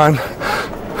all the time.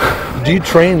 Do you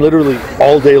train literally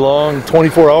all day long,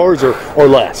 24 hours or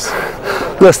less?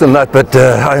 Less than that, but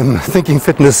I'm thinking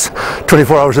fitness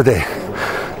 24 hours a day.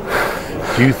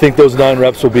 Do you think those 9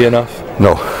 reps will be enough?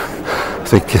 No, I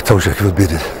think Tojcek will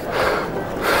beat it.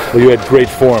 Well, you had great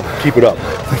form. Keep it up.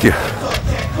 Thank you.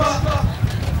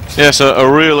 Yes, a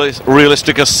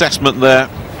realistic assessment there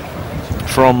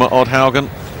from Odd Haugen.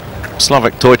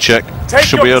 Slavek Tojcek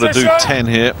should be able to do 10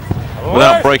 here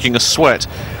without breaking a sweat.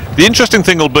 The interesting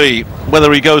thing will be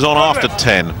whether he goes on after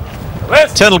 10.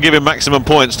 10 will give him maximum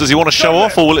points. Does he want to show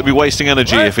off, or will it be wasting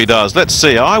energy if he does? Let's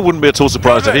see. I wouldn't be at all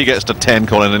surprised if he gets to 10,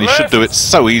 Colin, and he should do it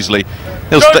so easily.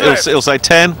 He'll say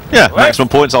 10. Yeah, maximum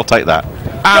points, I'll take that.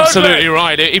 Absolutely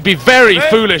right. It'd be very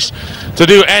foolish to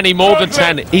do any more than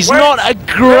 10. He's not a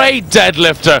great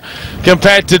deadlifter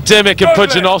compared to Dimick and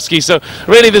Pudzianowski, so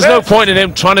really there's no point in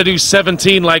him trying to do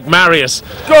 17 like Marius.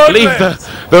 Leave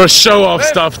the show-off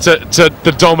stuff to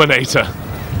the Dominator.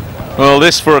 Well,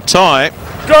 this for a tie.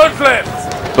 Good flip.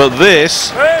 But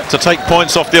this to take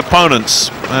points off the opponents.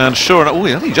 And sure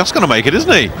enough, he's just going to make it,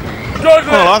 isn't he?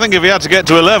 Well, I think if he had to get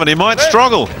to 11, he might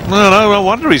struggle. No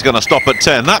wonder he's going to stop at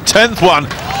 10. That 10th one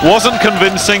wasn't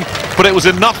convincing, but it was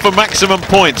enough for maximum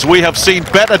points. We have seen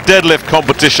better deadlift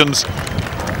competitions,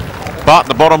 but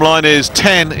the bottom line is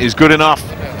 10 is good enough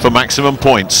for maximum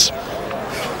points.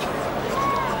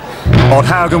 Odd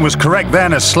Haugen was correct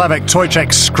then as Slavek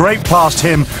Tojcek scraped past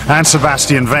him and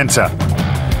Sebastian Venter.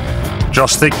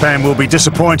 Josh Thigpen will be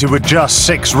disappointed with just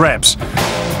 6 reps.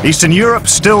 Eastern Europe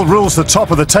still rules the top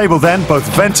of the table then. Both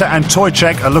Venter and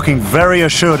Tojcek are looking very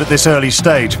assured at this early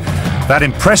stage. That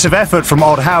impressive effort from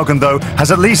Odd Haugen, though,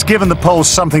 has at least given the Poles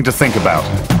something to think about.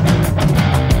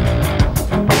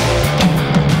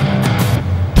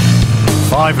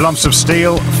 Five lumps of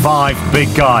steel, 5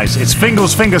 big guys. It's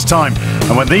Fingal's fingers time,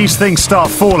 and when these things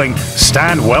start falling,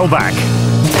 stand well back.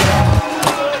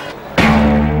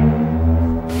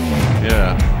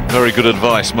 Yeah, very good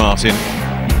advice, Martin.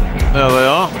 There they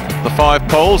are, the 5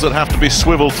 poles that have to be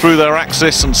swiveled through their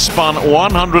axis and spun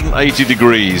 180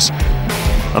 degrees.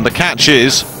 And the catch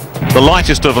is, the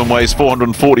lightest of them weighs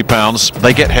 440 pounds.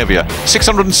 They get heavier,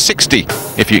 660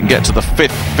 if you can get to the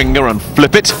 5th finger and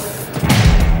flip it.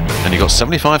 And you've got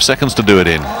 75 seconds to do it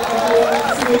in.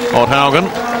 Odd Haugen.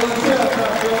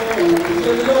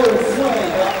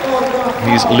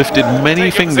 He's lifted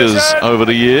many fingers over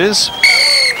the years.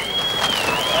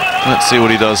 Let's see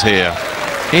what he does here.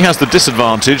 He has the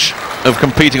disadvantage of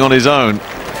competing on his own.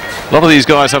 A lot of these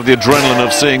guys have the adrenaline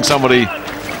of seeing somebody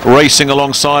racing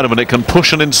alongside them, and it can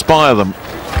push and inspire them.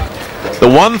 The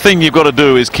one thing you've got to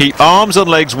do is keep arms and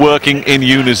legs working in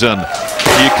unison.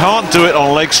 You can't do it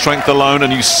on leg strength alone,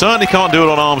 and you certainly can't do it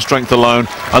on arm strength alone.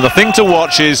 And the thing to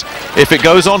watch is if it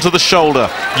goes onto the shoulder.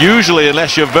 Usually,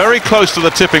 unless you're very close to the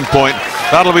tipping point,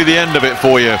 that'll be the end of it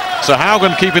for you. So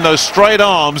Haugen keeping those straight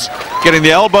arms, getting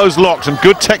the elbows locked, and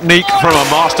good technique from a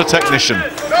master technician.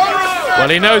 Well,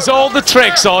 he knows all the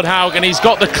tricks, Odd Haugen. He's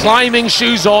got the climbing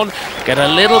shoes on, get a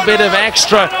little bit of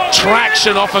extra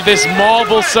traction off of this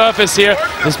marble surface here.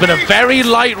 There's been a very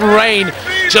light rain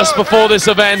just before this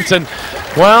event, and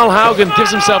well, Haugen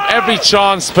gives himself every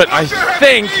chance, but I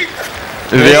think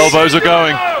the elbows are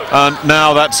going, and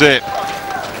now that's it.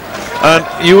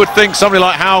 And you would think somebody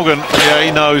like Haugen, yeah,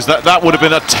 he knows that that would have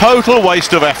been a total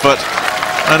waste of effort.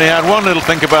 And he had one little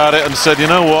think about it and said, you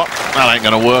know what, that ain't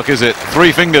going to work, is it?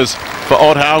 3 fingers for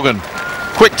Odd Haugen.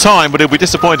 Quick time, but he'll be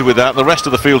disappointed with that. The rest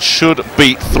of the field should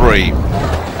beat 3.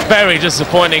 Very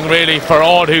disappointing, really, for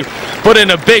Odd, who put in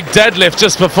a big deadlift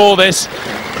just before this.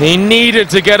 He needed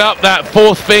to get up that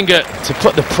 4th finger to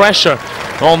put the pressure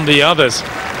on the others.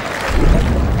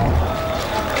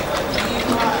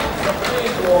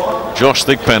 Josh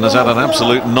Thigpen has had an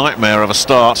absolute nightmare of a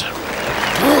start.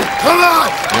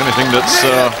 The only thing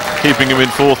that's keeping him in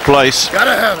 4th place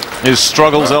is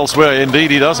struggles elsewhere.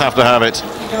 Indeed, he does have to have it.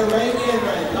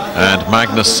 And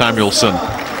Magnus Samuelsson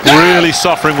really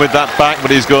suffering with that back,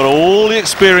 but he's got all the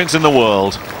experience in the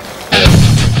world.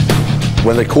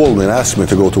 When they called me and asked me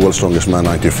to go to World's Strongest Man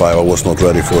 95, I was not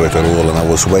ready for it at all, and I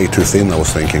was way too thin, I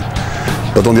was thinking.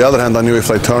 But on the other hand, I knew if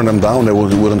I turned them down, they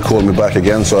wouldn't call me back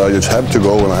again, so I just had to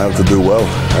go and I had to do well.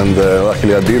 And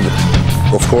luckily I did.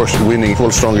 Of course, winning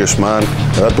World's Strongest Man,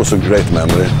 that was a great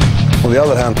memory. On the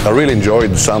other hand, I really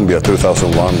enjoyed Zambia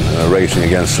 2001, racing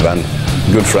against Sven.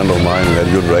 Good friend of mine, we had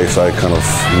a good race. I kind of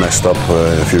messed up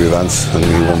a few events and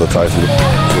we won the title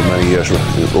for many years. We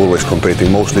were always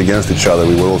competing, mostly against each other.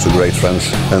 We were also great friends.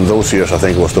 And those years, I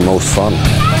think, was the most fun.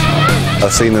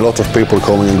 I've seen a lot of people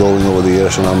coming and going over the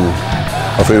years, and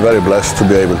I feel very blessed to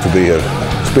be able to be here.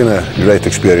 It's been a great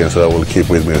experience that I will keep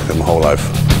with me my whole life.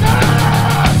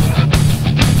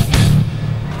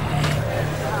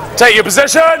 Take your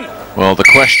position! Well, the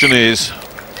question is,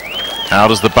 how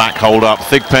does the back hold up?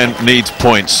 Thigpen needs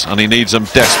points, and he needs them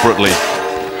desperately.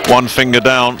 1 finger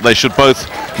down. They should both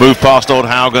move past Odd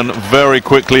Haugen very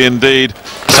quickly indeed.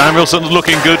 Samuelsson's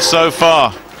looking good so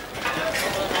far.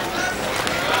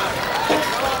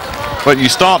 But you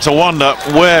start to wonder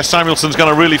where Samuelsson's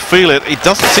going to really feel it. He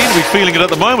doesn't seem to be feeling it at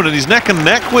the moment, and he's neck and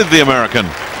neck with the American.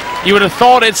 You would have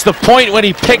thought it's the point when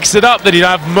he picks it up that he'd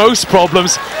have most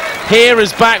problems. Here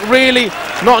is back really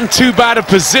not in too bad a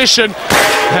position,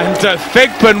 and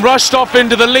Thigpen rushed off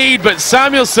into the lead, but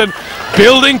Samuelsson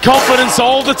building confidence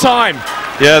all the time.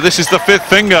 Yeah, this is the 5th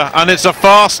finger, and it's a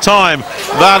fast time.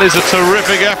 That is a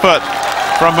terrific effort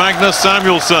from Magnus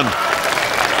Samuelsson.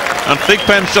 And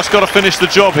Thigpen's just got to finish the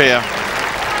job here.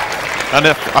 And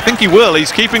I think he will.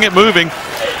 He's keeping it moving.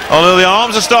 Although the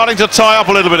arms are starting to tie up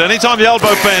a little bit. Anytime the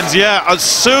elbow bends, yeah, as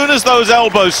soon as those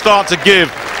elbows start to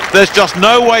give, There's just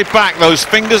no way back. Those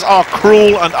fingers are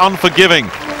cruel and unforgiving.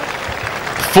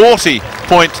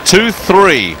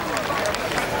 40.23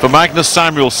 for Magnus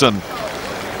Samuelsson.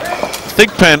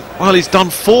 Thigpen, well, he's done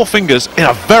 4 fingers in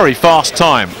a very fast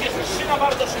time.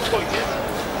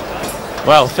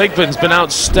 Well, Thigpen's been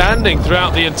outstanding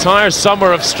throughout the entire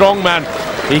summer of Strongman.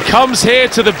 He comes here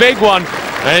to the big one,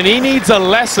 and he needs a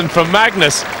lesson from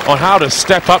Magnus on how to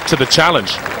step up to the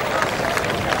challenge.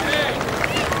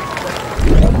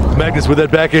 Magnus, with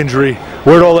that back injury,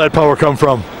 where'd all that power come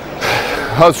from?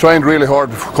 I've trained really hard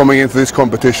coming into this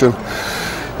competition,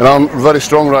 and I'm very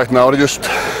strong right now.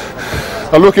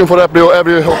 I'm looking for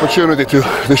every opportunity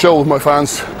to show my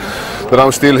fans that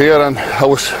I'm still here, and I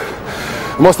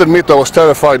must admit I was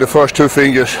terrified the first 2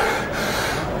 fingers.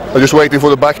 I was just waiting for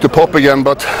the back to pop again,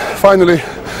 but finally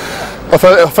I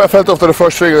felt after the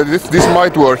first finger this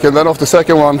might work, and then after the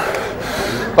second one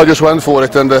I just went for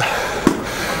it, and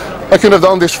I could have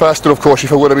done this faster, of course,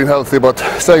 if I would have been healthy, but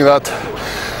saying that,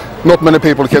 not many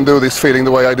people can do this feeling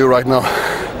the way I do right now.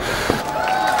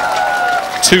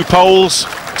 2 poles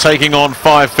taking on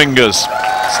 5 fingers.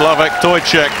 Slavek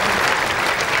Tojcek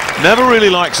never really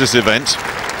likes this event,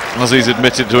 as he's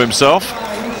admitted to himself.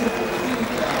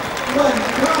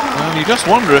 And you just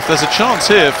wonder if there's a chance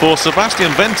here for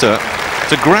Sebastian Venter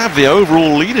to grab the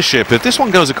overall leadership. If this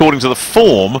one goes according to the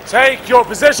form, take your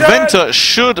position. Venter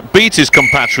should beat his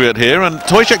compatriot here, and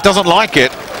Tojcek doesn't like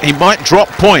it. He might drop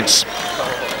points.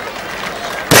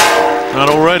 And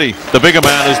already the bigger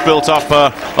man has built up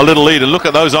a little lead, and look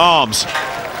at those arms.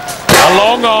 A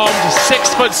long-armed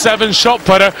 6'7" shot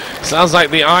putter. Sounds like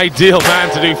the ideal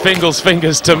man to do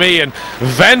fingers to me. And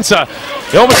Venter,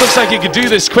 it almost looks like he could do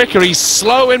this quicker. He's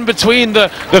slow in between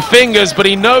the fingers, but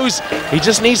he knows he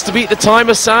just needs to beat the time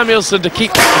of Samuelsson to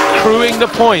keep accruing the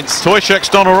points. Tojcek's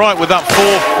done all right with that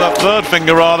 3rd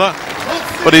finger rather,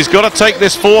 but he's got to take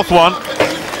this 4th one.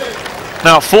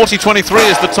 Now 40.23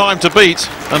 is the time to beat,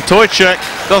 and Tojcek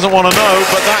doesn't want to know,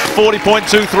 but that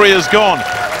 40.23 is gone.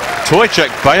 Tojcek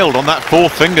bailed on that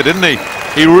 4th finger, didn't he?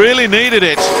 He really needed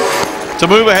it to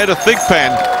move ahead of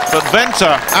Thigpen, but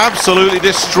Venter absolutely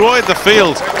destroyed the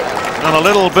field. And a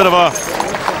little bit of a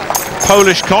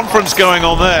Polish conference going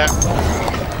on there.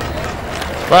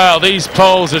 Well, these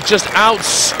poles are just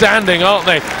outstanding, aren't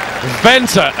they?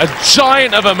 Venter, a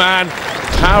giant of a man,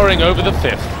 powering over the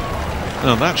 5th.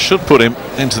 Well, that should put him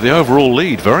into the overall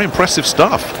lead. Very impressive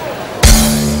stuff.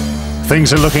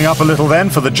 Things are looking up a little then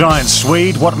for the giant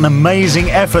Swede. What an amazing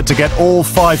effort to get all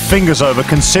 5 fingers over,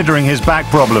 considering his back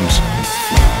problems.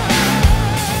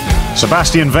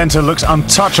 Sebastian Venter looks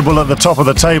untouchable at the top of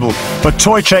the table, but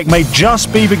Tojcek may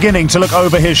just be beginning to look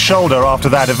over his shoulder after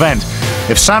that event.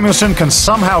 If Samuelsson can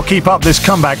somehow keep up this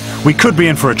comeback, we could be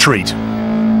in for a treat.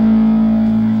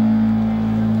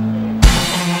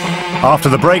 After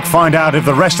the break, find out if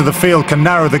the rest of the field can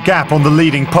narrow the gap on the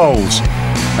leading poles.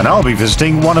 And I'll be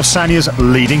visiting one of Sanya's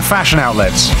leading fashion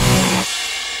outlets.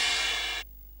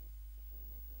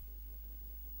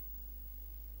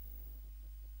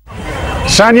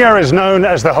 Sanya is known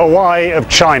as the Hawaii of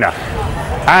China.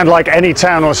 And like any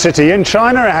town or city in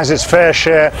China, it has its fair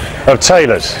share of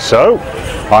tailors. So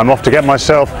I'm off to get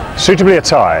myself suitably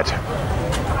attired.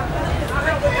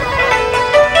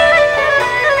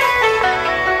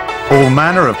 All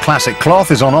manner of classic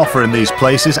cloth is on offer in these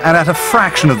places, and at a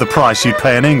fraction of the price you'd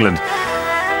pay in England.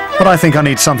 But I think I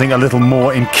need something a little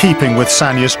more in keeping with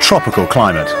Sanya's tropical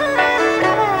climate.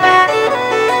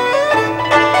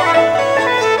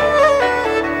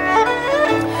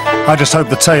 I just hope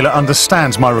the tailor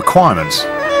understands my requirements.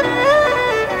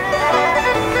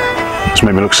 It's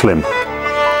made me look slim.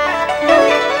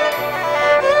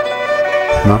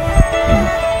 No?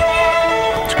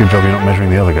 It's a good job you're not measuring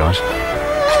the other guys.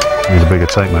 Need a bigger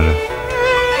tape measure.